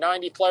 40,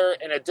 90 player.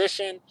 In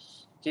addition,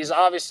 he's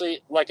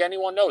obviously, like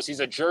anyone knows,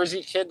 he's a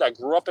Jersey kid that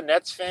grew up a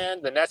Nets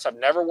fan. The Nets have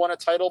never won a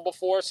title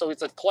before. So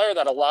he's a player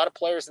that a lot of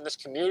players in this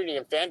community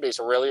and fan base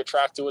are really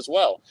attracted to as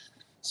well.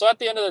 So at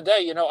the end of the day,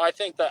 you know, I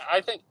think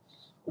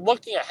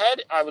looking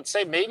ahead, I would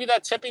say maybe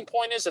that tipping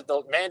point is if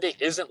the mandate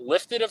isn't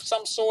lifted of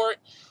some sort,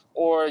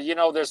 or, you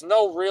know, there's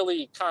no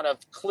really kind of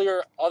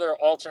clear other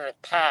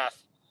alternate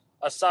path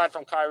aside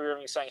from Kyrie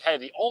Irving saying, hey,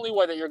 the only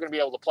way that you're going to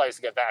be able to play is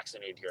to get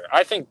vaccinated here.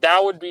 I think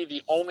that would be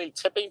the only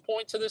tipping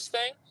point to this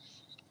thing.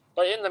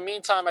 But in the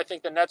meantime, I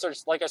think the Nets are,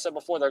 like I said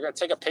before, they're going to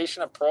take a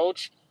patient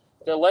approach.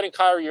 They're letting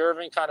Kyrie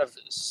Irving kind of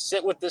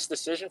sit with this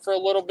decision for a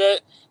little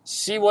bit,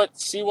 see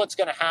what's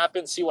going to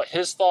happen, see what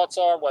his thoughts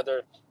are,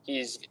 whether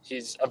he's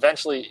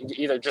eventually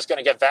either just going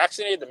to get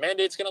vaccinated, the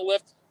mandate's going to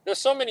lift. There's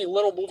so many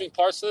little moving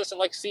parts to this, and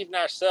like Steve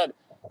Nash said,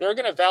 they're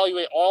going to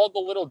evaluate all the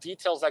little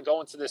details that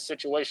go into this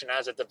situation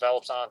as it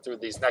develops on through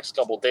these next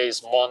couple of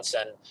days, months,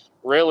 and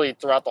really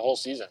throughout the whole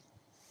season.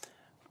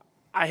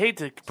 I hate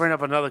to bring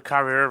up another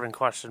Kyrie Irving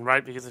question,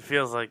 right? Because it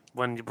feels like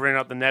when you bring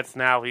up the Nets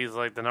now, he's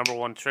like the number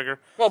one trigger.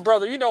 Well,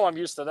 brother, you know I'm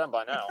used to them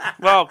by now.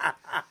 Well,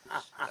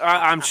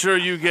 I'm sure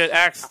you get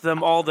asked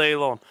them all day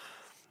long.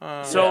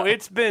 So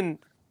It's been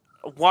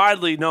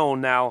widely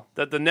known now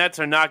that the Nets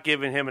are not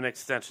giving him an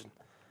extension.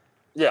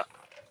 Yeah.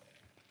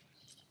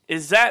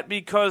 Is that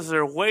because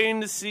they're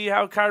waiting to see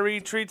how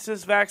Kyrie treats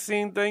this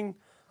vaccine thing?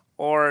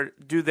 or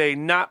do they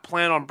not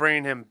plan on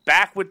bringing him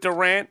back with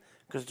Durant?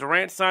 Because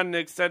Durant signed an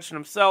extension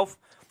himself.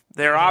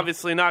 They're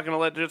obviously not going to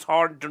let James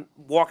Harden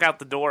walk out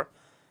the door.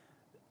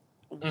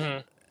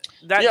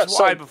 That's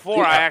why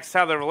before I asked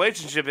how their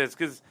relationship is,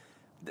 because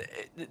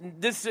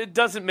it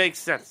doesn't make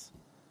sense.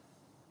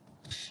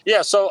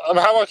 Yeah, so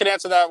how I can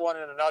answer that one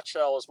in a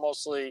nutshell is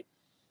mostly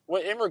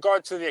in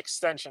regard to the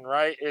extension,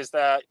 right, is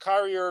that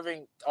Kyrie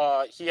Irving,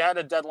 he had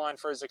a deadline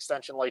for his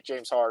extension like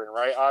James Harden,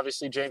 right?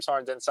 Obviously, James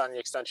Harden didn't sign the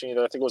extension either.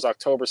 I think it was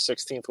October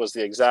 16th was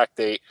the exact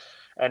date.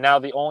 And now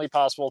the only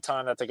possible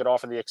time that they could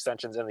offer the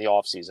extensions in the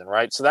offseason,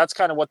 right? So that's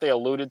kind of what they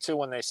alluded to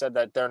when they said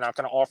that they're not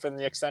going to offer them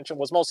the extension,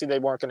 was mostly they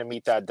weren't going to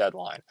meet that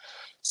deadline.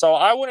 So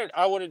I'm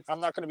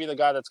not going to be the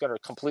guy that's going to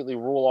completely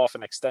rule off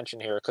an extension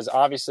here, because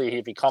obviously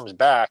if he comes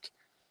back,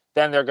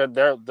 then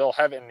they'll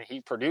have it and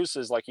he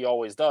produces like he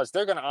always does.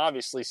 They're going to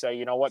obviously say,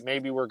 you know what,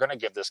 maybe we're going to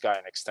give this guy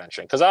an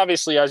extension. Because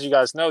obviously, as you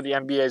guys know, the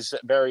NBA is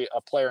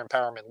a player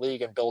empowerment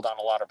league and build on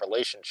a lot of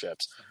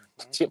relationships.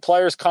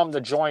 Players come to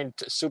join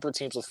super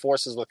teams with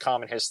forces with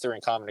common history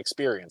and common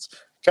experience.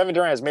 Kevin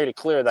Durant has made it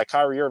clear that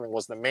Kyrie Irving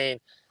was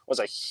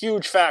a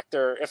huge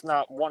factor, if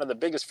not one of the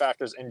biggest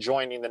factors in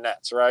joining the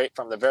Nets, right,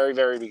 from the very,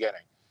 very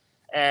beginning.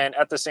 And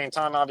at the same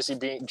time,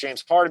 obviously,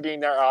 James Harden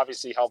being there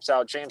obviously helps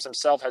out. James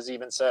himself has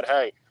even said,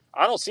 hey,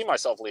 I don't see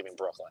myself leaving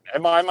Brooklyn. I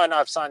might not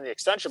have signed the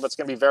extension, but it's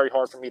going to be very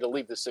hard for me to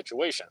leave this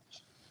situation.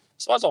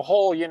 So as a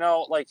whole,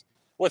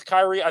 with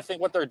Kyrie, I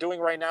think what they're doing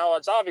right now,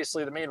 it's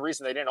obviously the main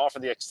reason they didn't offer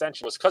the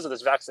extension was because of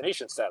this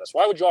vaccination status.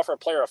 Why would you offer a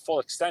player a full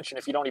extension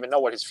if you don't even know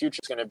what his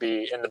future is going to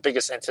be in the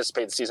biggest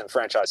anticipated season in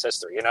franchise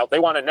history? They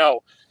want to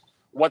know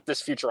what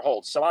this future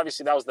holds. So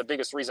obviously that was the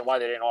biggest reason why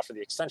they didn't offer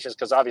the extensions,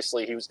 because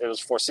obviously it was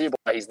foreseeable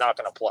that he's not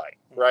going to play,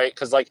 right?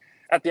 Because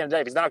at the end of the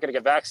day, if he's not going to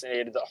get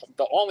vaccinated,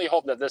 the only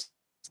hope that this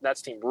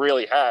Nets team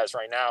really has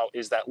right now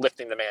is that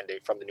lifting the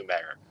mandate from the new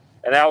mayor.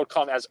 And that would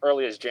come as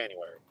early as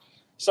January.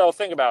 So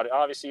think about it.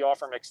 Obviously, you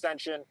offer him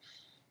extension,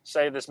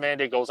 say this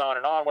mandate goes on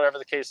and on, whatever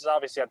the case is.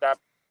 Obviously, at that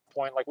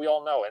point, like we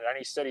all know, in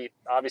any city,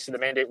 obviously the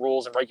mandate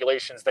rules and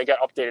regulations, they get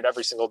updated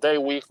every single day,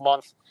 week,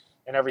 month,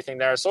 and everything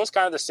there. So it's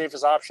kind of the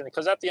safest option,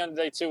 because at the end of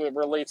the day, too, it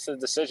relates to the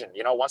decision.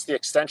 Once the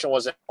extension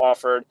wasn't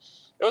offered,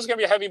 it was going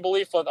to be a heavy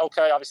belief of,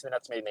 okay, obviously the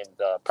Nets made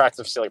the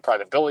practice facility a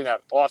private building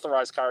that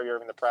authorized Kyrie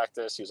Irving to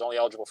practice. He was only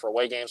eligible for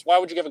away games. Why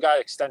would you give a guy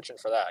an extension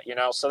for that?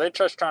 So they're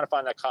just trying to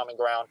find that common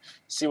ground,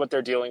 see what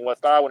they're dealing with.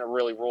 But I wouldn't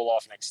really rule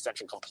off an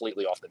extension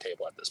completely off the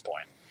table at this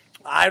point.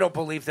 I don't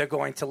believe they're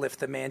going to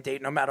lift the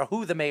mandate, no matter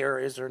who the mayor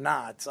is or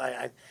not.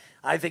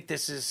 I think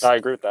this is. I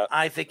agree with that.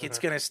 I think it's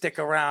going to stick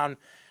around.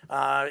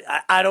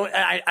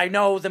 I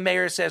know the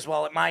mayor says,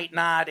 well, it might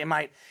not. It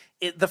might.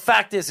 The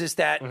fact is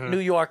that New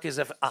York is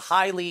a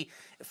highly.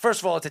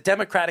 First of all, it's a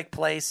Democratic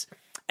place,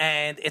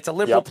 and it's a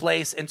liberal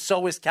place, and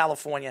so is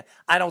California.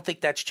 I don't think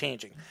that's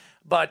changing.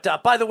 But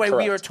by the way,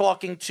 Correct. We are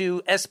talking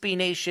to SB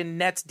Nation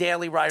Nets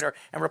daily writer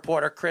and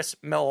reporter Chris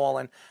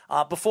Milholland.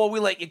 Before we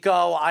let you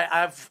go, I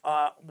have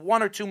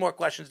one or two more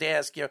questions to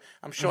ask you.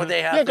 I'm sure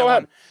they have. Yeah, go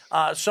ahead.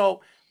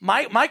 So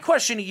my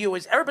question to you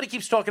is: everybody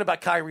keeps talking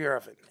about Kyrie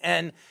Irving,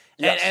 and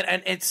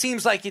it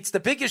seems like it's the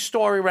biggest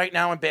story right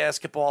now in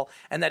basketball,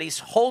 and that he's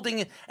holding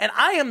it. And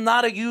I am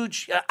not a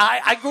huge.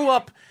 I grew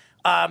up.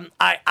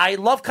 I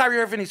love Kyrie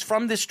Irving. He's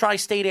from this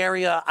tri-state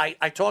area.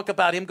 I talk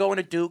about him going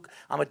to Duke.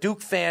 I'm a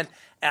Duke fan.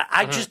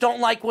 I just don't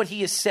like what he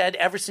has said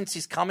ever since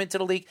he's come into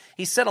the league.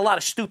 He said a lot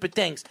of stupid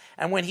things.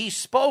 And when he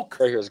spoke...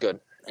 Right here is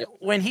good. Yep.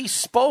 When he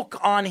spoke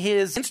on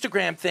his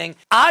Instagram thing,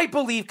 I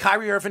believe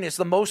Kyrie Irving is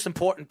the most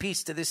important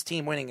piece to this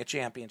team winning a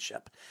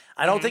championship.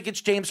 I don't think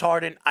it's James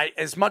Harden.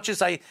 As much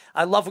as I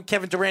love what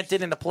Kevin Durant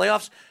did in the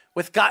playoffs,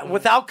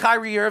 without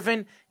Kyrie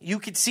Irving, you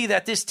could see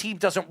that this team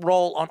doesn't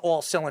roll on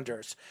all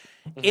cylinders.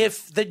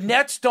 If the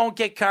Nets don't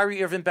get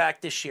Kyrie Irving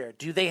back this year,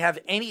 do they have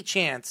any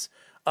chance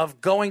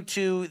of going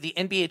to the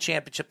NBA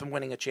championship and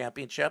winning a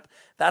championship?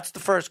 That's the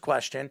first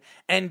question.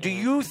 And do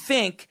you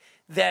think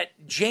that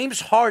James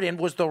Harden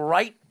was the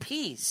right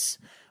piece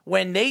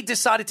when they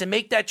decided to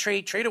make that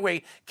trade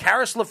away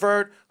Karis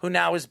LeVert, who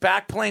now is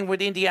back playing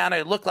with Indiana?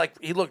 It looked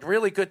like he looked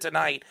really good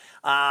tonight.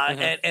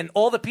 And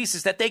all the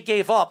pieces that they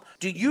gave up.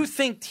 Do you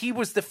think he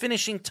was the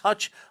finishing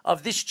touch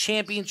of this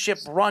championship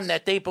run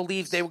that they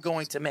believed they were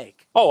going to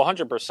make? Oh,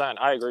 100%.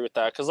 I agree with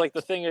that. Because,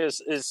 the thing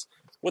is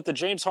with the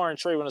James Harden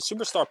trade, when a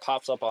superstar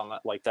pops up on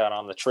that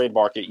on the trade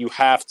market, you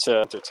have to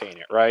entertain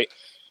it, right?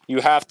 You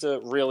have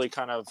to really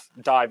kind of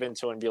dive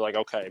into it and be like,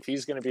 okay, if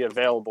he's going to be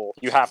available,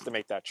 you have to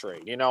make that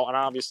trade, And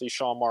obviously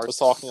Sean Marks was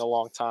talking a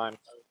long time,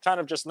 kind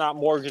of just not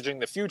mortgaging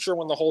the future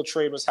when the whole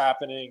trade was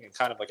happening and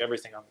kind of like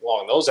everything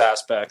along those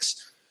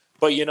aspects.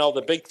 But,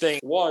 the big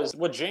thing was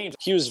with James,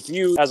 he was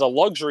viewed as a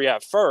luxury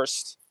at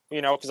first,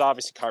 because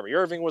obviously Kyrie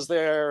Irving was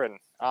there and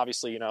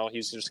obviously,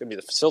 he's just going to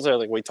be the facilitator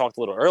like we talked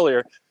a little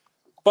earlier.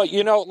 But,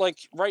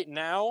 right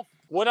now,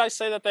 would I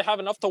say that they have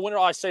enough to win it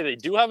all? I say they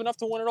do have enough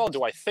to win it all.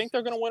 Do I think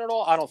they're going to win it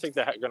all? I don't think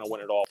they're going to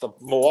win it all. The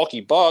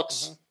Milwaukee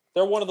Bucks,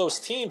 they're one of those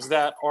teams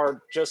that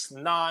are just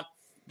not,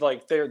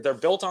 they're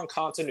built on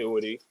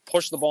continuity,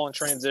 push the ball in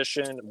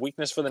transition,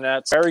 weakness for the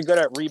Nets, very good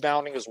at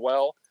rebounding as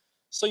well.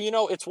 So,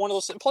 it's one of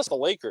those. Plus, the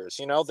Lakers,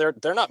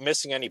 they're not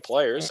missing any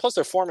players. Plus,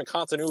 they're forming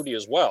continuity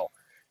as well.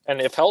 And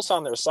if health's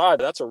on their side,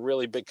 that's a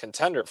really big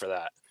contender for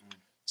that.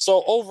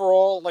 So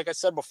overall, like I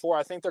said before,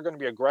 I think they're going to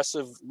be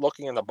aggressive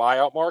looking in the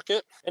buyout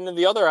market. And then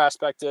the other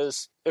aspect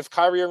is if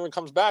Kyrie Irving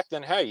comes back,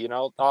 then hey,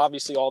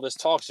 obviously all this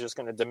talk is just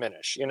going to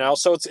diminish.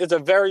 So it's a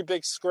very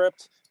big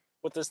script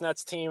with this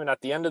Nets team. And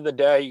at the end of the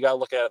day, you got to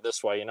look at it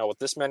this way. With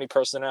this many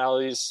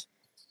personalities,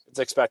 it's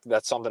expected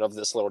that something of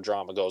this little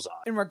drama goes on.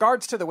 In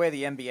regards to the way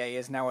the NBA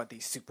is now with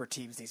these super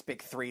teams, these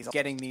big threes,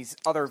 getting these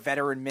other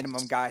veteran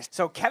minimum guys.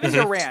 So Kevin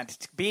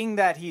Durant, being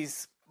that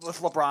he's with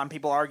LeBron,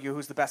 people argue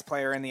who's the best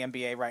player in the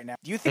NBA right now.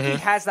 Do you think he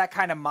has that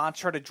kind of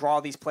mantra to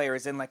draw these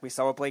players in like we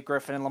saw with Blake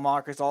Griffin and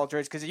LaMarcus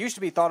Aldridge? Because it used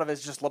to be thought of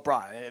as just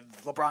LeBron.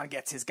 If LeBron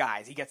gets his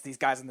guys. He gets these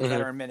guys in the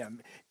veteran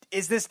minimum.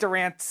 Is this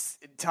Durant's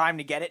time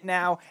to get it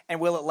now?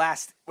 And will it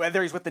last,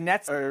 whether he's with the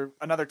Nets or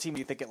another team, do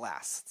you think it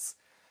lasts?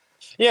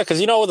 Yeah, because,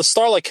 with a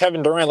star like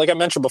Kevin Durant, like I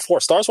mentioned before,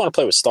 stars want to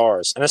play with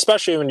stars. And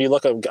especially when you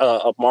look at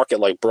a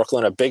market like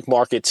Brooklyn, a big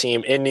market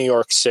team in New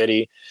York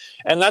City.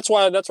 And that's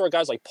where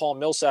guys like Paul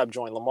Millsap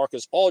joined,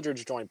 LaMarcus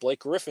Aldridge joined, Blake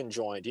Griffin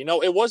joined.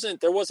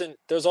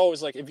 There's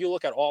always like, if you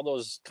look at all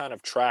those kind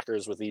of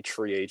trackers with each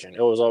free agent,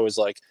 it was always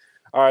like,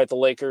 all right, the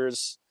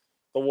Lakers,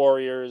 the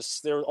Warriors,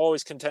 they were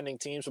always contending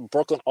teams, but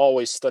Brooklyn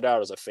always stood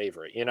out as a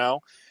favorite,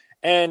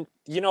 And,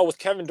 with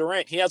Kevin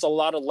Durant, he has a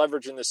lot of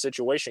leverage in this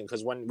situation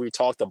because when we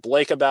talked to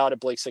Blake about it,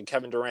 Blake said,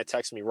 Kevin Durant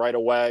texted me right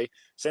away.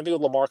 Same thing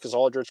with LaMarcus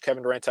Aldridge.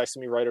 Kevin Durant texted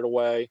me right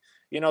away.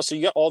 So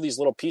you got all these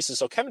little pieces.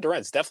 So Kevin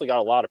Durant's definitely got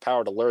a lot of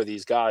power to lure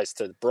these guys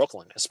to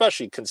Brooklyn,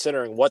 especially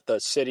considering what the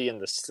city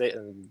and the state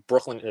and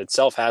Brooklyn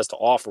itself has to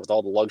offer with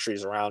all the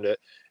luxuries around it.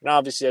 And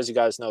obviously, as you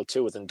guys know,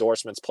 too, with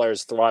endorsements,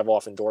 players thrive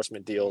off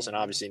endorsement deals. And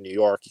obviously in New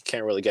York, you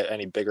can't really get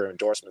any bigger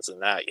endorsements than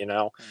that, And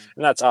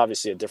that's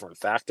obviously a different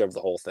factor of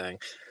the whole thing.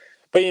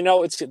 But,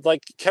 it's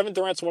like Kevin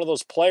Durant's one of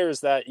those players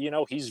that,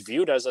 he's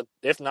viewed as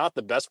if not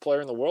the best player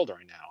in the world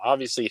right now.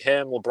 Obviously,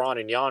 him, LeBron,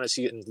 and Giannis,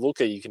 and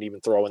Luka, you can even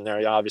throw in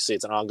there. Obviously,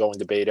 it's an ongoing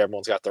debate.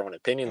 Everyone's got their own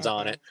opinions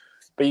on it.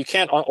 But you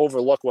can't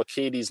overlook what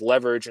KD's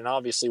leverage and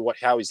obviously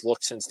how he's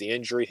looked since the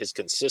injury, his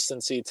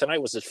consistency.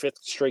 Tonight was his fifth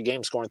straight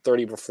game scoring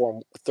 30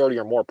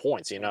 or more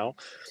points,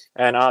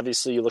 And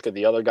obviously, you look at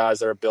the other guys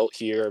that are built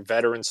here,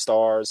 veteran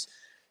stars.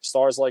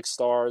 Stars, like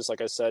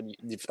I said,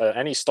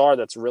 any star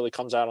that's really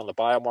comes out on the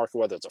buyout market,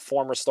 whether it's a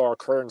former star,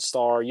 current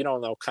star, you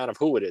don't know kind of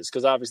who it is.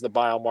 Because obviously the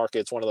buyout market,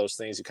 it's one of those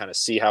things you kind of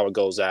see how it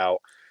goes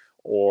out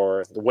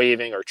or the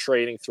waiving or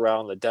trading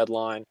throughout on the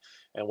deadline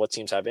and what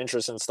teams have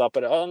interest in stuff.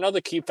 But another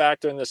key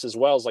factor in this as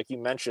well is, like you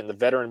mentioned, the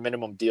veteran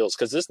minimum deals.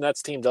 Because this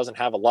Nets team doesn't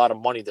have a lot of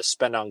money to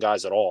spend on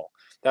guys at all.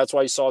 That's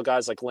why you saw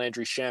guys like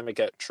Landry Shamet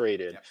get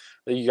traded.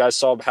 Yeah. You guys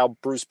saw how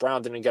Bruce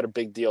Brown didn't get a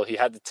big deal. He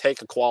had to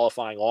take a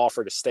qualifying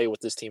offer to stay with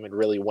this team and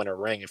really win a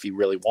ring if he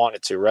really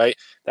wanted to, right?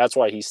 That's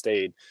why he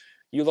stayed.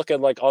 You look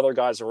at like other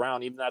guys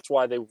around, even that's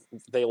why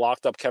they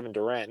locked up Kevin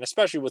Durant. And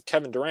especially with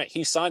Kevin Durant,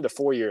 he signed a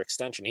 4-year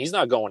extension. He's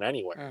not going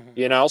anywhere,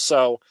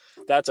 So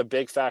that's a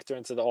big factor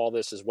into all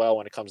this as well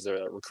when it comes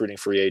to recruiting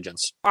free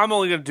agents. I'm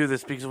only going to do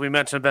this because we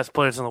mentioned the best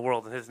players in the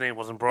world and his name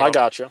wasn't brought up. I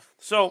gotcha.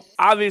 So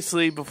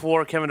obviously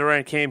before Kevin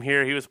Durant came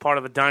here, he was part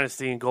of a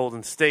dynasty in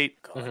Golden State.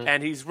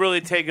 And he's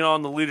really taken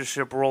on the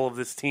leadership role of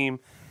this team.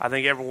 I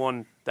think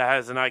everyone that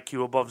has an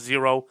IQ above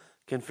 0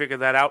 can figure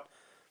that out.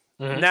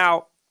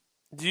 Now,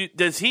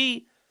 does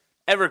he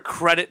ever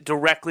credit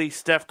directly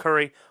Steph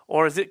Curry,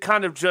 or is it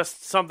kind of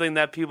just something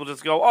that people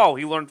just go, oh,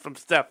 he learned from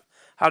Steph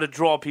how to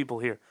draw people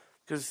here?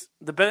 Because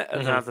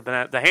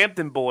the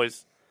Hampton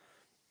boys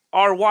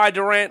are why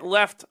Durant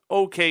left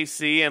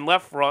OKC and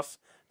left for us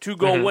to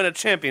go win a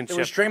championship. It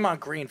was Draymond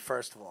Green,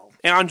 first of all.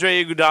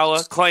 Andre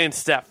Iguodala, Clay, and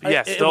Steph.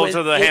 Yes, those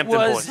are the Hampton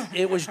boys.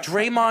 It was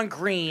Draymond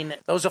Green.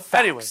 Those are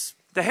facts. Anyways,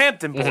 the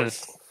Hampton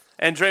boys.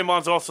 And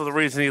Draymond's also the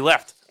reason he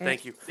left.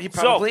 Thank you. He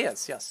probably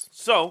is, yes.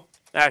 So,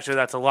 actually,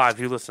 that's a lie if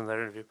you listen to that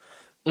interview.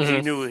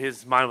 He knew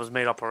his mind was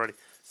made up already.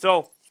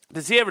 So,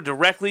 does he ever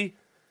directly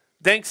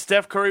thank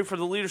Steph Curry for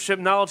the leadership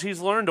knowledge he's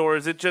learned, or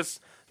is it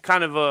just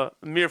kind of a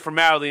mere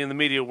formality in the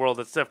media world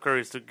that Steph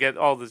Curry is to get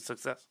all this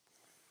success?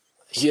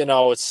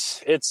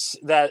 It's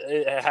that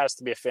it has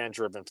to be a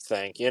fan-driven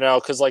thing,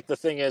 because like the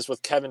thing is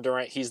with Kevin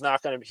Durant, he's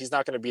not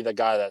gonna be the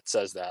guy that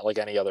says that like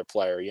any other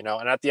player,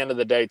 And at the end of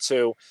the day,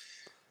 too,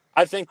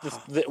 I think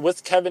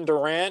with Kevin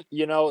Durant,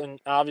 and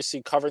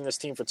obviously covering this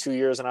team for 2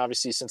 years, and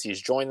obviously since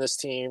he's joined this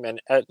team,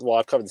 and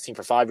I've covered the team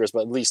for 5 years,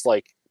 but at least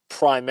like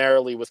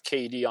primarily with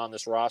KD on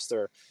this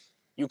roster,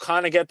 you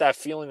kind of get that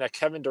feeling that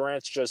Kevin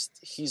Durant's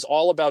he's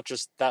all about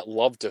just that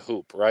love to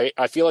hoop, right?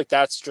 I feel like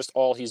that's just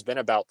all he's been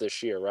about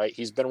this year, right?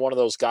 He's been one of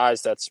those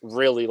guys that's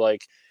really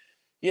like,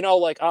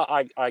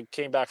 I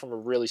came back from a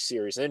really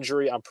serious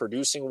injury. I'm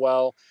producing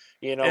well.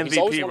 MVP he's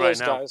always one of those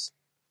guys.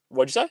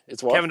 What'd you say?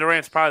 It's what? Kevin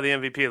Durant's probably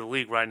the MVP of the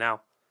league right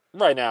now.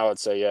 Right now, I'd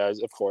say, yeah,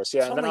 of course.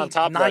 Yeah, and then on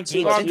top of that,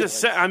 too, I'm just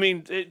saying, I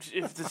mean,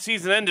 if the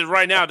season ended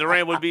right now,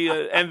 Durant would be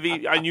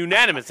a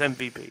unanimous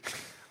MVP.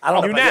 I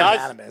don't know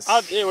unanimous.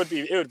 It would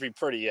be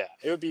pretty,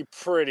 It would be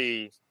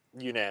pretty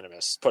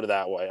unanimous, put it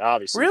that way,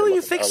 obviously. Really?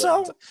 You think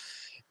so?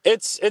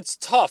 It's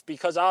tough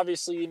because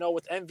obviously,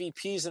 with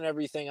MVPs and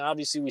everything,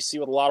 obviously we see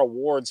with a lot of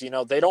awards,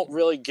 they don't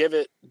really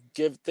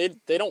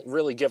they don't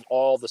really give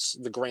all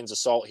the grains of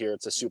salt here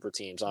to super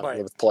teams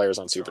with players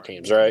on super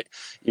teams, right?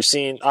 You've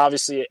seen,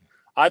 obviously,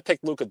 I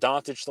picked Luka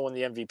Doncic to win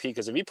the MVP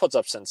because if he puts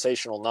up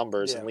sensational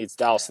numbers and leads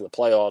Dallas to the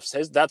playoffs,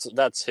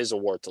 that's his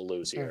award to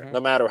lose here,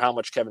 no matter how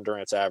much Kevin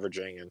Durant's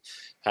averaging and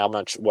how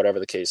much whatever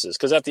the case is.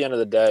 Because at the end of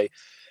the day,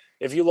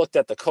 if you looked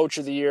at the Coach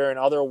of the Year and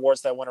other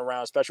awards that went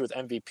around, especially with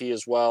MVP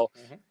as well,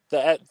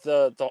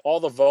 all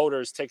the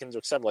voters take into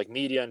account, like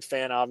media and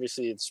fan,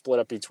 obviously it's split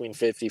up between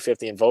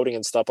 50-50 and voting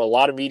and stuff. But a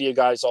lot of media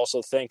guys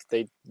also think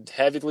they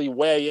heavily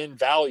weigh in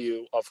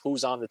value of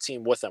who's on the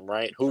team with them,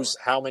 right? Who's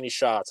how many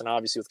shots. And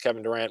obviously with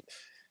Kevin Durant,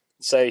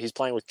 say he's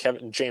playing with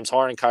James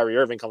Harden, Kyrie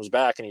Irving comes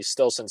back and he's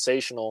still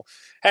sensational.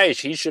 Hey,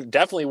 he should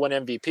definitely win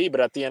MVP,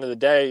 but at the end of the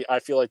day, I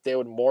feel like they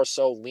would more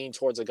so lean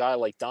towards a guy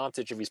like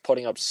Doncic if he's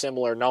putting up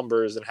similar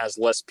numbers and has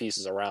less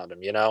pieces around him,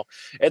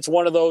 It's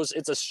one of those,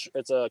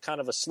 it's a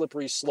kind of a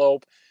slippery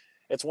slope.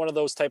 It's one of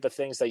those type of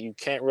things that you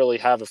can't really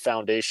have a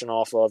foundation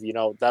off of,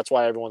 That's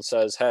why everyone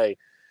says, hey,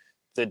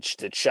 did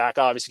Shaq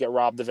obviously get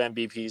robbed of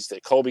MVPs?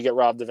 Did Kobe get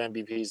robbed of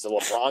MVPs? Did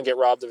LeBron get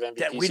robbed of MVPs?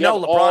 Yeah, we know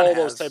LeBron has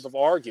those type of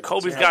arguments.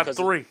 Kobe's got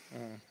 3.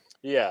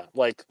 Yeah,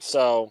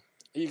 so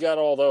you got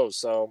all those.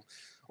 So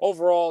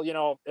overall,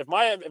 if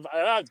I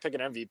had to pick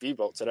an MVP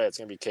vote today, it's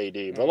going to be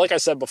KD. But like I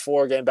said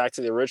before, getting back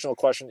to the original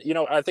question,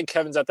 I think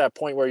Kevin's at that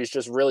point where he's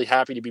just really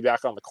happy to be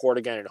back on the court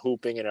again and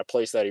hooping in a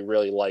place that he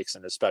really likes,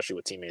 and especially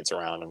with teammates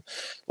around him.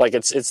 Like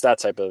it's that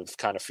type of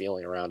kind of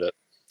feeling around it.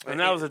 And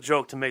that was a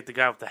joke to make the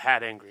guy with the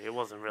hat angry. It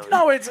wasn't really.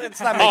 No, it's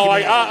not making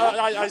me angry.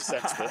 I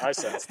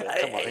sensed it.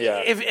 Come on,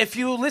 yeah. If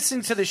you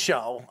listen to the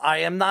show, I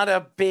am not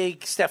a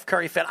big Steph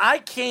Curry fan.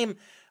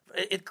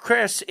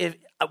 Chris,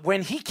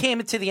 when he came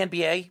into the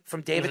NBA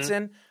from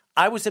Davidson,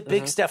 I was a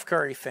big Steph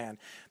Curry fan.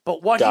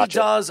 But what he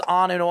does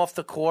on and off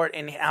the court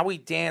and how he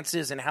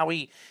dances and how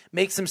he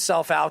makes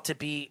himself out to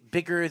be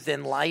bigger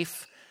than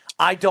life,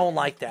 I don't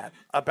like that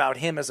about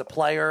him as a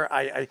player.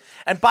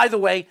 And by the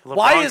way,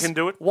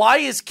 why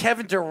is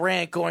Kevin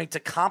Durant going to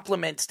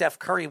compliment Steph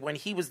Curry when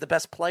he was the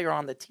best player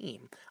on the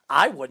team?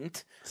 I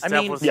wouldn't.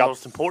 Steph was the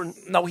most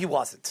important. No, he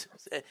wasn't.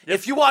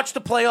 If you watch the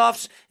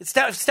playoffs,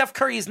 Steph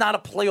Curry is not a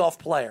playoff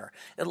player.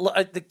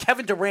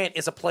 Kevin Durant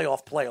is a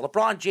playoff player.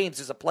 LeBron James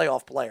is a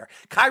playoff player.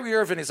 Kyrie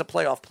Irving is a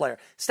playoff player.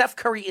 Steph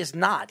Curry is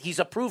not. He's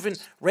a proven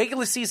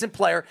regular season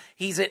player.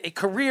 He's a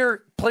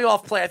career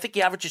playoff player. I think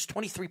he averages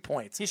 23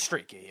 points. He's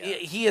streaky. Yeah.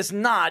 He is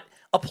not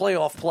a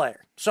playoff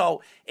player.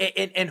 So,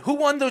 and who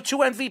won the 2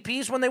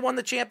 MVPs when they won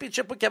the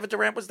championship when Kevin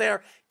Durant was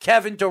there?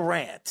 Kevin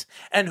Durant.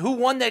 And who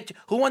won the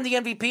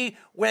MVP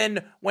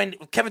when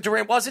Kevin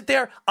Durant wasn't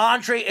there?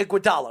 Andre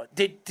Iguodala.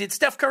 Did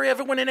Steph Curry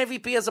ever win an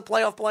MVP as a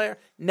playoff player?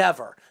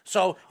 Never.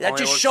 So that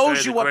just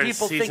shows you what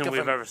people think of him.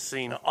 We've ever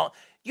seen.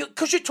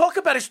 Because you talk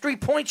about his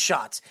 3-point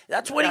shots.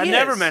 That's what he is. I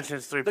never mentioned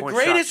his 3-point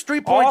shots. The greatest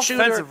 3-point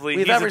shooter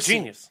we've ever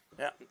seen. Genius.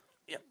 Yeah.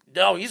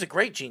 No, he's a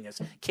great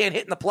genius. Can't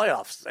hit in the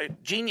playoffs.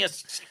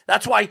 Genius.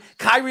 That's why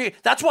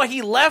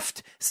he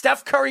left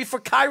Steph Curry for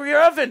Kyrie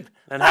Irving.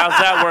 And how's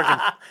that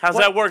working? How's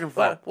that working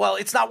for him? Well,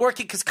 it's not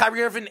working because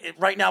Kyrie Irving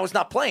right now is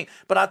not playing.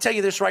 But I'll tell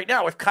you this right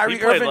now: if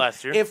Kyrie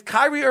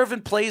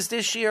Irving plays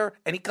this year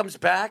and he comes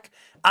back,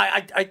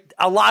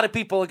 a lot of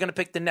people are going to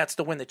pick the Nets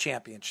to win the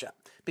championship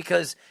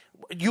because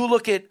you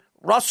look at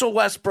Russell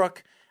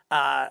Westbrook,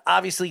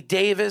 obviously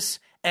Davis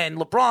and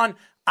LeBron.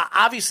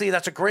 Obviously,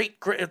 that's a great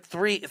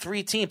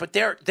three team, but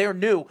they're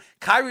new.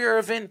 Kyrie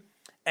Irving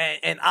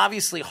and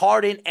obviously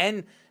Harden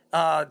and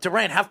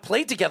Durant have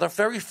played together.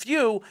 Very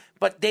few,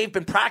 but they've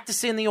been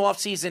practicing in the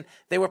offseason.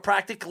 They were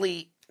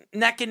practically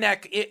neck and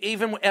neck.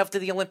 Even after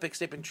the Olympics,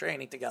 they've been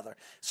training together.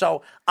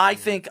 So I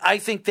think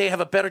they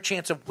have a better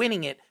chance of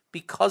winning it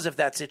because of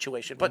that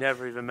situation. But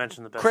never even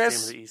mentioned the best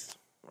Chris, team in the East.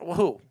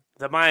 Who?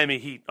 The Miami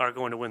Heat are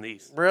going to win the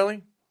East.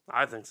 Really?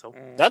 I think so.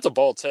 That's a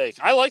bold take.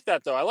 I like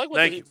that though. I like what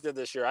the Heat did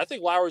this year. I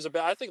think Lowry's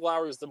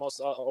the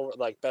most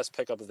best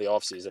pickup of the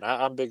offseason.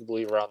 I'm a big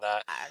believer on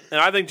that. And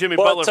I think Jimmy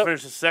Butler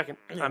finishes second.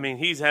 I mean,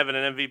 he's having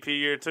an MVP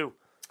year too.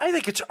 I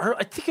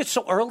think it's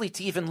so early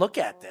to even look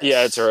at this.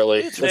 Yeah, it's early.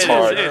 It's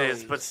hard. It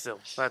is, but still,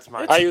 that's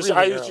my. I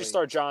usually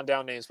start jotting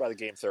down names by the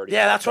game 30.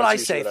 Yeah, that's what I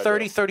say.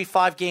 30,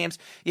 35 games.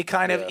 You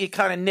kind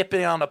of nip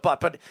it on the butt.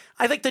 But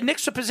I think the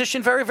Knicks are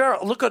positioned very, very.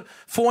 Look at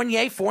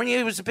Fournier.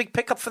 Fournier was a big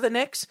pickup for the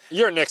Knicks.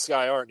 You're a Knicks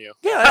guy, aren't you?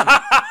 Yeah.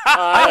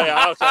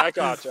 Okay, I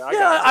got you.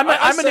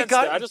 I'm a Knicks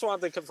guy. I just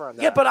wanted to confirm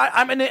that. Yeah, but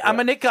I'm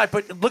a Knicks guy.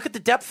 But look at the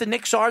depth the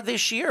Knicks are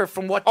this year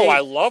from what.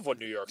 I love what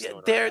New York's doing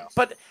right now.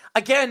 But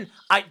again,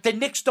 the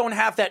Knicks don't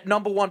have that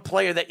number one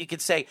player that you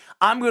could say,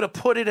 I'm going to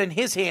put it in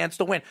his hands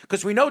to win.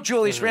 Because we know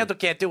Julius Randle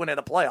can't do it in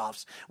the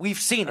playoffs. We've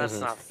seen it. That's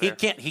not fair.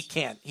 He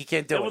can't do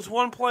it. It was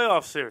one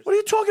playoff series. What are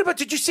you talking about?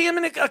 Did you see him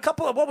in a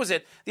couple of, what was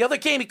it? The other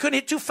game, he couldn't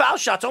hit 2 foul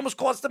shots. Almost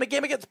cost him a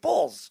game against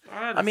Bulls.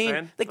 I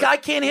mean, the guy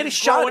can't hit a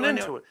shot. Growing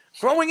into it.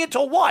 Growing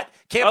into what?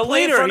 Can't a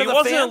play leader. In front of the He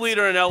wasn't fans? a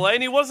leader in L.A.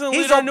 and he wasn't a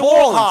He's leader a in New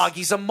ball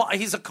Orleans. hog.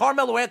 He's a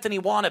Carmelo Anthony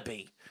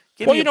wannabe.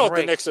 Give Well, me you a know what the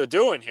break. Knicks are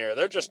doing here.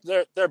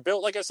 They're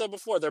built, like I said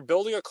before, they're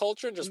building a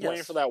culture and just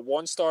waiting for that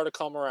one star to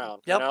come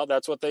around. Yep. You know,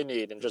 that's what they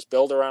need, and just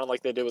build around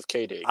like they did with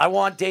KD. I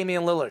want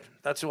Damian Lillard.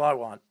 That's who I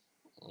want.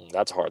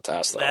 That's a hard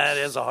task, though. That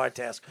is a hard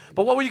task.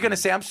 But what were you going to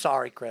say? I'm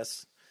sorry,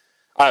 Chris.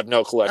 I have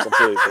no clue. I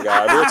completely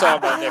forgot. We were talking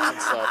about Knicks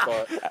and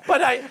stuff,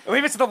 but I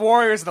leave it to the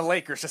Warriors and the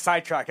Lakers to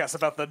sidetrack us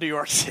about the New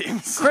York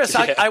teams. Chris,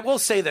 I will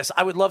say this.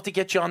 I would love to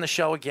get you on the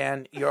show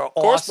again. You're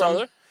awesome. course,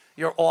 brother.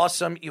 You're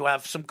awesome. You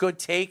have some good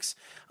takes.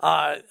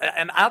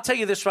 And I'll tell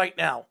you this right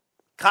now.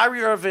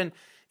 Kyrie Irving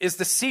is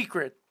the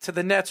secret to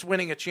the Nets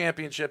winning a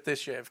championship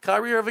this year. If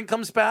Kyrie Irving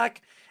comes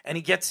back and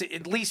he gets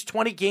at least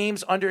 20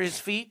 games under his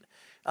feet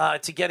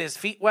to get his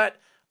feet wet,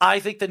 I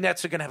think the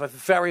Nets are going to have a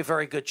very,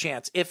 very good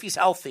chance if he's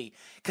healthy,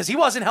 because he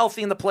wasn't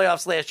healthy in the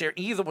playoffs last year.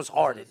 Either was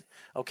Harden,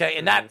 okay,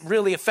 and that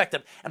really affected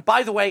him. And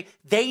by the way,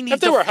 they need. If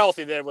they were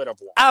healthy, they would have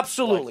won.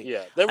 Absolutely,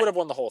 they would have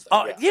won the whole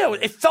thing. Yeah,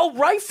 it felt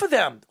right for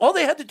them. All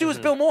they had to do was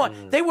build more.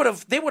 They would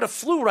have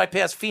flew right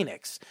past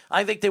Phoenix.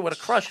 I think they would have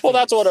crushed. Well,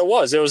 Phoenix. that's what it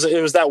was. It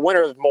was that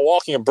winner of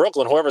Milwaukee and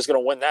Brooklyn. Whoever's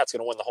going to win that's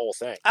going to win the whole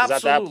thing. Because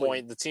at that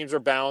point, the teams were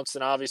balanced,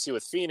 and obviously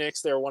with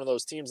Phoenix, they were one of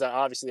those teams that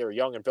obviously they were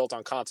young and built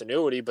on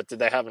continuity. But did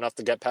they have enough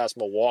to get past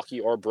Milwaukee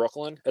or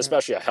Brooklyn?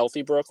 Especially a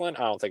healthy Brooklyn?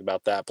 I don't think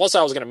about that. Plus,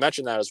 I was going to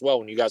mention that as well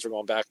when you guys were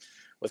going back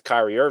with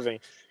Kyrie Irving.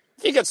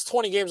 If he gets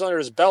 20 games under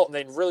his belt and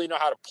they really know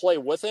how to play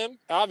with him,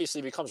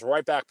 obviously he comes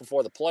right back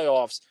before the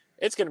playoffs.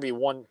 It's going to be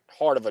one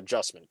hard of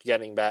adjustment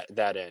getting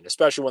that in,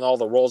 especially when all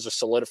the roles are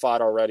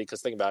solidified already.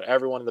 Because think about it,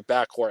 everyone in the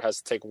backcourt has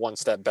to take one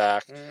step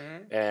back.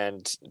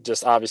 And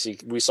just obviously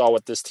we saw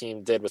what this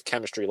team did with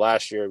chemistry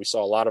last year. We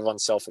saw a lot of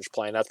unselfish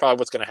play. And that's probably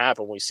what's going to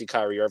happen when we see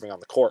Kyrie Irving on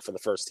the court for the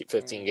first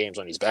 15 games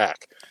when he's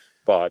back.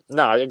 But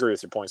no, I agree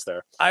with your points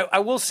there. I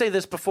will say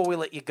this before we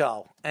let you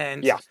go.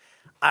 And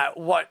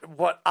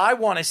what I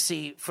want to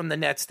see from the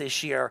Nets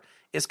this year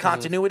is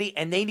continuity,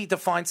 and they need to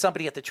find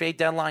somebody at the trade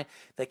deadline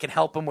that can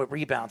help them with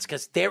rebounds,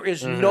 because there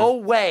is no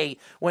way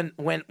when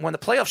the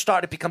playoffs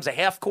start, it becomes a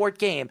half-court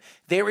game.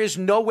 There is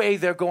no way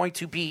they're going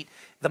to beat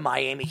the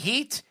Miami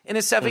Heat in a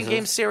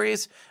 7-game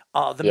series,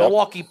 the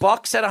Milwaukee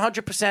Bucks at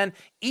 100%,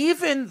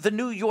 even the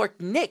New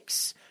York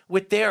Knicks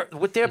with their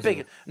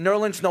big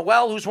Nerlens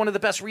Noel, who's one of the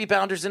best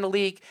rebounders in the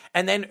league,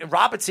 and then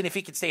Robinson, if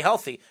he can stay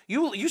healthy.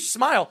 You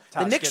smile.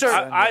 The Knicks are.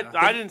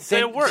 I didn't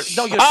say a word.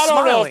 No, you're I don't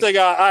smiling. know if they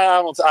got.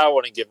 I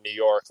wouldn't give New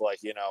York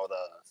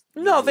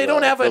No, they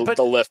don't have it. But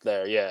the lift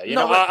there, yeah. You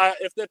No, know, but-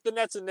 if the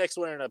Nets and Knicks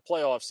win in a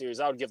playoff series,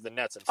 I would give the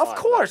Nets in 5. Of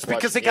course, without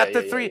because they question.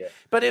 got the three.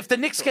 But if the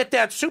Knicks get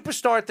that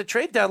superstar at the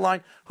trade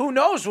deadline, who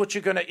knows what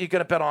you're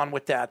gonna bet on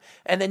with that?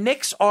 And the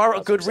Knicks are a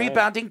good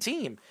rebounding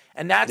team,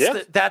 and that's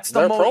the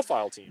they're a most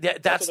profile team.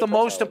 That's the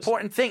most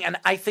important thing. And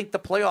I think the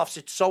playoffs,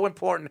 it's so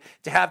important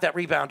to have that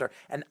rebounder.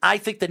 And I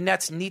think the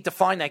Nets need to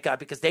find that guy,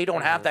 because they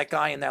don't have that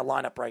guy in that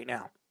lineup right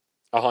now.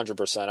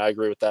 100%. I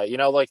agree with that. You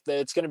know,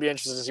 it's going to be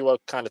interesting to see what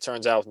kind of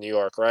turns out with New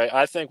York, right?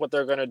 I think what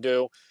they're going to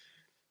do,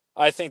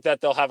 I think that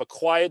they'll have a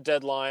quiet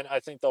deadline. I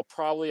think they'll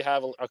probably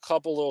have a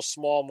couple little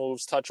small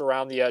moves, touch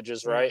around the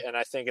edges, right? And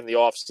I think in the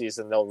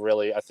offseason, they'll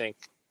really, I think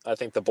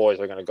the boys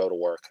are going to go to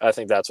work. I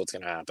think that's what's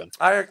going to happen.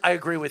 I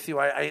agree with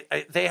you.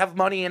 They have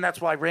money, and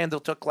that's why Randall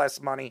took less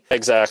money.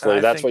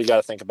 Exactly. That's what you got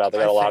to think about. They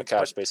got a lot of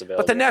cap space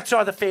available. But the Nets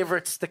are the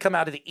favorites to come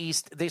out of the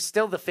East. They're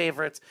still the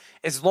favorites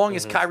as long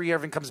as Kyrie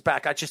Irving comes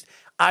back.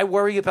 I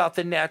worry about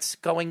the Nets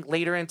going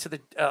later into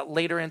the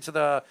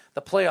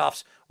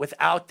playoffs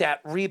without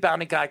that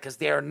rebounding guy, because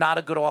they are not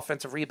a good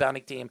offensive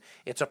rebounding team.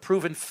 It's a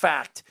proven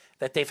fact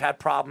that they've had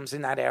problems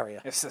in that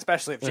area.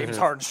 Especially if James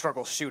Harden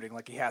struggles shooting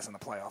like he has in the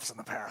playoffs in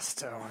the past,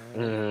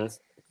 too.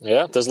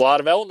 Yeah, there's a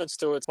lot of elements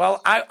to it.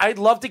 Well, I'd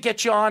love to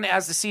get you on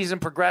as the season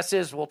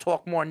progresses. We'll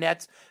talk more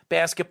Nets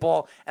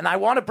basketball, and I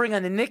want to bring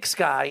on the Knicks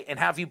guy and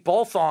have you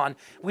both on.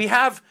 We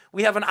have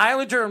an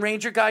Islander and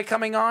Ranger guy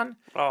coming on.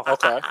 Oh,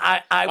 okay.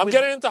 I'm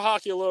getting into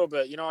hockey a little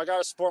bit. You know, I got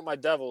to support my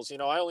Devils. You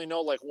know, I only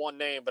know like one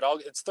name, but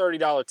it's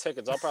 $30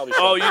 tickets. I'll probably.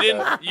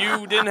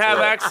 You didn't have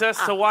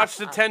access to watch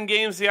the 10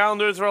 games the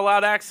Islanders were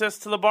allowed access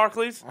to the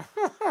Barclays?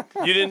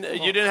 You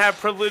didn't have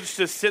privilege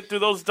to sit through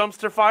those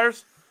dumpster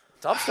fires?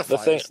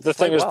 The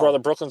thing is, brother,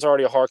 Brooklyn's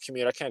already a hard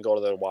commute. I can't go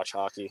to there to watch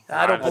hockey.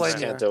 I don't blame just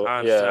you. can't do it.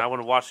 I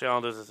wouldn't watch the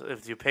Islanders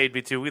if you paid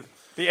me to either.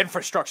 The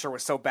infrastructure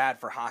was so bad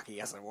for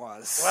hockey as it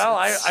was. Well,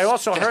 I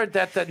also heard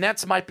that the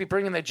Nets might be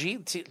bringing the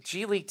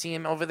G League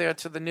team over there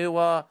to the new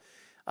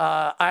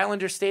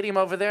Islander Stadium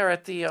over there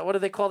at the what do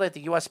they call that?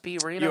 The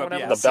USB Arena, UBS,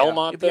 whatever. The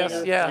Belmont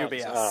thing. Yeah.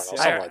 UBS.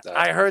 Something like that.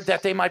 I heard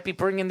that they might be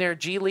bringing their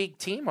G League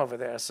team over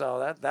there,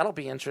 so that'll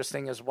be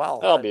interesting as well.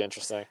 That'll be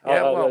interesting.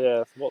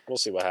 We'll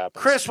see what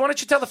happens. Chris, why don't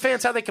you tell the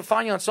fans how they can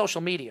find you on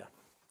social media?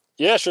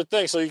 Yeah, sure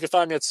thing. So you can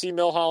find me at C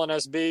Milholland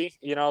SB.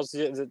 You know,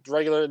 the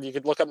regular. You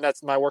could look up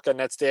my work at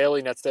Nets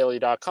Daily,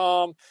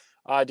 netsdaily.com.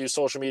 I do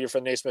social media for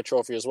the Naismith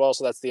Trophy as well,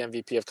 so that's the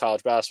MVP of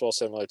college basketball,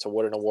 similar to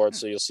Wooden Awards.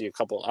 So you'll see a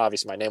couple.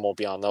 Obviously, my name won't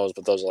be on those,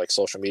 but those are like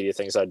social media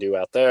things I do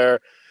out there.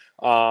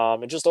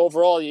 And just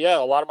overall,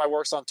 a lot of my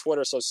work's on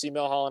Twitter. So C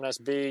Milholland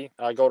SB.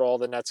 I go to all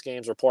the Nets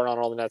games, report on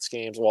all the Nets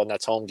games,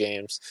 Nets home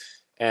games.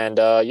 And,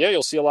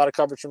 you'll see a lot of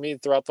coverage from me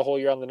throughout the whole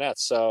year on the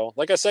Nets. So,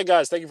 like I said,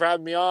 guys, thank you for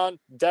having me on.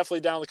 Definitely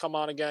down to come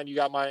on again. You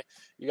got my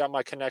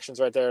connections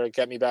right there to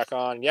get me back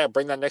on. Yeah,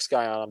 bring that next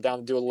guy on. I'm down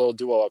to do a little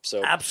duo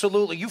episode.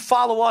 Absolutely. You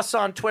follow us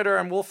on Twitter,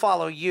 and we'll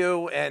follow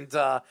you. And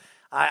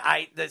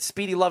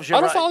Speedy loves your.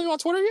 I don't follow you on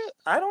Twitter yet.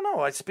 I don't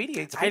know. Speedy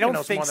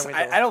knows more than we do.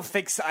 I don't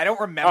think so. I don't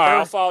remember. All right,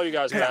 I'll follow you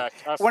guys back.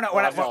 When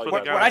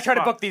I try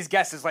to book these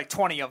guests, there's like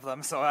 20 of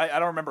them, so I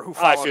don't remember who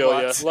followed. I feel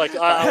what. you. Like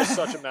I was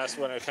such a mess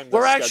when it came to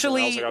We're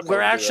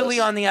scheduling. actually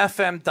on the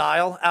FM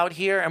dial out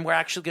here, and we're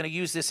actually going to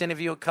use this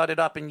interview, cut it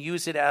up, and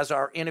use it as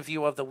our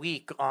interview of the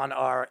week on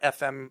our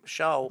FM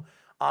show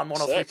on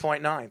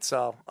 103.9.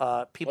 So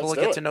people will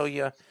get to know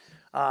you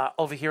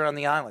over here on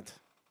the island.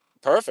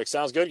 Perfect.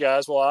 Sounds good,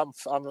 guys. Well,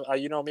 I'm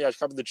you know me. I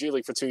covered the G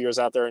League for 2 years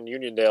out there in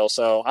Uniondale,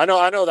 so I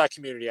know that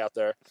community out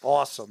there.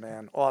 Awesome,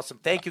 man. Awesome.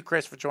 Thank you,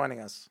 Chris, for joining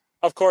us.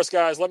 Of course,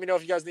 guys. Let me know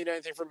if you guys need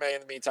anything from me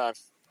in the meantime.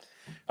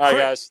 All right,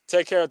 guys.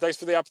 Take care. Thanks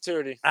for the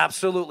opportunity.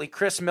 Absolutely.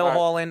 Chris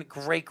Milholland,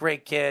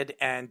 great kid,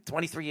 and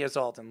 23 years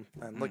old, and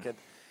look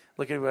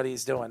at what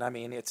he's doing. I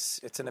mean, it's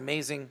an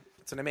amazing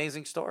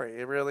story.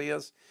 It really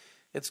is.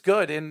 It's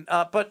good. And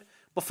but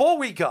before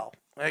we go,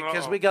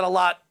 because we got a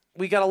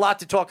lot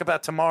to talk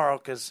about tomorrow,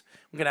 because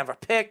we're going to have our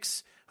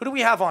picks. Who do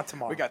we have on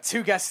tomorrow? We got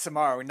 2 guests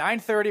tomorrow.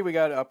 9:30, we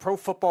got a Pro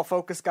Football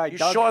Focus guy. You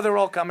sure they're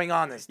all coming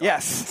on this?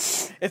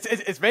 Yes.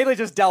 It's mainly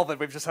just Delvin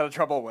we've just had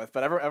trouble with,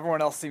 but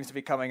everyone else seems to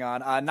be coming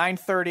on.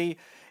 9:30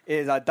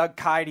 is Doug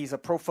Kide. He's a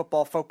Pro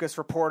Football Focus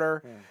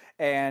reporter.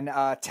 And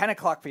 10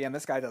 o'clock p.m.,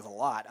 this guy does a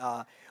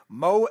lot.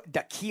 Mo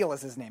Dakhil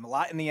is his name. A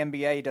lot in the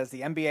NBA. He does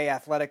the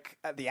Athletic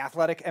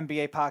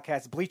NBA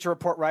podcast, Bleacher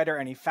Report writer,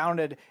 and he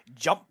founded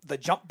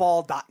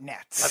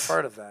thejumpball.net. I've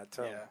heard of that.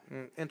 Too.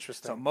 Yeah.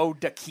 Interesting. So Mo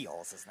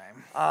Dakhil is his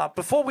name.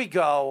 Before we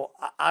go,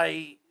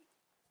 I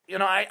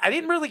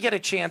didn't really get a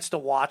chance to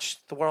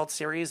watch the World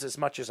Series as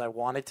much as I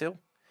wanted to.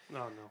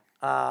 No.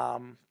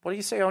 What do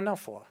you say? Oh no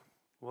for?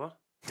 What?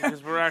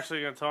 Because we're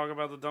actually going to talk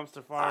about the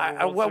dumpster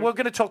fire. We're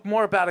going to talk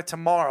more about it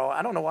tomorrow.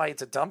 I don't know why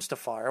it's a dumpster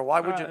fire. Why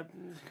would you?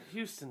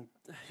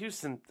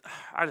 Houston.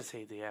 I just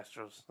hate the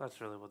Astros. That's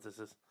really what this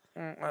is.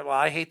 Well,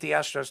 I hate the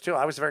Astros too.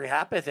 I was very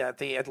happy that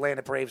the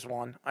Atlanta Braves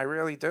won. I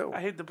really do. I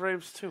hate the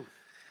Braves too.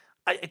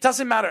 It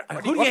doesn't matter.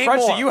 Who do you hate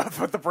more? Do you have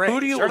with the Braves? Who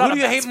do you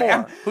hate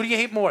more? Who do you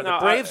hate more? The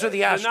Braves or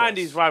the Astros?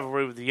 The '90s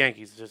rivalry with the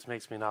Yankees just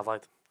makes me not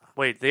like them.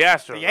 Wait, the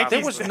Astros.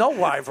 There was no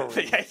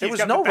rivalry. There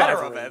was no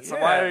rivalry. Of it, so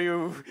why are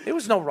you? There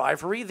was no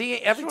rivalry.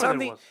 Every time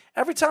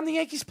the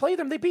Yankees played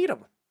them, they beat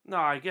them. No,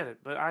 I get it,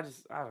 but I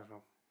don't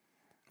know.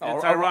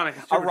 It's ironic.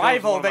 A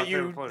rival that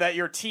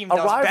your team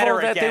does better against. A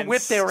rival that they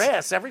whip their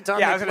ass every time.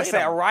 Yeah, I was going to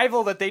say a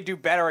rival that they do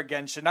better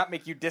against should not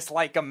make you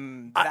dislike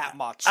them that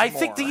much. I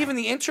think even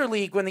the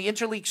interleague, when the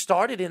interleague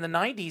started in the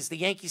 '90s, the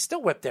Yankees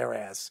still whipped their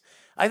ass.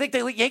 I think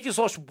the Yankees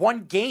lost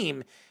one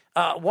game.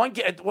 One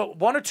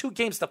or 2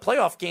 games, the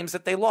playoff games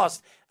that they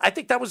lost. I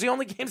think that was the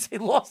only games they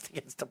lost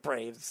against the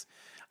Braves.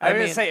 I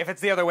mean, say if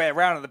it's the other way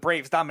around and the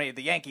Braves dominated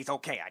the Yankees,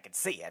 okay, I can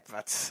see it,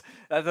 but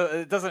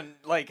it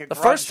doesn't like the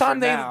first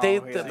time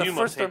you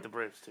must hate the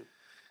Braves too.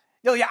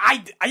 No, yeah,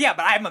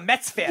 but I'm a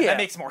Mets fan. Yeah. That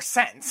makes more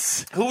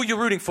sense. Who were you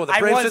rooting for, the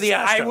Braves or the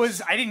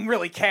Astros? I didn't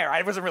really care.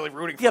 I wasn't really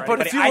rooting for anybody.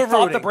 But if you were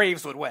thought the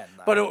Braves would win.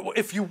 Though. But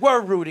if you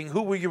were rooting,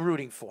 who were you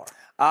rooting for?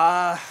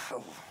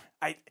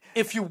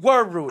 If you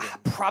were rooting,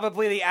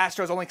 probably the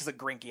Astros, only because of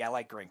Greinke. I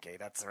like Greinke.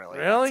 That's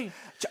really.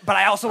 But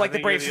I also like the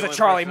Braves because of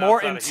Charlie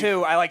Morton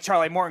too. I like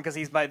Charlie Morton because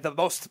he's the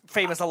most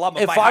famous alum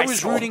of my high school. If I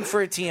was rooting for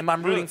a team,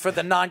 I'm rooting for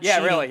the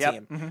non-cheating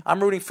team. Mm-hmm.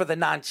 I'm rooting for the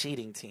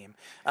non-cheating team,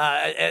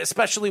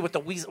 especially with the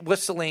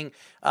whistling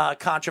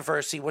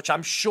controversy, which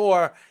I'm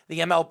sure the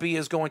MLB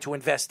is going to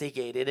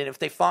investigate it. And if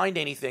they find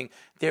anything,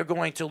 they're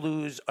going to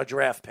lose a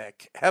draft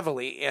pick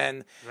heavily.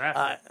 And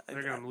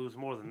they're going to lose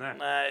more than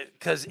that.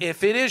 Because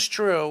if it is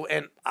true,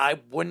 and I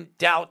wouldn't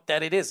doubt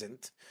that it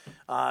isn't,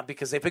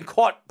 because they've been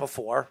caught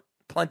before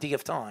plenty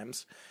of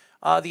times,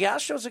 the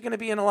Astros are going to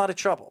be in a lot of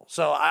trouble.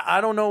 So I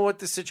don't know what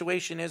the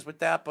situation is with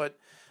that, but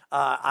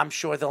I'm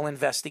sure they'll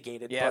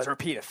investigate it. Yeah, as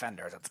repeat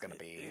offenders, it's going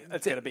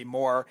to be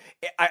more.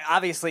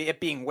 Obviously, it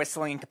being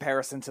whistling in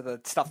comparison to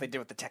the stuff they do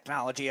with the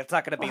technology, it's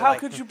not going to be. How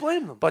could you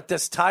blame them? But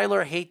does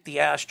Tyler hate the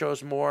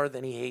Astros more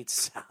than he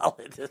hates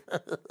salad?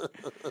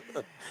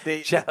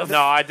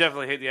 No, I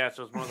definitely hate the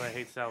Astros more than I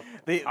hate salad.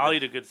 I'll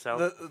eat a good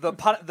salad.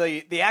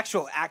 The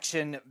actual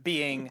action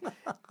being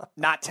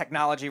not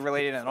technology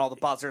related and all the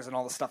buzzers and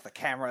all the stuff, the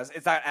cameras,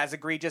 it's not as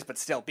egregious, but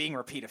still being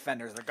repeat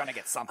offenders, they're going to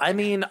get something. I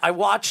mean, I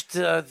watched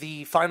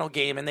the final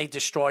game and they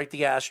destroyed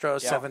the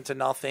Astros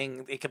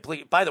 7-0. They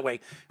complete. By the way,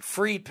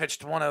 Fried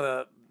pitched one of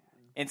the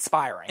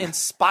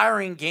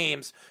inspiring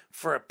games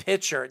for a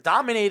pitcher.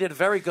 Dominated a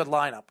very good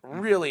lineup.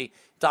 Really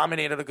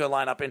dominated a good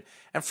lineup.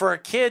 And for a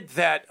kid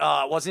that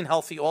wasn't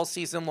healthy all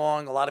season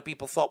long, a lot of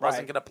people thought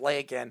wasn't going to play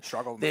again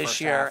struggled this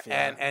year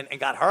half, and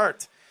got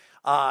hurt.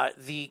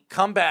 The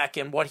comeback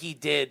and what he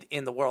did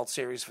in the World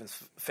Series was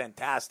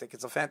fantastic.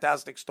 It's a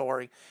fantastic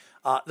story.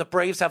 The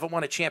Braves haven't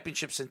won a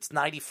championship since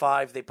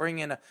 '95. They bring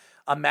in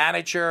a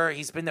manager.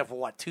 He's been there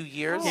for, 2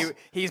 years?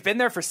 He's been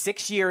there for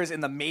 6 years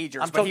in the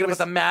majors. I'm talking about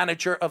the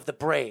manager of the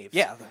Braves.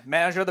 Yeah, the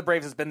manager of the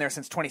Braves has been there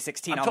since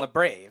 2016 on the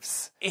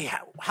Braves. Yeah.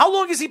 How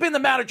long has he been the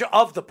manager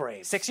of the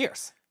Braves? 6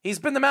 years. He's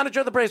been the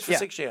manager of the Braves for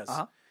 6 years.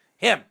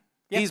 Him.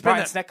 Yeah, He's Brian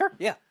been Snitker?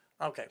 Yeah.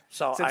 Okay,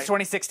 so Since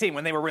 2016,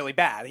 when they were really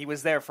bad. He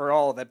was there for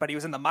all of it, but he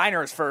was in the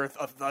minors for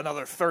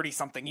another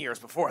 30-something years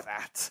before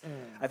that.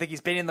 I think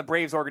he's been in the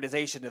Braves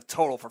organization in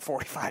total for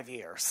 45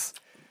 years.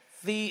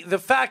 The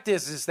fact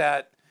is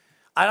that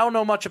I don't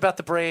know much about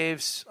the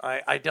Braves.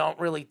 I don't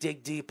really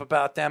dig deep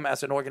about them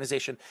as an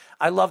organization.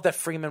 I love that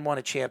Freeman won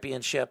a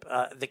championship.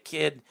 The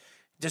kid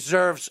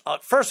deserves,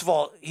 first of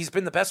all, he's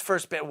been the best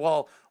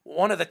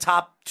one of the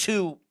top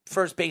 2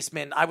 first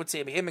basemen. I would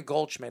say him and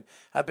Goldschmidt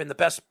have been the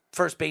best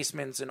first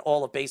basemen in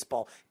all of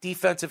baseball,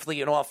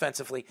 defensively and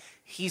offensively.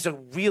 He's a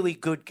really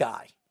good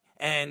guy.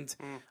 And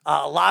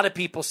a lot of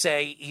people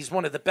say he's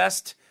one of the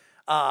best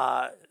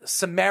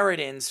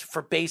Samaritans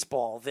for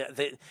baseball.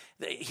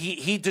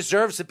 He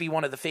deserves to be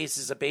one of the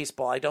faces of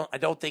baseball. I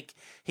don't think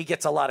he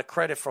gets a lot of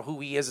credit for who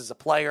he is as a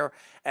player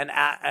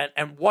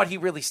and what he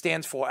really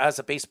stands for as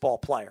a baseball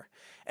player.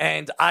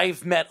 And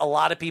I've met a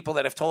lot of people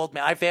that have told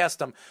me, I've asked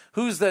them,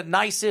 who's the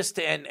nicest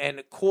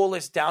and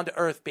coolest,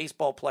 down-to-earth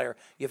baseball player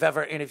you've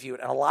ever interviewed?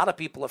 And a lot of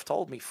people have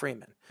told me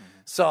Freeman.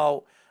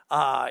 So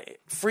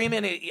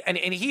Freeman, and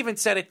he even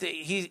said it,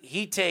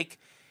 he'd take,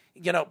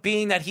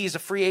 being that he's a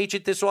free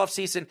agent this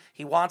offseason,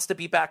 he wants to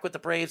be back with the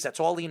Braves. That's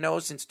all he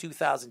knows since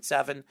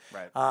 2007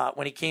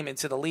 when he came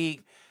into the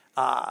league.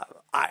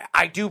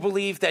 I do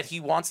believe that he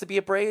wants to be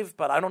a Brave,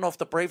 but I don't know if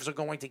the Braves are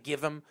going to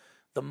give him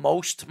the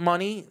most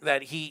money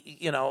that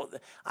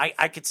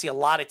I could see a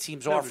lot of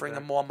teams offering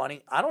him more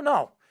money. I don't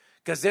know,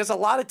 because there's a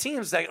lot of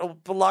teams that will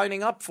be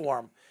lining up for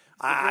him.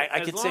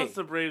 I could see. As long as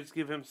the Braves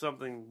give him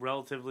something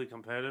relatively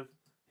competitive,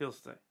 he'll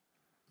stay.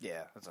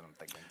 Yeah, that's what I'm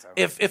thinking. So.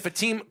 If a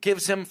team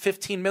gives him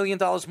 $15 million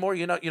more,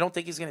 you don't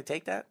think he's going to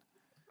take that?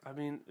 I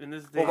mean, in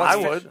this day, I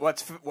would.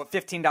 What's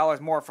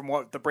 $15 more from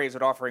what the Braves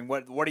would offer him?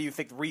 What do you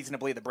think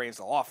reasonably the Braves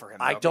will offer him?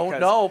 Though? I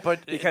don't know,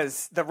 but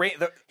because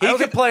he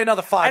could play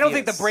another 5 years. I don't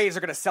think the Braves are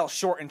going to sell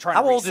short and try.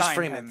 How to old is re-sign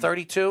Freeman? him.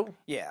 32.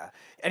 Yeah,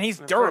 and he's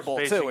durable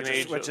too, which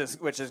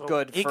is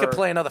good. He could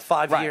play another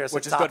 5 years,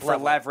 which is good for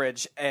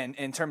leverage and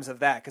in terms of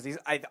that, because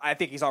I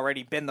think he's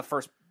already been the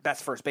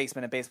best first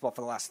baseman in baseball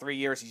for the last 3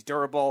 years. He's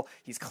durable.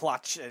 He's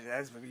clutch,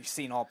 as we've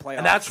seen all playoffs.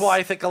 And that's why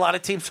I think a lot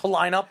of teams will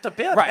line up to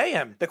pay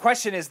him. The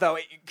question is, though,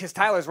 because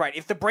Tyler's right.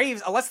 If the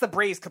Braves, unless the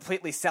Braves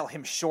completely sell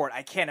him short,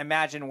 I can't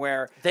imagine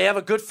where they have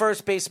a good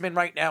first baseman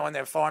right now in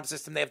their farm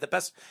system. They have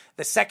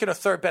the second or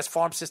third best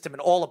farm system in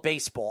all of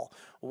baseball.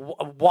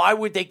 Why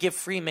would they give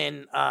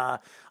Freeman a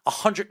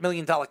 $100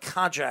 million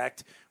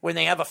contract when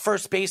they have a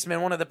first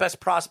baseman, one of the best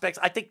prospects?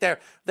 I think their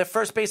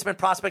first baseman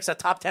prospect's a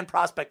top 10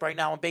 prospect right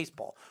now in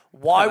baseball.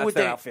 Why would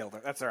they?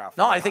 Outfielder. That's their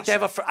outfielder. No, I think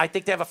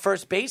they have a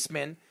first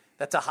baseman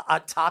that's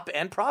a top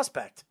end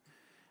prospect.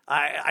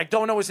 I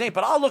don't know his name,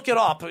 but I'll look it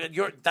up.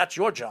 That's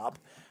your job,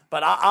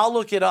 but I'll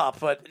look it up.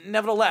 But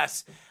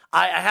nevertheless,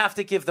 I have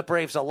to give the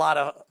Braves a lot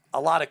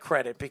of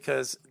credit,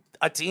 because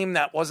a team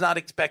that was not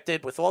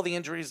expected, with all the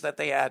injuries that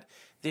they had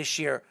this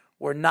year,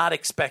 were not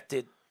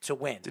expected to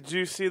win. Did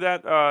you see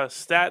that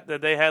stat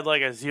that they had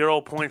like a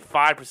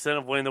 0.5%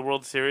 of winning the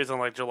World Series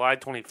on July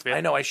 25th?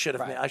 I know. I should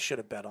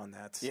have bet on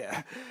that.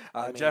 Yeah.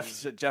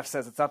 Jeff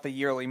says it's not the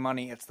yearly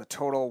money; it's the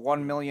total.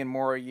 $1 million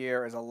more a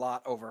year is a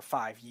lot over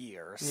 5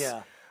 years.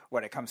 Yeah.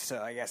 When it comes to,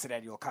 I guess, an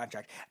annual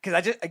contract,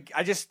 because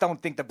I just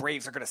don't think the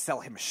Braves are going to sell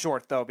him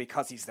short, though,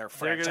 because he's their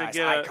franchise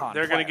icon.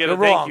 They're going to get You're a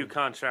wrong. thank you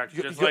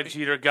contract, like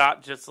Jeter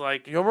got. Just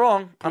like you're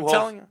wrong. I'm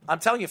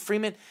telling you,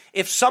 Freeman.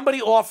 If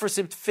somebody offers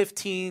him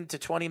 $15 to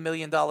 $20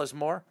 million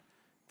more,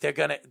 they're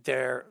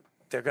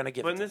gonna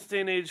give. But in this day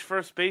and age,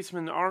 first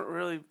basemen aren't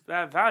really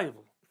that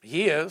valuable.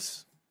 He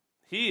is,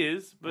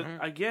 but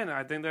again,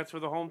 I think that's where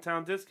the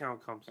hometown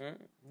discount comes.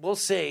 We'll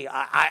see.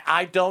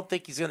 I don't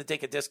think he's going to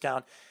take a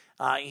discount.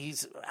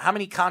 He's how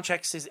many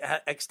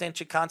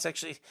extension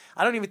contracts?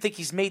 I don't even think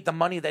he's made the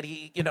money that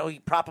he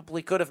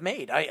probably could have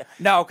made.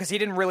 No, because he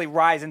didn't really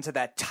rise into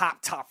that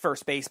top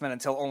first baseman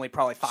until only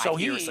probably 5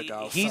 years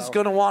ago. He's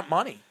going to want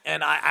money,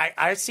 and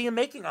I see him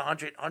making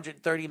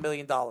 $130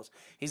 million.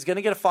 He's going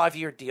to get a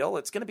 5-year deal.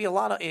 It's going to be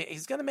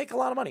he's going to make a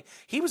lot of money.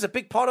 He was a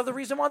big part of the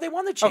reason why they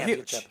won the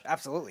championship. Huge.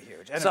 Absolutely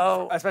huge. And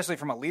so, especially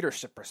from a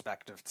leadership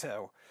perspective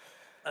too.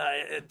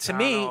 To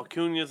me,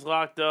 Acuna's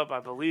locked up.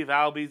 I believe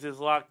Albies is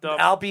locked up.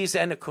 Albies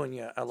and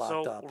Acuna are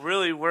locked up. So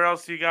really, where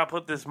else do you got to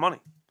put this money?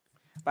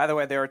 By the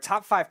way, there are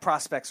top 5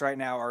 prospects right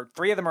now. Or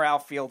 3 of them are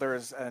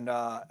outfielders, and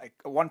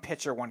 1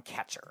 pitcher, 1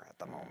 catcher at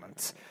the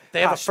moment.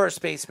 They have a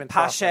first baseman.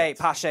 Pache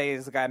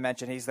is the guy I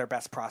mentioned. He's their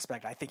best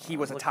prospect. I think he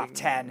was a top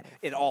 10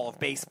 in all of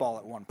baseball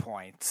at one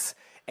point.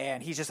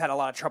 and he's just had a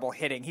lot of trouble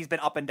hitting. He's been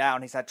up and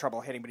down. He's had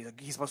trouble hitting, but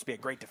he's supposed to be a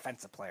great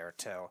defensive player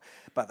too.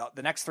 But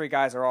the next three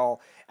guys are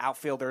all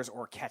outfielders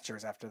or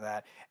catchers after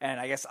that. And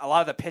I guess a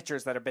lot of the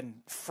pitchers that have been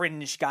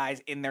fringe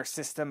guys in their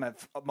system,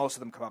 most of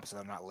them come up, so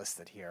they're not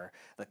listed here.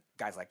 The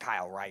guys like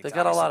Kyle Wright. They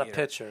got a lot of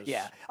pitchers.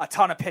 Yeah, a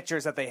ton of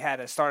pitchers that they had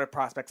as starter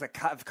prospects that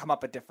have come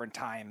up at different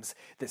times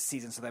this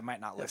season, so they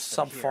might not list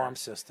them some here. farm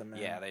system. Man.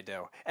 Yeah, they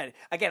do. And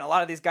again, a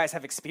lot of these guys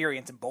have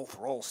experience in both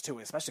roles too,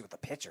 especially with the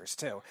pitchers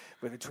too.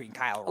 Between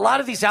Kyle Wright, a lot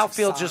of these and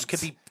outfielders Toussaint.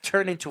 could be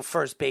turned into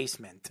first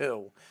basemen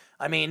too.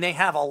 I mean, they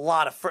have a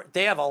lot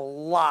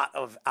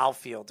of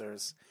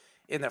outfielders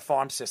in their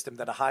farm system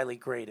that are highly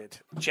graded.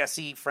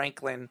 Jesse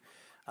Franklin,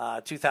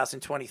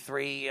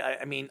 2023.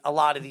 I mean, a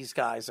lot of these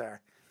guys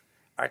are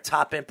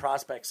top end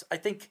prospects. I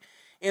think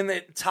in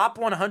the top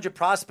 100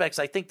 prospects,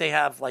 I think they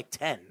have like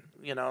 10.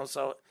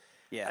 So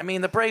Yeah. I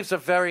mean, the Braves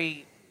are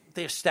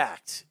they're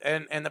stacked,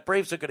 and the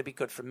Braves are going to be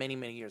good for many,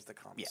 many years to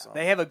come. Yeah, so.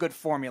 they have a good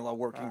formula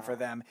working for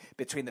them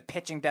between the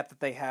pitching depth that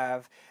they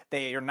have.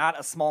 They are not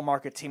a small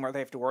market team where they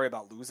have to worry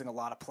about losing a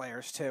lot of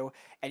players too.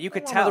 And you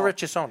could One tell of the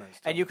richest owners.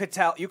 And you could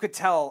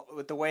tell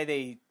with the way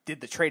they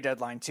did the trade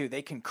deadline too.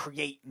 They can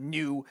create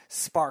new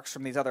sparks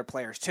from these other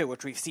players too,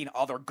 which we've seen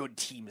other good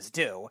teams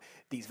do.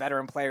 These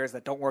veteran players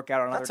that don't work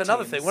out on other teams. That's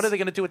another thing. What are they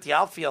going to do with the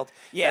outfield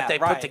that they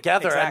right, put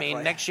together? exactly. I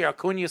mean, next year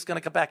Acuna is going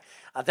to come back.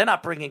 They're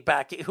not bringing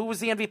back. Who was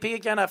the MVP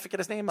again? I forget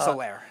his name.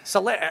 Soler.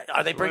 Soler.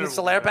 Are they bringing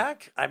Soler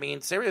back? I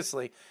mean,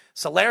 seriously,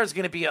 Soler is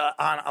going to be on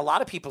a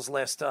lot of people's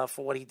list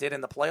for what he did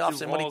in the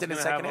playoffs and what he did in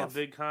the second half. A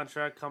big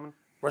contract coming.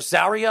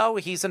 Rosario,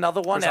 he's another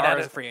one.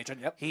 Rosario's a free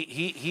agent. Yep.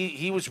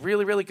 He was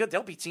really, really good.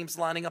 There'll be teams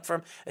lining up for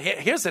him.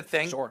 Here's the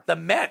thing: Sure. the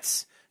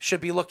Mets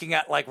should be looking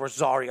at like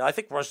Rosario. I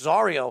think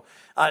Rosario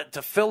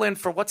to fill in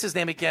for what's his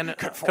name again?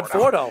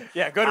 Conforto.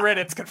 Yeah, good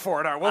riddance,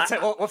 Conforto.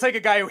 We'll take a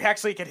guy who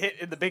actually can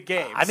hit in the big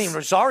games. I mean,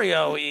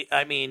 Rosario.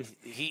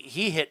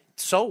 He hit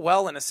so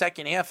well in the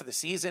second half of the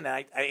season.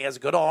 He has a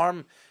good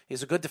arm.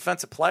 He's a good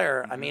defensive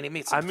player. I mean, he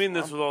made. I mean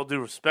this with all due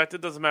respect.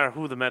 It doesn't matter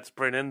who the Mets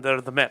bring in;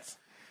 they're the Mets.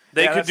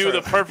 They could that's do true.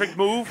 the perfect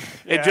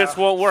move. It just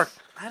won't work.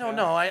 I don't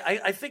know.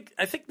 I think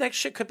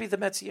next year could be the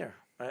Mets' year.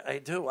 I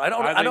do. I'm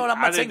I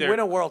not think saying win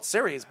a World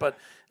Series, but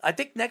I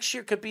think next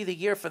year could be the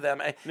year for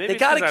them. Maybe they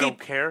got to I keep. don't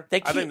care. I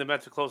think the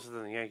Mets are closer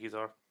than the Yankees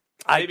are.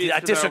 I Maybe it's 'cause I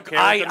don't disagree. care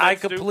what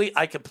the Mets do.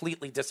 I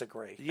completely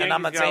disagree. The And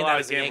I'm not Yankees got saying a lot that of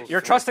as a gambles. Yankee.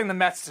 You're trusting the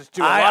Mets to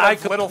do a lot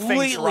of little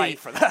things right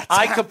for that.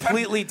 I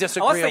completely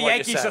disagree. Unless the on what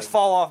Yankees you're just saying.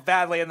 fall off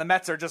badly and the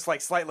Mets are just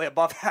like slightly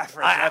above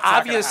average. That's not gonna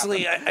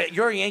Obviously, happen.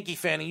 you're a Yankee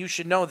fan, and you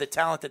should know the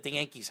talent that the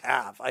Yankees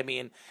have. I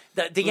mean,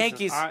 the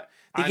Yankees.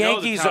 I The know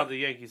Yankees the talent are. the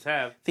Yankees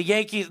have. The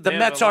Yankees. The They have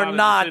Mets a lot are of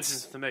not.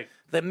 decisions to make.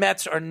 The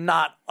Mets are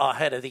not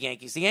ahead of the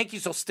Yankees. The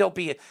Yankees will still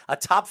be a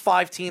top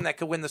 5 team that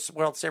could win the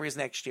World Series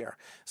next year.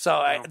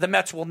 So the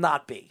Mets will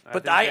not be. I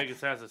But think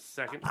Vegas has a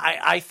second.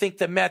 I think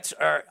the Mets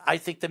are. I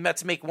think the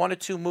Mets make 1 or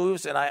 2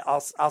 moves, and I'll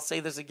say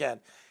this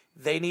again.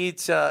 They need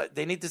to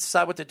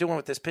decide what they're doing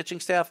with this pitching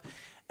staff,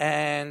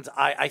 and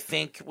I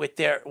think with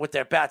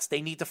their bats,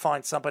 they need to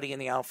find somebody in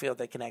the outfield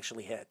that can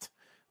actually hit,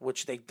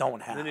 which they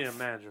don't have. They need a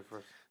manager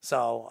first.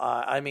 So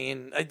I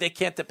mean, they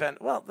can't depend.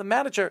 Well, the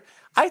manager.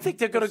 I think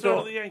they're going to So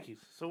go. do the Yankees.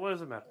 So what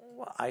does it matter?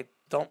 Well, I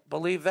don't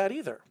believe that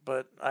either.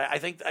 But I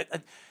think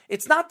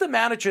it's not the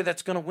manager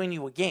that's going to win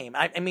you a game.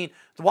 I mean,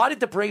 why did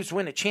the Braves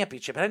win a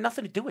championship? It had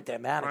nothing to do with their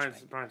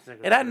management. Brian Snitker's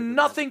It had pretty good.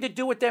 nothing to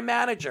do with their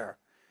manager.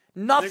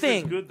 Snitker's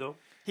Nothing. good though.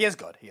 He is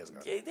good.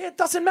 It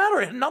doesn't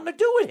matter. It had nothing to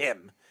do with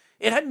him.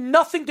 It had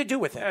nothing to do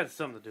with It him. had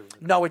something to do with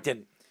it. No, it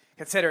didn't.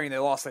 Considering they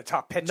lost their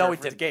top pitcher No, it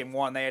for didn't. game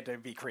 1, they had to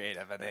be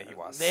creative, and there he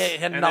was. They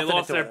had And nothing they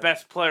lost to do their with it.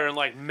 best player in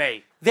like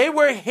May. They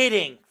were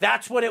hitting.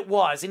 That's what it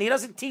was. And he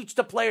doesn't teach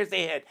the players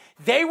they hit.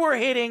 They were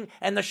hitting,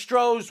 and the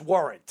Stros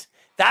weren't.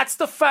 That's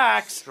the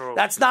facts. Stros.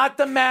 That's not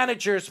the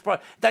manager's.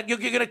 That you're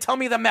going to tell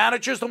me the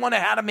manager's the one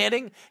that had him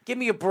hitting? Give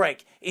me a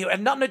break. It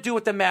had nothing to do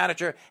with the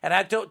manager, and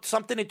had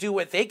something to do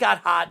with they got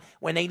hot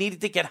when they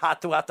needed to get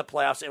hot throughout the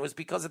playoffs. It was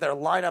because of their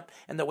lineup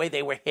and the way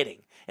they were hitting,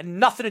 and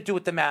nothing to do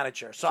with the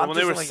manager. So, So I'm when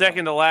just they were letting you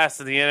second to last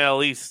in the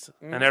NL East,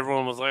 and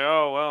everyone was like,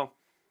 "Oh well,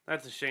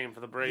 that's a shame for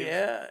the know. Braves."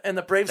 Yeah, and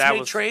the Braves That made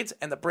was- trades,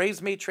 at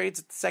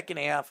the second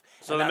half.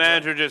 So and the that's it.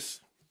 manager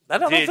just That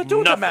had nothing did to do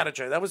with the nothing.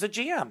 manager. That was a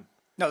GM.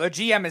 No, their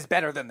GM is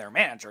better than their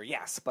manager,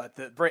 yes, but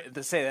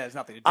to say that has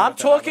nothing to do I'm with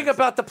that, talking that's-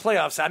 about the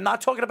playoffs. I'm not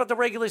talking about the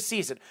regular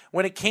season.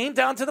 When it came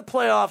down to the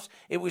playoffs,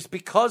 it was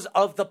because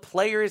of the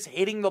players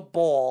hitting the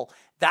ball.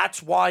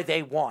 That's why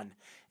they won.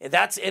 And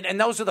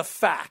those are the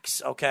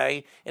facts,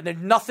 okay? And they're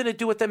nothing to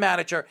do with the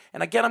manager.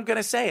 And again, I'm going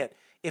to say it.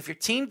 If your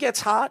team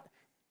gets hot,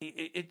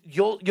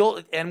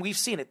 you'll and we've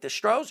seen it. The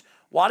Stros,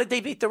 why did they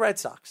beat the Red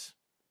Sox?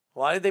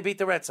 Why did they beat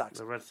the Red Sox?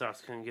 The Red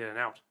Sox couldn't get an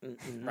out.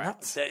 No,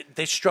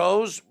 the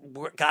Stros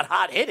got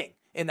hot hitting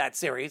in that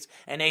series,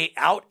 and they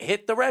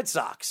out-hit the Red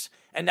Sox.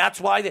 And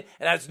that's why it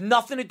has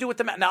nothing to do with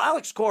the now.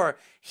 Alex Cora,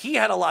 he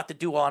had a lot to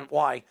do on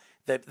why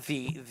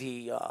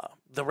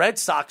the Red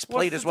Sox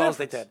played as well as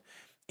they did.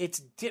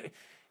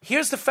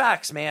 Here's the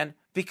facts, man.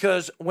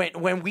 because when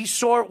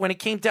it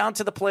came down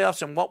to the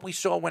playoffs and what we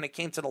saw when it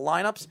came to the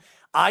lineups,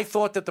 I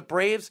thought that the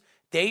Braves,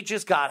 they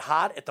just got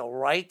hot at the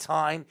right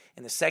time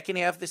in the second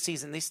half of the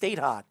season. They stayed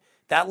hot.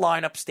 That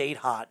lineup stayed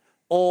hot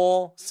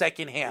all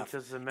second half,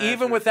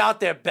 even without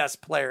their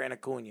best player in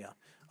Acuna.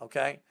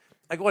 Okay?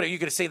 Like, what, are you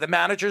going to say the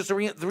manager's the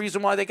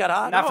reason why they got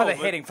hot? Not for the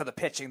hitting, for the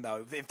pitching,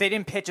 though. If they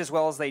didn't pitch as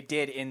well as they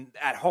did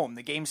at home,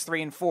 the games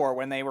 3 and 4,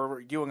 when they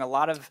were doing a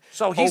lot of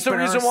So he's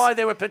openers, the reason why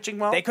they were pitching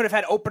well? They could have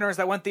had openers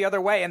that went the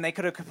other way, and they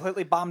could have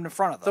completely bombed in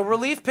front of them. The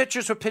relief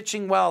pitchers were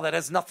pitching well. That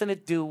has nothing to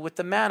do with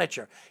the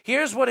manager.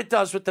 Here's what it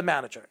does with the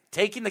manager.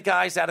 Taking the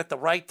guys out at the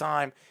right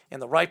time in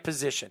the right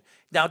position.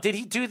 Now, did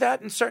he do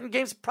that in certain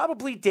games?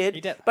 Probably did.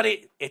 He did. But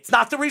it's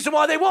not the reason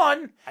why they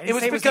won. I didn't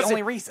say it was the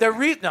only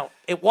reason. No,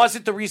 it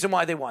wasn't the reason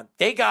why they won.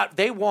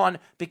 They won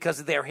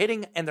because of their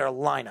hitting and their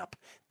lineup.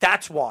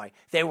 That's why.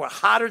 They were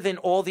hotter than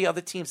all the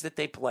other teams that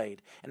they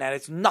played. And that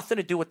has nothing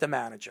to do with the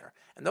manager.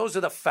 And those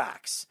are the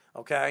facts,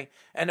 okay?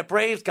 And the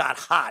Braves got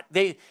hot.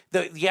 The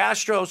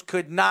Astros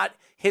could not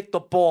hit the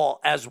ball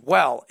as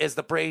well as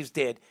the Braves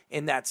did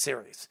in that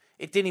series.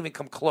 It didn't even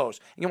come close.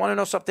 And you want to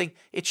know something?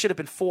 It should have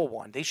been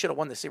 4-1. They should have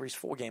won the series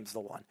 4 games to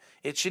 1.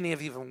 It shouldn't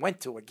have even went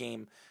to a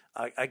game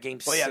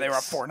 6. Well, yeah, they were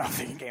up 4-0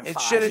 in game 5. It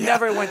should have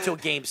never went to a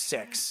game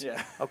 6.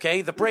 Yeah.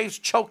 Okay? The Braves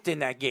choked in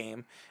that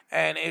game,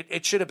 and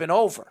it should have been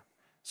over.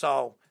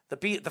 So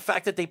the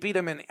fact that they beat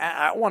them,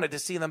 I wanted to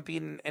see them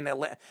win in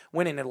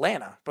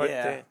Atlanta,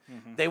 but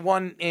they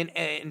won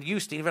in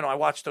Houston. Even though I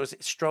watched those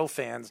Stro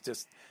fans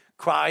just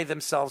cry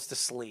themselves to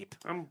sleep.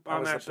 I'm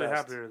actually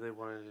happier they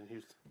won it in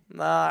Houston.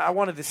 Nah, I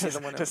wanted to see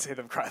them win. To see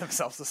them cry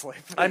themselves to sleep.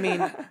 I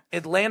mean,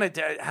 Atlanta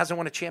hasn't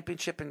won a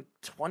championship in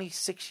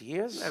 26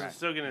 years. Yeah, they're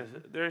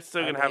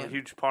still gonna have a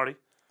huge party.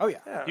 Oh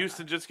yeah.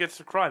 Houston just gets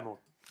to cry more.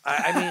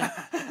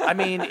 I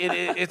mean,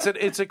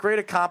 it's a great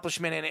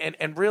accomplishment,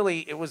 and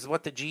really, it was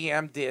what the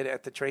GM did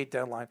at the trade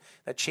deadline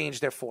that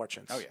changed their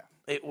fortunes. Oh yeah.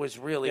 It was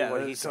really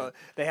what he did.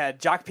 They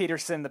had Jock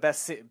Peterson, the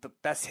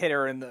best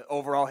hitter in the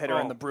overall hitter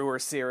in the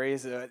Brewers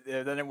series. Then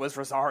it was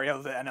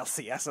Rosario, the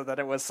NLCS, and then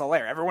it was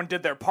Soler. Everyone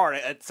did their part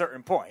at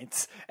certain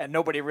points, and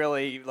nobody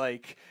really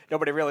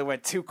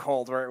went too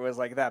cold where it was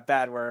like that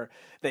bad where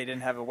they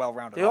didn't have a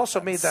well-rounded. They also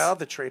made that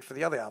other trade for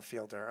the other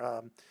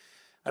outfielder.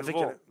 I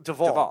think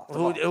Duvall,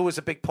 who was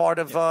a big part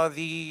of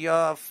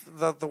the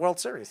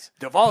World Series.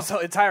 Duvall's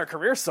entire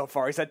career so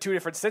far, he's had 2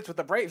 different stints with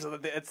the Braves. So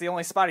it's the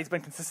only spot he's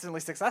been consistently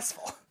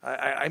successful.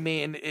 I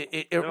mean,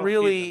 the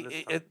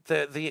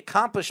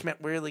accomplishment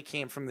really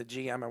came from the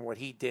GM and what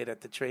he did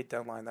at the trade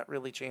deadline. That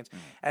really changed.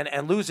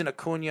 And losing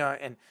Acuna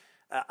and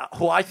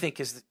who I think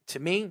is, to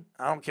me,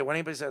 I don't care what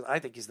anybody says, I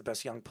think he's the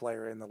best young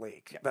player in the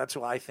league. Yeah. That's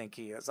who I think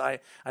he is. I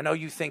know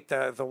you think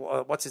the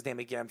what's his name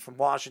again from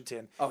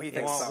Washington? Oh, he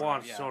thinks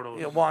Juan Soto.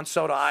 Yeah, Juan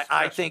Soto.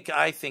 I think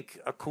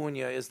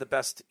Acuna is the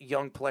best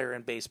young player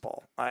in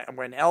baseball.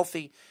 When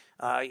healthy,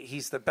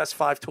 he's the best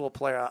 5-tool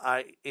player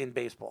in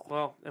baseball.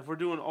 Well, if we're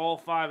doing all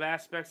 5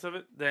 aspects of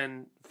it,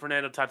 then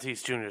Fernando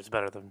Tatis Jr. is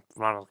better than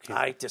Ronald Acuna.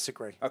 I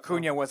disagree.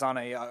 Acuna was on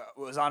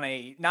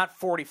a not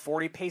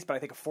 40-40 pace, but I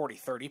think a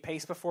 40-30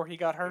 pace before he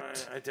got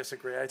hurt. I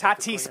disagree.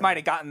 Tatis might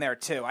have gotten there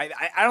too. I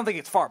don't think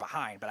it's far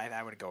behind, but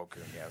I would go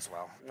Acuna as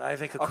well. I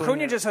think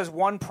Acuna just has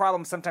one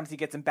problem. Sometimes he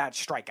gets in bad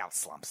strikeout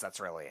slumps. That's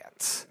really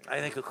it.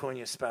 I think Acuna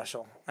is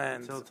special,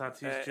 and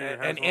Tatis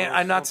Jr. and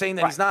I'm not saying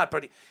that he's not,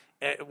 but.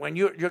 When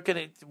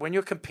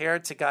you're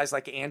compared to guys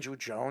like Andrew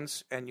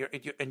Jones and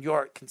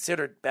you're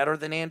considered better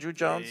than Andrew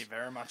Jones, he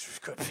very much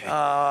could be.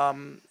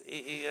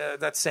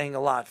 That's saying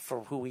a lot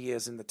for who he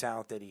is and the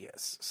talent that he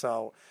is.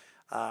 So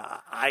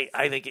I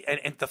think,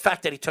 and the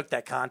fact that he took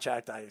that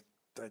contract, I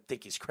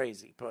think he's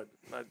crazy, but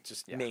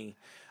me.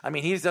 I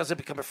mean, he doesn't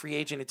become a free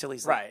agent until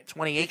he's like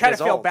 28 years old. You kind of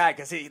feel bad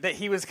because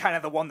he was kind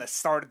of the one that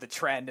started the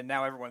trend, and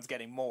now everyone's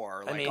getting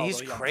more. I mean,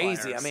 he's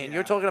crazy. I mean,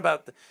 you're talking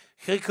about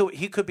he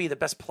could be the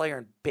best player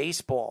in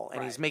baseball,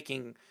 and he's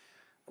making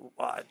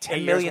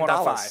 $10 million.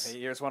 8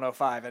 years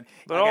 105,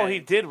 but all he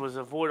did was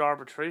avoid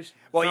arbitration.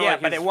 Well,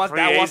 but that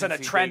wasn't a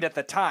trend at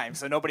the time,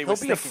 so nobody was.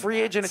 He'll be a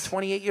free agent at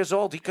 28 years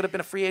old. He could have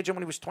been a free agent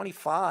when he was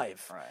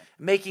 25,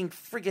 making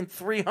friggin'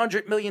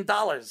 $300 million.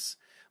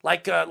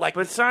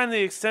 But signing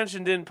the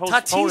extension didn't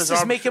postpone Tatis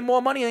is making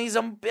more money, and he's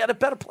a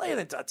better player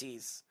than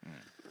Tatis.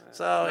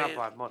 So not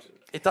by much.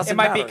 It doesn't. It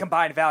might be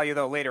combined value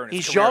though later in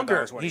his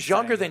career. He's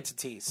younger than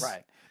Tatis,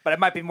 right? But it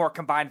might be more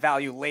combined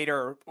value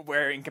later,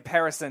 where in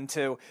comparison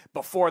to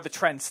before the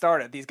trend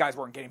started, these guys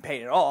weren't getting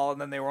paid at all, and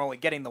then they were only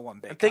getting the one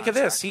big. Think of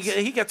this: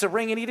 he gets a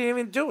ring, and he didn't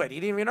even do it. He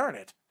didn't even earn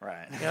it.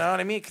 Right. You know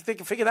what I mean?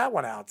 Figure that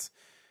one out.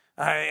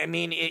 I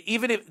mean,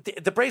 even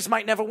if the Braves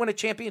might never win a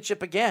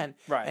championship again,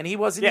 right? And he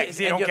wasn't. Yeah, because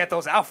you don't get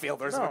those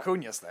outfielders of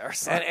Acuna's there.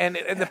 So. And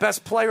the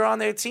best player on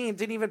their team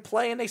didn't even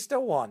play, and they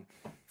still won.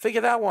 Figure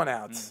that one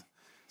out.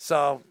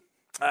 So,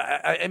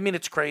 I mean,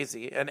 it's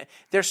crazy, and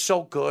they're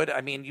so good.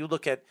 I mean, you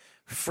look at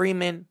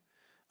Freeman,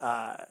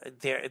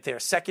 their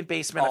second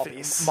baseman,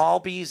 Albies.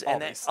 Malbies,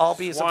 and then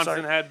Albies.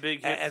 Swanson had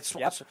big hits. And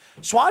Swanson.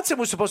 Swanson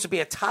was supposed to be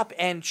a top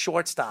end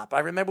shortstop.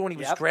 I remember when he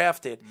was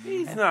drafted.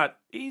 He was. No.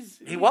 I'm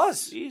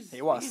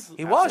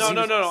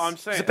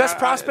saying He's the best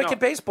prospect in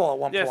baseball at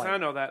one point. Yes, I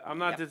know that. I'm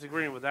not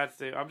disagreeing with that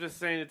statement. I'm just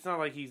saying it's not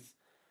like he's.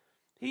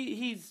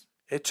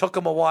 It took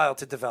him a while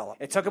to develop.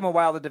 It took him a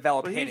while to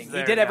develop But hitting. he's He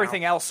there did now.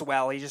 everything else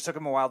well. He just took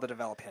him a while to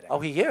develop hitting. Oh,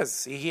 he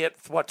is. He hit,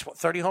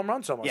 30 home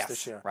runs almost yes,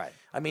 this year. right.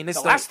 I mean, the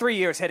last 3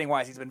 years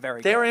hitting-wise, he's been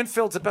very their good.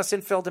 infield's the best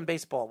infield in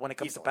baseball when it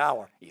comes to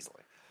power.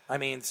 Easily. I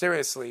mean,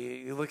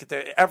 seriously, you look at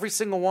every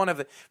single one of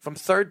it, from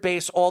third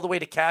base all the way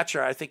to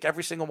catcher, I think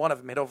every single one of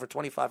them hit over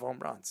 25 home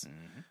runs.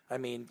 Mm-hmm. I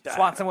mean,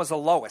 Swanson was the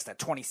lowest at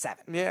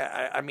 27.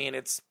 Yeah, I mean,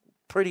 it's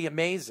pretty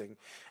amazing.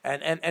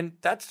 And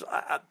that's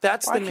I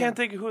the can't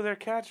think of who their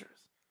catcher is.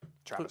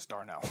 Travis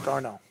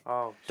d'Arnaud.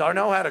 Oh,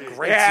 d'Arnaud had a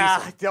great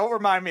season. Don't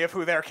remind me of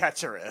who their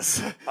catcher is.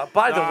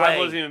 By the way, I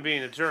wasn't even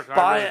being a jerk.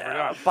 I really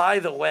forgot. By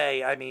the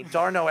way, I mean,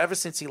 d'Arnaud, ever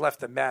since he left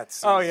the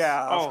Mets. He's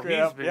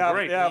been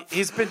great. Yep.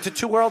 He's been to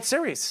 2 World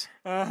Series.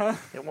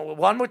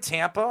 One with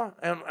Tampa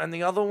and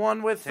the other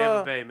one with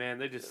Tampa Bay, man.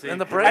 They just and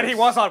the Braves. And he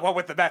was on one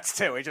with the Mets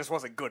too. He just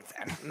wasn't good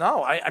then.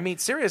 No, I mean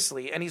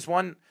seriously, and he's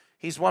won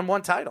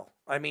 1 title.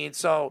 I mean,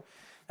 so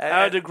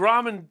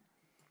DeGrom and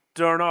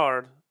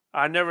Darnard.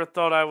 I never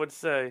thought I would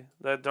say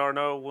that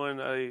d'Arnaud won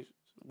a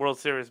World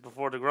Series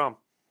before DeGrom.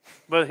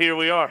 But here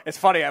we are. It's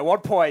funny. At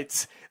one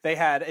point, they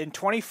had in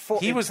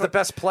 24. He was the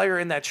best player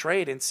in that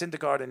trade, in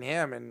Syndergaard and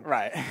him, and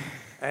right.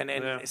 And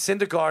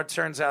Syndergaard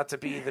turns out to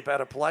be the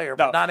better player,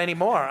 but not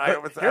anymore.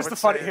 Here's the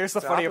funny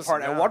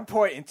part. At one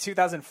point in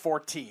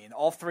 2014,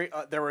 all three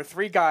there were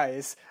 3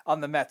 guys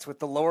on the Mets with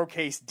the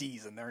lowercase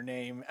d's in their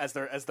name as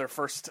their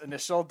first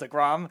initial: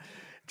 DeGrom,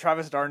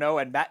 Travis d'Arnaud,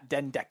 and Matt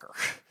Dendecker.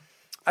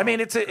 I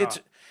mean, it's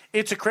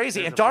a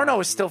crazy, and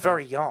d'Arnaud is still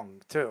very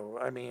young too.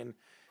 I mean,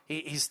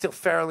 he's still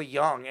fairly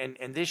young,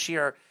 and this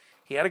year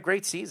he had a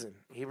great season.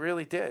 He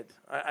really did.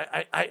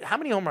 How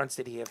many home runs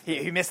did he have?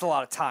 He missed a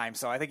lot of time,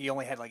 so I think he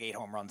only had like 8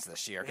 home runs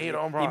this year. 8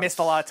 home runs. He missed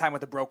a lot of time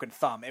with a broken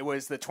thumb. It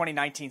was the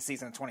 2019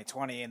 season and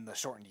 2020 in the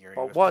shortened year.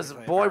 But was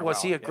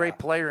he a great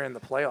player in the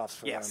playoffs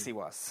for them? Yes, he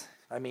was.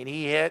 I mean,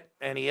 he hit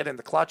in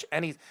the clutch,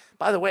 and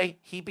by the way,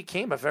 he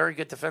became a very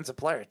good defensive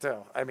player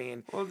too. I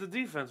mean, well, the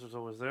defense was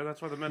always there.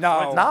 That's why the Mets.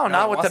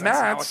 Not with the Mets.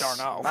 Not with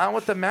d'Arnaud. Not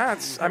with the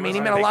Mets. I mean,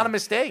 he made a lot of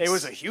mistakes. It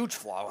was a huge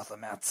flaw with the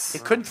Mets. He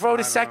couldn't throw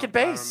to second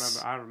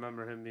base. I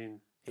remember him being.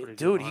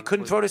 Dude, he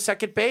couldn't throw to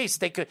second base.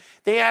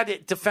 They had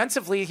it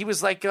defensively. He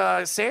was like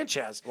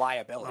Sanchez.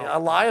 Liability. A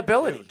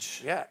liability.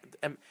 Huge. Yeah.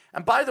 And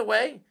by the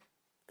way,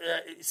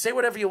 say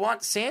whatever you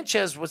want.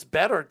 Sanchez was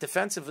better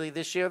defensively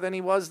this year than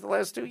he was the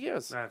last 2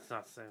 years. That's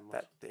not saying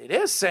much. It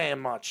is saying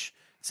much.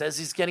 It says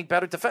he's getting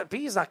better defense. But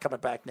he's not coming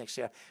back next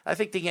year. I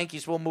think the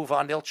Yankees will move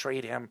on. They'll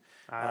trade him.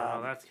 I don't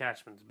know. That's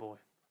Cashman's boy.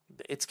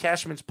 It's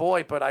Cashman's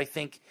boy, but I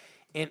think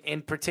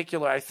in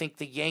particular, I think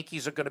the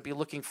Yankees are going to be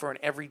looking for an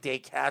everyday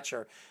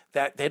catcher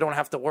that they don't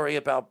have to worry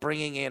about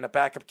bringing in a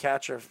backup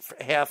catcher for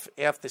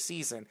half the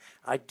season.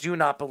 I do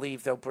not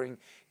believe they'll bring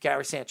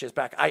Gary Sanchez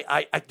back.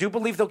 I do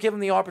believe they'll give him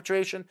the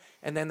arbitration,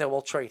 and then they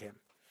will trade him.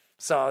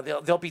 So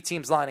there'll be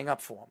teams lining up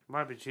for him.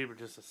 Might be cheaper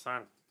just to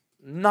sign him.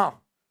 No.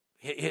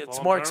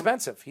 It's more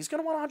expensive. He's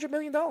going to want $100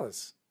 million.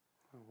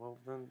 Well,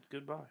 then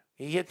goodbye.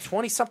 He hit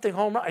 20-something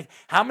home runs.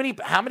 How many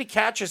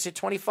catchers hit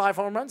 25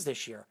 home runs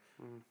this year?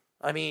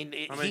 I mean,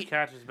 how many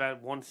catches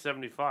batted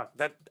 175?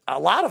 That a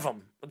lot of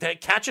them. The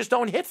catchers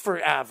don't hit for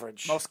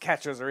average. Most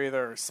catchers are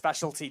either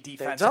specialty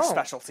defense or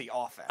specialty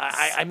offense.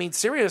 I mean,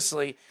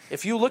 seriously,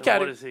 if you look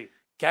at what it, is he?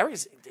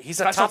 He's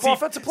a top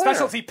offensive player.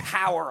 Specialty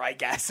power, I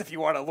guess, if you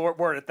want to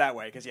word it that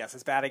way. Because yes,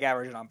 his batting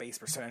average and on base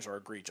percentage are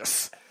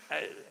egregious.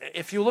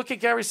 If you look at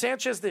Gary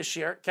Sanchez this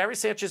year, Gary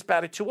Sanchez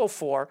batted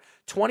 .204,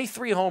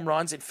 23 home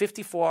runs, and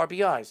 54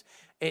 RBIs.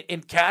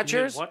 In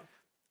catchers, what?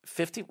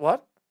 50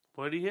 what?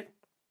 What did he hit?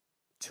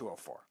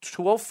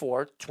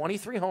 204,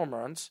 23 home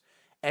runs,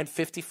 and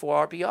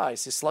 54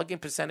 RBIs. His slugging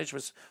percentage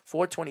was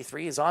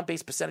 .423. His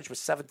on-base percentage was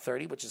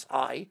 .730, which is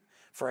high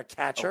for a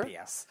catcher.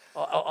 OPS.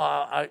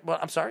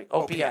 I'm sorry?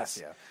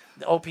 OPS. Yeah.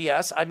 The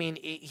OPS. I mean,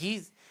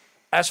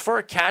 as for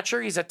a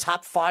catcher, he's a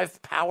top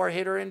 5 power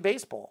hitter in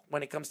baseball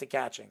when it comes to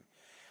catching.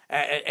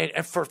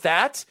 And for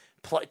that,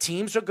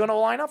 teams are going to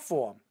line up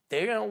for him.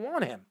 They're going to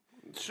want him.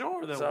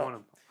 Sure, they want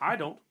him. I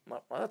don't.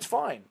 Well, that's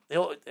fine.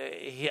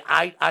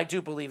 I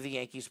do believe the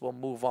Yankees will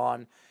move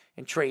on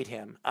and trade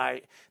him.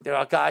 There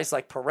are guys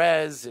like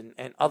Perez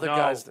and other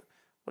guys.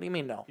 What do you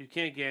mean no?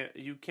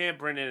 You can't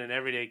bring in an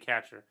everyday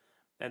catcher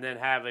and then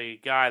have a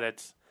guy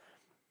that's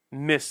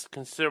missed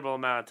considerable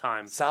amount of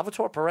time.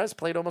 Salvatore Perez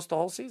played almost the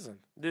whole season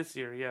this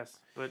year, yes,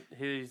 but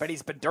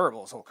he's been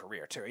durable his whole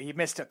career too. He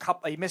missed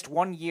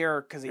 1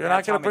 year because you're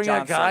not going to bring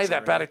in a guy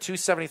that batted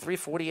 .273,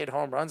 48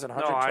 home runs, and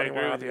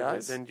 121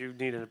 RBIs. Then you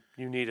need an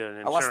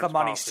insurance unless the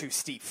money's policy. too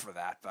steep for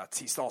that. But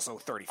he's also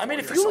 34. I mean,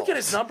 if you look at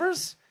his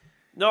numbers.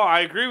 No, I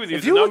agree with you.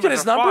 If you look at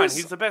his numbers,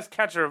 he's the best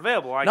catcher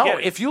available.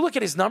 If you look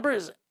at his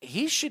numbers,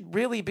 he should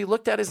really be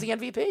looked at as the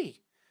MVP.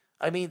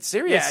 I mean,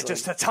 seriously. Yeah,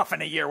 just a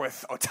toughen a year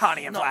with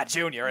Ohtani and Vlad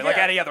Jr. Like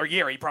any other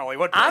year, he probably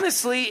would be.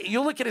 Honestly,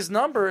 you look at his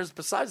numbers,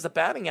 besides the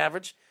batting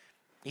average,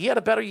 he had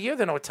a better year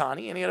than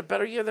Ohtani, and he had a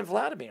better year than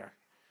Vladimir.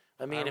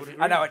 I mean,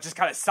 I know, it just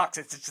kind of sucks.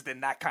 It's just in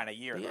that kind of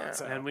year. Yeah.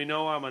 Though, And we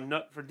know I'm a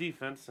nut for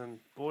defense, and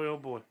boy, oh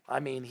boy. I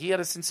mean, he had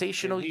a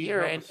sensational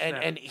year, helped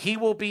and he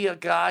will be a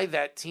guy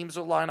that teams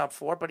will line up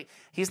for, but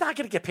he's not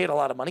going to get paid a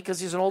lot of money because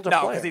he's an older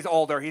player. No, because he's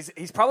older.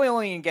 He's probably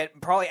only going to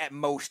get at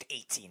most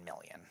 $18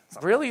 million.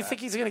 Really? You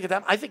think he's going to get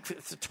that? I think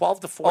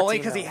 12 to 14. Only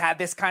because he had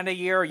this kind of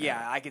year.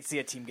 Yeah, I could see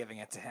a team giving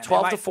it to him.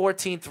 12 to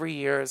 14, 3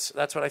 years.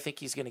 That's what I think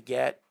he's going to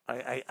get.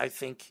 I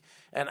think,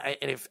 and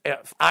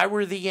if I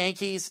were the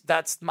Yankees,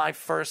 that's my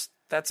first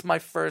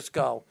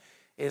go,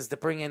 is to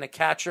bring in a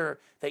catcher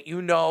that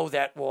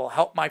that will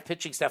help my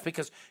pitching staff,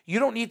 because you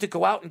don't need to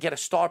go out and get a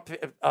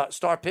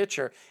star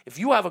pitcher. If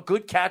you have a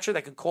good catcher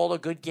that can call a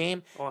good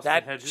game,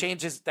 that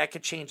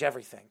could change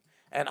everything.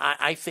 And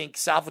I think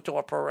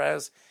Salvador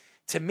Perez,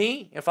 to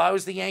me, if I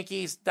was the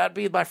Yankees, that'd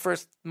be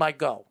my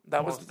go.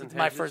 That was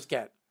my first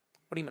get.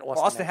 What do you mean,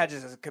 Austin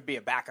Hedges could be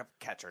a backup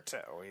catcher too.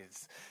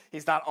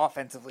 He's not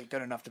offensively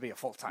good enough to be a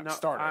full-time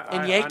starter.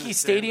 In Yankee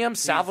Stadium,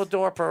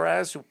 Salvador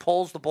Perez, who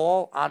pulls the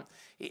ball,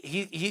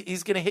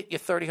 he's going to hit you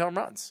 30 home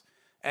runs,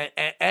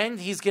 and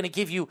he's going to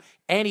give you,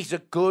 and he's a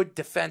good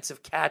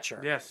defensive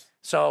catcher. Yes.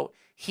 So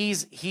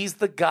he's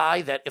the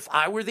guy that if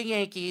I were the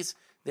Yankees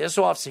this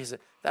offseason,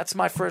 that's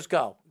my first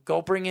go. Go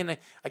bring in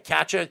a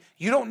catcher.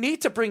 You don't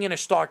need to bring in a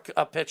star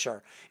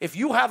pitcher. If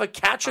you have a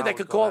catcher that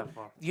could call,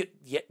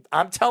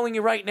 I'm telling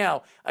you right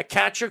now, a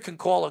catcher can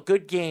call a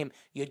good game.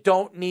 You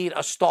don't need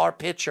a star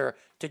pitcher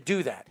to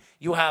do that.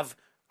 You have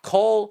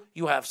Cole,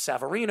 you have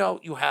Severino,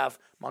 you have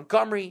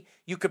Montgomery.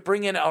 You could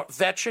bring in a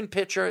veteran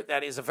pitcher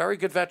that is a very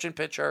good veteran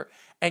pitcher,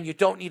 and you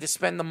don't need to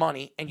spend the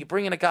money. And you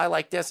bring in a guy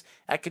like this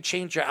that could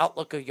change your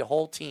outlook of your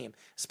whole team,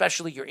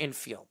 especially your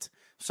infield.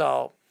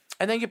 So,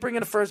 and then you bring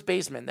in a first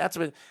baseman. That's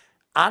what.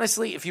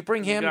 Honestly, if you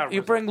bring him,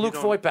 you bring Luke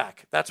Voigt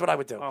back. That's what I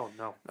would do. Oh,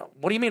 no.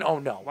 What do you mean, oh,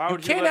 no? Why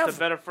would you let the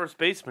better first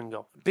baseman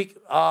go?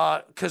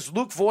 Because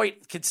Luke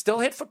Voigt can still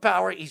hit for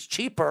power. He's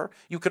cheaper.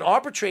 You could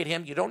arbitrate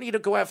him. You don't need to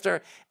go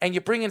after, and you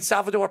bring in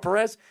Salvador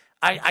Perez.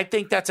 I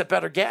think that's a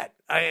better get.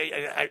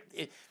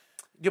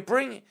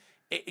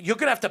 You're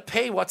going to have to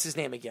pay, what's his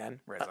name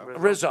again?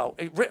 Rizzo.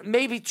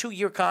 Maybe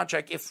 2-year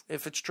contract if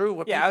it's true.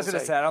 I was going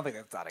to say, I don't think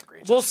that's that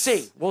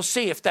egregious. We'll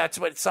see if that's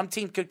what some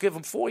team could give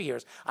him 4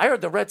 years. I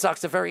heard the Red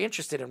Sox are very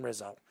interested in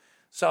Rizzo.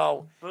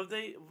 So, but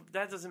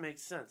that doesn't make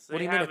sense. What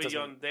do you mean?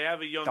 They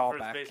have a young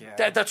first baseman.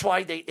 Yeah. That's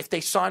why if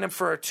they sign him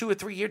for a 2 or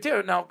 3 year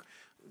deal. Now,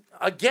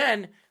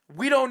 again,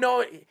 we don't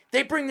know.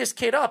 They bring this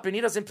kid up and he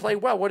doesn't play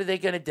well. What are they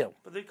going to do?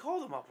 But they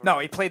called him up. No,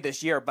 he played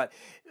this year. But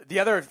the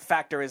other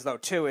factor is,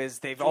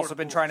 they've also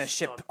been trying to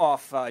ship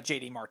off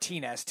J.D.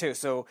 Martinez too.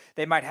 So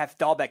they might have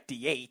Dahlbeck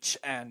DH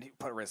and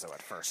put Rizzo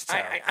at first.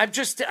 So. I'm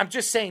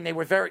just saying they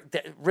were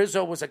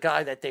Rizzo was a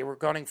guy that they were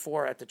gunning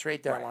for at the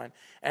trade deadline, right.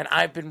 And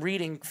I've been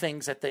reading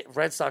things that the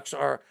Red Sox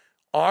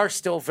are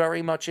still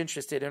very much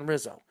interested in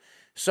Rizzo.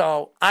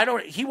 So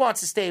he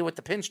wants to stay with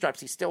the Pinstripes.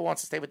 He still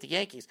wants to stay with the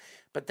Yankees,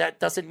 but that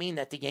doesn't mean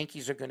that the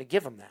Yankees are going to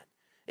give him that.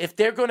 If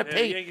they're going to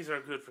pay, the Yankees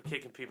are good for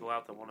kicking people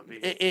out that want to be.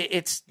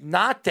 It's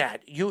not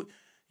that you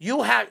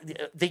have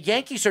the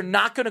Yankees are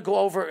not going to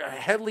go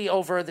heavily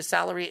over the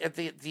salary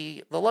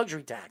the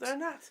luxury tax. They're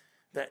not.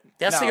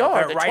 Yes, they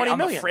are. They're right 20 on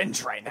million. the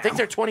fringe right now. I think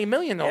they're $20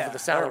 million over the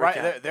salary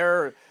cap.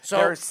 They're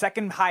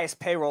second highest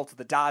payroll to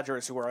the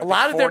Dodgers, who are a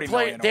lot of their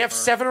players. They have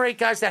 7 or 8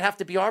 guys that have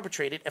to be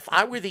arbitrated. If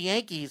I were the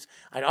Yankees,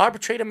 I'd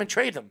arbitrate them and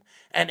trade them.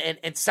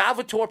 And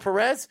Salvador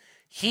Perez,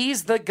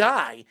 he's the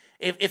guy.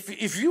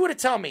 If you were to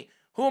tell me,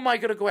 who am I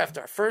going to go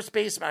after? First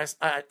baseman,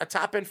 a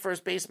top end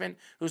first baseman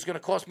who's going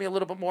to cost me a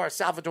little bit more.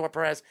 Salvador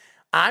Perez.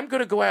 I'm going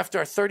to go after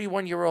a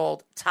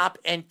 31-year-old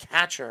top-end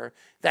catcher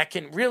that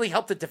can really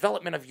help the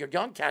development of your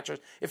young catchers.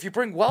 If you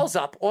bring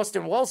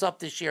Austin Wells up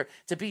this year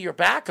to be your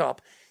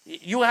backup,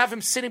 you have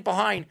him sitting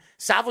behind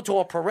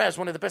Salvador Perez,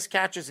 one of the best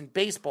catchers in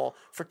baseball,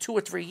 for 2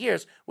 or 3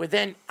 years, where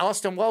then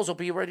Austin Wells will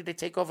be ready to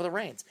take over the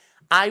reins.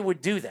 I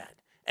would do that.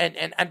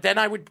 And then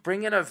I would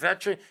bring in a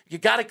veteran. You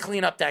got to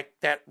clean up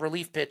that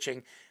relief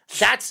pitching.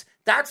 That's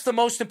the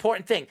most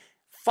important thing.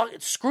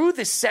 Screw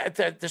the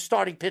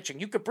starting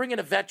pitching. You could bring in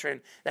a veteran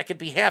that could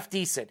be half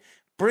decent.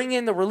 Bring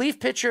in the relief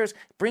pitchers,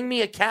 bring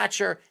me a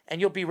catcher, and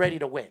you'll be ready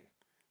to win.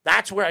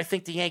 That's where I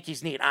think the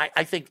Yankees need.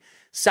 I think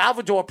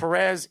Salvador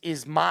Perez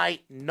is my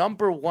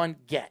number one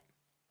get.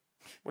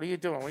 What are you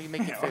doing? What are you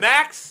making?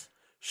 Max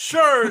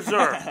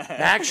Scherzer.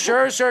 Max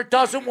Scherzer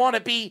doesn't want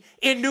to be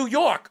in New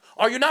York.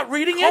 Are you not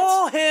reading it?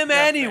 Call him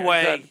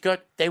anyway. Good.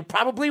 They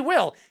probably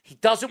will. He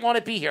doesn't want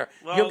to be here.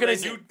 Well,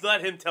 you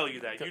let him tell you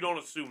that. You don't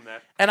assume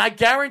that. And I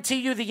guarantee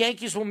you the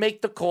Yankees will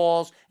make the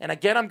calls. And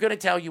again, I'm going to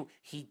tell you,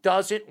 he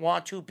doesn't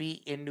want to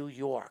be in New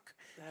York.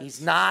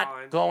 He's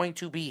not going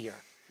to be here.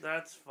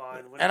 That's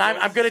fine. And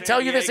I'm going to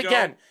tell you this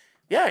again.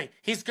 Yeah,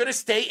 he's going to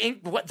stay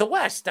in the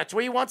West. That's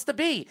where he wants to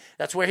be.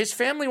 That's where his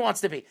family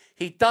wants to be.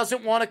 He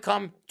doesn't want to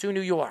come to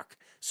New York.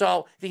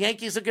 So the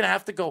Yankees are going to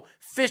have to go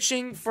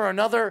fishing for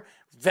another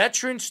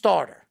veteran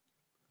starter.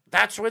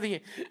 That's where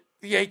the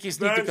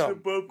Yankees need to go.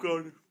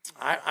 Bumgarner.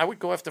 I would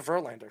go after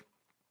Verlander.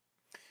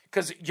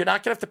 Because you're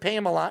not going to have to pay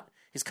him a lot.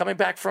 He's coming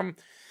back from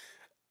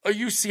a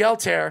UCL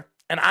tear,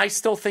 and I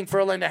still think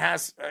Verlander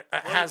has.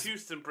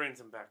 Houston brings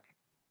him back.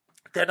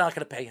 They're not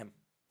going to pay him.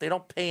 They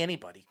don't pay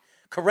anybody.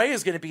 Correa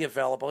is going to be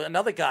available.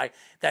 Another guy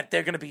that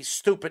they're going to be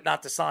stupid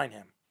not to sign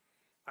him.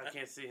 I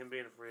can't see him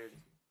being a free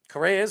agent.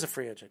 Correa is a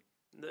free agent.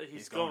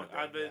 He's going.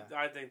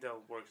 I think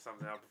they'll work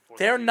something out before.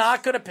 They're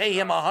not going to pay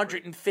him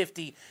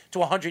 $150 to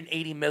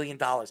 $180 million.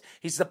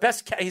 He's the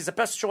best. He's the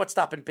best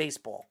shortstop in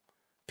baseball.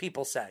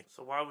 People say.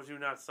 So why would you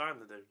not sign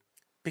the dude?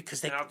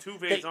 Because now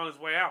Altuve's on his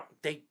way out.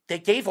 They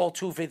gave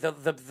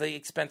Altuve the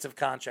expensive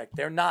contract.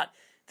 They're not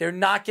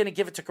going to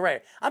give it to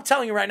Correa. I'm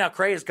telling you right now,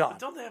 Correa's gone. But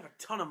don't they have a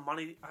ton of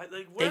money?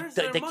 Where's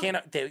their money?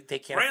 They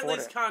can't afford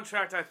Brantley's it.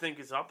 contract, I think,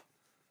 is up.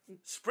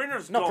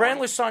 Sprinter's No, gone.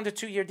 Brantley signed a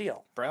 2-year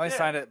deal.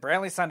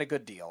 Brantley signed a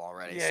good deal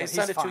already. Yeah, so he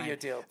signed a fine. 2-year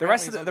deal. The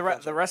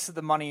rest of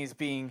the money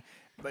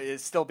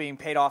is still being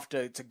paid off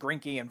to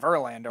Greinke and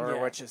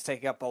Verlander, which is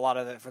taking up a lot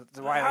of it for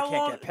why they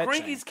can't get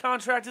pitching. Greinke's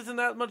contract isn't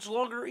that much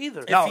longer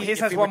either. No, his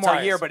has one more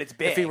year, but it's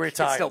big. If he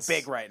retires, it's still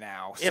big right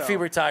now. If he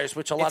retires,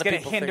 which a lot of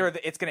people think.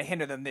 It's going to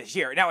hinder them this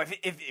year. Now,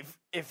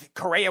 if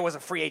Correa was a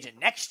free agent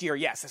next year,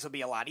 yes, this would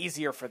be a lot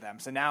easier for them.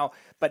 Now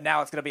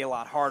it's going to be a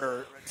lot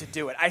harder to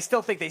do it. I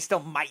still think they still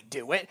might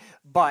do it,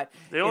 but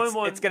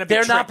it's going to be.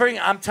 They're not tricky.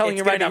 bringing. I'm telling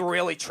you right now,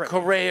 really tricky.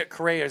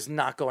 Correa is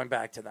not going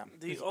back to them.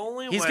 He's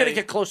going to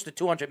get close to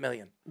 $200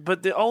 million.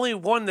 But the only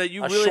one that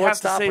you really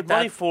have to save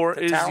money for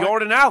is talent?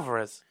 Yordan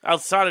Alvarez.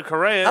 Outside of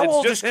Correa, How it's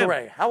old just is him.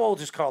 Correa? How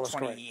old is Carlos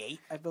Correa? 28,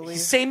 I believe.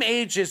 He's same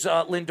age as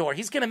Lindor.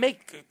 He's going to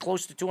make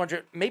close to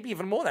 200, maybe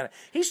even more than that.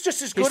 He's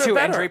just as good He's or too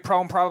better. injury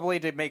prone probably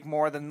to make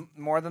more than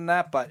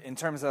that. But in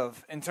terms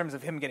of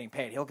him getting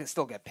paid, he'll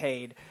still get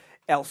paid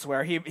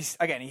elsewhere.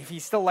 If he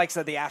still likes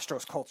the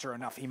Astros culture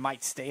enough, he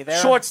might stay there.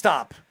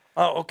 Shortstop.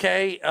 Oh,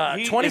 okay.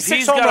 26 if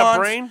he's home got runs, a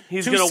brain,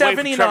 he's going to wait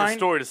for Trevor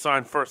Story to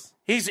sign first.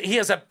 He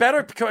has a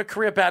better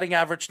career batting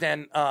average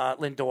than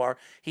Lindor.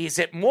 He's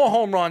hit more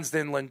home runs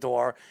than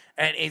Lindor,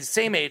 and he's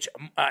same age.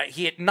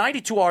 He hit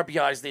 92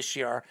 RBIs this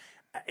year.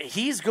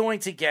 He's going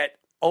to get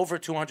over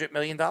 $200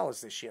 million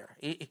this year.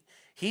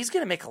 He's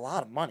going to make a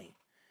lot of money.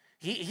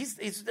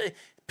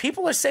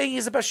 People are saying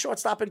he's the best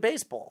shortstop in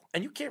baseball,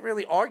 and you can't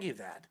really argue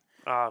that.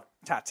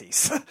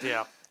 Tatis.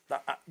 Yeah.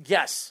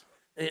 Yes.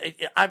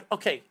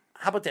 Okay.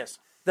 How about this?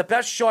 The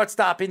best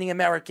shortstop in the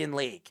American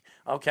League,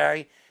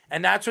 okay?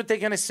 And that's what they're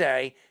going to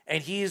say,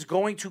 and he is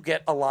going to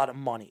get a lot of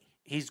money.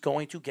 He's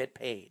going to get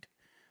paid,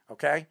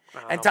 okay?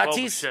 And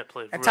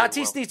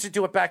Tatis needs to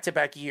do it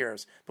back-to-back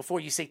years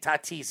before you say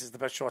Tatis is the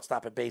best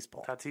shortstop in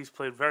baseball. Tatis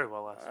played very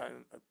well last year.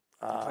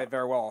 He played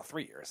very well all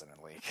 3 years in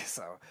the league,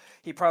 so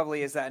he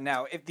probably is that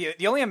now. If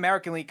the only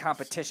American League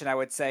competition I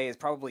would say is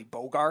probably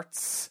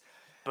Bogarts.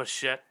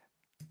 Bichette.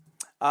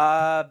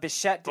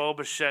 Bichette. Bo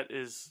Bichette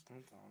is...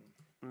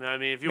 I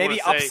mean, if you maybe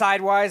want to say,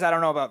 upside wise, I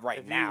don't know about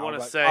right now. You want to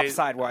but say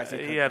upside wise,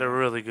 he had a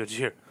really good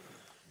year.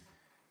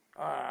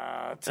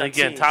 And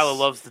again, Tyler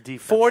loves the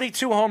defense.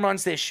 42 home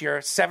runs this year,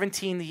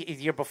 17 the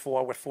year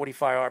before with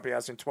 45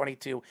 RBIs and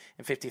 22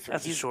 and 53.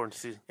 That's a short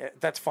season. Yeah,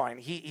 that's fine.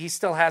 He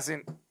still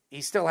hasn't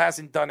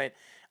done it.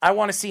 I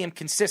want to see him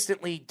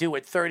consistently do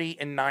it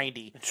 30 and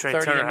 90. Trey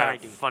 30 Turner and had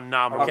 90. a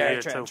phenomenal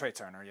year too. Trey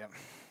Turner, yeah.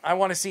 I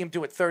want to see him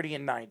do it 30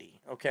 and 90.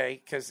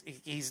 Okay, because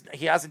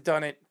he hasn't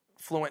done it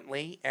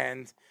fluently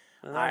and.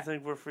 I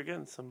think we're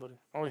forgetting somebody.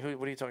 Oh,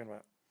 what are you talking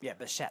about? Yeah,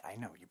 Bichette. I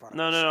know you brought up.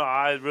 No.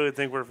 I really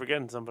think we're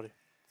forgetting somebody.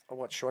 Oh,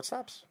 what,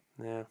 shortstops?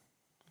 Yeah.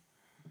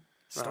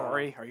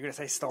 Story? Are you going to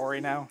say Story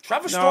now?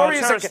 Trevor Story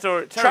is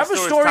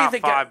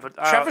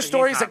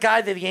a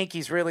guy that the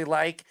Yankees really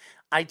like.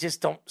 I just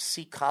don't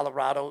see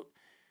Colorado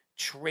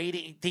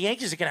trading. The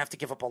Yankees are going to have to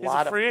give up a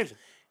lot of. He's a free agent.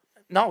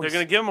 No, they're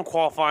going to give him a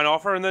qualifying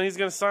offer, and then he's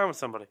going to sign with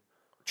somebody.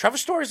 Trevor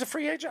Story is a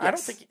free agent. Yes. I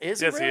don't think he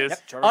is. Yes, he is.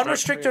 Yep,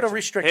 unrestricted or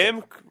restricted.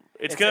 Him.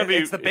 It's going to be.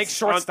 It's the big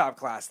shortstop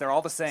class. They're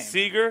all the same.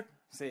 Seager,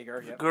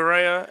 yep.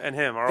 Correa, and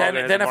him are all.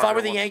 Then if I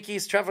were the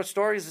Yankees, Trevor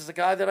Story is a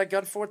guy that I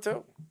gun for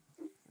too.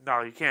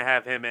 No, you can't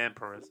have him and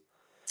Perez.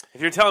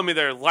 If you're telling me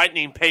they're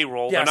lightning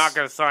payroll, they're not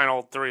going to sign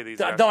all three of these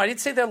guys. No, I didn't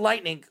say they're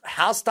lightning.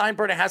 Hal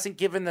Steinbrenner hasn't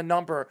given the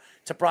number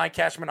to Brian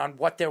Cashman on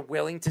what they're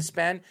willing to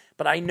spend,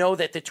 but I know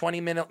that the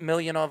 $20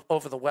 million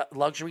over the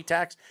luxury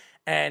tax.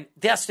 And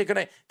yes,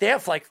 they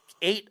have like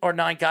 8 or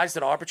 9 guys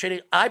that are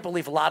arbitrating. I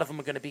believe a lot of them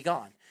are going to be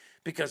gone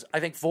because I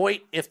think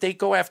Voit, if they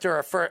go after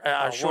a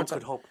one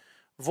could hope.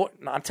 Voit,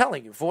 no, I'm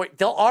telling you, Voit,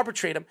 they'll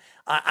arbitrate him.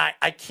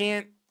 I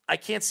can't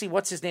see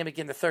what's his name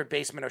again, the third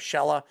baseman,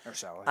 Urshela.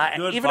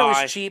 Even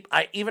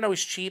though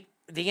he's cheap,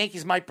 the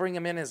Yankees might bring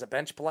him in as a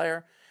bench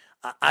player.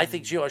 I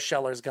think Gio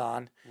Urshela is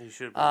gone. He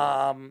should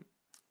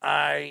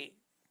be.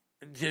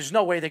 There's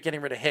no way they're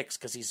getting rid of Hicks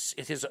because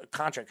his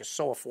contract is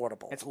so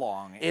affordable. It's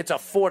long. It's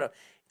affordable.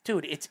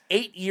 Dude, it's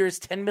 8 years,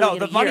 $10 million.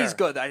 No, the money's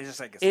good. I just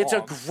think it's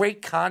long. A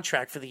great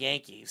contract for the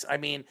Yankees. I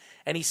mean,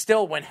 and he's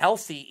still, when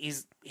healthy,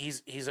 he's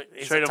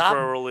trade him for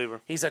a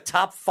reliever. He's a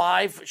top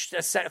 5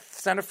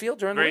 center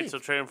fielder in the league. Great, so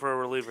trade him for a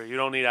reliever. You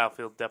don't need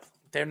outfield depth.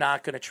 They're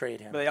not going to trade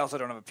him. But they also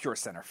don't have a pure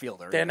center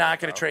fielder. They're not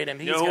going to trade him.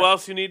 You know who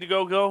else you need to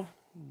go?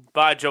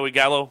 Bye, Joey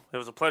Gallo. It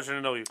was a pleasure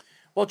to know you.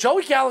 Well,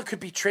 Joey Gallo could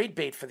be trade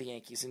bait for the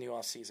Yankees in the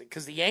offseason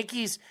because the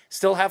Yankees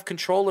still have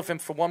control of him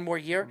for one more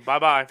year.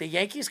 Bye-bye. The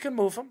Yankees can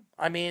move him.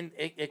 I mean,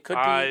 it could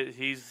be.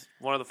 He's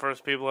one of the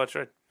first people I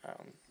trade.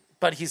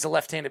 But he's a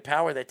left-handed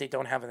power that they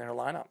don't have in their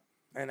lineup.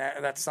 And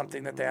that's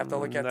something that they have to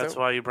look at, That's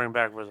why you bring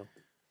back Rizzo.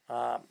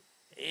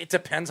 It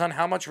depends on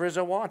how much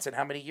Rizzo wants and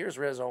how many years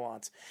Rizzo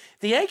wants.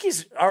 The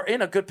Yankees are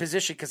in a good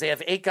position because they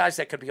have 8 guys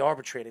that could be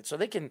arbitrated, so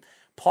they can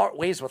part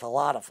ways with a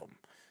lot of them.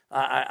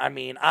 I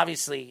mean,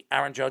 obviously,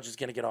 Aaron Judge is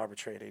going to get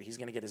arbitrated. He's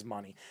going to get his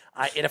money.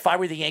 And if I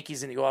were the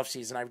Yankees in the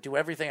offseason, I would do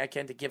everything I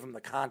can to give him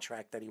the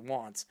contract that he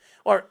wants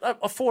or an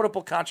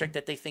affordable contract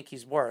that they think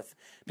he's worth.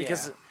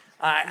 Because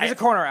he's a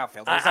corner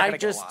outfielder. He's not going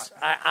to get a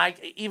lot.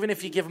 Even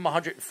if you give him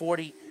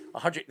 140,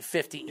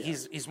 150,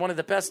 he's one of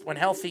the best. When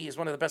healthy, he's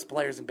one of the best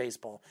players in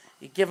baseball.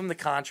 You give him the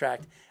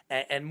contract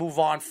and move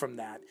on from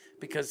that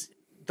because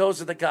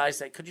those are the guys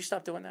that. Could you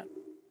stop doing that,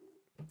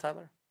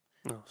 Tyler?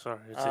 No, sorry.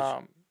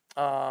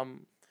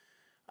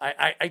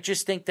 I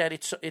just think that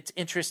it's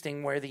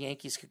interesting where the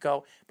Yankees could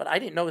go, but I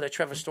didn't know that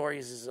Trevor Story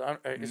is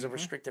a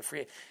restricted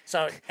free.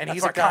 So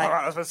he's a guy.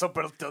 Colorado's been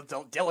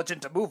so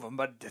diligent to move him,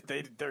 but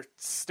they're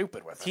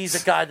stupid with it.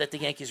 He's a guy that the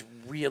Yankees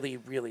really,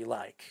 really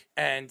like.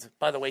 And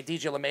by the way,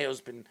 DJ LeMayo's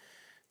been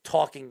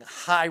talking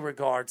high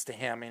regards to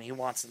him, and he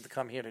wants him to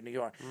come here to New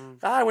York.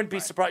 I wouldn't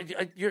be surprised.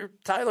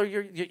 Tyler,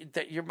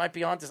 you might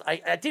be on this.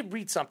 I did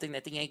read something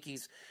that the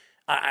Yankees.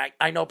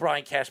 I know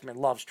Brian Cashman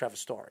loves Trevor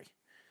Story.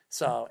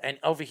 So, and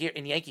over here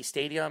in Yankee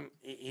Stadium,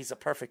 he's a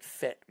perfect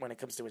fit when it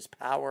comes to his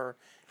power.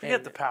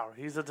 Forget the power.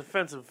 He's a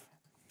defensive.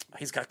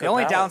 He's got good The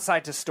only power.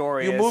 downside to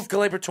Story you is... move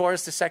Gleyber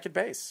Torres to second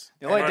base.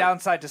 The only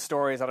downside to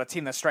Story is on a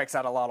team that strikes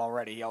out a lot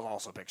already. He's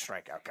also a big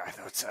strikeout guy,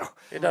 though, so...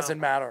 It doesn't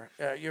matter.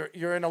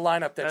 You're in a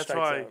lineup that strikes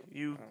out. That's why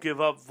you give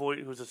up Voit,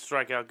 who's a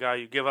strikeout guy.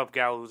 You give up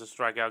Gallo, who's a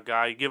strikeout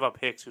guy. You give up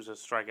Hicks, who's a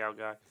strikeout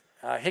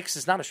guy. Hicks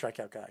is not a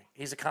strikeout guy.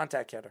 He's a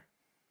contact hitter.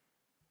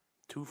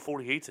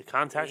 248's a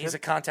contact hitter? He's a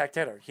contact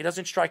hitter. He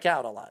doesn't strike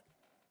out a lot.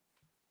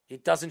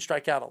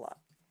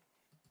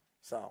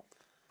 So,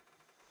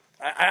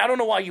 I don't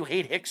know why you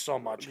hate Hicks so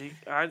much.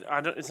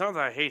 It's not that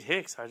I hate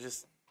Hicks.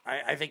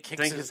 I think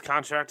Hicks his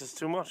contract is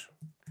too much.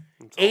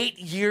 8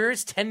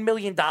 years, $10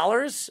 million.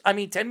 I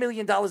mean, $10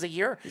 million a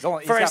year. He's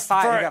got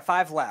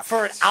 5 left.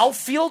 For an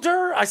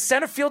outfielder, a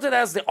center fielder that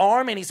has the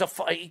arm, and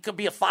he could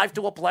be a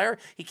 5-tool player.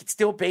 He can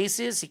steal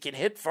bases. He can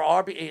hit for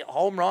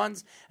home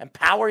runs and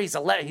power. He's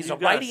a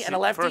righty and a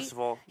lefty. First of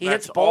all, he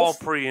that's hits both. all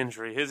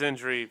pre-injury. His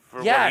injury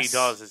for what he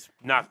does is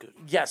not good.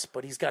 Yes,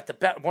 but he's got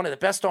one of the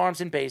best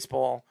arms in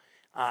baseball.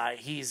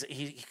 He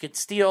could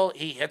steal.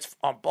 He hits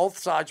on both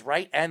sides,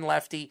 right and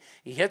lefty.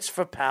 He hits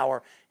for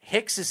power.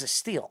 Hicks is a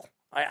steal.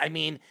 I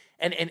mean,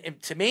 and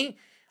to me,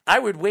 I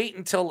would wait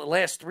until the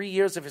last 3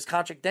 years of his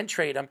contract, then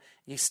trade him.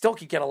 You still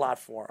could get a lot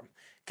for him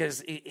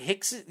because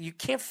Hicks. You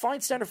can't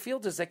find center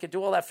fielders that could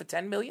do all that for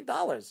 $10 million.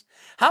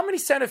 How many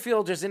center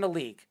fielders in the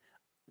league,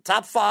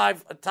 top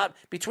 5,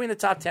 between the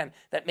top 10,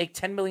 that make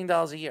 $10 million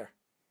a year?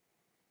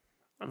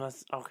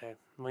 Okay,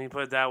 when you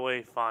put it that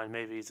way, fine.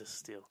 Maybe he's a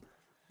steal.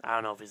 I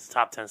don't know if he's a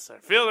top 10 center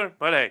fielder,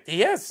 but hey.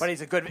 He is. But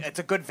it's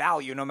a good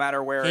value no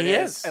matter where it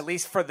is, at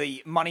least for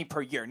the money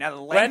per year. Now,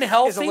 the when length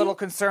healthy, is a little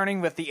concerning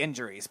with the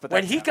injuries. But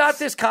when he got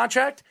this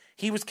contract,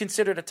 he was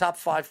considered a top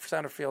 5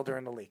 center fielder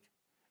in the league.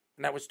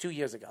 And that was 2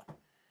 years ago.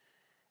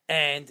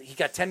 And he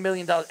got $10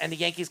 million, and the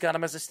Yankees got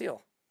him as a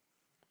steal.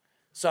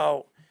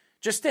 So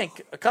just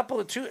think,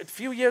 a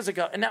few years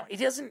ago, and now he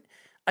doesn't,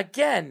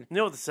 again. You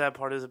know what the sad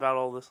part is about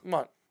all this?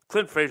 What?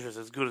 Clint Frazier's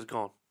as good as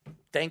gone.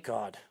 Thank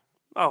God.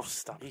 Oh,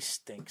 stop. He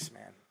stinks,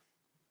 man.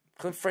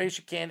 Clint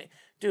Frazier can't...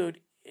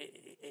 Dude,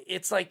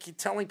 it's like you're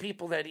telling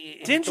people that...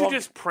 Didn't you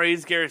just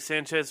praise Gary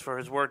Sanchez for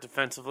his work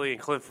defensively, and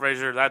Clint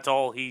Frazier, that's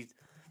all he...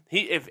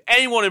 If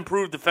anyone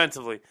improved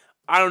defensively,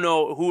 I don't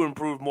know who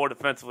improved more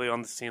defensively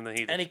on this team than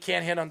he did. And he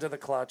can't hit under the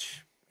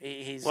clutch.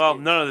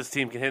 None of this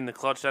team can hit in the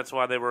clutch. That's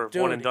why they were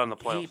one and done in the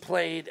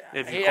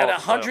playoffs. He had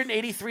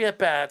 183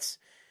 at-bats.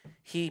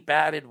 He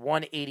batted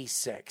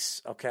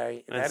 186,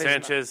 okay? And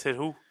Sanchez hit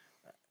who?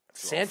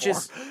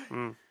 Sanchez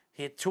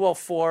hit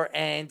 204,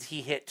 and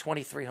he hit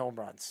 23 home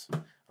runs,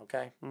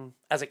 okay,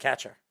 as a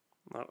catcher.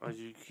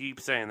 You keep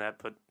saying that,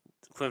 but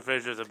Clint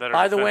Frazier is a better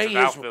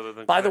outfielder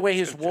than By the way,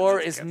 his WAR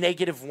is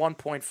negative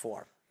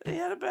 1.4. He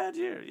had a bad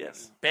year,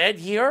 yes. Bad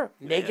year?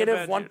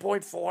 Negative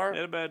 1.4? He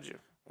had a bad year.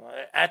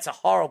 That's a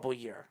horrible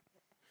year.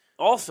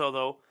 Also,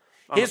 though,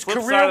 his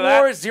career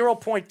WAR is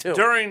 0.2.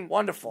 During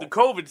the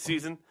COVID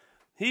season,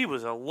 he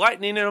was a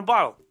lightning in a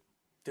bottle.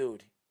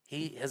 Dude,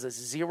 he has a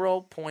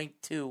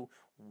 0.2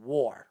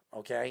 WAR,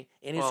 okay,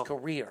 in his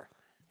career.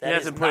 He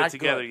hasn't put it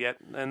together yet,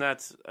 and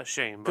that's a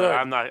shame. But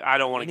I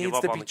don't want to give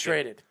up on the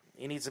kid.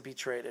 He needs to be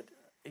traded.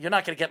 You're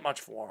not going to get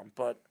much for him,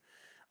 but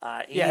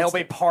He'll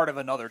be part of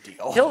another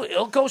deal.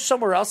 He'll go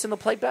somewhere else and he'll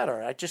play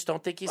better. I just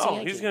don't think he's a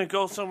Yankee. He's going to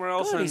go somewhere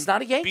else Good, and he's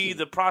not a Yankee. be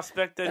the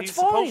prospect that That's he's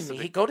fine. supposed to be.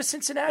 He'd go to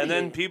Cincinnati. And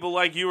then people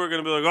like you are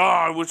going to be like,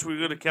 I wish we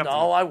could have kept him.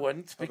 No, I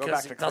wouldn't, He'll go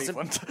because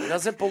back to he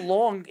doesn't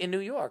belong in New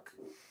York.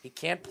 He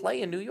can't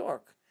play in New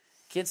York.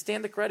 Can't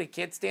stand the credit.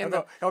 Can't stand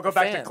He'll go the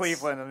back to fans.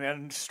 Cleveland and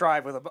then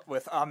strive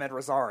with Ahmed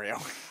Rosario.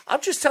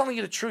 I'm just telling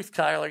you the truth,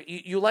 Tyler.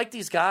 You like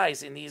these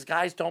guys, and these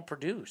guys don't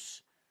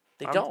produce.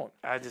 They don't.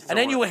 And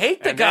then you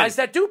hate the guys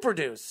that do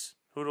produce.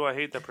 Who do I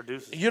hate that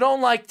produces? You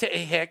don't like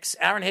Hicks.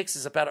 Aaron Hicks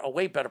is a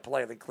way better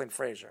player than Clint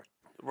Frazier.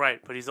 Right,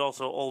 but he's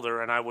also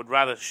older, and I would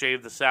rather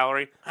shave the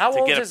salary How to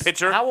old get is, a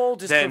pitcher. How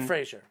old is than Clint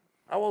Frazier?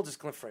 How old is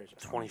Clint Frazier?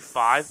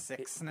 25.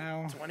 6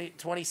 now.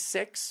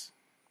 26?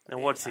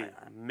 And what's he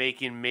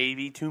making?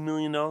 Maybe $2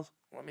 million.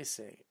 Let me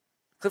see.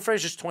 Clint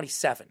Frazier's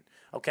 27.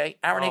 Okay,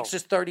 Aaron Hicks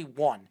is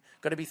 31.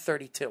 Going to be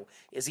 32.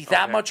 Is he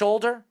that much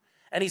older?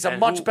 And he's a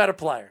much better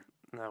player.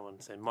 I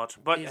wouldn't say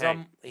much, but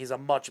he's a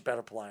much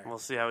better player. We'll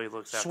see how he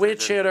looks. After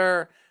Switch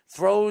hitter,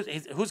 throws.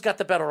 Who's got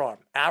the better arm?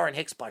 Aaron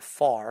Hicks by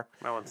far.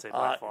 I wouldn't say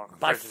by far.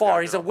 By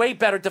far, he's a way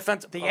better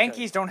defensive. The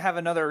Yankees don't have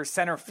another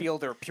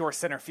pure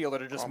center fielder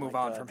to just move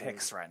on from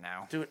Hicks right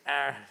now.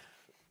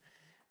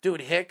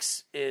 Dude,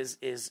 Hicks is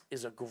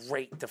a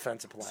great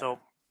defensive player. So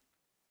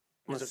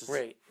he's a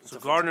great. So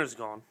Gardner's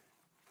gone,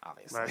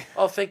 obviously. Right?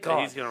 Oh, thank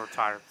God. He's going to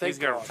retire.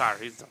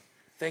 He's done.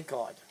 Thank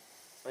God.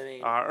 I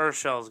mean,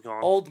 Urshela's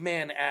gone. Old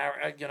man,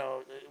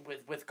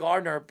 with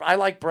Gardner, I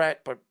like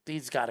Brett, but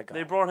he's got to go.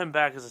 They brought him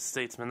back as a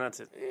statesman. That's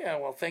it. Yeah,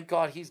 well, thank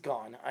God he's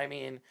gone. I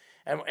mean,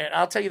 and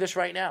I'll tell you this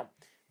right now.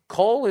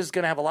 Cole is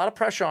going to have a lot of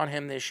pressure on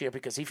him this year,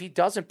 because if he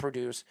doesn't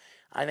produce,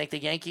 I think the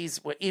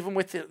Yankees, even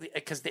with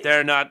because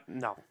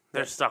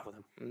they're stuck with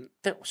him.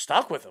 They're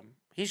stuck with him.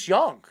 He's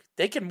young.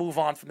 They can move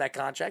on from that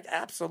contract.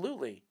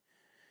 Absolutely.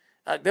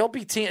 They'll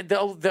be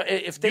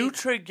if they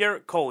trade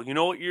Garrett Cole. You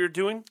know what you're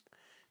doing?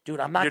 Dude,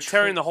 I'm not. You're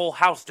tearing the whole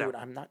house down. Dude,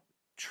 I'm not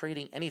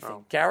trading anything.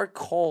 Oh. Garrett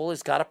Cole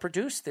has got to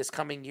produce this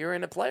coming year in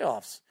the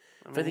playoffs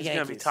for the Yankees. He's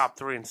going to be top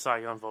 3 in Cy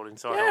Young voting.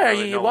 So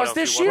he was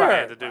this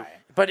year.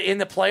 But in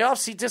the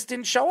playoffs, he just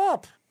didn't show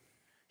up.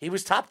 He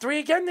was top 3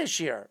 again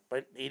this year,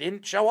 but he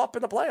didn't show up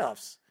in the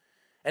playoffs.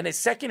 And his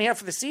second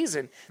half of the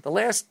season, the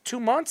last 2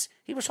 months,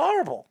 he was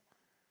horrible.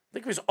 I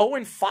think he was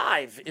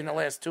 0-5 in the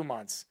last 2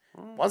 months.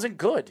 Wasn't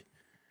good.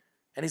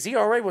 And his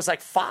ERA was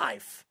like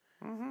 5.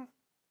 Mm-hmm.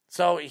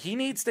 So he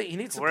needs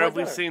to. Where have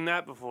we seen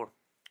that before?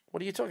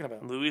 What are you talking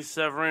about? Luis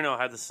Severino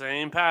had the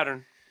same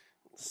pattern.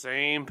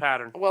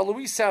 Well,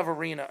 Luis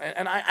Severino,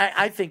 and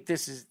I think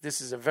this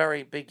is a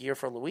very big year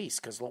for Luis,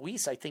 because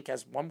Luis, I think,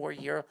 has one more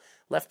year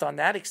left on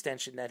that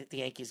extension that the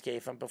Yankees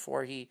gave him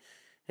before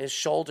his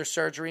shoulder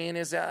surgery and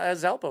his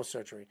elbow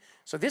surgery.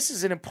 So this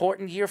is an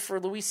important year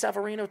for Luis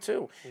Severino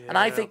too, yeah. and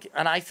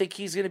I think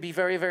he's going to be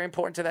very, very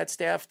important to that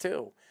staff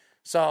too.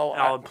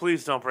 So,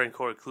 please don't bring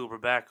Corey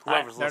Kluber back.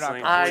 Whoever's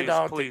listening,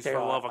 please, for the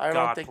love of God, I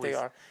don't think they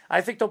are.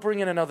 I think they'll bring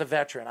in another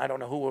veteran. I don't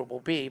know who it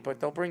will be, but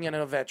they'll bring in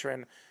a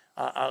veteran.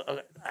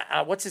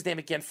 What's his name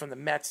again from the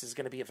Mets is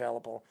going to be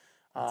available.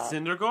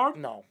 Syndergaard?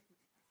 No.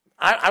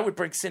 I would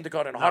bring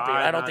Syndergaard in a heartbeat.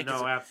 I don't think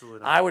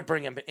absolutely not. I would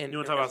bring him in. You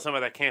want to talk about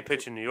somebody that can't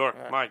pitch in New York?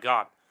 My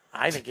God.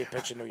 I think he'd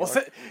pitch in New York.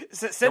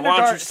 Then why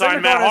don't you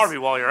sign Matt Harvey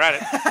while you're at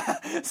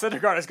it?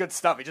 Syndergaard is good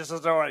stuff. He just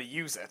doesn't know how to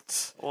use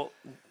it. Well,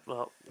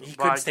 he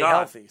couldn't stay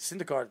healthy.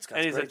 Syndergaard's got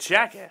and he's a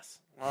jackass.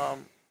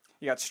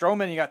 You got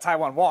Stroman, you got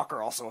Taijuan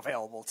Walker also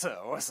available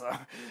too. So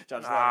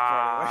judge that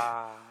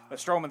accordingly. But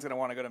Stroman's going to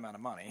want a good amount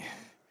of money.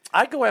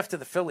 I'd go after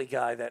the Philly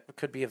guy that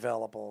could be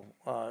available,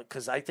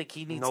 because I think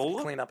he needs to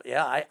be cleaned up.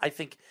 Yeah, I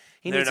think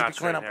he needs to be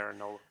cleaned up.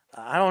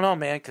 I don't know,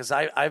 man, because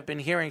I've been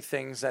hearing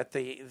things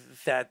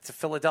that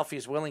Philadelphia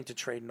is willing to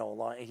trade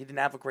Nola. He didn't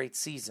have a great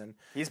season.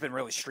 He's been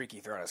really streaky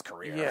throughout his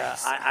career. Yeah,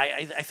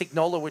 I think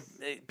Nola would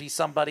be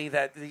somebody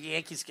that the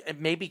Yankees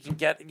maybe can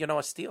get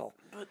a steal.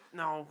 But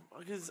no,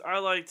 because I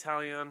like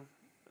Talion.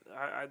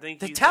 I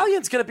think the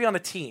Italian's going to be on the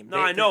team. No,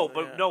 I know,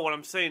 but no. What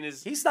I'm saying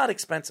is he's not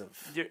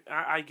expensive.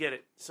 I get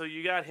it. So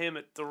you got him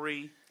at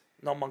 3.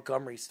 No,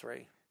 Montgomery's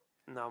 3.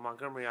 No,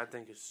 Montgomery, I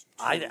think is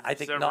 2. I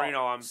think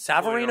Severino,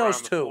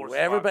 Severino's 2.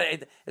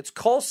 Everybody, it's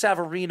Cole,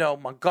 Severino,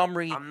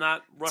 Montgomery. I'm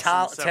not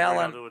rushing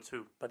Severino to a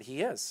 2, but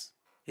he is.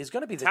 He's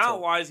going to be the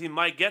talent-wise, he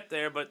might get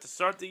there, but to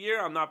start the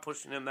year, I'm not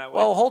pushing him that way.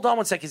 Well, hold on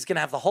one second. He's going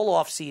to have the whole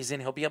off season.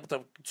 He'll be able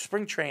to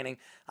spring training.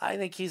 I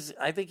think he's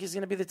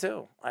going to be the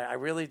 2. I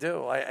really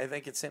do. I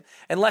think it's him,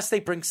 unless they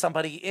bring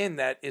somebody in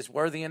that is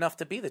worthy enough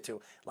to be the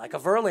 2, like a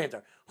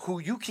Verlander. Who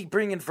you keep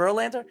bringing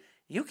Verlander?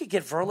 You could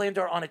get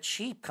Verlander on a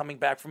cheap coming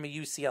back from a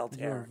UCL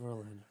tear.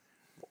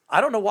 I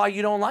don't know why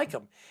you don't like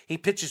him. He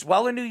pitches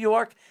well in New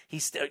York.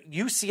 He's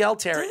UCL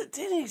tear.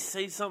 Didn't he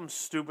say something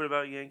stupid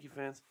about Yankee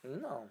fans?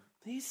 No.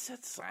 He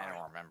said something. I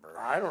don't remember.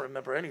 I don't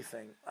remember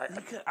anything.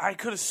 I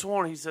could have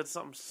sworn he said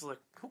something slick.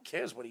 Who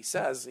cares what he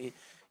says?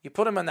 You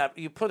put him in that.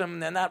 You put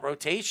him in that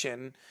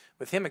rotation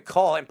with him and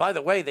Cole. And by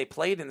the way, they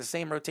played in the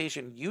same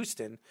rotation in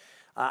Houston.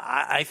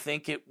 I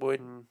think it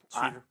would.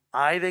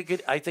 I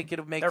think it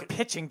would make their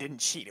pitching didn't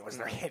cheat; it was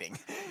their hitting.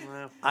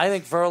 I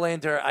think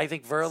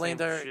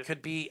Verlander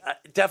could be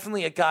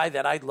definitely a guy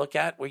that I'd look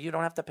at where you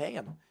don't have to pay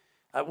him.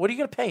 What are you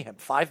going to pay him?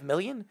 $5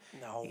 million?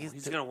 No, he's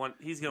going to want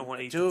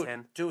 8 to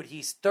 10. Dude,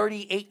 he's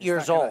 38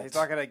 years old. He's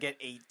not going to get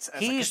 8.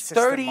 He's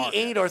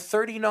 38 or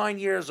 39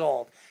 years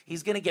old.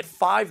 He's going to get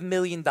 $5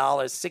 million,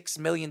 $6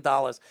 million,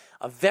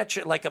 a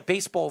veteran, like a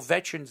baseball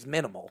veteran's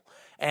minimal.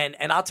 And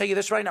I'll tell you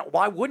this right now: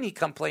 why wouldn't he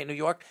come play in New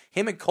York?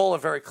 Him and Cole are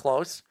very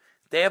close.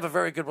 They have a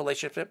very good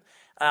relationship,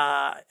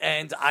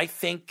 and I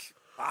think,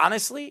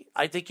 honestly,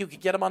 I think you could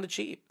get him on the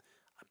cheap.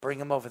 Bring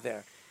him over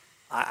there.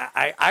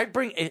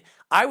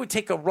 I would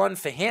take a run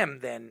for him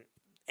than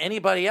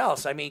anybody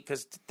else. I mean,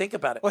 because think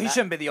about it. Well, he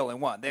shouldn't be the only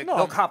one.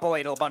 They'll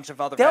compilate a bunch of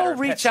other. They'll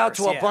reach out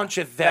to a bunch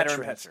of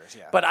veterans.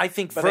 But I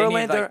think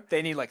Verlander.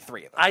 They need like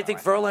 3 of them. I think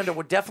Verlander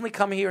would definitely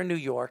come here in New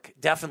York.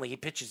 Definitely, he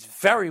pitches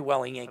very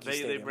well in Yankee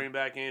Stadium. They bring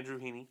back Andrew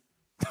Heaney.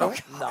 No.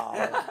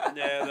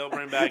 Yeah, they'll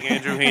bring back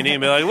Andrew Heaney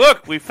and be like,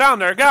 "Look, we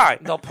found our guy."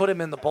 They'll put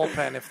him in the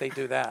bullpen if they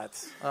do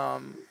that.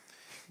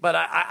 But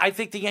I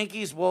think the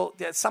Yankees will.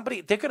 They're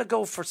going to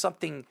go for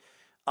something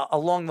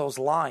along those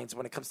lines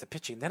when it comes to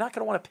pitching. They're not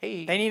going to want to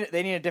pay. They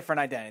need a different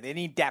identity. They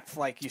need depth,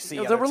 like you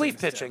see. The relief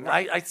pitching.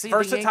 I see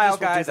versatile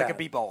the guys that could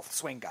be both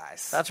swing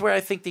guys. That's where I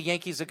think the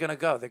Yankees are going to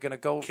go. They're going to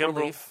go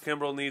relief.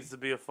 Kimbrel needs to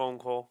be a phone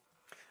call.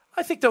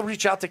 I think they'll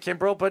reach out to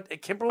Kimbrel, but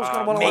Kimbrel's going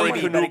to want to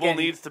Corey Knebel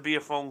needs to be a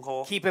phone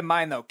call. Keep in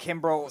mind, though,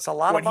 Kimbrel, it's a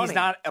lot when of money. He's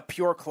not a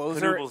pure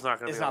closer, Knebel's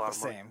not it's not the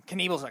same.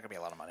 Knebel's not going to be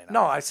a lot of money.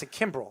 No, I said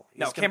Kimbrel.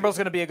 Kimbrel's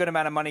going to be a good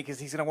amount of money because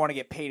he's going to want to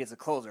get paid as a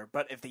closer.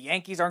 But if the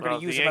Yankees aren't going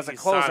to use him as a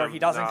closer, he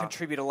doesn't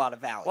contribute a lot of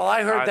value. Well,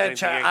 I heard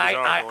that.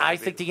 I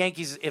think the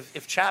Yankees,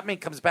 if Chapman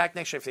comes back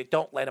next year, if they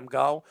don't let him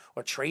go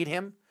or trade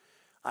him,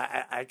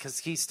 because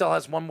he still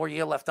has one more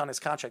year left on his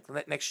contract.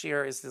 Next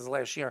year is his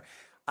last year.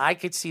 I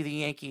could see the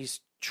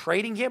Yankees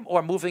trading him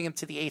or moving him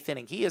to the 8th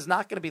inning. He is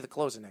not going to be the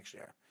closer next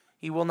year.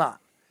 He will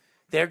not.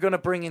 They're going to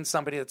bring in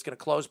somebody that's going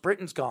to close.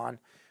 Britton's gone.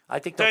 I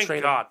think they'll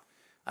trade him.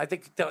 I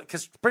think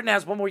because Britton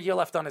has one more year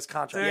left on his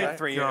contract. Yeah,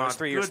 3 years.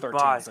 3 years,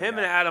 13. Him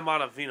and Adam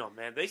Ottavino,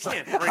 man, they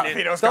can't bring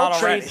in. They'll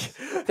trade.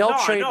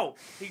 Trade. No,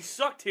 he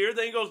sucked here.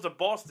 Then he goes to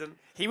Boston.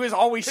 He was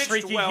always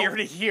streaky year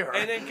to year.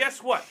 And then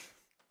guess what?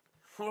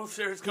 World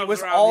Series comes he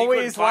was around,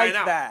 always like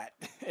that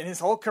in his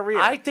whole career.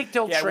 I think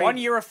they'll trade. 1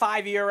 year of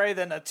 5 ERA,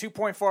 then a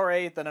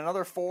 2.48, then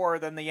another 4.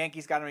 Then the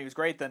Yankees got him. He was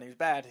great. Then he was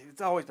bad. It's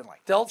always been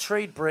like that. They'll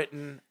trade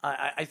Britton.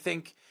 I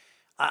think.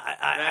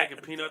 Bag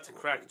of peanuts and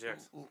Cracker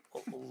Jacks.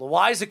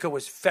 Loizica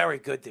was very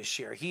good this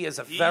year. He is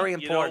very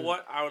important. You know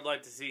what? I would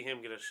like to see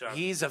him get a shot.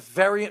 He's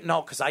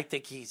because I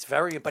think he's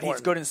very important. But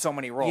he's good in so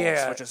many roles,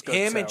 which is good.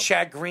 Him and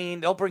Chad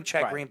Green, they'll bring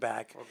Chad Green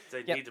back. Well,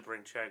 they need to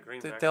bring Chad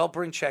Green back. They'll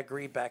bring Chad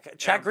Green back.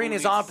 Chad Green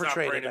is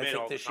arbitrated, I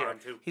think, this year.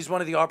 He's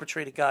one of the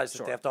arbitrated guys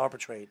that they have to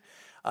arbitrate.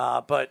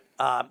 But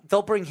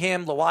they'll bring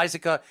him,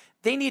 Loizica.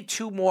 They need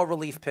 2 more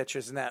relief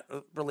pitchers in that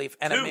relief.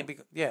 And 2? Maybe,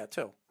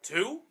 2.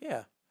 2?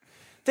 Yeah.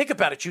 Think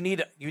about it.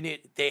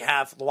 They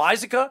have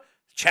Loizica,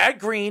 Chad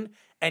Green,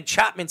 and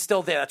Chapman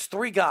still there. That's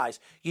 3 guys.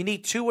 You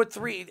need 2 or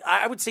 3.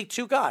 I would say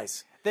 2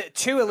 guys.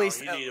 2 at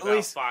least. At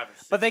least 5 or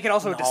 6. But they can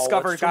also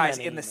discover guys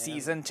many, in the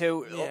season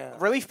too. Yeah.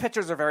 Relief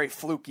pitchers are very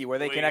fluky, where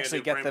they can actually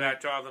get them. Bring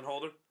back Jonathan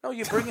Holder? No,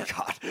 you bring it.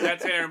 God.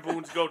 That's Aaron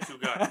Boone's go-to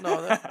guy.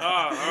 No,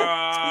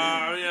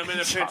 I'm in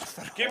a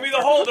pitch. Give me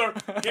the Holder.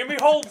 Give me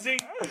Holdsy.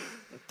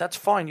 That's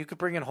fine. You could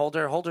bring in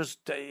Holder. Holder's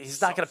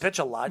he's not going to pitch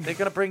a lot. They're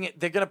going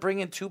to bring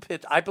in 2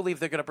 pitch. I believe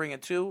they're going to bring in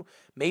 2,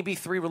 maybe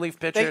 3 relief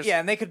pitchers.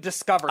 And they could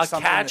discover a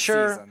something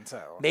catcher, in the season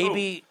too.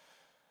 Maybe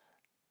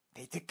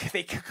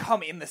they could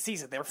come in the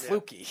season. They're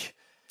fluky.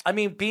 I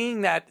mean,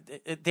 being that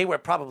they were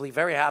probably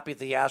very happy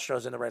the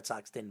Astros and the Red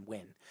Sox didn't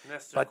win,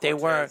 but they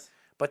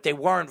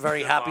weren't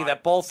very happy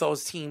that both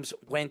those teams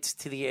went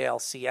to the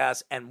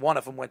ALCS and one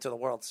of them went to the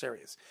World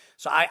Series.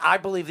 So I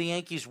believe the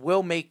Yankees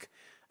will make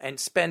and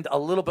spend a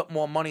little bit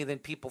more money than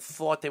people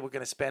thought they were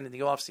going to spend in the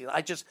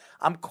offseason.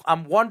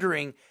 I'm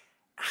wondering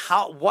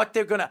what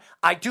they're going to.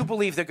 I do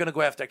believe they're going to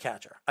go after a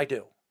catcher. I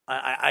do.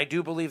 I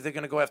do believe they're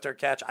going to go after a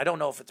catcher. I don't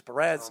know if it's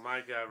Perez. Oh,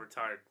 my guy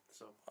retired,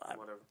 so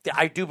whatever.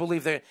 I do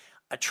believe they're.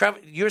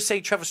 You're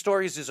saying Trevor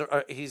Stories is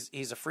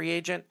he's a free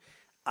agent.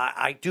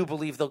 I do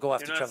believe they'll go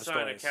after Trevor Stories. You're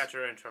not signing a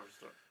catcher and Trevor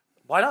Stories.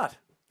 Why not?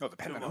 No,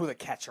 depending on who the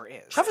catcher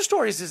is. Trevor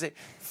Stories is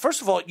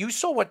first of all, you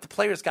saw what the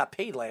players got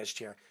paid last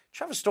year.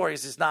 Trevor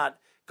Stories is not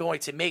going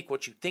to make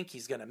what you think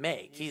he's going to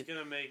make. He's going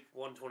to make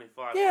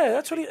 $125. Yeah,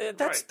 that's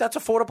what that's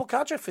affordable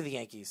contract for the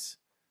Yankees.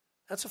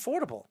 That's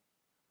affordable.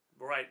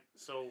 Right.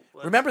 So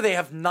remember, they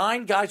have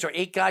 9 guys or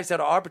 8 guys that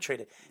are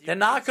arbitrated. They're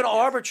not going to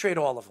arbitrate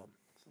all of them.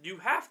 You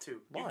have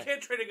to. Why? You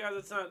can't trade a guy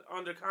that's not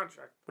under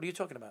contract. What are you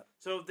talking about?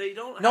 So they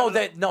don't.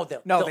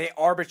 They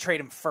arbitrate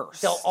him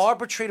first. They'll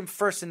arbitrate him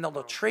first, and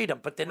they'll trade him,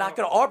 but they're not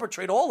going to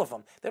arbitrate all of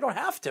them. They don't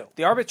have to.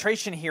 The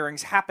arbitration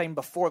hearings happen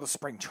before the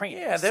spring training.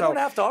 Yeah, they don't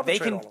have to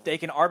arbitrate all of them. They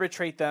can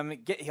arbitrate them.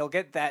 He'll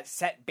get that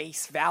set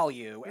base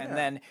value, and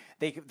then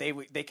they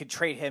could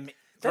trade him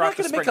They're not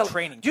throughout the going to make spring a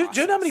training Do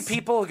you know how many process.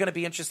 people are going to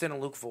be interested in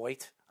Luke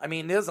Voigt? I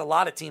mean, there's a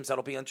lot of teams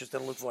that'll be interested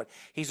in Luke Voigt.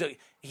 He's a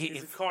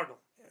Cardinal.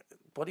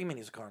 What do you mean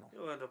he's a Cardinal?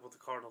 He'll end up with the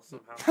Cardinals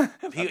somehow.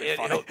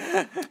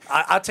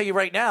 I'll tell you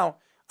right now,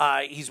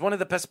 he's one of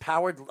the best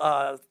power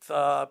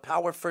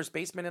first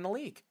basemen in the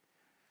league.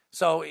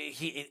 So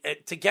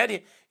to get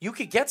it, you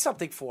could get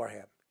something for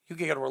him. You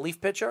could get a relief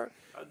pitcher.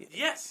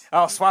 Yes.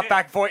 Oh, swap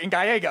back Voigt and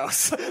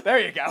Gallegos. There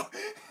you go.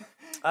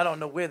 I don't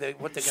know what they're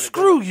going to do.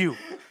 Screw you.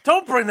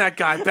 Don't bring that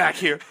guy back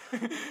here.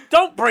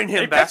 Don't bring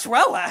him He back. pitched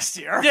well last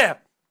year. Yeah,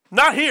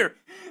 not here.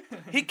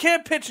 He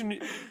can't pitch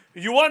in.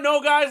 You want to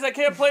know guys that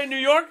can't play in New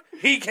York?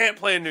 He can't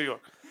play in New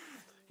York.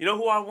 You know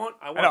who I want?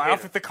 I I don't Hader.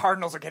 think the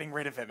Cardinals are getting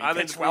rid of him. He I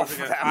think pitched well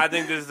for them. I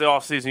think this is the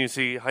offseason. You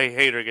see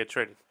Hader get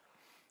traded.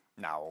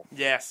 No.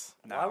 Yes.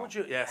 Why would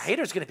you? Yes.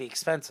 Hader's going to be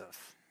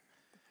expensive.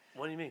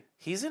 What do you mean?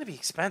 He's going to be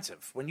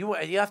expensive. When you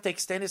have to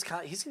extend his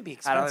contract, he's going to be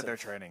I don't expensive. think they're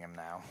trading him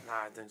now. Nah,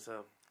 I think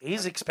so.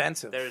 He's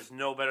expensive. There's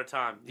no better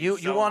time. You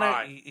So want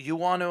high.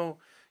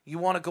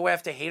 to go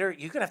after Hader?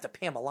 You're gonna have to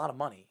pay him a lot of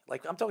money.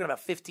 Like I'm talking about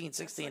 15,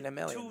 16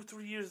 million.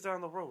 2-3 years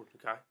down the road,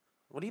 okay?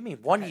 What do you mean?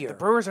 1 year? The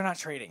Brewers are not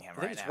trading him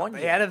I think right it's now. 1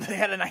 They year.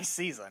 had a nice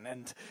season,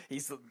 and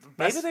he's the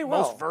best, they will.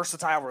 most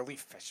versatile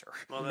relief pitcher.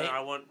 Well, then I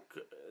want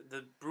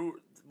the Brewer.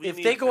 If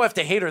they go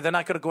after Hader, they're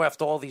not going to go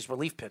after all these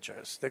relief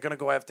pitchers. They're going to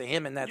go after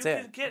him, and that's you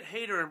it. can get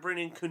Hader and bring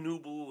in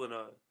Knuble and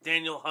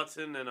Daniel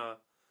Hudson and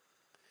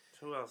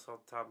who else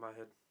off the top of my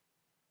head?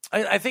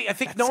 I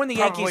think knowing the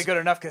Probably Yankees, good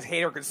enough because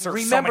Hader could serve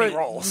remember so many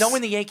roles.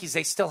 knowing the Yankees,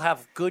 they still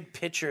have good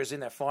pitchers in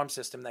their farm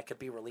system that could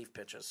be relief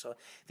pitchers. So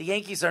the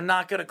Yankees are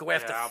not going to go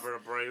after.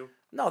 Albert Abreu.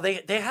 No,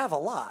 they have a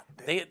lot.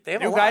 They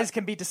have a New lot. guys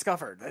can be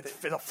discovered.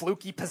 It's a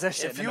fluky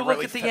position. If in you the look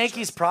relief at the pitcher.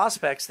 Yankees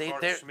prospects,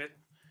 Clark they're Schmidt,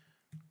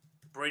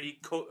 Brady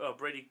Coker,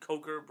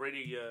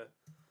 Brady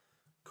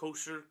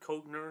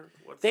Kogner.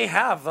 they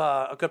have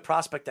a good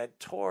prospect that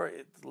tore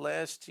it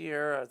last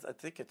year. I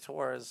think it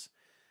tore his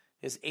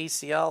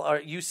ACL or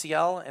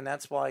UCL, and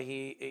that's why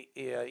he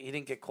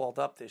didn't get called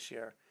up this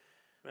year.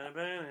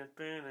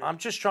 I'm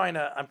trying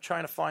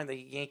to find the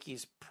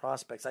Yankees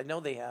prospects. I know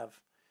they have.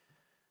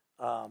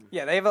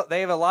 Yeah,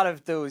 they have a lot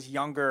of those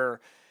younger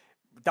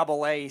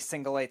AA,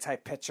 single A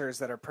type pitchers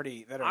that are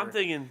pretty. I'm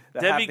thinking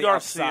that have Debbie the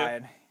Garcia.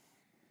 upside.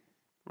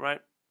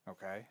 Right.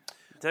 Okay.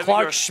 Debbie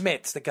Clark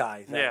Schmidt's the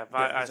guy. Yeah,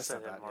 I just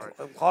said said that. that.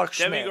 Mark. Clark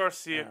Debbie Schmidt.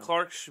 Garcia, Yeah.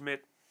 Clark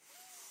Schmidt,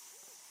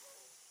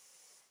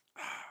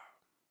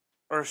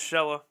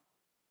 Urshela,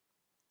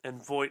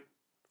 and Voigt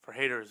for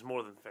Hader is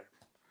more than fair.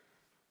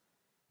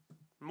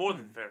 More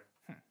than fair.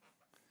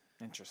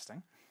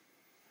 Interesting.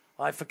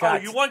 I forgot.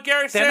 Oh, you want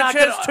Gary They're not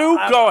Sanchez too?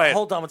 Go ahead.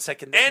 Hold on one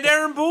second. And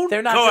Aaron Boone?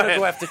 They're not Go going to ahead.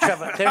 go after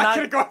Trevor. They're I'm not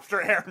gonna go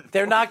after Aaron.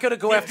 They're not going to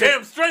go after.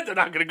 Damn straight they're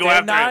not going to go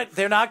after him.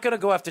 They're not going to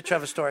go after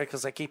Trevor Story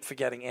because I keep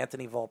forgetting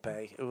Anthony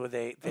Volpe, who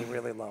they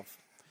really love.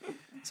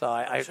 So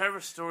I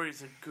Trevor Story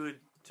is a good.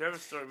 Trevor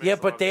Story. Makes yeah, a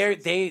lot but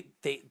of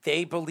sense.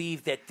 they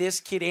believe that this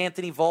kid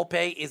Anthony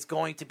Volpe is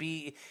going to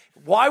be.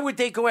 Why would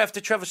they go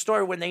after Trevor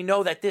Story when they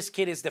know that this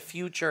kid is the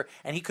future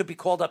and he could be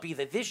called up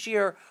either this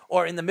year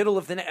or in the middle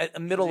of the next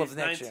He's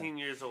year? 19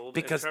 years old.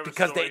 Because and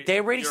Trevor Story, they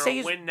already you're say a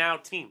he's win now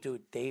team.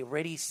 dude. They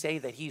already say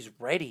that he's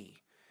ready.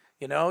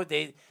 You know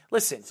they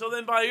listen. So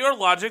then, by your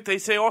logic, they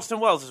say Austin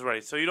Wells is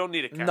ready, so you don't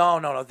need a catcher.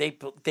 No.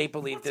 They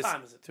believe What this.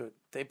 time is it? Dude,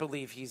 they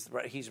believe he's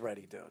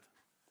ready, dude.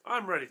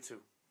 I'm ready too.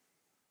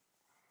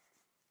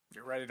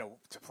 You're ready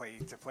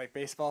to play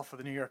baseball for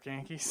the New York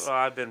Yankees. Well,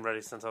 I've been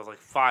ready since I was like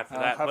 5 for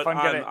that. Have but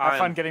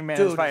fun getting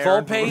managed Dude, by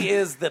Aaron Volpe Boone.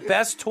 is the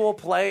best tool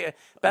player.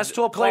 Best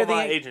tool player. Call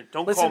my the agent.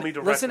 Don't listen, call me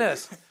directly. Listen to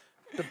this.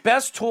 The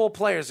best tool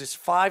players is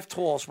 5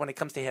 tools when it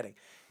comes to hitting.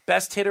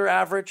 Best hitter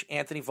average,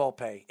 Anthony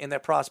Volpe in their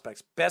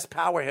prospects. Best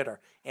power hitter,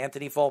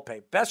 Anthony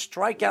Volpe. Best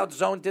strikeout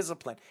zone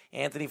discipline,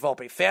 Anthony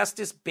Volpe.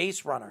 Fastest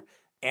base runner,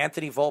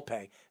 Anthony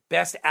Volpe.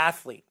 Best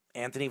athlete,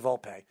 Anthony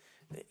Volpe.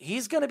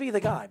 He's going to be the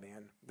guy,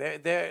 man.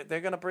 They're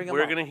going to bring him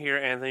We're up. going to hear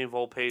Anthony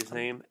Volpe's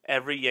name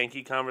every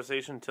Yankee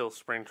conversation until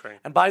spring training.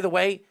 And by the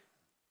way,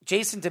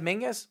 Jason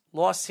Dominguez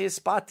lost his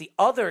spot. The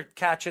other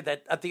catcher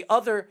the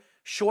other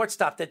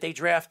shortstop that they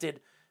drafted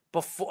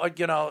before,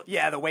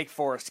 Yeah, the Wake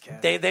Forest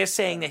kid. they're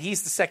saying that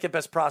he's the second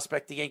best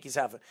prospect the Yankees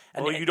have.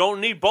 And Well, you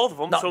don't need both of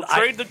them, No, so I-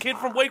 trade the kid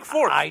from Wake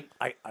Forest.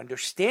 I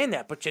understand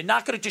that, but you're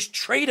not going to just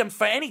trade him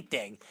for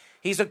anything.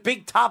 He's a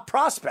big top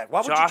prospect.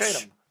 Why would you trade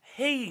Josh him?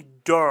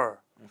 Hader.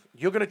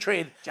 You're going to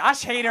trade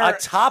Josh Hader. a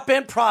top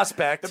end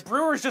prospect. The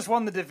Brewers just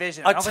won the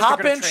division. A I don't think they're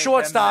gonna top-end trade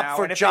shortstop him now,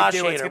 for and if Josh they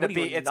do, It's Hader. going What to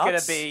are you, be. It's going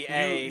nuts? to be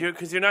a.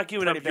 Because you're not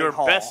giving up pretty big your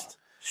haul. best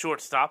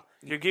shortstop.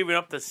 You're giving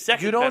up the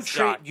second You don't best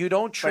trade. guy. You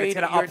don't But trade. it's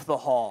going to your- up the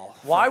haul.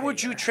 Why for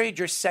would you Hader. trade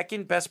your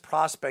second best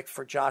prospect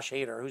for Josh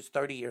Hader, who's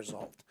 30 years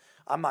old?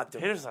 I'm not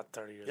doing. Hader's not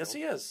 30 years Yes, old.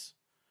 he is.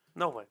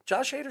 No way.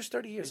 Josh Hader's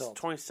 30 years He's old.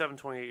 27,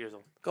 28 years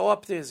old. Go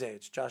up to his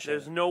age, Josh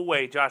There's Hader. no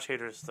way Josh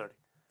Hader is 30.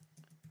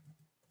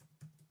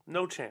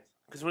 No chance.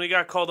 Because when he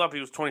got called up, he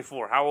was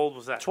 24. How old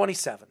was that?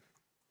 27.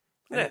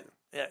 Yeah.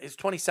 Yeah, he's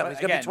 27. He's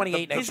going to Again, be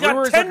 28 the next He's year. got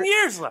Brewers 10 are-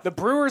 years left. The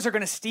Brewers are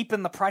going to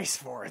steepen the price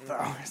for it,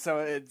 though, so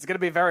it's going to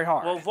be very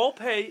hard. Well,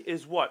 Volpe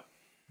is what?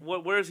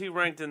 Where's he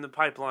ranked in the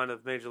pipeline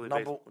of Major League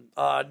Baseball?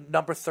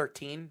 Number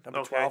 13,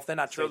 number 12. They're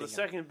not trading So the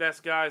second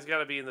best guy's got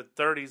to be in the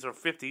 30s or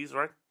 50s,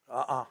 right?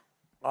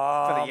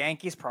 For the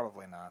Yankees,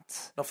 probably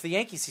not. No, for the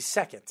Yankees, he's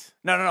second.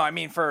 No. I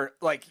mean, for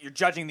you're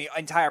judging the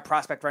entire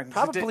prospect ranking.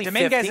 Probably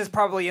Dominguez 50. is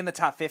probably in the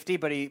top 50,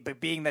 but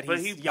being that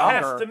he's he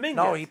younger. passed Dominguez.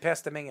 No, he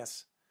passed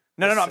Dominguez.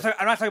 No. I'm not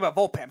talking about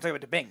Volpe. I'm talking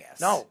about Dominguez.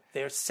 No,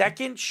 their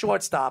second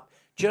shortstop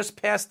just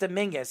passed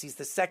Dominguez. He's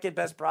the second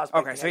best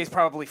prospect. Okay, so he's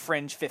probably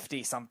fringe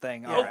 50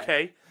 something. All right.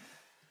 Okay.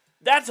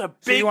 That's a big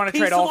So you want to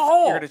piece trade of all? the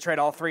hole. You're going to trade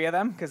all three of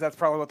them because that's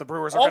probably what the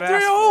Brewers are All going to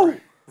three ask of for. who?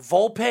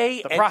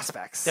 Volpe. The and-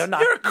 prospects. They're not.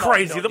 You're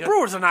crazy. no, The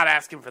Brewers are not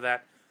asking for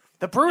that.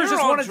 The Brewers You're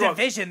just on won a drugs.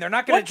 division. They're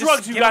not going What to just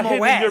drugs you give got them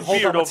hidden in away. your Hold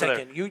beard on one over there?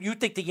 second. You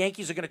think the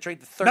Yankees are going to trade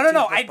the 13th?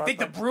 No. I best think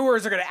the prospect?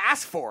 Brewers are going to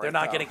ask for it. They're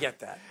not though. going to get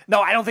that. No,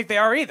 I don't think they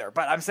are either.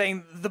 But I'm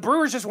saying the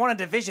Brewers just won a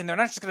division. They're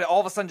not just going to all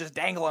of a sudden just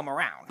dangle them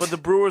around. But the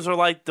Brewers are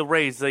like the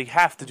Rays. They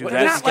have to do Well, that.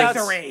 they're not like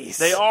That's- the Rays.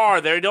 They are.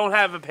 They don't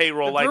have a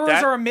payroll the like Brewers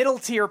that. are a middle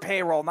tier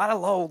payroll, not a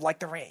low like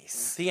the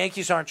Rays. The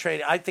Yankees aren't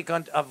trading. I think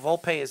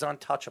Volpe is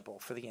untouchable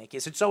for the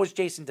Yankees, and so is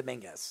Jason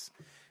Dominguez.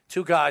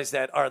 Two guys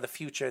that are the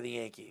future of the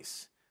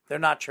Yankees. They're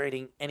not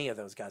trading any of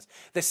those guys.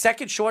 The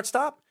second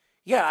shortstop,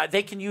 yeah,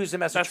 they can use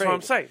him as That's a trade. what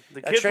I'm saying. The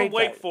a kid from trade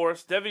Wake guy.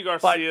 Forest, Devi But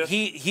Garcia,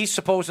 he's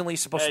supposedly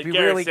supposed to and be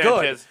Gary really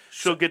Sanchez good.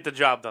 should get the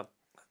job done.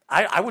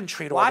 I wouldn't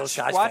trade all those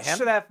guys Watch for him.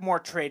 should have more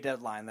trade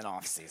deadline than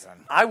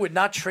offseason. I would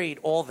not trade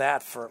all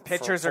that for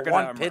Pitchers for are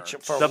gonna one pitch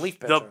emerge. for a The, relief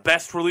pitcher. the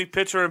best relief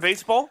pitcher in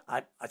baseball,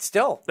 I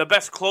still the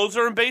best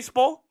closer in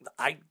baseball.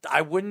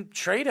 I wouldn't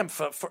trade him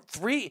for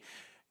three.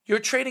 You're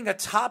trading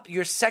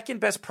your second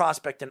best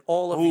prospect in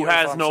all of Who your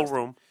has farm no system.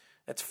 room.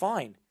 That's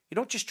fine. You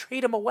don't just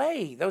trade him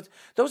away.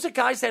 Those are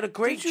guys that are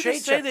great Did you trade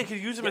just say chip. they could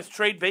use him as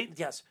trade bait?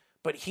 Yes,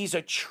 but he's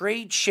a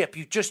trade chip.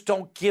 You just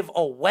don't give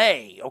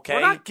away. Okay,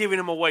 We're not giving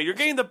him away. You're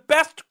getting the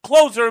best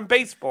closer in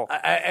baseball.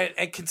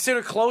 and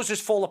consider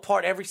closers fall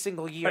apart every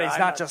single year. But he's I'm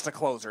not just a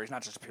closer. He's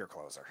not just a pure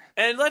closer.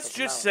 And let's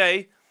just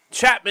say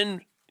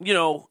Chapman,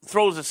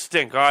 throws a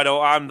stink. All right,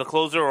 I'm the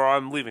closer or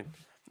I'm leaving.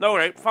 All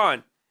right,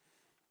 fine.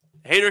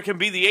 Hader can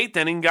be the eighth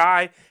inning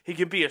guy. He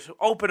can be an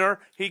opener.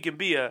 He can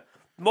be a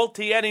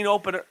multi-inning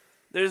opener.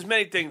 There's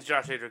many things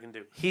Josh Hader can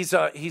do. He's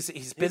been He's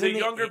in a the,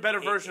 younger, better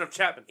version of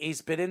Chapman.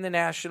 He's been in the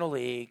National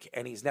League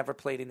and he's never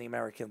played in the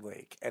American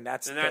League, and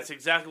that's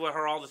Exactly what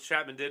Aroldis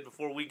Chapman did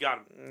before we got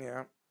him.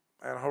 yeah.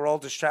 And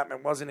Aroldis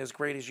Chapman wasn't as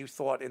great as you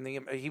thought.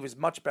 He was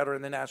much better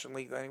in the National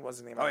League than he was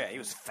in the American Oh yeah, he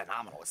was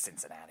phenomenal with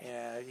Cincinnati.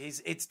 Yeah,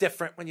 it's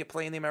different when you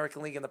play in the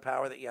American League and the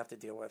power that you have to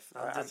deal with.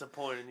 I'm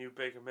disappointed in you,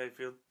 Baker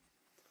Mayfield.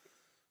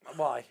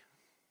 Why?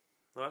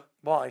 What?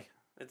 Why?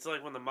 It's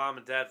like when the mom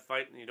and dad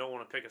fight and you don't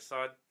want to pick a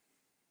side.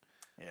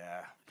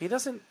 Yeah. He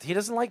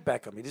doesn't like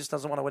Beckham. He just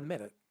doesn't want to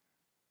admit it.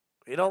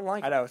 He don't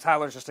like I know.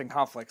 Tyler's just in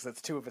conflict because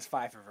it's two of his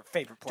five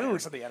favorite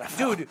players of the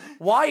NFL. Dude,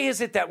 why is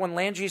it that when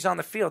Landry's on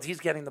the field, he's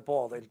getting the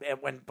ball, and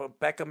when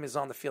Beckham is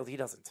on the field, he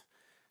doesn't?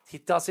 He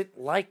doesn't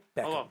like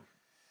Beckham. Hold on.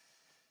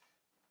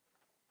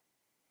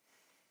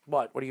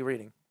 What? What are you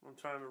reading? I'm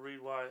trying to read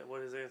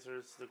what his answer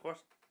is to the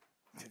question.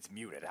 It's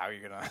muted. How are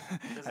you gonna?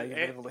 Is How are you it-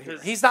 gonna be able to hear?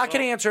 is- He's not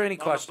going to answer any on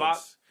the questions.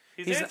 bot-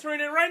 He's answering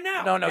it right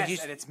now. No, Yes,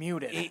 he's. and it's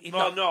muted.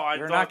 Well, no, I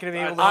You're don't- not gonna be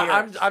able to I-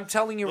 hear. I'm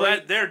telling you Well,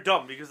 right. they're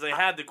dumb because they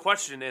had the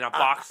question in a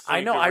box. so I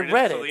you know. could I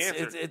read so it.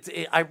 they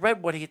answered. I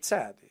read what he had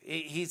said.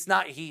 He's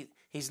not.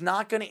 He's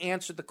not going to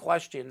answer the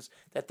questions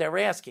that they're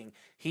asking.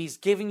 He's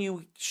giving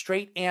you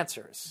straight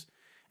answers.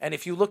 And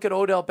if you look at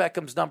Odell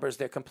Beckham's numbers,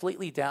 they're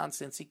completely down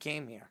since he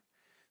came here.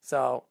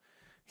 So,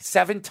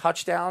 7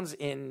 touchdowns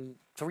in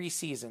 3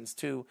 seasons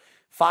to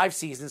 5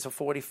 seasons of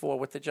 44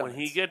 with the Giants.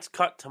 When he gets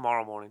cut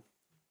tomorrow morning,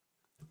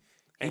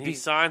 and he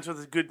signs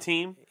with a good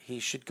team, he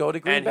should go to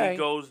Green Bay. he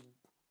goes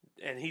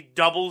and he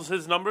doubles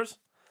his numbers.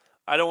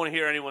 I don't want to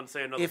hear anyone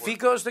say another If word. he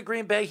goes to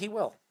Green Bay, he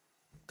will.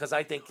 Because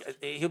I think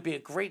he'll be a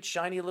great,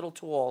 shiny little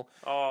tool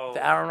that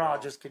Aaron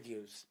Rodgers could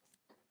use.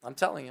 I'm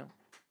telling you.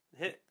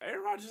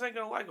 Aaron Rodgers ain't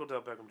going to like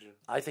Odell Beckham Jr.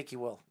 I think he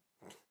will.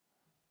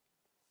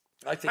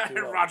 I think he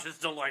Aaron will. Rodgers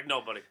don't like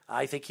nobody.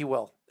 I think he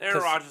will.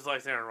 Aaron Rodgers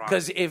likes Aaron Rodgers.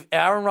 Because if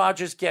Aaron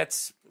Rodgers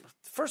gets...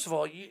 First of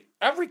all,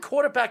 every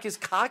quarterback is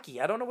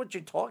cocky. I don't know what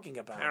you're talking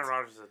about. Aaron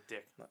Rodgers is a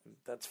dick.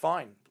 That's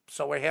fine.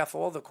 So are half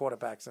all the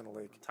quarterbacks in the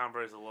league. Tom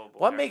Brady's a low boy.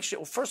 What makes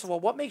you... First of all,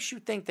 what makes you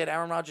think that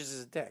Aaron Rodgers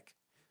is a dick?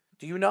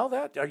 Do you know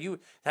that?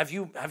 Have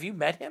you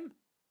met him?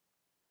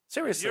 If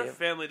Seriously. your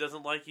family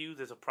doesn't like you,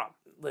 there's a problem.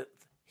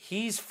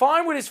 He's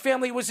fine with his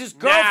family. It was his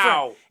girlfriend.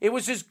 Now. It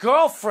was his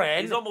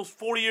girlfriend. He's almost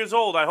 40 years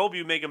old. I hope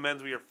you make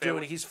amends with your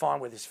family. Dude, he's fine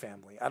with his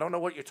family. I don't know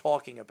what you're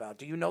talking about.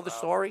 Do you know the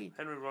story?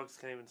 Henry Ruggs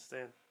can't even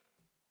stand.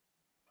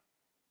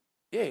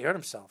 Yeah, he hurt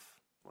himself.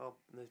 Well,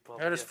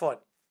 Hurt his foot.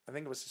 I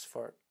think it was his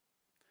foot.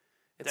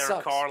 It Derek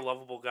sucks. Carr,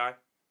 lovable guy.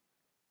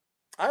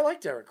 I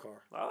like Derek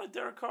Carr. I like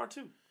Derek Carr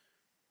too.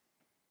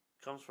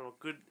 Comes from a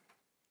good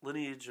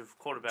lineage of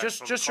quarterbacks. Just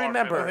from the Carr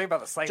remember.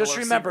 family. Just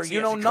remember.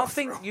 You know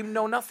nothing. You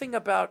know nothing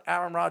about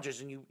Aaron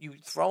Rodgers, and you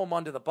throw him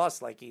under the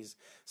bus like he's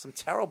some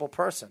terrible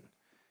person.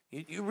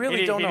 You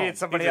really don't know. He needs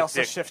somebody He's a else to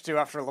dick. shift to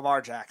after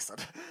Lamar Jackson.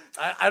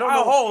 I don't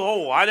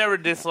know. I never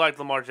disliked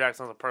Lamar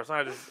Jackson as a person.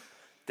 I just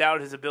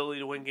doubt his ability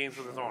to win games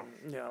with his arm.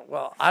 Yeah,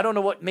 well, I don't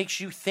know what makes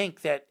you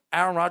think that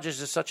Aaron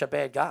Rodgers is such a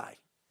bad guy.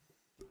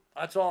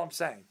 That's all I'm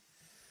saying.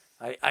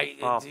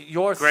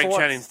 Your Greg thoughts,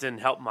 Jennings didn't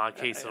help my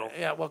case at all.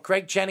 Yeah, well,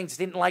 Greg Jennings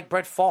didn't like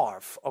Brett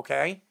Favre,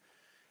 okay?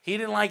 He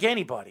didn't like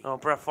anybody. Oh,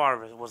 Brett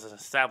Favre was an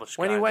established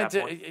guy When he at went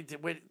that to...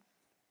 point.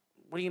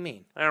 What do you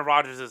mean? Aaron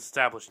Rodgers is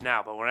established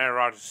now, but when Aaron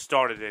Rodgers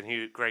started,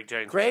 Greg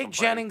Jennings. was Greg complaining.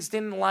 Jennings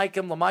didn't like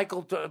him.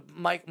 Michael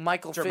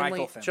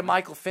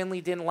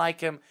Finley didn't like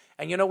him.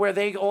 And you know where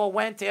they all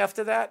went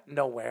after that?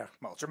 Nowhere.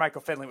 Well,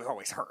 Jermichael Finley was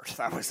always hurt.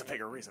 That was the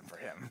bigger reason for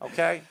him.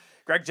 Okay?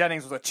 Greg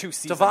Jennings was a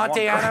 2-season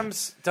Devontae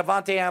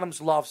wonder.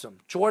 Adams loves him.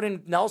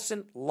 Jordan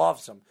Nelson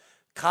loves him.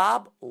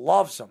 Cobb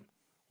loves him.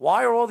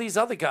 Why are all these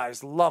other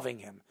guys loving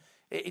him?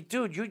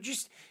 Dude,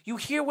 you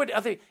hear what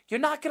other... You're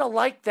not going to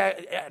like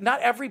that.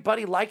 Not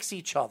everybody likes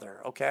each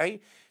other,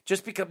 okay?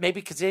 Just because they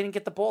didn't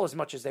get the ball as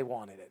much as they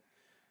wanted it.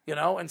 You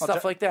know, and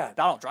stuff like that.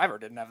 Donald Driver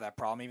didn't have that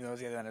problem, even though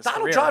he was in his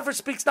Donald career. Driver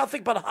speaks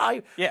nothing but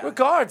high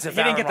regards of He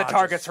didn't Aaron get the Rodgers.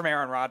 targets from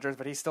Aaron Rodgers,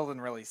 but he still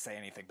didn't really say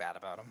anything bad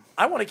about him.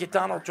 I want to get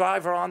Donald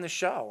Driver on the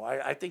show.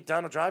 I think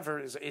Donald Driver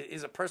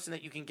is a person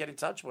that you can get in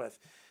touch with.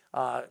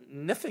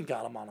 Nothing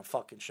got him on a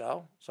fucking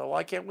show, so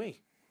why can't we?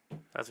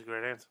 That's a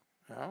great answer.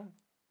 You know?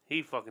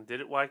 He fucking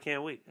did it. Why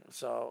can't we?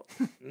 So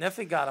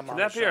nothing got him on Can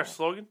the that show. be our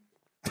slogan?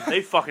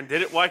 They fucking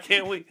did it. Why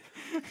can't we?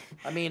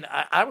 I mean,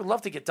 I would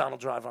love to get Donald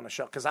Driver on the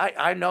show because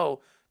I know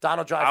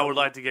Donald Driver. I would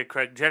like to get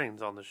Craig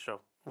Jennings on this show.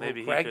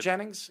 Maybe Craig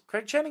Jennings.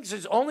 Craig Jennings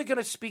is only going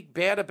to speak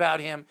bad about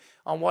him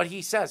on what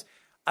he says.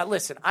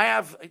 Listen,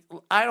 I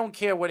don't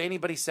care what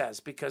anybody says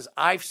because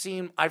I've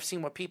seen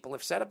what people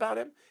have said about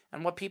him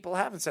and what people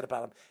haven't said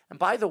about him. And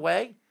by the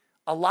way,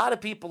 a lot of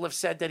people have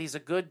said that he's a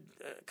good,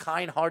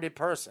 kind-hearted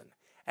person.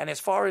 And as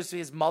far as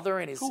his mother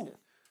and his, what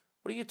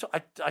are you?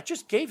 I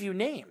just gave you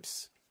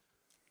names.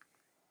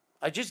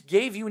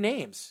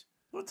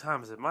 What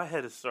time is it? My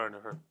head is starting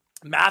to hurt.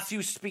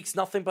 Matthews speaks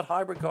nothing but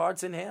high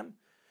regards in him.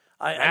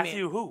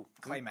 Who?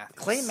 Clay Matthews.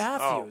 Clay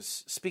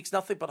Matthews speaks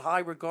nothing but high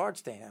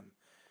regards to him.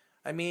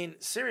 I mean,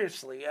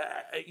 seriously,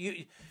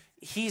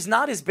 he's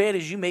not as bad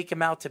as you make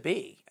him out to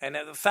be. And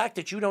the fact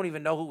that you don't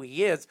even know who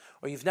he is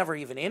or you've never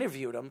even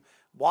interviewed him,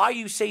 why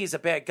you say he's a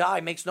bad guy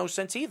makes no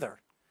sense either.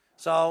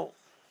 So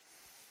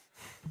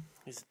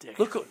he's a dick.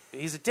 Look,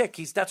 he's a dick.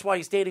 That's why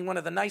he's dating one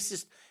of the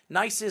nicest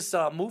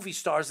movie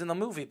stars in the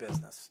movie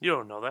business. You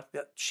don't know that.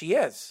 Yeah, she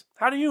is.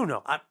 How do you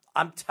know?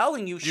 I'm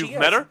telling you, she is. You've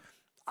met her?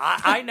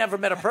 I never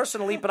met her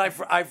personally, but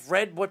I've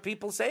read what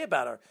people say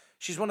about her.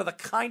 She's one of the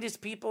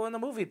kindest people in the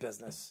movie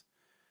business.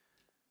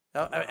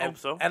 I hope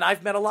so. And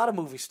I've met a lot of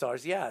movie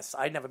stars. Yes,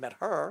 I never met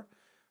her,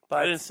 but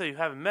I didn't say you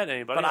haven't met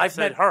anybody. But I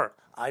said her.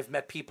 I've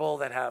met people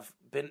that have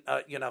been,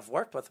 I've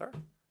worked with her.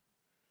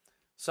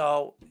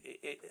 So,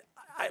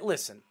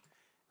 listen.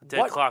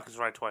 Dead clock is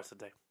right twice a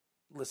day.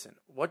 Listen,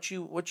 what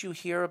you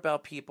hear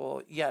about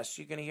people, yes,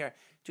 you're going to hear.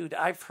 Dude,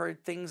 I've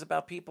heard things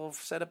about people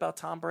said about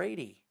Tom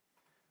Brady.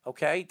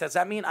 Okay? Does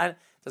that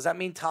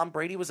mean Tom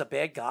Brady was a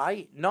bad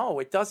guy? No,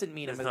 it doesn't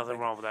mean There's him. nothing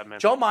wrong with that man.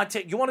 Joe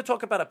Montana. You want to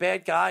talk about a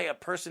bad guy, a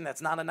person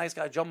that's not a nice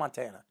guy? Joe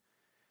Montana.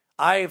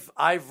 I've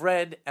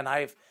read and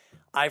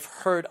I've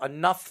heard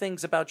enough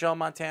things about Joe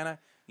Montana.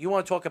 You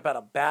want to talk about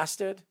a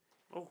bastard?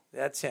 Oh,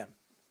 that's him.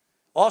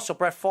 Also,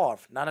 Brett Favre,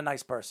 not a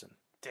nice person.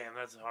 Damn,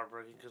 that's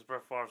heartbreaking because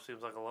Brett Favre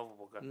seems like a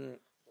lovable guy.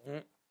 Mm-hmm.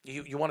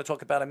 You want to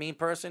talk about a mean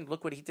person?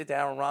 Look what he did to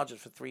Aaron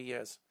Rodgers for 3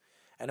 years.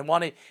 And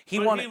he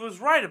was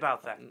right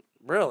about that.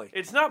 Really?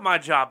 It's not my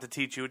job to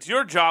teach you. It's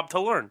your job to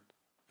learn.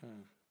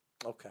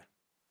 Okay.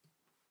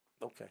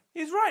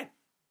 He's right.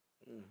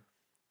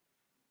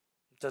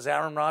 Does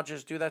Aaron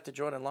Rodgers do that to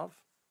Jordan Love?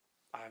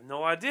 I have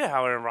no idea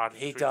how Aaron Rodgers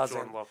He treats doesn't.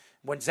 Jordan Love.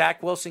 When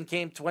Zach Wilson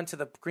went to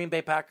the Green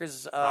Bay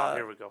Packers,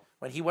 here we go.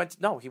 When he went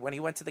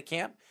to the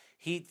camp,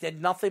 he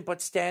did nothing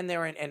but stand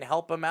there and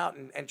help him out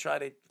and try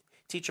to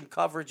teach him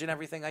coverage and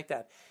everything like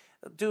that.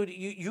 Dude,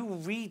 you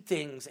read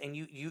things and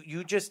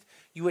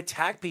you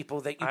attack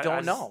people that you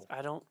don't know.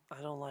 I don't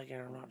like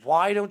Aaron Rodgers.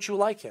 Why don't you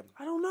like him?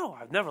 I don't know.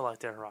 I've never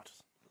liked Aaron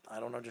Rodgers. I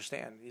don't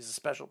understand. He's a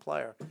special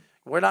player.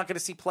 We're not going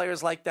to see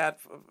players like that.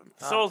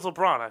 So is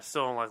LeBron. I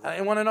still don't like LeBron.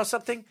 And want to know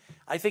something?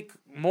 I think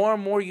more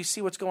and more you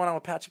see what's going on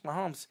with Patrick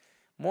Mahomes,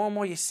 more and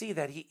more you see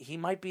that he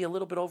might be a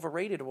little bit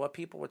overrated of what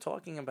people were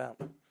talking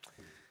about.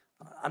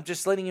 I'm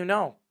just letting you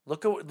know.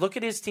 Look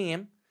at his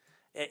team,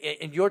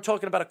 and you're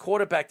talking about a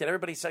quarterback that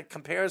everybody said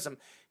compares him.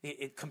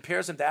 It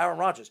compares him to Aaron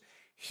Rodgers.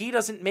 He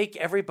doesn't make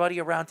everybody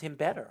around him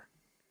better.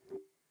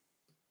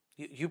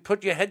 You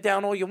put your head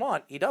down all you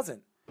want. He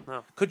doesn't.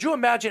 No. Could you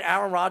imagine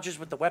Aaron Rodgers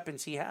with the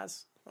weapons he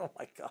has? Oh,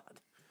 my God.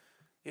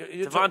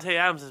 Devontae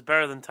Adams is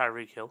better than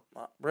Tyreek Hill.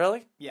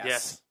 Really?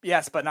 Yes.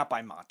 Yes, but not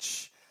by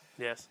much.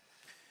 Yes.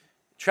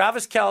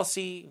 Travis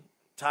Kelce,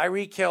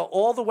 Tyreek Hill,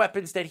 all the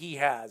weapons that he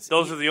has.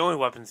 Those are the only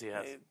weapons he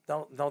has.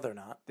 No, they're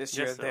not. This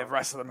year, the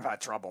rest of them have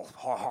had trouble.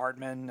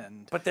 Hardman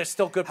and but they're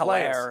still good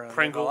players.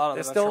 Pringle.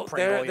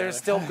 They're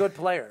still good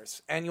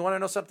players. And you want to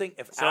know something?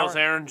 So is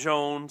Aaron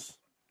Jones.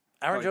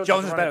 Aaron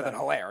Jones is a better running than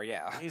back. Hilaire,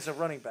 yeah. He's a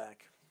running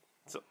back.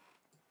 So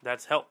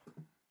that's help.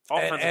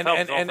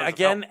 And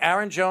again,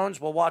 Aaron Jones,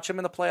 we'll watch him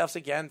in the playoffs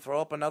again,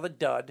 throw up another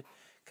dud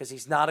because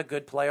he's not a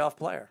good playoff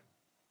player.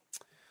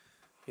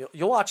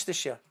 You'll watch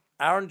this year.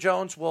 Aaron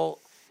Jones will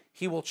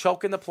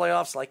choke in the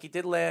playoffs like he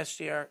did last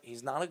year.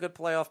 He's not a good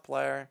playoff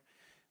player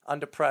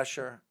under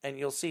pressure, and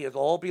you'll see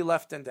it'll all be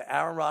left into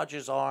Aaron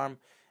Rodgers' arm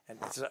and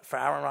it's for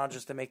Aaron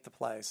Rodgers to make the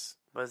plays.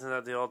 But isn't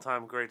that the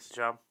all-time greats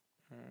job?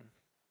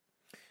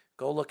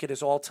 Go look at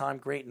his all-time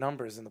great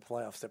numbers in the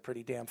playoffs. They're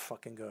pretty damn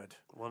fucking good.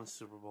 One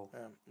Super Bowl.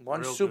 Yeah.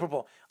 One Real Super good.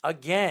 Bowl.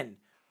 Again,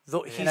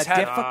 In a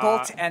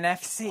difficult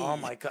NFC. Oh,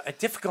 my God. A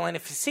difficult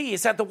NFC.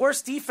 He's had the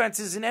worst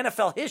defenses in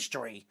NFL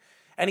history,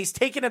 and he's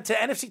taken them to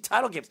NFC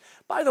title games.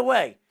 By the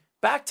way,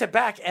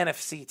 back-to-back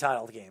NFC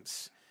title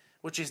games,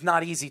 which is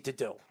not easy to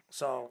do.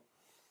 So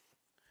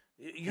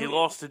he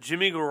lost to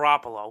Jimmy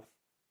Garoppolo.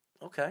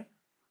 Okay.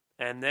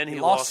 And then he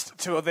lost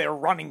to their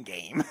running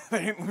game.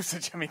 They didn't lose to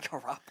Jimmy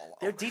Garoppolo.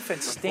 Their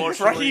defense stinks.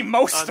 Raheem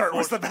Mostert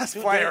was the best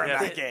player in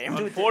that game.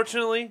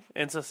 Unfortunately,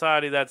 in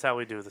society, that's how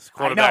we do this.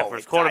 Quarterback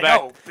versus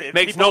quarterback. I know.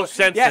 Makes no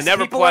sense to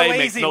never people play. Are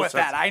lazy makes no with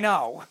sense. that. I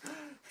know.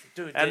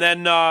 Dude, and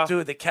then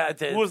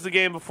who was the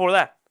game before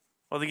that?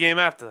 Or the game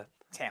after that?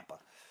 Tampa.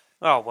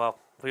 Oh, well,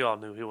 we all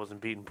knew he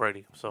wasn't beating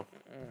Brady. So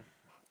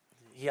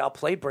he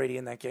outplayed Brady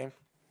in that game.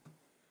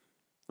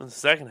 In the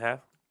second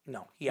half.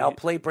 No, he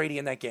outplayed Brady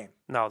in that game.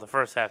 No, the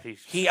first half he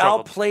struggled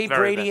outplayed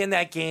very Brady bad. in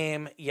that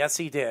game. Yes,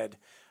 he did.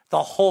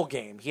 The whole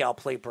game, he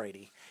outplayed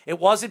Brady. It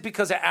wasn't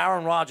because of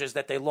Aaron Rodgers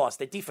that they lost.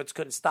 Their defense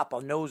couldn't stop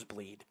a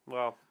nosebleed.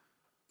 Well,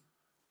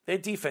 their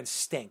defense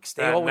stinks.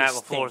 They always Matt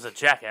stink. LaFleur's a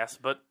jackass,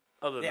 but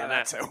other than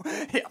that, too.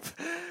 Yep.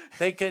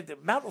 They could.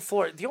 Matt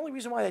LaFleur. The only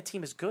reason why that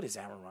team is good is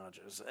Aaron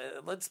Rodgers.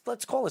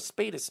 Let's call a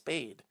spade a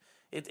spade.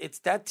 It's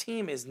that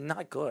team is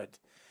not good.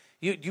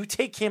 You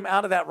take him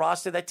out of that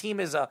roster. That team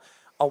is a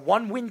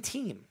 1-win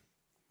team.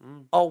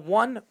 A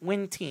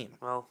 1-win team.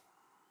 Well,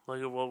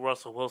 look at what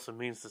Russell Wilson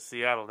means to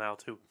Seattle now,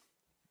 too.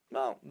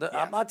 No,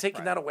 I'm not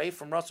taking that away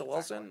from Russell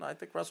Wilson. I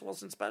think Russell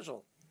Wilson's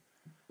special.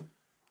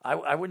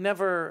 I would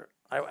never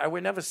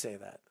say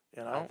that.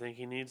 You know, I think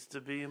he needs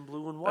to be in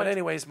blue and white. But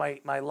anyways,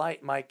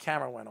 my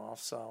camera went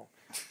off. So,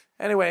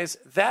 anyways,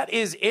 that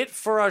is it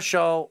for our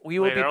show. We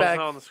will be back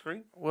on the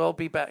screen. We'll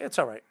be back. It's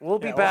all right. We'll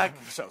be back.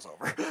 Show's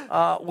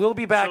over. We'll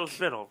be back. Show's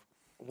been over.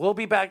 We'll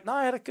be back. No,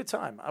 I had a good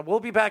time. We'll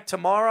be back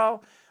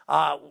tomorrow.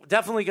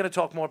 Definitely going to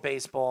talk more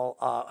baseball.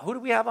 Who do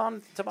we have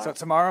on tomorrow? So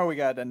tomorrow we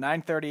got a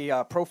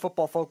 9:30 Pro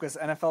Football Focus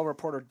NFL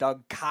reporter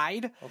Doug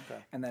Kyde.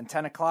 Okay. And then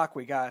 10 o'clock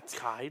we got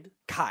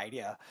Kyde,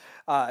 yeah.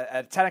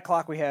 At 10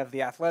 o'clock we have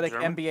the Athletic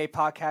German? NBA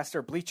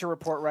podcaster, Bleacher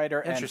Report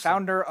writer, and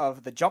founder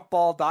of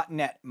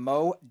thejumpball.net,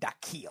 Mo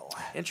Dakhil.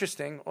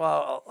 Interesting.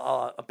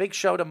 Well, a big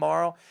show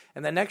tomorrow.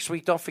 And then next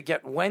week, don't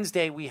forget,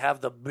 Wednesday, we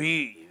have the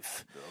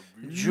Beef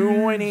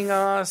joining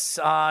us.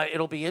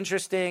 It'll be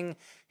interesting.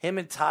 Him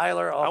and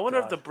Tyler. I wonder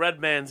if the bread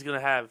man's going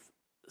to have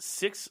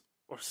 6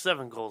 or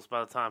 7 goals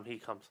by the time he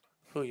comes.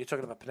 Who, you're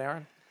talking about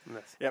Panarin?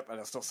 Yes. Yep, and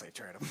I'll still say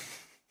trade him.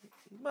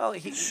 Well,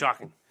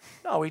 shocking.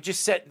 No, he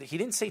just said he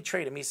didn't say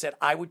trade him. He said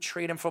I would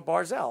trade him for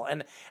Barzell.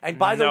 And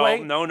by the way,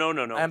 no.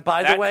 And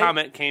by the way, that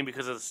comment came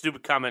because of the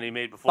stupid comment he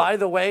made before. By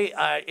the way,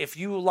 if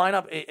you line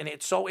up, and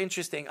it's so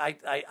interesting,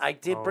 I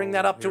did bring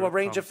that up to a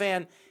Ranger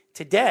fan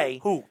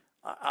today. Who?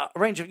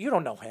 Ranger, you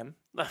don't know him.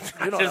 I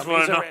just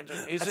want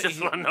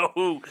to know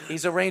who.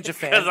 He's a Ranger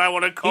fan. Because I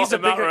want to call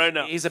him out right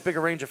now. He's a bigger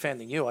Ranger fan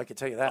than you, I can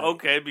tell you that.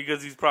 Okay,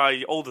 because he's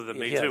probably older than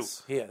me, too.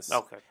 He is.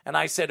 Okay. And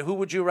I said, who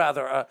would you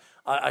rather,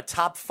 a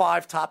top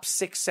 5, top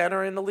 6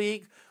 center in the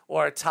league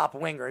or a top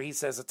winger? He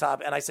says a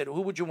top. And I said,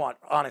 who would you want,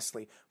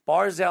 honestly?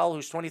 Barzell,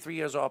 who's 23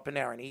 years old,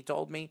 Panarin. He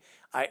told me,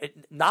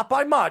 not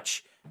by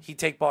much, he'd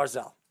take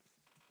Barzell.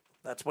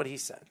 That's what he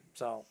said.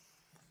 So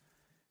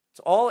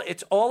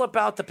it's all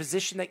about the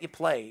position that you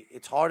play.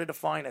 It's harder to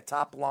find a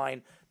top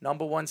line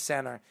number 1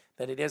 center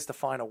than it is to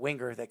find a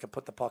winger that can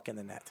put the puck in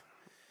the net.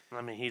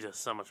 I mean, he does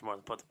so much more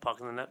than put the puck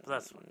in the net. But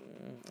that's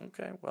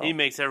okay. Well, he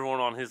makes everyone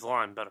on his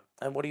line better.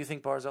 And what do you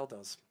think Barzell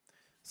does?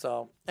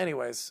 So,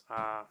 anyways, win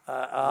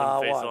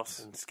face what? offs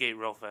and skate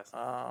real fast.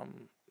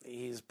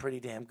 He's pretty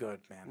damn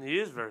good, man. He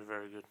is very,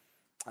 very good.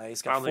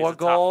 He's got 4 he's a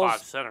goals. Top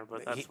 5 center,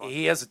 but that's fine.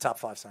 He is a top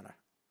 5 center.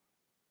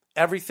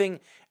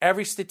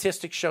 Every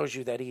statistic shows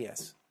you that he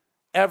is.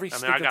 I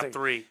got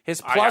 3.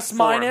 His I plus got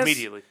 4 minus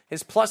immediately.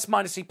 His plus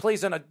minus. He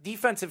plays on a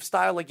defensive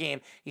style of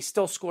game. He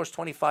still scores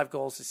 25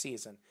 goals a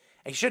season.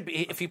 And he should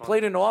be. If he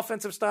played an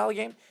offensive style of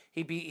game,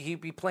 he'd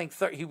be playing.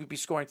 He would be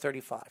scoring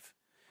 35.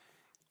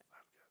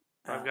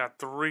 I've got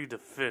 3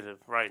 definitive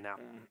right now.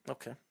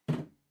 Okay.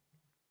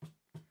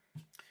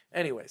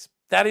 Anyways,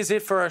 that is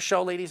it for our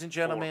show, ladies and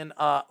gentlemen.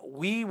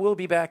 We will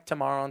be back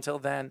tomorrow. Until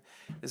then,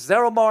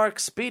 Zero Mark,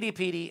 Speedy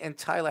Petey, and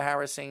Tyler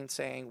Harrison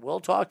saying we'll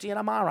talk to you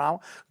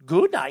tomorrow.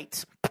 Good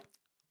night.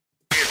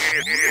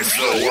 It's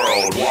the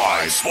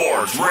Worldwide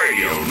Sports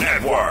Radio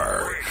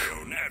Network.